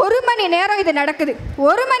 கிட்டத்தட்ட 1 மணி நேரம் இது நடக்குது.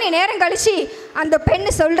 1 மணி நேரம் கழிச்சு அந்த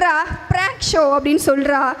பெண்ணு சொல்கிறா ப்ராங்க் ஷோ அப்படின்னு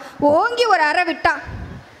சொல்கிறா. ஓங்கி ஒரு அறை விட்டா.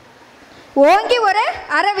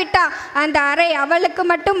 அந்த அறை அவளுக்கு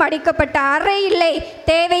மட்டும் அடிக்கப்பட்ட அறை இல்லை,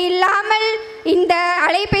 தேவையில்லாமல் இந்த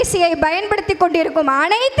அலைபேசியை பயன்படுத்தி கொண்டிருக்கும்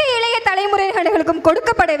அனைத்து இளைய தலைமுறைகளுக்கும்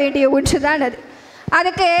கொடுக்கப்பட வேண்டிய ஒன்று தான் அது.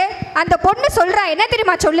 அதுக்கு அந்த பொண்ணு சொல்கிறா, என்ன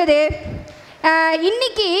தெரியுமா சொல்லுது,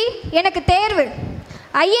 இன்னைக்கு எனக்கு தேர்வு,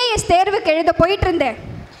 IAS தேர்வுக்கு எழுத போயிட்டு இருந்தேன்,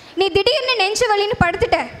 நீ திடீர்னு நெஞ்சு வலின்னு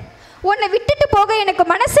படுத்துட்ட, உன்னை விட்டுட்டு போக எனக்கு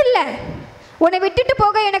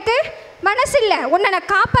மனசில்லை, உன்னை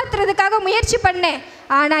நான் காப்பாற்றுறதுக்காக முயற்சி பண்ணேன்.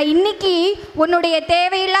 ஆனால் இன்னைக்கு உன்னுடைய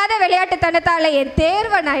தேவையில்லாத விளையாட்டுத்தனத்தால் என்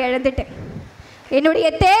தேர்வை நான் இழந்துட்டேன்.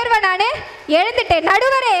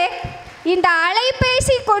 நடுவரே, இந்த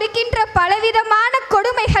அலைபேசி கொடுக்கின்ற பலவிதமான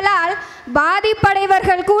கொடுமைகளால்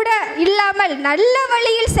பாதிப்படைவர்கள் கூட இல்லாமல் நல்ல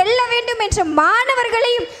வழியில் செல்ல வேண்டும் என்ற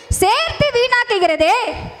மாணவர்களையும் சேர்த்து வீணாக்குகிறதே,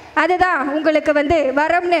 அதுதான் உங்களுக்கு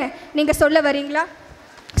வரம்னு நீங்கள் சொல்ல வரீங்களா?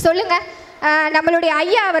 சொல்லுங்கள். நம்மளுடைய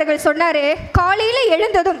ஐயா அவர்கள் சொன்னார், காலையில்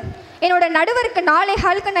எழுந்ததும் என்னோட நடுவருக்கு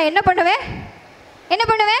 4:15 நான் என்ன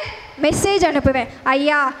பண்ணுவேன், மெசேஜ் அனுப்புவேன்.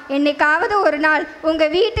 ஐயா, என்னைக்காவது ஒரு நாள்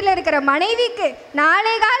உங்கள் வீட்டில் இருக்கிற மனைவிக்கு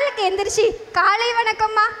 4:15 எந்திரிச்சு காலை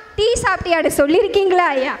வணக்கம்மா டீ சாப்பிட்டியாடு சொல்லியிருக்கீங்களா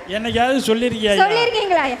ஐயா? என்னைக்காவது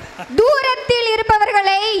சொல்லியிருக்கீங்களா ஐயா? தூரத்தில்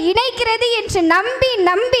இருப்பவர்களை இணைக்கிறது என்று நம்பி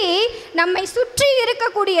நம்மை சுற்றி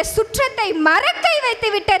இருக்கக்கூடிய சுற்றத்தை மறக்கை வைத்து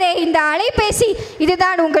விட்டதே இந்த அலைபேசி.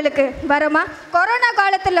 இதுதான் உங்களுக்கு வரமா? கொரோனா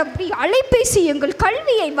காலத்தில் அப்படி அலைபேசி எங்கள்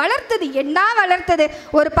கல்வியை வளர்த்தது, என்ன வளர்த்தது.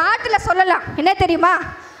 ஒரு பாட்டில் சொல்லலாம், என்ன தெரியுமா?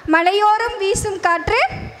 மலையோரம் வீசும் காற்று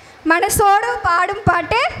மனசோடு பாடும்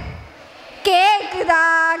பாட்டு கேக்குதா.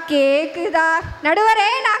 நடுவரே,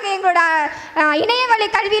 நாங்கள் எங்களோட இணையவழி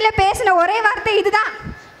கல்வியில் பேசின ஒரே வார்த்தை இதுதான்,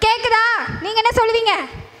 கேக்குதா. நீங்கள் என்ன சொல்லுவீங்க?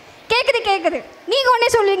 கேக்குது. நீங்கள் ஒன்றே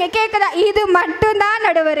சொல்லுவீங்க, கேட்குதா. இது மட்டும்தான்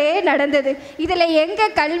நடுவரே நடந்தது. இதில் எங்கே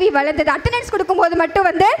கல்வி வளர்ந்தது? அட்டண்டன்ஸ் கொடுக்கும்போது மட்டும்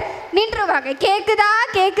நின்றுவாங்க.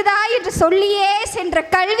 கேட்குதா என்று சொல்லியே சென்ற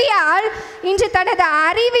கல்வியால் இன்று தனது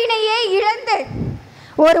அறிவினையே இழந்து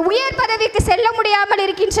ஒரு உயர் பதவிக்கு செல்ல முடியாமல்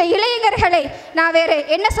இருக்கின்ற இளைஞர்களை நான் வேறு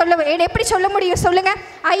என்ன எப்படி சொல்ல முடியும் சொல்லுங்க?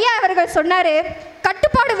 ஐயா அவர்கள் சொன்னார்,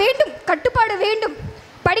 கட்டுப்பாடு வேண்டும்.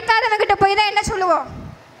 படிக்காதவங்கிட்ட போய் தான் என்ன சொல்லுவோம்?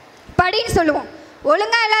 படின்னு சொல்லுவோம்.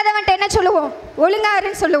 ஒழுங்கா இல்லாதவன்ட்ட என்ன சொல்லுவோம்?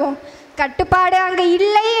 ஒழுங்காருன்னு சொல்லுவோம். கட்டுப்பாடு அங்கே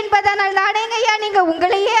இல்லை என்பதனால் தானேங்க ஐயா நீங்கள்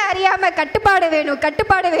உங்களையே அறியாமல் கட்டுப்பாடு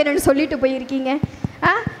வேணும்னு சொல்லிட்டு போயிருக்கீங்க.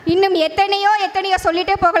 இன்னும் எத்தனையோ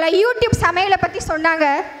சொல்லிட்டே போகலாம். யூடியூப் சமையலை பற்றி சொன்னாங்க.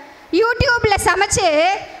 யூடியூப்பில் சமைச்சு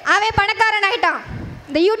அவன் பணக்காரன் ஆயிட்டான்.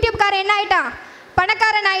 இந்த யூடியூப்காரன் என்ன ஆயிட்டான்?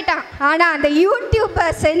 பணக்காரன் ஆயிட்டான். ஆனால் அந்த யூடியூப்பை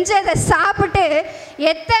செஞ்சதை சாப்பிட்டு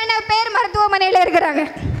எத்தனை பேர் மருத்துவமனையில்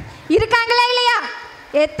இருக்காங்களா இல்லையா?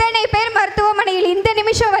 எத்தனை பேர் மருத்துவமனையில் இந்த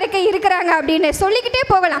நிமிஷம் வரைக்கும் இருக்கிறாங்க அப்படின்னு சொல்லிக்கிட்டே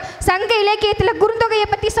போகலாம். சங்க இலக்கியத்தில் குறுந்தொகையை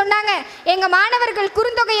பற்றி சொன்னாங்க. எங்கள் மாணவர்கள்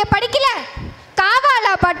குறுந்தொகையை படிக்கல,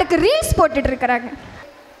 காவாலா பாட்டுக்கு ரீல்ஸ் போட்டுட்டு இருக்கிறாங்க.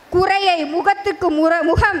 குறையை முகத்துக்கு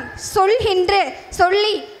முகம் சொல்கின்ற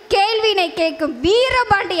சொல்லி கேள்வினை கேட்கும்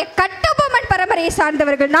வீரபாண்டிய கட்டபொம்மன் பரம்பரையை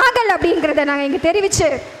சார்ந்தவர்கள் நாங்கள் அப்படிங்கிறத நாங்கள் இங்கே தெரிவிச்சு,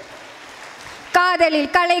 காதலில்,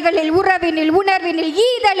 கலைகளில், உறவினில், உணர்வினில்,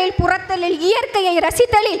 ஈதலில், புறத்தலில், இயற்கையை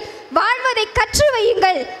ரசித்தலில் வாழ்வதை கற்று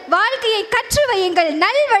வையுங்கள், வாழ்க்கையை கற்று வையுங்கள்,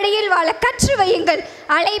 நல் வழியில் வாழ கற்று வையுங்கள்,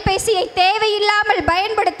 அலைபேசியை தேவையில்லாமல்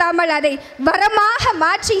பயன்படுத்தாமல் அதை வரமாக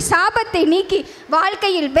மாற்றி சாபத்தை நீக்கி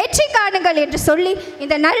வாழ்க்கையில் வெற்றி காணுங்கள் என்று சொல்லி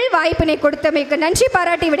இந்த நல் வாய்ப்பினை கொடுத்தமைக்கு நன்றி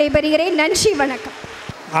பாராட்டி விடைபெறுகிறேன். நன்றி, வணக்கம்.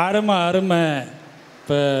 அருமை.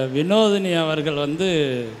 இப்போ வினோதினி அவர்கள்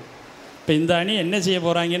இப்போ இந்த அணி என்ன செய்ய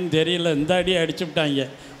போகிறாங்கன்னு தெரியல, இந்த அடி அடிச்சு விட்டாங்க.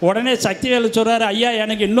 உடனே சக்திவேலு சொல்கிறாரு, ஐயா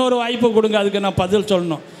எனக்கு இன்னொரு வாய்ப்பு கொடுங்க, அதுக்கு நான் பதில்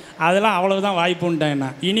சொல்லணும். அதெல்லாம் அவ்வளவுதான் வாய்ப்புன்ட்டேன்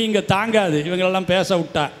நான். இனி இங்கே தாங்காது இவங்களெல்லாம் பேச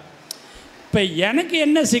விட்டா. இப்போ எனக்கு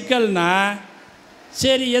என்ன சிக்கல்னா,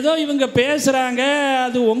 சரி ஏதோ இவங்க பேசுகிறாங்க,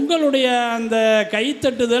 அது உங்களுடைய அந்த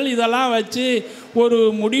கைத்தட்டுதல் இதெல்லாம் வச்சு ஒரு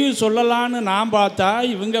முடிவு சொல்லலான்னு நான் பார்த்தா,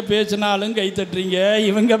 இவங்க பேசினாலும் கைத்தட்டுறீங்க,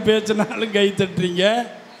 இவங்க பேசினாலும் கைத்தட்டுறீங்க.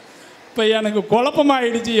 இப்போ எனக்கு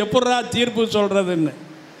குழப்பமாயிடுச்சு, எப்பட்றா தீர்ப்பு சொல்கிறதுன்னு.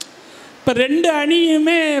 இப்போ ரெண்டு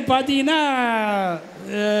அணியுமே பார்த்தீங்கன்னா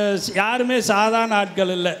யாருமே சாதாரண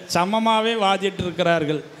ஆட்கள் இல்லை, சமமாகவே வாதிட்டு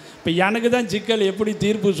இருக்கிறார்கள். இப்போ எனக்கு தான் சிக்கல், எப்படி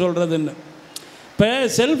தீர்ப்பு சொல்கிறதுன்னு. இப்போ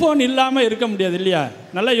செல்ஃபோன் இல்லாமல் இருக்க முடியாது இல்லையா?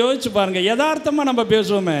 நல்லா யோசிச்சு பாருங்கள். யதார்த்தமாக நம்ம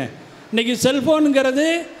பேசுவோமே, இன்றைக்கி செல்ஃபோனுங்கிறது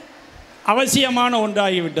அவசியமான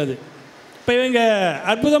ஒன்றாகிவிட்டது. இப்போ இவங்க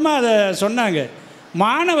அற்புதமாக அதை சொன்னாங்க.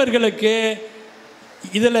 மாணவர்களுக்கு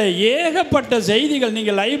இதில் ஏகப்பட்ட செய்திகள்,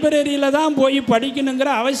 நீங்கள் லைப்ரரியில் தான் போய் படிக்கணுங்கிற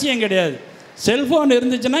அவசியம் கிடையாது. செல்ஃபோன்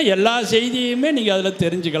இருந்துச்சுன்னா எல்லா செய்தியுமே நீங்கள் அதில்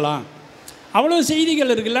தெரிஞ்சுக்கலாம். அவ்வளோ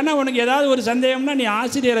செய்திகள் இருக்குது. இல்லைன்னா உனக்கு ஏதாவது ஒரு சந்தேகம்னா நீ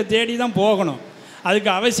ஆசிரியரை தேடி தான் போகணும். அதுக்கு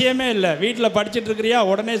அவசியமே இல்லை. வீட்டில் படிச்சுட்ருக்கிறியா,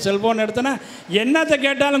 உடனே செல்ஃபோன் எடுத்தனா என்னத்தை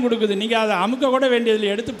கேட்டாலும் கொடுக்குது. நீங்கள் அதை அமுக்க கூட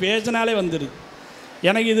வேண்டியதில் எடுத்து பேசினாலே வந்துடுது.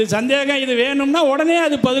 எனக்கு இது சந்தேகம், இது வேணும்னா உடனே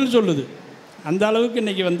அது பதில் சொல்லுது. அந்த அளவுக்கு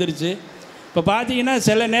இன்றைக்கி வந்துருச்சு. இப்போ பார்த்தீங்கன்னா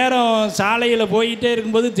சில நேரம் சாலையில் போயிட்டே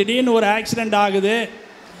இருக்கும்போது திடீர்னு ஒரு ஆக்சிடெண்ட் ஆகுது.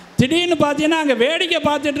 திடீர்னு பார்த்தீங்கன்னா அங்கே வேடிக்கை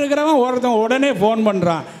பார்த்துட்டு இருக்கிறவன் ஒருத்தன் உடனே ஃபோன்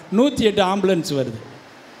பண்ணுறான், 108 ஆம்புலன்ஸ் வருது.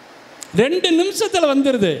 2 நிமிஷத்தில்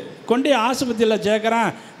வந்துடுது. கொண்டு ஆஸ்பத்திரியில்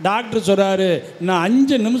சேர்க்குறான். டாக்டர் சொல்கிறாரு, இன்னும்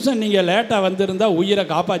 5 நிமிஷம் நீங்கள் லேட்டாக வந்திருந்தால் உயிரை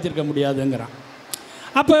காப்பாற்றிருக்க முடியாதுங்கிறான்.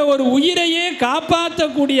 அப்போ ஒரு உயிரையே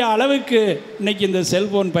காப்பாற்றக்கூடிய அளவுக்கு இன்றைக்கி இந்த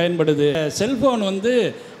செல்ஃபோன் பயன்படுது. செல்ஃபோன்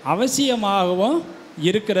அவசியமாகவும்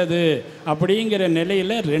இருக்கிறது அப்படிங்கிற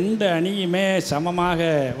நிலையில் 2 அணியுமே சமமாக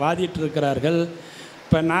வாதிட்டிருக்கிறார்கள்.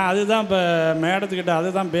 இப்போ நான் அதுதான் இப்போ மேடத்துக்கிட்ட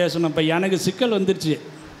அதுதான் பேசணும். இப்போ எனக்கு சிக்கல் வந்துருச்சு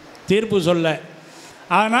தீர்ப்பு சொல்ல.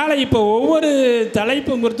 அதனால் இப்போ ஒவ்வொரு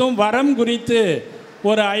தலைப்பு குறித்தும் வரம் குறித்து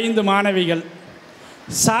ஒரு 5 மாணவிகள்,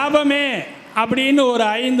 சாபமே அப்படின்னு ஒரு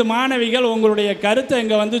 5 மாணவிகள் உங்களுடைய கருத்தை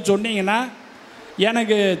இங்கே சொன்னீங்கன்னா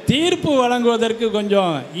எனக்கு தீர்ப்பு வழங்குவதற்கு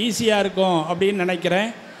கொஞ்சம் ஈஸியாக இருக்கும் அப்படின்னு நினைக்கிறேன்.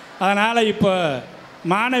 அதனால் இப்போ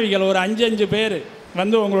மாணவிகள் ஒரு 5 பேர்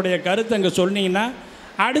உங்களுடைய கருத்தை இங்கே சொன்னீங்கன்னா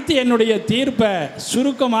அடுத்து என்னுடைய தீர்ப்பை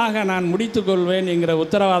சுருக்கமாக நான் முடித்துக்கொள்வேன் என்கிற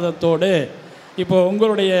உத்தரவாதத்தோடு இப்போ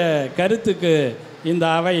உங்களுடைய கருத்துக்கு இந்த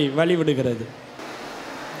அவை வழிவிடுகிறது.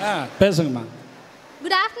 பேசுங்கம்மா.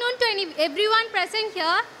 Good afternoon to everyone present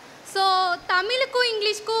here. So தமிழுக்கும்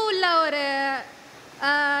இங்கிலீஷ்க்கும் உள்ள ஒரு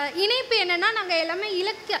இணைப்பு என்னென்னா, நாங்கள் எல்லாமே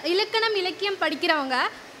இலக்கணம் இலக்கியம் படிக்கிறவங்க.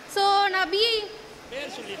 ஸோ நான்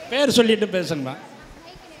பேர் சொல்லிட்டு பேசுங்கம்மா.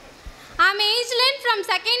 I'm Agelin from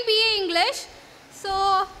 2nd BA English. So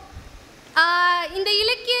இந்த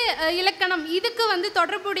இலக்கணம் இதுக்கு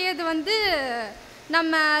தொடர்புடையது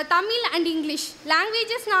நம்ம தமிழ் அண்ட் இங்கிலீஷ்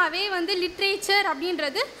லாங்குவேஜஸ்னாவே லிட்ரேச்சர்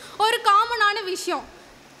அப்படின்றது ஒரு காமனான விஷயம்.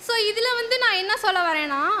 ஸோ இதில் நான் என்ன சொல்ல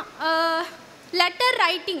வரேன்னா, லெட்டர்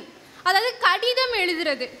ரைட்டிங், அதாவது கடிதம்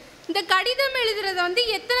எழுதுறது. இந்த கடிதம் எழுதுறதை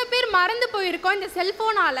எத்தனை பேர் மறந்து போயிருக்கோம் இந்த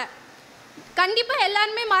செல்ஃபோனால். கண்டிப்பாக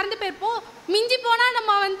எல்லாருமே மறந்து போயிருப்போம். மிஞ்சி போனால்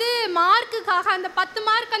நம்ம மார்க்குக்காக அந்த 10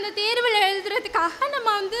 மார்க் அந்த தேர்வில் எழுதுறதுக்காக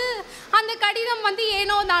நம்ம அந்த கடிதம்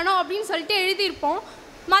ஏனோ தானோ அப்படின்னு சொல்லிட்டு எழுதியிருப்போம்.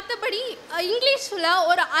 மற்றபடி இங்கிலீஷில்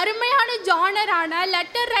ஒரு அருமையான ஜானரான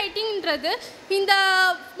லெட்டர் ரைட்டிங்கிறது இந்த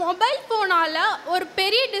மொபைல் ஃபோனால் ஒரு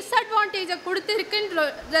பெரிய டிஸ்அட்வான்டேஜை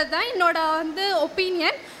கொடுத்துருக்குன்றது தான் என்னோட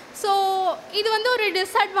ஒப்பீனியன். ஸோ இது வந்து ஒரு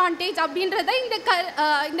டிஸ்அட்வான்டேஜ் அப்படின்றத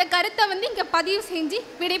இந்த கருத்தை வந்து இங்கே பதிவு செஞ்சு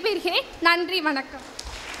விடைபெறுகிறேன். நன்றி, வணக்கம்.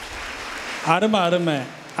 அருமை அருமை.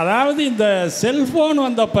 அதாவது இந்த செல்ஃபோன்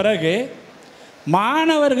வந்த பிறகு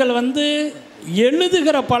மாணவர்கள் வந்து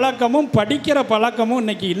எழுதுகிற பழக்கமும் படிக்கிற பழக்கமும்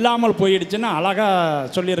இன்றைக்கி இல்லாமல் போயிடுச்சுன்னு அழகாக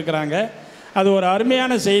சொல்லியிருக்கிறாங்க. அது ஒரு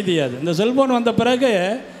அருமையான செய்தி. அது இந்த செல்ஃபோன் வந்த பிறகு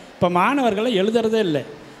இப்போ மாணவர்களை எழுதுறதே இல்லை.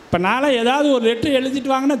 இப்போ நாளை ஏதாவது ஒரு லெட்ரு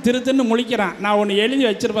எழுதிட்டு வாங்கன்னா திருத்துன்னு முழிக்கிறான். நான் ஒன்று எழுதி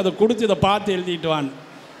வச்சுருப்பேன், அதை கொடுத்து இதை பார்த்து எழுதிட்டு வான்னு.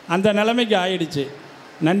 அந்த நிலைமைக்கு ஆயிடுச்சு.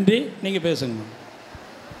 நன்றி, நீங்கள் பேசுங்க.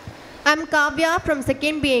 I'm Kavya from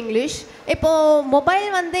second B English. இப்போது மொபைல்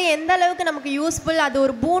வந்து எந்த அளவுக்கு நமக்கு யூஸ்ஃபுல், அது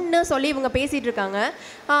ஒரு பூன்னு சொல்லி இவங்க பேசிகிட்டு இருக்காங்க.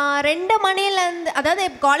 2 மணிலேருந்து, அதாவது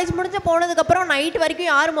காலேஜ் முடிஞ்சு போனதுக்கப்புறம் நைட் வரைக்கும்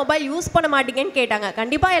யாரும் மொபைல் யூஸ் பண்ண மாட்டீங்கன்னு கேட்டாங்க.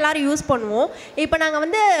 கண்டிப்பாக எல்லோரும் யூஸ் பண்ணுவோம். இப்போ நாங்கள்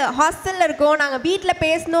வந்து ஹாஸ்டலில் இருக்கோம், நாங்கள் வீட்டில்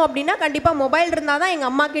பேசணும் அப்படின்னா கண்டிப்பாக மொபைல் இருந்தால் தான் எங்கள்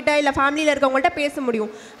அம்மா கிட்ட இல்லை ஃபேமிலியில் இருக்கவங்கள்ட்ட பேச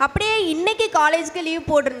முடியும். அப்படியே இன்றைக்கி காலேஜுக்கு லீவ்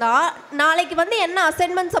போட்டிருந்தா நாளைக்கு வந்து என்ன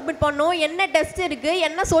அசைன்மெண்ட் சப்மிட் பண்ணோம், என்ன டெஸ்ட் இருக்குது,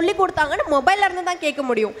 என்ன சொல்லி கொடுத்தாங்கன்னு மொபைலில் இருந்து தான் கேட்க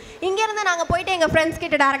முடியும். இங்கேருந்து நாங்கள் போயிட்டு எங்கள் ஃப்ரெண்ட்ஸ்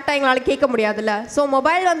கிட்ட டேரெக்டாக எங்களால் கேட்க முடியாதுல்ல. ஸோ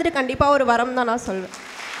மொபைல் வந்துட்டு கண்டிப்பாக ஒரு வரம் தான் நான் சொல்வேன்.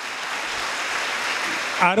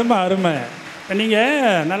 அருமை அருமை.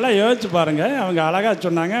 நீங்கள் நல்லா யோசிச்சு பாருங்கள். அவங்க அழகாக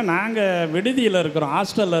சொன்னாங்க. நாங்கள் விடுதியில் இருக்கிறோம்,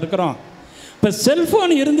 ஹாஸ்டலில் இருக்கிறோம். இப்போ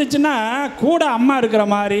செல்ஃபோன் இருந்துச்சுன்னா கூட அம்மா இருக்கிற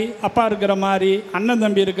மாதிரி, அப்பா இருக்கிற மாதிரி, அண்ணன்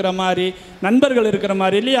தம்பி இருக்கிற மாதிரி, நண்பர்கள் இருக்கிற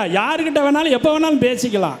மாதிரி இல்லையா? யாருக்கிட்ட வேணாலும் எப்போ வேணாலும்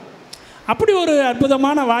பேசிக்கலாம். அப்படி ஒரு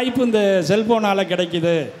அற்புதமான வாய்ப்பு இந்த செல்ஃபோனால்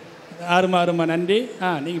கிடைக்குது. அருமை அருமை. நன்றி.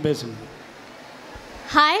 நீங்கள் பேசுங்க.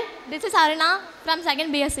 Hi, this is Aruna from 2nd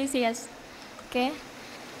BSCCS. Okay.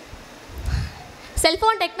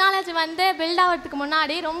 Cellphone technology வந்து பில்ட் ஆகிறதுக்கு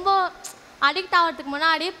முன்னாடி, ரொம்ப அடிக்ட் ஆகிறதுக்கு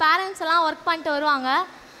முன்னாடி பேரண்ட்ஸ் எல்லாம் ஒர்க் பண்ணிட்டு வருவாங்க.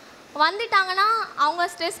 வந்துட்டாங்கன்னா அவங்க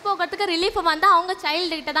ஸ்ட்ரெஸ் போகிறதுக்கு ரிலீஃபை வந்து அவங்க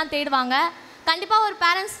சைல்டுகிட்ட தான் தேடுவாங்க. கண்டிப்பாக ஒரு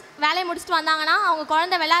பேரண்ட்ஸ் வேலையை முடிச்சுட்டு வந்தாங்கன்னா அவங்க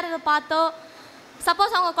குழந்தை விளையாடுறத பார்த்தோ,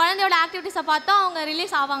 சப்போஸ் அவங்க குழந்தையோட ஆக்டிவிட்டீஸை பார்த்தோ அவங்க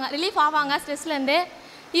ரிலீஃப் ஆவாங்க ஸ்ட்ரெஸ்லேருந்து.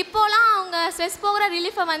 இப்போலாம் அவங்க ஸ்ட்ரெஸ் போகிற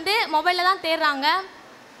ரிலீஃபை வந்து மொபைலில் தான் தேடுறாங்க.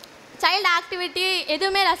 சைல்டு ஆக்டிவிட்டி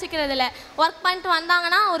எதுவுமே ரசிக்கிறது இல்லை. ஒர்க் பண்ணிட்டு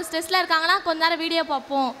வந்தாங்கன்னா, ஒரு ஸ்ட்ரெஸ்ஸில் இருக்காங்கன்னா கொஞ்ச நேரம் வீடியோ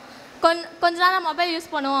பார்ப்போம், கொஞ்ச நேரம் மொபைல் யூஸ்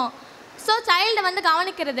பண்ணுவோம். ஸோ சைல்டை வந்து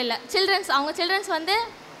கவனிக்கிறது இல்லை. அவங்க சில்ட்ரன்ஸ் வந்து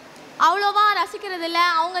அவ்வளோவா ரசிக்கிறது இல்லை.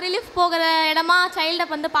 அவங்க ரிலீஃப் போகிற இடமா சைல்டை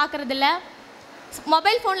வந்து பார்க்குறது இல்லை.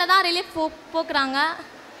 மொபைல் ஃபோனில் தான் relief போக்குறாங்க.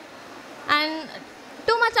 And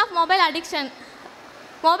too much of mobile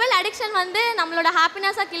addiction வந்து நம்மளோட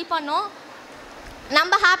ஹாப்பினஸை கில் பண்ணும்.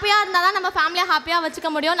 நம்ம ஹாப்பியாக இருந்தால் தான் நம்ம ஃபேமிலியை ஹாப்பியாக வச்சுக்க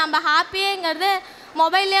முடியும். நம்ம ஹாப்பிங்கிறது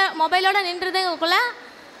மொபைலோட நின்றுதுக்குள்ள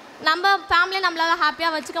நம்ம ஃபேமிலியை நம்மளால்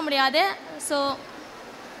ஹாப்பியாக வச்சுக்க முடியாது. ஸோ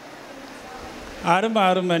அருமை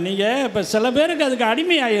அருமை. நீங்கள் இப்போ சில பேருக்கு அதுக்கு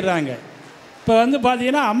அடிமை ஆகிடுறாங்க. இப்போ வந்து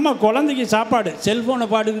பார்த்தீங்கன்னா அம்மா குழந்தைக்கு சாப்பாடு செல்ஃபோனை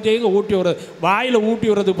பாட்டுக்கிட்டே ஊட்டி விடுறது, வாயில் ஊட்டி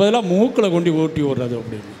விடுறதுக்கு பதிலாக மூக்கில் கொண்டு ஊட்டி விடுறது.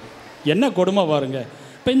 அப்படின்னு என்ன கொடுமை பாருங்கள்.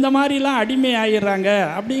 இப்போ இந்த மாதிரிலாம் அடிமை ஆகிடுறாங்க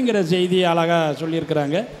அப்படிங்கிற செய்தி அழகாக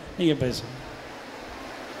சொல்லியிருக்கிறாங்க. நீங்கள் பேசுங்க.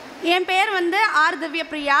 என் பேர் வந்து ஆர்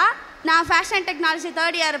திவ்யபிரியா. நான் ஃபேஷன் டெக்னாலஜி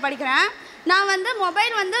 3rd இயர் படிக்கிறேன். நான் வந்து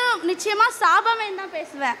மொபைல் வந்து நிச்சயமாக சாபமே தான்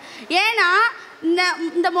பேசுவேன். ஏன்னா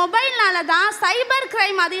இந்த மொபைல்னால தான் சைபர்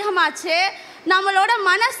கிரைம் அதிகமாச்சு. நம்மளோட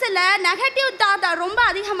மனசில் நெகட்டிவ் தாட் ரொம்ப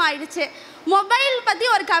அதிகமாகிடுச்சு. மொபைல் பற்றி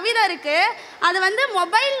ஒரு கவிதை இருக்குது. அது வந்து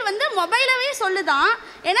மொபைலவே சொல்லுதான்.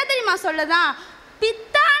 என்ன தெரியுமா சொல்லுதான்?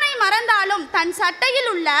 பித்தானை மறந்தாலும், தன்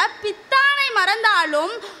சட்டையில் உள்ள பித்தானை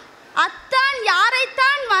மறந்தாலும், அத்தான்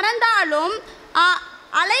யாரைத்தான் மறந்தாலும்,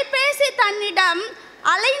 அலைபேசி தன்னிடம்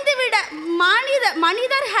அலைந்துவிட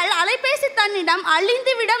மனிதர்கள் அலைபேசி தன்னிடம்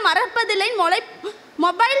அழிந்துவிட மறப்பதில்லை.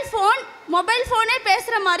 மொபைல் ஃபோனே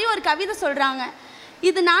பேசுகிற மாதிரி ஒரு கவிதை சொல்கிறாங்க.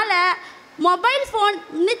 இதனால மொபைல் ஃபோன்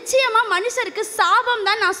நிச்சயமாக மனுஷருக்கு சாபம்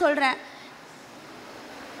தான் நான் சொல்கிறேன்.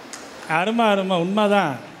 அருமை அருமை.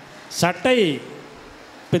 உண்மைதான். சட்டை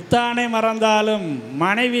பித்தானை மறந்தாலும்,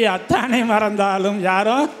 மனைவி அத்தானை மறந்தாலும்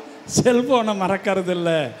யாரும் செல்ஃபோனை மறக்கிறது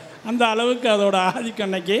இல்லை. அந்த அளவுக்கு அதோட ஆதிக்கம்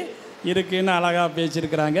அன்னைக்கு இருக்குன்னு அழகாக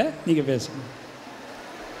பேசியிருக்கிறாங்க. நீங்கள் பேசுங்க.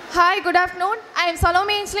 Hi, good afternoon. I am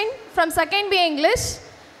Salome insulin from 2nd BA English.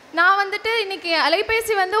 நான் வந்துட்டு இன்றைக்கி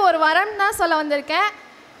அலைபேசி வந்து ஒரு வரம் தான் சொல்ல வந்திருக்கேன்.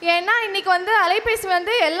 ஏன்னா இன்றைக்கி வந்து அலைபேசி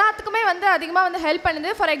வந்து எல்லாத்துக்குமே வந்து அதிகமாக வந்து ஹெல்ப்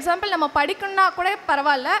பண்ணுது. ஃபார் எக்ஸாம்பிள், நம்ம படிக்கணுன்னா கூட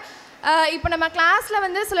பரவாயில்ல, இப்போ நம்ம கிளாஸில்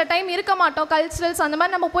வந்து சில டைம் இருக்க மாட்டோம், கல்ச்சுரல்ஸ் அந்த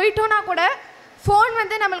மாதிரி நம்ம போயிட்டோன்னா கூட ஃபோன்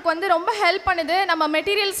வந்து நம்மளுக்கு வந்து ரொம்ப ஹெல்ப் பண்ணுது. நம்ம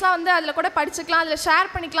மெட்டீரியல்ஸ்லாம் வந்து அதில் கூட படிச்சுக்கலாம், அதில் ஷேர்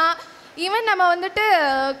பண்ணிக்கலாம். ஈவன் நம்ம வந்துட்டு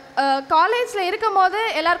காலேஜில் இருக்கும் போது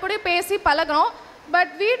எல்லாருக்கூடயும் பேசி பழகிறோம்.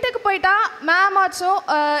 பட் வீட்டுக்கு போயிட்டா மேம் ஆச்சும்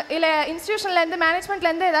இல்லை இன்ஸ்டியூஷன்லேருந்து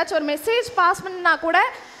மேனேஜ்மெண்ட்லேருந்து ஏதாச்சும் ஒரு மெசேஜ் பாஸ் பண்ணா கூட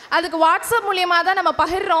அதுக்கு வாட்ஸ்அப் மூலியமாக தான் நம்ம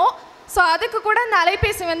பகிர்றோம். ஸோ அதுக்கு கூட இந்த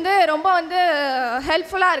அலைபேசி வந்து ரொம்ப வந்து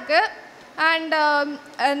ஹெல்ப்ஃபுல்லாக இருக்குது. அண்ட்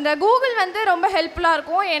இந்த கூகுள் வந்து ரொம்ப ஹெல்ப்ஃபுல்லாக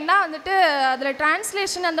இருக்கும். ஏன்னா வந்துட்டு அதில்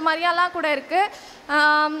டிரான்ஸ்லேஷன் அந்த மாதிரியெல்லாம் கூட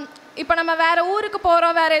இருக்குது. இப்போ நம்ம வேறு ஊருக்கு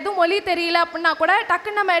போகிறோம், வேறு எதுவும் மொழி தெரியல அப்படின்னா கூட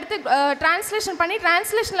டக்குன்னு நம்ம எடுத்து டிரான்ஸ்லேஷன் பண்ணி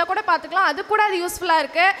டிரான்ஸ்லேஷனில் கூட பார்த்துக்கலாம். அது கூட அது யூஸ்ஃபுல்லாக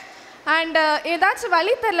இருக்குது. அண்டு ஏதாச்சும்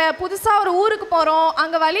வழி தெரில, புதுசாக ஒரு ஊருக்கு போகிறோம்,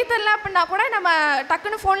 அங்கே வழி தெரில அப்படின்னா கூட நம்ம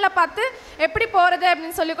டக்குன்னு ஃபோனில் பார்த்து எப்படி போகிறது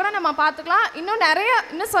அப்படின்னு சொல்லி கூட நம்ம பார்த்துக்கலாம்.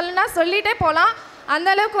 இன்னும் சொல்லிகிட்டே போகலாம்.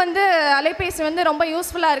 அந்தளவுக்கு வந்து அலைபேசி வந்து ரொம்ப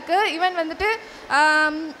யூஸ்ஃபுல்லாக இருக்குது. ஈவன் வந்துட்டு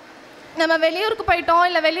நம்ம வெளியூருக்கு போயிட்டோம்,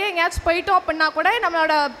 இல்லை வெளியே எங்கேயாச்சும் போயிட்டோம் அப்படின்னா கூட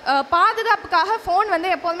நம்மளோட பாதுகாப்புக்காக ஃபோன் வந்து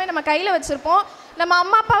எப்போதுமே நம்ம கையில் வச்சுருப்போம். நம்ம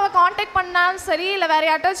அம்மா அப்பாவை காண்டாக்ட் பண்ணாலும் சரி, இல்லை வேறு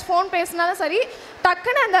யார்ட்டாச்சும் ஃபோன் பேசினாலும் சரி,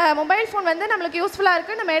 டக்குன்னு அந்த மொபைல் ஃபோன் வந்து நம்மளுக்கு யூஸ்ஃபுல்லாக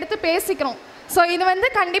இருக்குது, நம்ம எடுத்து பேசிக்கிறோம். ஸோ இது வந்து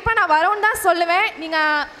கண்டிப்பாக நான் வரோன்னு தான் சொல்லுவேன்.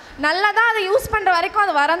 நீங்கள் நல்லா தான் அதை யூஸ் பண்ணுற வரைக்கும்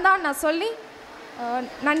அது வரந்தான் நான் சொல்லி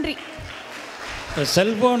நன்றி.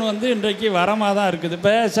 செல்ஃபோன் வந்து இன்றைக்கு வரமாக தான் இருக்குது.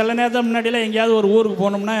 இப்போ சில நேரத்துக்கு முன்னாடியில் எங்கேயாவது ஒரு ஊருக்கு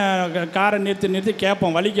போகணும்னா காரை நிறுத்தி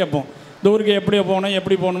கேட்போம், வழி கேட்போம், இந்த ஊருக்கு எப்படி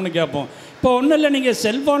போகணும்னு கேட்போம். இப்போ ஒன்றும் இல்லை, நீங்கள்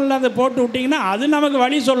செல்ஃபோனில் அதை போட்டு விட்டிங்கன்னா அது நமக்கு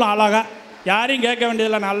வழி சொல்லும் அழகாக. யாரையும் கேட்க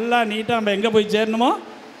வேண்டியதில்லை, நல்லா நீட்டாக நம்ம எங்கே போய் சேரணுமோ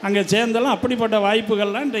அங்கே சேர்ந்தெல்லாம். அப்படிப்பட்ட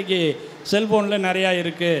வாய்ப்புகள்லாம் இன்றைக்கு செல்ஃபோனில் நிறையா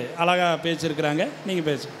இருக்குது. அழகாக பேசியிருக்கிறாங்க. நீங்கள்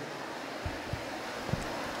பேசுங்க.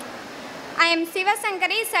 I am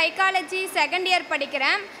Sivasankari, psychology second year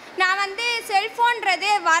படிக்கிறேன். நான் வந்து செல்ஃபோன்றது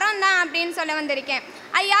வரம் தான் அப்படின்னு சொல்ல வந்திருக்கேன்.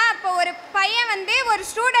 ஐயா, இப்போ ஒரு பையன் வந்து ஒரு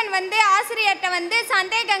ஸ்டூடெண்ட் வந்து ஆசிரியர்கிட்ட வந்து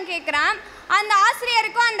சந்தேகம் கேட்குறான். அந்த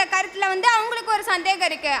ஆசிரியருக்கும் அந்த கருத்தில் வந்து அவங்களுக்கு ஒரு சந்தேகம்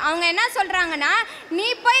இருக்குது. அவங்க என்ன சொல்கிறாங்கன்னா, நீ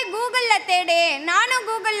போய் கூகுளில் தேடு, நானும்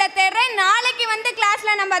கூகுளில் தேடுறேன், நாளைக்கு வந்து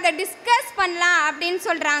கிளாஸில் நம்ம அதை டிஸ்கஸ் பண்ணலாம் அப்படின்னு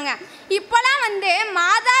சொல்கிறாங்க. இப்போலாம் வந்து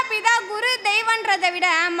மாதா பிதா குரு தெய்வன்றதை விட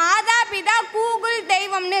மாதா பிதா கூகுள்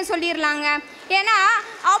தெய்வம்னு சொல்லிடலாங்க. ஏன்னா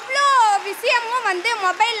அவ்வளோ விஷயமும் வந்து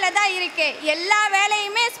மொபைலில் தான் இருக்குது. எல்லா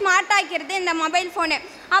வேலையுமே ஸ்மார்ட் ஆக்கிடுது இந்த மொபைல் ஃபோனு.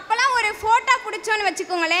 அப்போல்லாம் ஒரு ஃபோட்டோ பிடிச்சோன்னு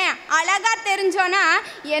வச்சுக்கோங்களேன், அழகாக தெரிஞ்சோன்னா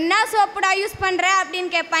என்ன சோப்புடா யூஸ் பண்ணுற அப்படின்னு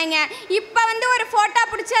கேட்பாங்க. இப்போ வந்து ஒரு ஃபோட்டோ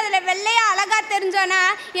பிடிச்சி அதில் வெள்ளையாக அழகாக தெரிஞ்சோன்னா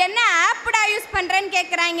என்ன ஆப்புடா யூஸ் பண்ணுறேன்னு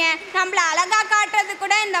கேட்குறாங்க. நம்மளை அழகாக காட்டுறது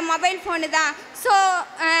கூட இந்த மொபைல் ஃபோனு தான். ஸோ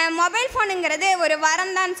மொபைல் ஃபோனுங்கிறது ஒரு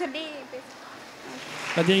வரம் தான் சொல்லி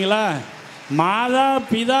பார்த்தீங்களா? மாதா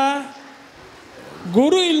பிதா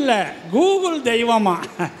குரு இல்லை, கூகுள் தெய்வமா.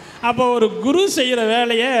 அப்போ ஒரு குரு செய்கிற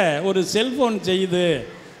வேலையை ஒரு செல்ஃபோன் செய்யுது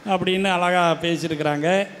அப்படின்னு அழகாக பேசியிருக்கிறாங்க.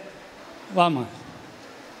 வாமா.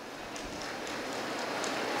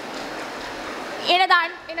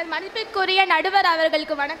 எனது மதிப்பிற்குரிய நடுவர்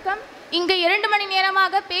அவர்களுக்கு வணக்கம். இங்கு 2 மணி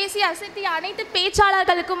நேரமாக பேசி அசத்திய அனைத்து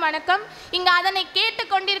பேச்சாளர்களுக்கும் வணக்கம். இங்கு அதனை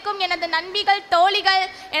கேட்டுக்கொண்டிருக்கும் எனது நண்பிகள், தோழிகள்,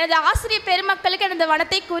 எனது ஆசிரியர் பெருமக்களுக்கு எனது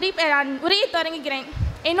வனத்தை கூறி நான் உரையை தொடங்குகிறேன்.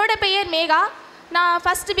 என்னோட பெயர் மேகா. நான்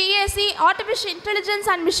first BSc artificial intelligence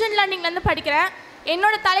and machine லேர்னிங்லேருந்து படிக்கிறேன்.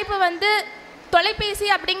 என்னோட தலைப்பு வந்து தொலைபேசி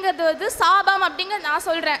அப்படிங்கிறது வந்து சாபம் அப்படிங்கிறது நான்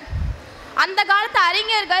சொல்கிறேன். அந்த காலத்து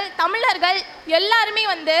அறிஞர்கள், தமிழர்கள் எல்லாருமே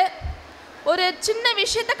வந்து ஒரு சின்ன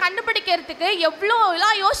விஷயத்தை கண்டுபிடிக்கிறதுக்கு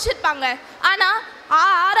எவ்வளோலாம் யோசிச்சிருப்பாங்க. ஆனால்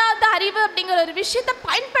 6வது அறிவு அப்படிங்கிற ஒரு விஷயத்தை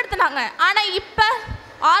பயன்படுத்தினாங்க. ஆனால் இப்போ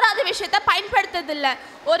 6வது விஷயத்தை பயன்படுத்துறதில்லை.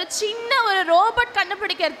 ஒரு சின்ன ஒரு ரோபோட்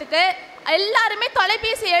கண்டுபிடிக்கிறதுக்கு எல்லாருமே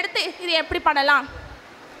தொலைபேசி எடுத்து இது எப்படி பண்ணலாம்,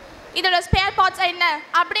 இதோட ஸ்பேர் பார்ட்ஸ் என்ன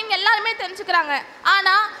அப்படின்னு எல்லாருமே தெரிஞ்சுக்கிறாங்க.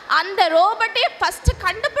 ஆனால் அந்த ரோபோட்டே ஃபஸ்ட்டு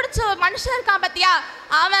கண்டுபிடிச்ச ஒரு மனுஷன் இருக்கான் பார்த்தியா,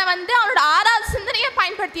 அவன் வந்து அவனோட 6வது சிந்தனையை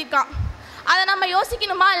பயன்படுத்தியிருக்கான். அதை நம்ம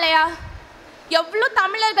யோசிக்கணுமா இல்லையா? எவ்வளோ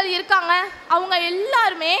தமிழர்கள் இருக்காங்க, அவங்க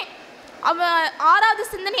எல்லாருமே அவன் 6வது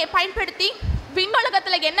சிந்தனையை பயன்படுத்தி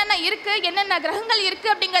விண்ணுலகத்தில் என்னென்ன இருக்குது, என்னென்ன கிரகங்கள்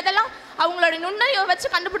இருக்குது அப்படிங்கிறதெல்லாம் அவங்களோட நுண்ணறிவை வச்சு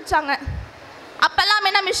கண்டுபிடிச்சாங்க. அப்போல்லாம்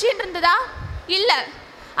என்ன மிஷின் இருந்ததா? இல்லை.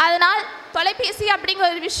 அதனால் தொலைபேசி அப்படிங்கிற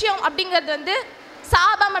ஒரு விஷயம் அப்படிங்கிறது வந்து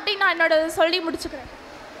சாபம் அப்படின்னு நான் என்னோட சொல்லி முடிச்சுக்கிறேன்.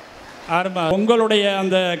 உங்களுடைய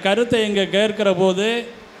அந்த கருத்தை இங்கே கேட்குற போது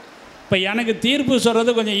இப்போ எனக்கு தீர்ப்பு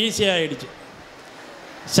சொல்கிறது கொஞ்சம் ஈஸியாகிடுச்சு.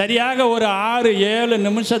 சரியாக ஒரு 6-7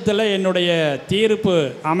 நிமிஷத்தில் என்னுடைய தீர்ப்பு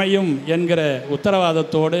அமையும் என்கிற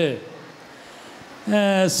உத்தரவாதத்தோடு,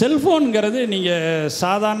 செல்ஃபோனுங்கிறது நீங்கள்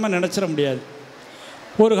சாதாரணமாக நினச்சிட முடியாது.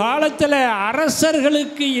 ஒரு காலத்தில்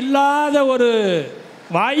அரசர்களுக்கு இல்லாத ஒரு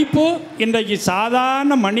வாய்ப்பு இன்றைக்கு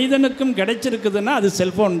சாதாரண மனிதனுக்கும் கிடைச்சிருக்குதுன்னா அது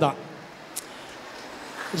செல்ஃபோன் தான்.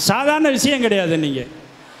 சாதாரண விஷயம் கிடையாது.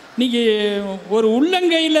 நீங்கள் ஒரு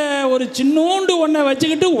உள்ளங்கையில் ஒரு சின்னோண்டு ஒன்றை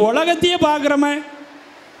வச்சுக்கிட்டு உலகத்தையே பார்க்குறோமே,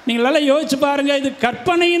 நீங்களெல்லாம் யோசிச்சு பாருங்கள். இது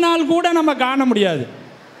கற்பனையினால் கூட நம்ம காண முடியாது.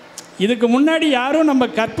 இதுக்கு முன்னாடி யாரும் நம்ம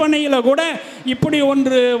கற்பனையில் கூட இப்படி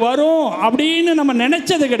ஒன்று வரும் அப்படின்னு நம்ம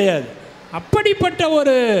நினச்சது கிடையாது. அப்படிப்பட்ட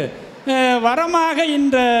ஒரு வரமாக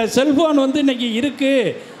இந்த செல்ஃபோன் வந்து இன்றைக்கி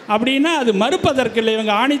இருக்குது அப்படின்னா அது மறுப்பதற்கில்லை.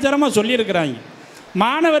 இவங்க ஆணித்தரமாக சொல்லியிருக்கிறாங்க.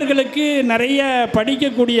 மாணவர்களுக்கு நிறைய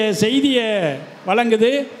படிக்கக்கூடிய செய்தியை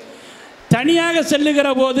வழங்குது. தனியாக செல்லுகிற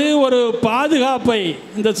போது ஒரு பாதுகாப்பை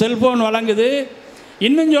இந்த செல்ஃபோன் வழங்குது.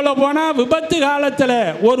 இன்னும் சொல்ல போனால் விபத்து காலத்தில்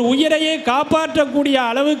ஒரு உயிரையே காப்பாற்றக்கூடிய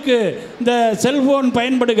அளவுக்கு இந்த செல்ஃபோன்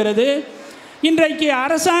பயன்படுகிறது. இன்றைக்கு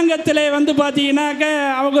அரசாங்கத்தில் வந்து பார்த்தீங்கன்னாக்க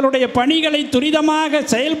அவர்களுடைய பணிகளை துரிதமாக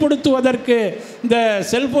செயல்படுத்துவதற்கு இந்த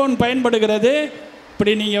செல்ஃபோன் பயன்படுகிறது.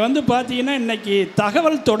 இப்படி நீங்கள் வந்து பார்த்தீங்கன்னா இன்றைக்கி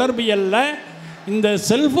தகவல் தொடர்பியலில் இந்த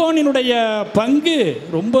செல்ஃபோனினுடைய பங்கு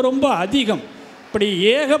ரொம்ப ரொம்ப அதிகம். இப்படி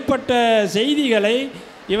ஏகப்பட்ட செய்திகளை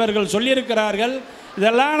இவர்கள் சொல்லியிருக்கிறார்கள்.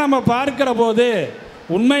 இதெல்லாம் நம்ம பார்க்கிற போது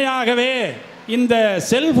உண்மையாகவே இந்த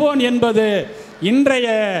செல்ஃபோன் என்பது இன்றைய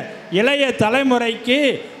இளைய தலைமுறைக்கு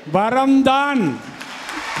வரம்தான்.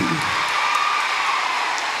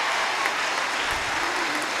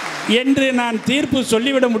 என்று நான் தீர்ப்பு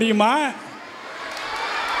சொல்லிவிட முடியுமா?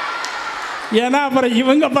 ஏன்னா அப்புறம்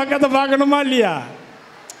இவங்க பக்கத்தை பார்க்கணுமா இல்லையா?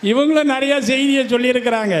 இவங்களும் நிறையா செய்தியை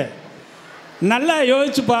சொல்லியிருக்கிறாங்க. நல்லா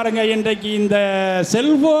யோசிச்சு பாருங்கள். இன்றைக்கு இந்த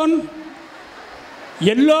செல்ஃபோன்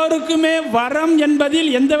எல்லோருக்குமே வரம் என்பதில்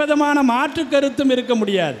எந்த விதமான மாற்று கருத்தும் இருக்க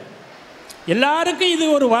முடியாது. எல்லாருக்கும் இது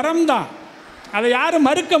ஒரு வரம் தான், அதை யாரும்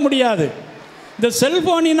மறுக்க முடியாது. இந்த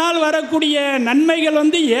செல்ஃபோனினால் வரக்கூடிய நன்மைகள்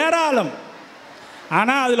வந்து ஏராளம்.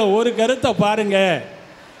 ஆனால் அதில் ஒரு கருத்தை பாருங்கள்,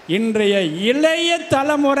 இன்றைய இளைய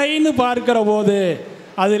தலைமுறைன்னு பார்க்கிற போது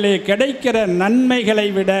அதில் கிடைக்கிற நன்மைகளை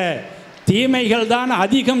விட தீமைகள் தான்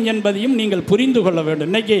அதிகம் என்பதையும் நீங்கள் புரிந்து கொள்ள வேண்டும்.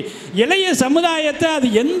 இன்றைக்கி இளைய சமுதாயத்தை அது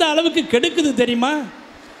எந்த அளவுக்கு கெடுக்குது தெரியுமா?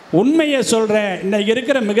 உண்மையை சொல்கிறேன், இன்றைக்கி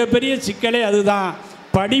இருக்கிற மிகப்பெரிய சிக்கலே அதுதான்.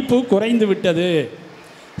 படிப்பு குறைந்து விட்டது.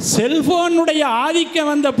 செல்ஃபோனுடைய ஆதிக்கம்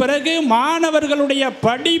வந்த பிறகு மாணவர்களுடைய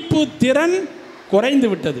படிப்பு திறன் குறைந்து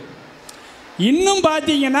விட்டது. இன்னும்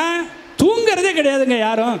பார்த்தீங்கன்னா தூங்கிறதே கிடையாதுங்க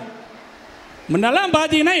யாரும். முன்னெல்லாம்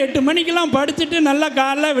பார்த்தீங்கன்னா 8 மணிக்கெல்லாம் படுத்துட்டு நல்லா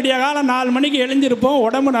காலைல விடிய காலம் 4 மணிக்கு எழுந்திருப்போம்,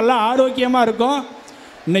 உடம்பு நல்லா ஆரோக்கியமாக இருக்கும்.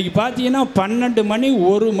 இன்றைக்கி பார்த்தீங்கன்னா 12 மணி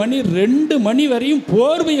 1 மணி 2 மணி வரையும்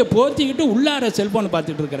போர்வையை போர்த்திக்கிட்டு உள்ளார செல்ஃபோனை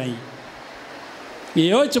பார்த்துட்டு இருக்கிறாங்க.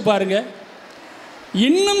 யோசிச்சு பாருங்கள்.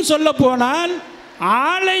 இன்னும் சொல்ல போனால்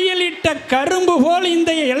ஆலையில் இட்ட கரும்பு போல்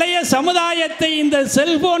இந்த இளைய சமுதாயத்தை இந்த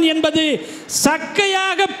செல்போன் என்பது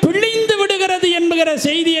சக்கையாக பிழிந்து விடுகிறது என்கிற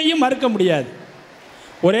செய்தியையும் மறுக்க முடியாது.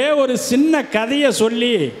 ஒரே ஒரு சின்ன கதையை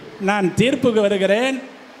சொல்லி நான் தீர்ப்புக்கு வருகிறேன்.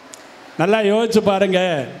 நல்லா யோசிச்சு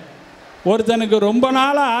பாருங்கள். ஒருத்தனுக்கு ரொம்ப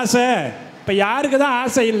நாளாக ஆசை, இப்போ யாருக்கு தான்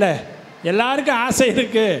ஆசை இல்லை, எல்லாருக்கும் ஆசை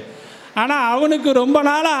இருக்குது. ஆனால் அவனுக்கு ரொம்ப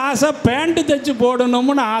நாளாக ஆசை பேண்ட்டு தைச்சி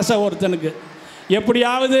போடணும்னு ஆசை ஒருத்தனுக்கு.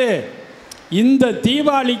 எப்படியாவது இந்த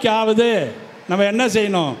தீபாவளிக்காவது நம்ம என்ன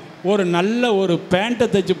செய்யணும், ஒரு நல்ல ஒரு பேண்ட்டை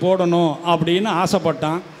தைச்சி போடணும் அப்படின்னு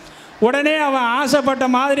ஆசைப்பட்டான். உடனே அவன் ஆசைப்பட்ட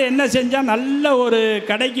மாதிரி என்ன செஞ்சான், நல்ல ஒரு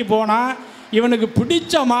கடைக்கு போனான். இவனுக்கு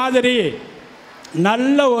பிடிச்ச மாதிரி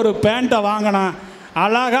நல்ல ஒரு பேண்ட்டை வாங்கினான்.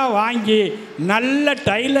 அழகாக வாங்கி நல்ல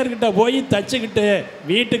டைலர்கிட்ட போய் தைச்சிக்கிட்டு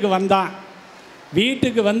வீட்டுக்கு வந்தான்.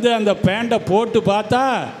 வீட்டுக்கு வந்து அந்த பேண்ட்டை போட்டு பார்த்தா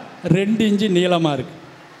 2 இன்ச்சு நீளமாக இருக்குது.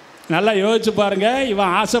 நல்லா யோசிச்சு பாருங்கள்.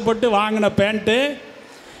 இவன் ஆசைப்பட்டு வாங்கின பேண்ட்டு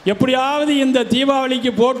எப்படியாவது இந்த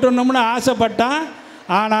தீபாவளிக்கு போட்டுடணும்னு ஆசைப்பட்டான்.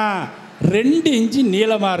 ஆனால் 2 இன்ச்சு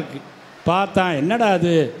நீளமாக இருக்குது. பார்த்தான், என்னடா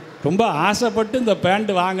அது, ரொம்ப ஆசைப்பட்டு இந்த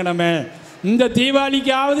பேண்ட்டு வாங்கினோமே, இந்த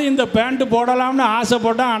தீபாவளிக்காவது இந்த பேண்ட்டு போடலாம்னு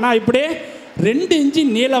ஆசைப்பட்டான். ஆனால் இப்படி 2 இன்ச்சு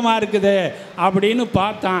நீளமாக இருக்குது அப்படின்னு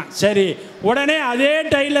பார்த்தான். சரி, உடனே அதே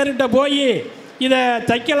டைலர்கிட்ட போய் இதை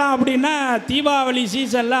தைக்கலாம் அப்படின்னா தீபாவளி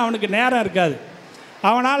சீசனில் அவனுக்கு நேரம் இருக்காது,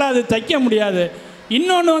 அவனால் அது தைக்க முடியாது.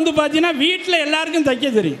 இன்னொன்று வந்து பார்த்தீங்கன்னா வீட்டில் எல்லாருக்கும் தைக்க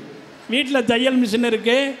தெரியும். வீட்டில் தையல் மிஷின்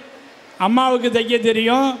இருக்குது, அம்மாவுக்கு தைக்க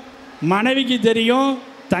தெரியும், மனைவிக்கு தெரியும்,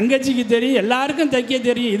 தங்கச்சிக்கு தெரியும், எல்லாருக்கும் தைக்க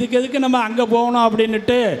தெரியும். இதுக்கு எதுக்கு நம்ம அங்கே போகணும்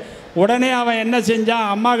அப்படின்ட்டு உடனே அவன் என்ன செஞ்சான்,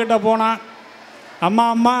 அம்மா கிட்ட போனான்.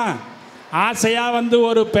 அம்மா ஆசையாக வந்து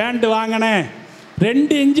ஒரு பேண்ட் வாங்கினேன்,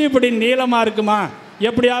 2 இன்ச்சு இப்படி நீளமாக இருக்குமா,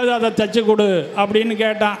 எப்படியாவது அதை தைச்சி கொடு அப்படின்னு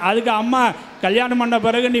கேட்டான். அதுக்கு அம்மா, கல்யாணம் பண்ண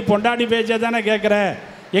பிறகு நீ பொண்டாட்டி பேச்சை தானே கேட்குற,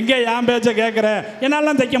 எங்கே என் பேச்சை கேட்குற,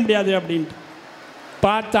 என்னாலாம் தைக்க முடியாது அப்படின்ட்டு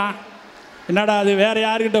பார்த்தான். என்னடா அது, வேறு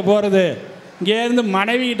யார்கிட்ட போகிறது, இங்கேருந்து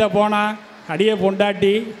மனைவிக்கிட்ட போனான். அடியே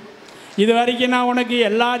பொண்டாட்டி, இது வரைக்கும் நான் உனக்கு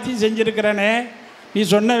எல்லாத்தையும் செஞ்சுருக்கிறேனே, நீ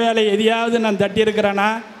சொன்ன வேலை எதையாவது நான் தட்டியிருக்கிறேன்னா,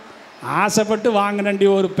 ஆசைப்பட்டு வாங்கினேன்டி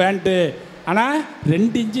ஒரு பேண்ட்டு, ஆனால்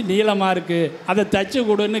 2 இன்ச்சு நீளமாக இருக்குது, அதை தைச்சி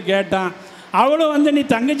கொடுன்னு கேட்டான். அவளும் வந்து நீ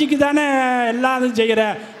தங்கச்சிக்கு தானே எல்லாம் செய்கிற,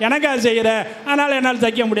 எனக்கா செய்கிற, அதனால் என்னால்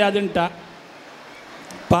தைக்க முடியாதுன்ட்டா.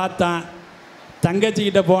 பார்த்தான்,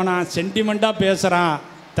 தங்கச்சிக்கிட்ட போனான், சென்டிமெண்ட்டாக பேசுகிறான்.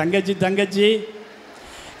 தங்கச்சி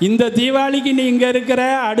இந்த தீபாவளிக்கு நீ இங்கே இருக்கிற,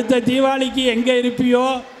 அடுத்த தீபாவளிக்கு எங்கே இருப்பியோ,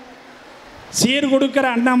 சீர் கொடுக்குற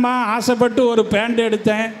அண்ணம்மா ஆசைப்பட்டு ஒரு பேண்ட்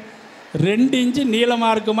எடுத்தேன், 2 இன்ச்சு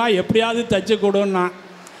நீளமாக இருக்குமா, எப்படியாவது தைச்சி கொடுன்னா.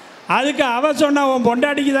 அதுக்கு அவ சொன்ன, உன்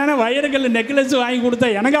பொண்டாட்டிக்கு தானே வயிறுக்கல் நெக்லஸ் வாங்கி கொடுத்த,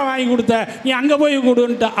 எனக்கா வாங்கி கொடுத்த, நீ அங்கே போய்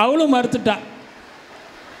கொடுன்ட்டா. அவளும் மறுத்துட்டா.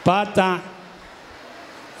 பார்த்தான்,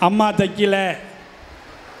 அம்மா தைக்கல,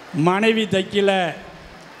 மனைவி தைக்கல,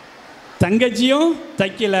 தங்கச்சியும்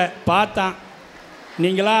தைக்கல. பார்த்தான்,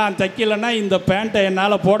 நீங்களாம் தைக்கலைன்னா இந்த பேண்ட்டை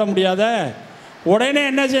என்னால் போட முடியாத. உடனே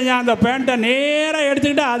என்ன செஞ்சான், அந்த பேண்ட்டை நேராக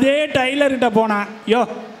எடுத்துக்கிட்டு அதே டைலர்கிட்ட போனான். யோ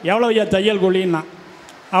எவ்வளோ தையல் கூலின்னா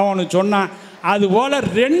அவனுக்கு சொன்னான். அதுபோல்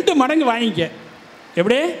 2 மடங்கு வாங்கிக்க.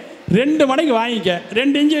 எப்படி 2 மடங்கு வாங்கிக்க,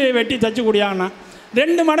 2 இன்ச்சு வெட்டி தைச்சி கூடியான்னா.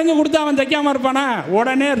 2 மடங்கு கொடுத்தா அவன் தைக்காமல் இருப்பானா?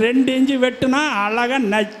 உடனே 2 இன்ச்சு வெட்டுனா அழகாக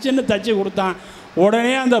நச்சுன்னு தைச்சி கொடுத்தான்.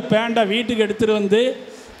 உடனே அந்த பேண்ட்டை வீட்டுக்கு எடுத்துகிட்டு வந்து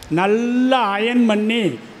நல்லா அயன் பண்ணி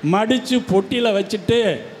மடித்து பொட்டியில் வச்சுட்டு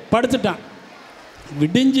படுத்துட்டான்.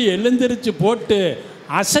 விடிஞ்சு எழுந்திரிச்சு போட்டு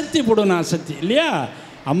அசத்தி போடணும். அசத்தி இல்லையா?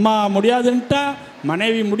 அம்மா முடியாதுன்ட்டா,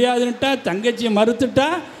 மனைவி முடியாதுன்ட்டா, தங்கச்சியை மறுத்துட்டா,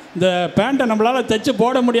 இந்த பேண்ட்டை நம்மளால் தைச்சி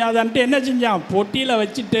போட முடியாதான்ட்டு என்ன செஞ்சான், பொட்டியில்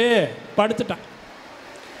வச்சுட்டு படுத்துட்டான்.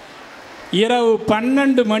 இரவு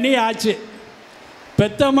 12 மணி ஆச்சு.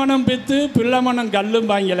 பெத்த மனம் பித்து பிள்ளை மனம்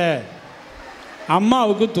கல்லும் பாங்கல.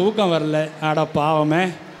 அம்மாவுக்கு தூக்கம் வரல. அட பாவமே,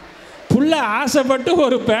 புள்ள ஆசைப்பட்டு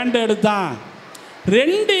ஒரு பேண்ட் எடுத்தான்,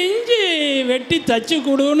 2 இன்ச்சு வெட்டி தச்சு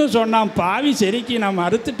கொடுன்னு சொன்னான். பாவி சரிக்கு நான்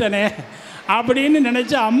மறுத்துட்டனே அப்படின்னு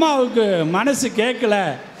நினச்சி அம்மாவுக்கு மனசு கேட்கல.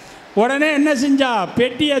 உடனே என்ன செஞ்சா,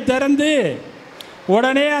 பெட்டியை திறந்து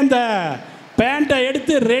உடனே அந்த பேண்ட்டை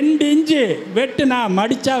எடுத்து 2 இன்ச்சு வெட்டுனா,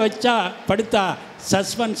 மடித்தா வச்சா படுத்தா.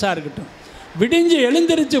 சஸ்பென்ஸாக இருக்கட்டும். விடிஞ்சு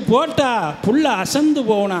எழுந்திரிச்சு போட்டா புள்ள அசந்து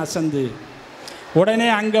போகணும். அசந்து உடனே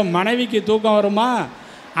அங்கே மனைவிக்கு தூக்கம் வருமா?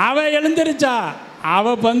 அவள் எழுந்திரிச்சா,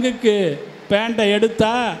 அவள் பங்குக்கு பேண்ட்டை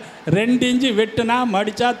எடுத்தா, 2 இன்ச்சு வெட்டுனா,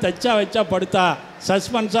 மடித்தா, தைச்சா, வச்சா படுத்தா.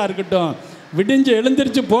 சஸ்பென்ஸாக இருக்கட்டும். விடிஞ்சு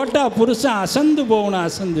எழுந்திரிச்சு போட்டால் புருஷன் அசந்து போகணும்.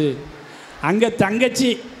 அசந்து அங்கே தங்கச்சி,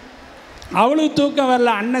 அவளுக்கு தூக்கம்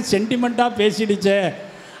வரல. அண்ணன் சென்டிமெண்ட்டாக பேசிடுச்சே.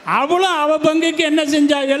 அவளும் அவள் பங்குக்கு என்ன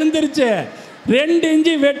செஞ்சா, எழுந்திரிச்சு 2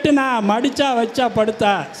 இன்ச்சு வெட்டுனா, மடித்தா, வச்சா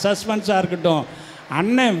படுத்தா. சஸ்பென்ஸாக இருக்கட்டும்.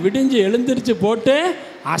 அண்ணன் விடிஞ்சு எழுந்திரிச்சு போட்டு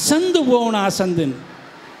அசந்து போகணும். அசந்துன்னு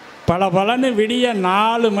பல பலன்னு விடிய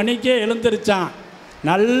 4 மணிக்கே எழுந்திரிச்சான்.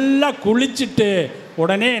 நல்லா குளிச்சுட்டு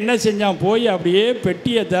உடனே என்ன செஞ்சான், போய் அப்படியே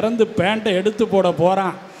பெட்டியை திறந்து பேண்ட்டை எடுத்து போட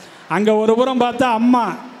போகிறான். அங்கே ஒரு புறம் பார்த்தா அம்மா,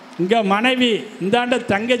 இங்கே மனைவி, இந்தாண்ட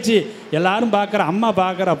தங்கச்சி. எல்லாரும் பார்க்குற, அம்மா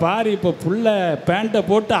பார்க்குற, பாரு இப்போ புள்ள பேண்ட்டை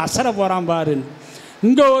போட்டு அசர போகிறான் பாருன்னு.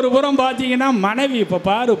 இங்கே ஒரு புறம் பார்த்தீங்கன்னா மனைவி, இப்போ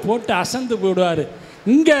பாரு போட்டு அசந்து போயிடுவார்.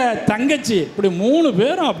 இங்கே தங்கச்சி. இப்படி 3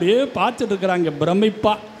 பேரும் அப்படியே பார்த்துட்டு இருக்கிறாங்க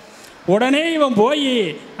பிரமிப்பா. உடனே இவன் போய்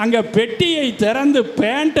அங்கே பெட்டியை திறந்து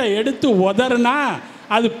பேண்ட்டை எடுத்து உதறுனா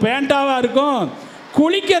அது பேண்ட்டாவாக இருக்கும்.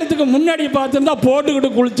 குளிக்கிறதுக்கு முன்னாடி பார்த்துருந்தா போட்டுக்கிட்டு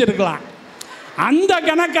குளிச்சிருக்கலாம். அந்த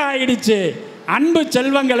கணக்கு ஆயிடுச்சு. அன்பு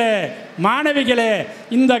செல்வங்களே, மாணவிகளே,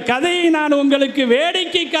 இந்த கதையை நான் உங்களுக்கு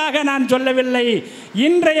வேடிக்கைக்காக நான் சொல்லவில்லை.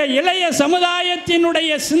 இன்றைய இளைய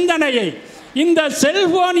சமுதாயத்தினுடைய சிந்தனையை இந்த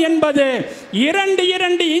செல்போன் என்பது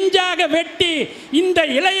 2 இன்ச்சாக வெட்டி இந்த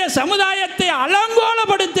இளைய சமுதாயத்தை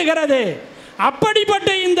அலங்கோலப்படுத்துகிறது. அப்படிப்பட்ட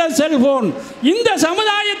இந்த செல்போன் இந்த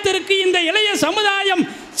சமுதாயத்திற்கு, இந்த இளைய சமுதாயம்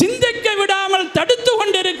சிந்திக்க விடாமல் தடுத்து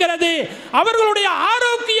கொண்டிருக்கிறது. அவர்களுடைய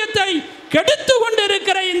ஆரோக்கியத்தை கெடுத்து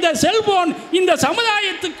கொண்டிருக்கிற இந்த செல்போன் இந்த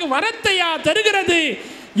சமுதாயத்துக்கு வரத்தையா தருகிறது?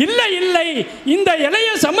 இல்லை இல்லை, இந்த இளைய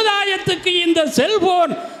சமுதாயத்துக்கு இந்த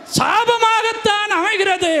செல்போன் சாபமாகத்தான்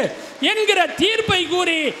அமைகிறது என்கிற தீர்ப்பை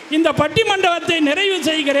கூறி இந்த பட்டிமன்றத்தை நிறைவு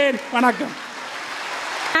செய்கிறேன். வணக்கம்.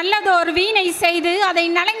 நல்லதோர் வீணை செய்து அதை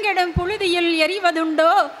நலங்கிடும் புழுதியில்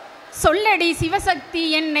எறிவதுண்டோ? சொல்லடி சிவசக்தி,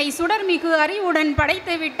 என்னை சுடர்மிகு அறிவுடன்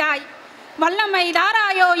படைத்து விட்டாய். வல்லமை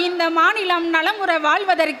தாராயோ இந்த மாநிலம் நலமுற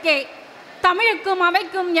வாழ்வதற்கே. தமிழுக்கும்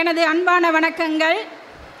அவைக்கும் எனது அன்பான வணக்கங்கள்.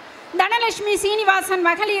 தனலட்சுமி சீனிவாசன்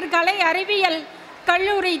மகளிர் கலை அறிவியல்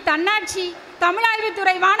கல்லூரி தன்னாட்சி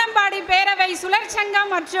தமிழாய்வுத்துறை வானம்பாடி பேரவை சுழற்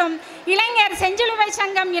சங்கம் மற்றும் இளைஞர் செஞ்சிலுவை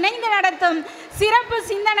சங்கம் இணைந்து நடத்தும் சிறப்பு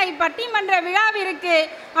சிந்தனை பட்டிமன்ற விழாவிற்கு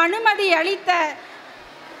அனுமதி அளித்த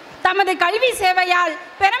தமது கல்வி சேவையால்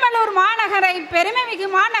பெரம்பலூர் மாநகரை பெருமைமிகு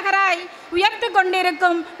மாநகராய் உயர்த்து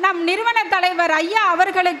கொண்டிருக்கும் நம் நிறுவன தலைவர் ஐயா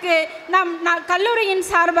அவர்களுக்கு நம் கல்லூரியின்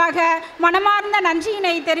சார்பாக மனமார்ந்த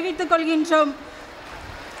நன்றியினை தெரிவித்துக் கொள்கின்றோம்.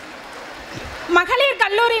 மகளிர்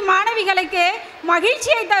கல்லூரி மாணவிகளுக்கு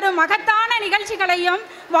மகிழ்ச்சியை தரும் மகத்தான நிகழ்ச்சிகளையும்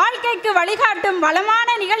வாழ்க்கைக்கு வழிகாட்டும் வளமான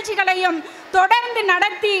நிகழ்ச்சிகளையும் தொடர்ந்து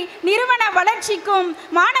நடத்தி நிறுவன வளர்ச்சிக்கும்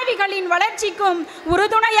மாணவிகளின் வளர்ச்சிக்கும்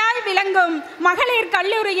உறுதுணையாய் விளங்கும் மகளிர்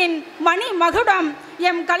கல்லூரியின் மணி மகுடம்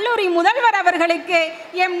எம் கல்லூரி முதல்வர் அவர்களுக்கு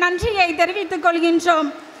எம் நன்றியை தெரிவித்துக் கொள்கின்றோம்.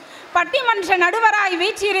 பட்டிமன்ற நடுவராய்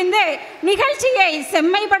வீற்றிருந்து நிகழ்ச்சியை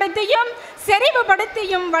செம்மைப்படுத்தியும்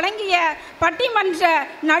செறிவுபடுத்தியும் வழங்கிய பட்டிமன்ற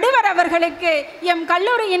நடுவர் அவர்களுக்கு எம்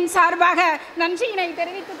கல்லூரியின் சார்பாக நன்றியினை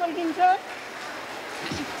தெரிவித்துக் கொள்கின்றோம்.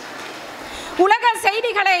 உலக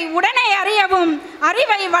செய்திகளை உடனே அறியவும்,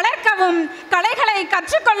 அறிவை வளர்க்கவும், கலைகளை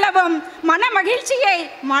கற்றுக்கொள்ளவும், மன மகிழ்ச்சியை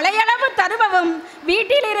மலையளவு தருவவும்,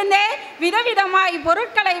 வீட்டிலிருந்தே விதவிதமாய்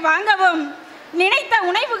பொருட்களை வாங்கவும், நினைத்த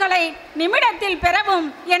உணவுகளை நிமிடத்தில் பெறவும்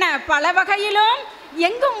என பல வகையிலும்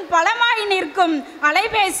எங்கும் பலமாய் நிற்கும்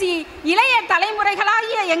அலைபேசி இளைய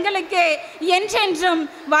தலைமுறைகளாகிய எங்களுக்கு என்றென்றும்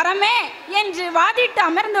வரமே என்று வாதிட்டு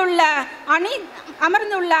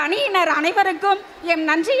அமர்ந்துள்ள அணியினர் அனைவருக்கும் எம்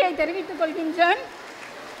நன்றியை தெரிவித்துக் கொள்கின்றேன்.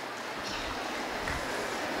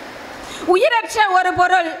 உயிரற்ற ஒரு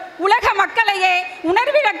பொருள் உலக மக்களையே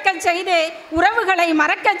உணர்விழக்கச் செய்து, உறவுகளை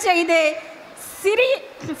மறக்கச் செய்து,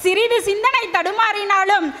 சிறிது சிந்தனை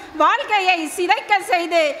தடுமாறினாலும் வாழ்க்கையை சிதைக்க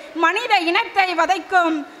செய்து மனித இனத்தை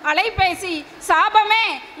வதைக்கும் அலைபேசி சாபமே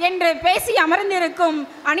என்று பேசி அமர்ந்திருக்கும்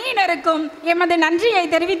அணியினருக்கும் எமது நன்றியை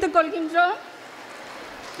தெரிவித்துக் கொள்கின்றோம்.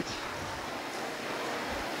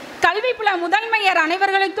 கல்விப்புல முதன்மையர்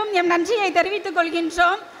அனைவர்களுக்கும் எம் நன்றியை தெரிவித்துக்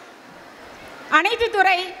கொள்கின்றோம். அனைத்து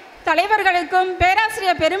துறை தலைவர்களுக்கும்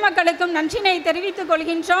பேராசிரியர் பெருமக்களுக்கும் நன்றினை தெரிவித்துக்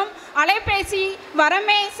கொள்கின்றோம். அலைபேசி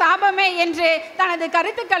வரமே சாபமே என்று தனது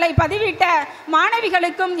கருத்துக்களை பதிவிட்ட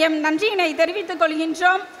மாணவிகளுக்கும் எம் நன்றியினை தெரிவித்துக்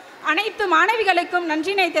கொள்கின்றோம். அனைத்து மாணவிகளுக்கும்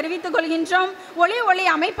நன்றினை தெரிவித்துக் கொள்கின்றோம். ஒளி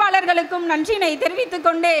அமைப்பாளர்களுக்கும் நன்றினை தெரிவித்துக்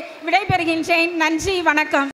கொண்டு விடைபெறுகின்றேன். நன்றி, வணக்கம்.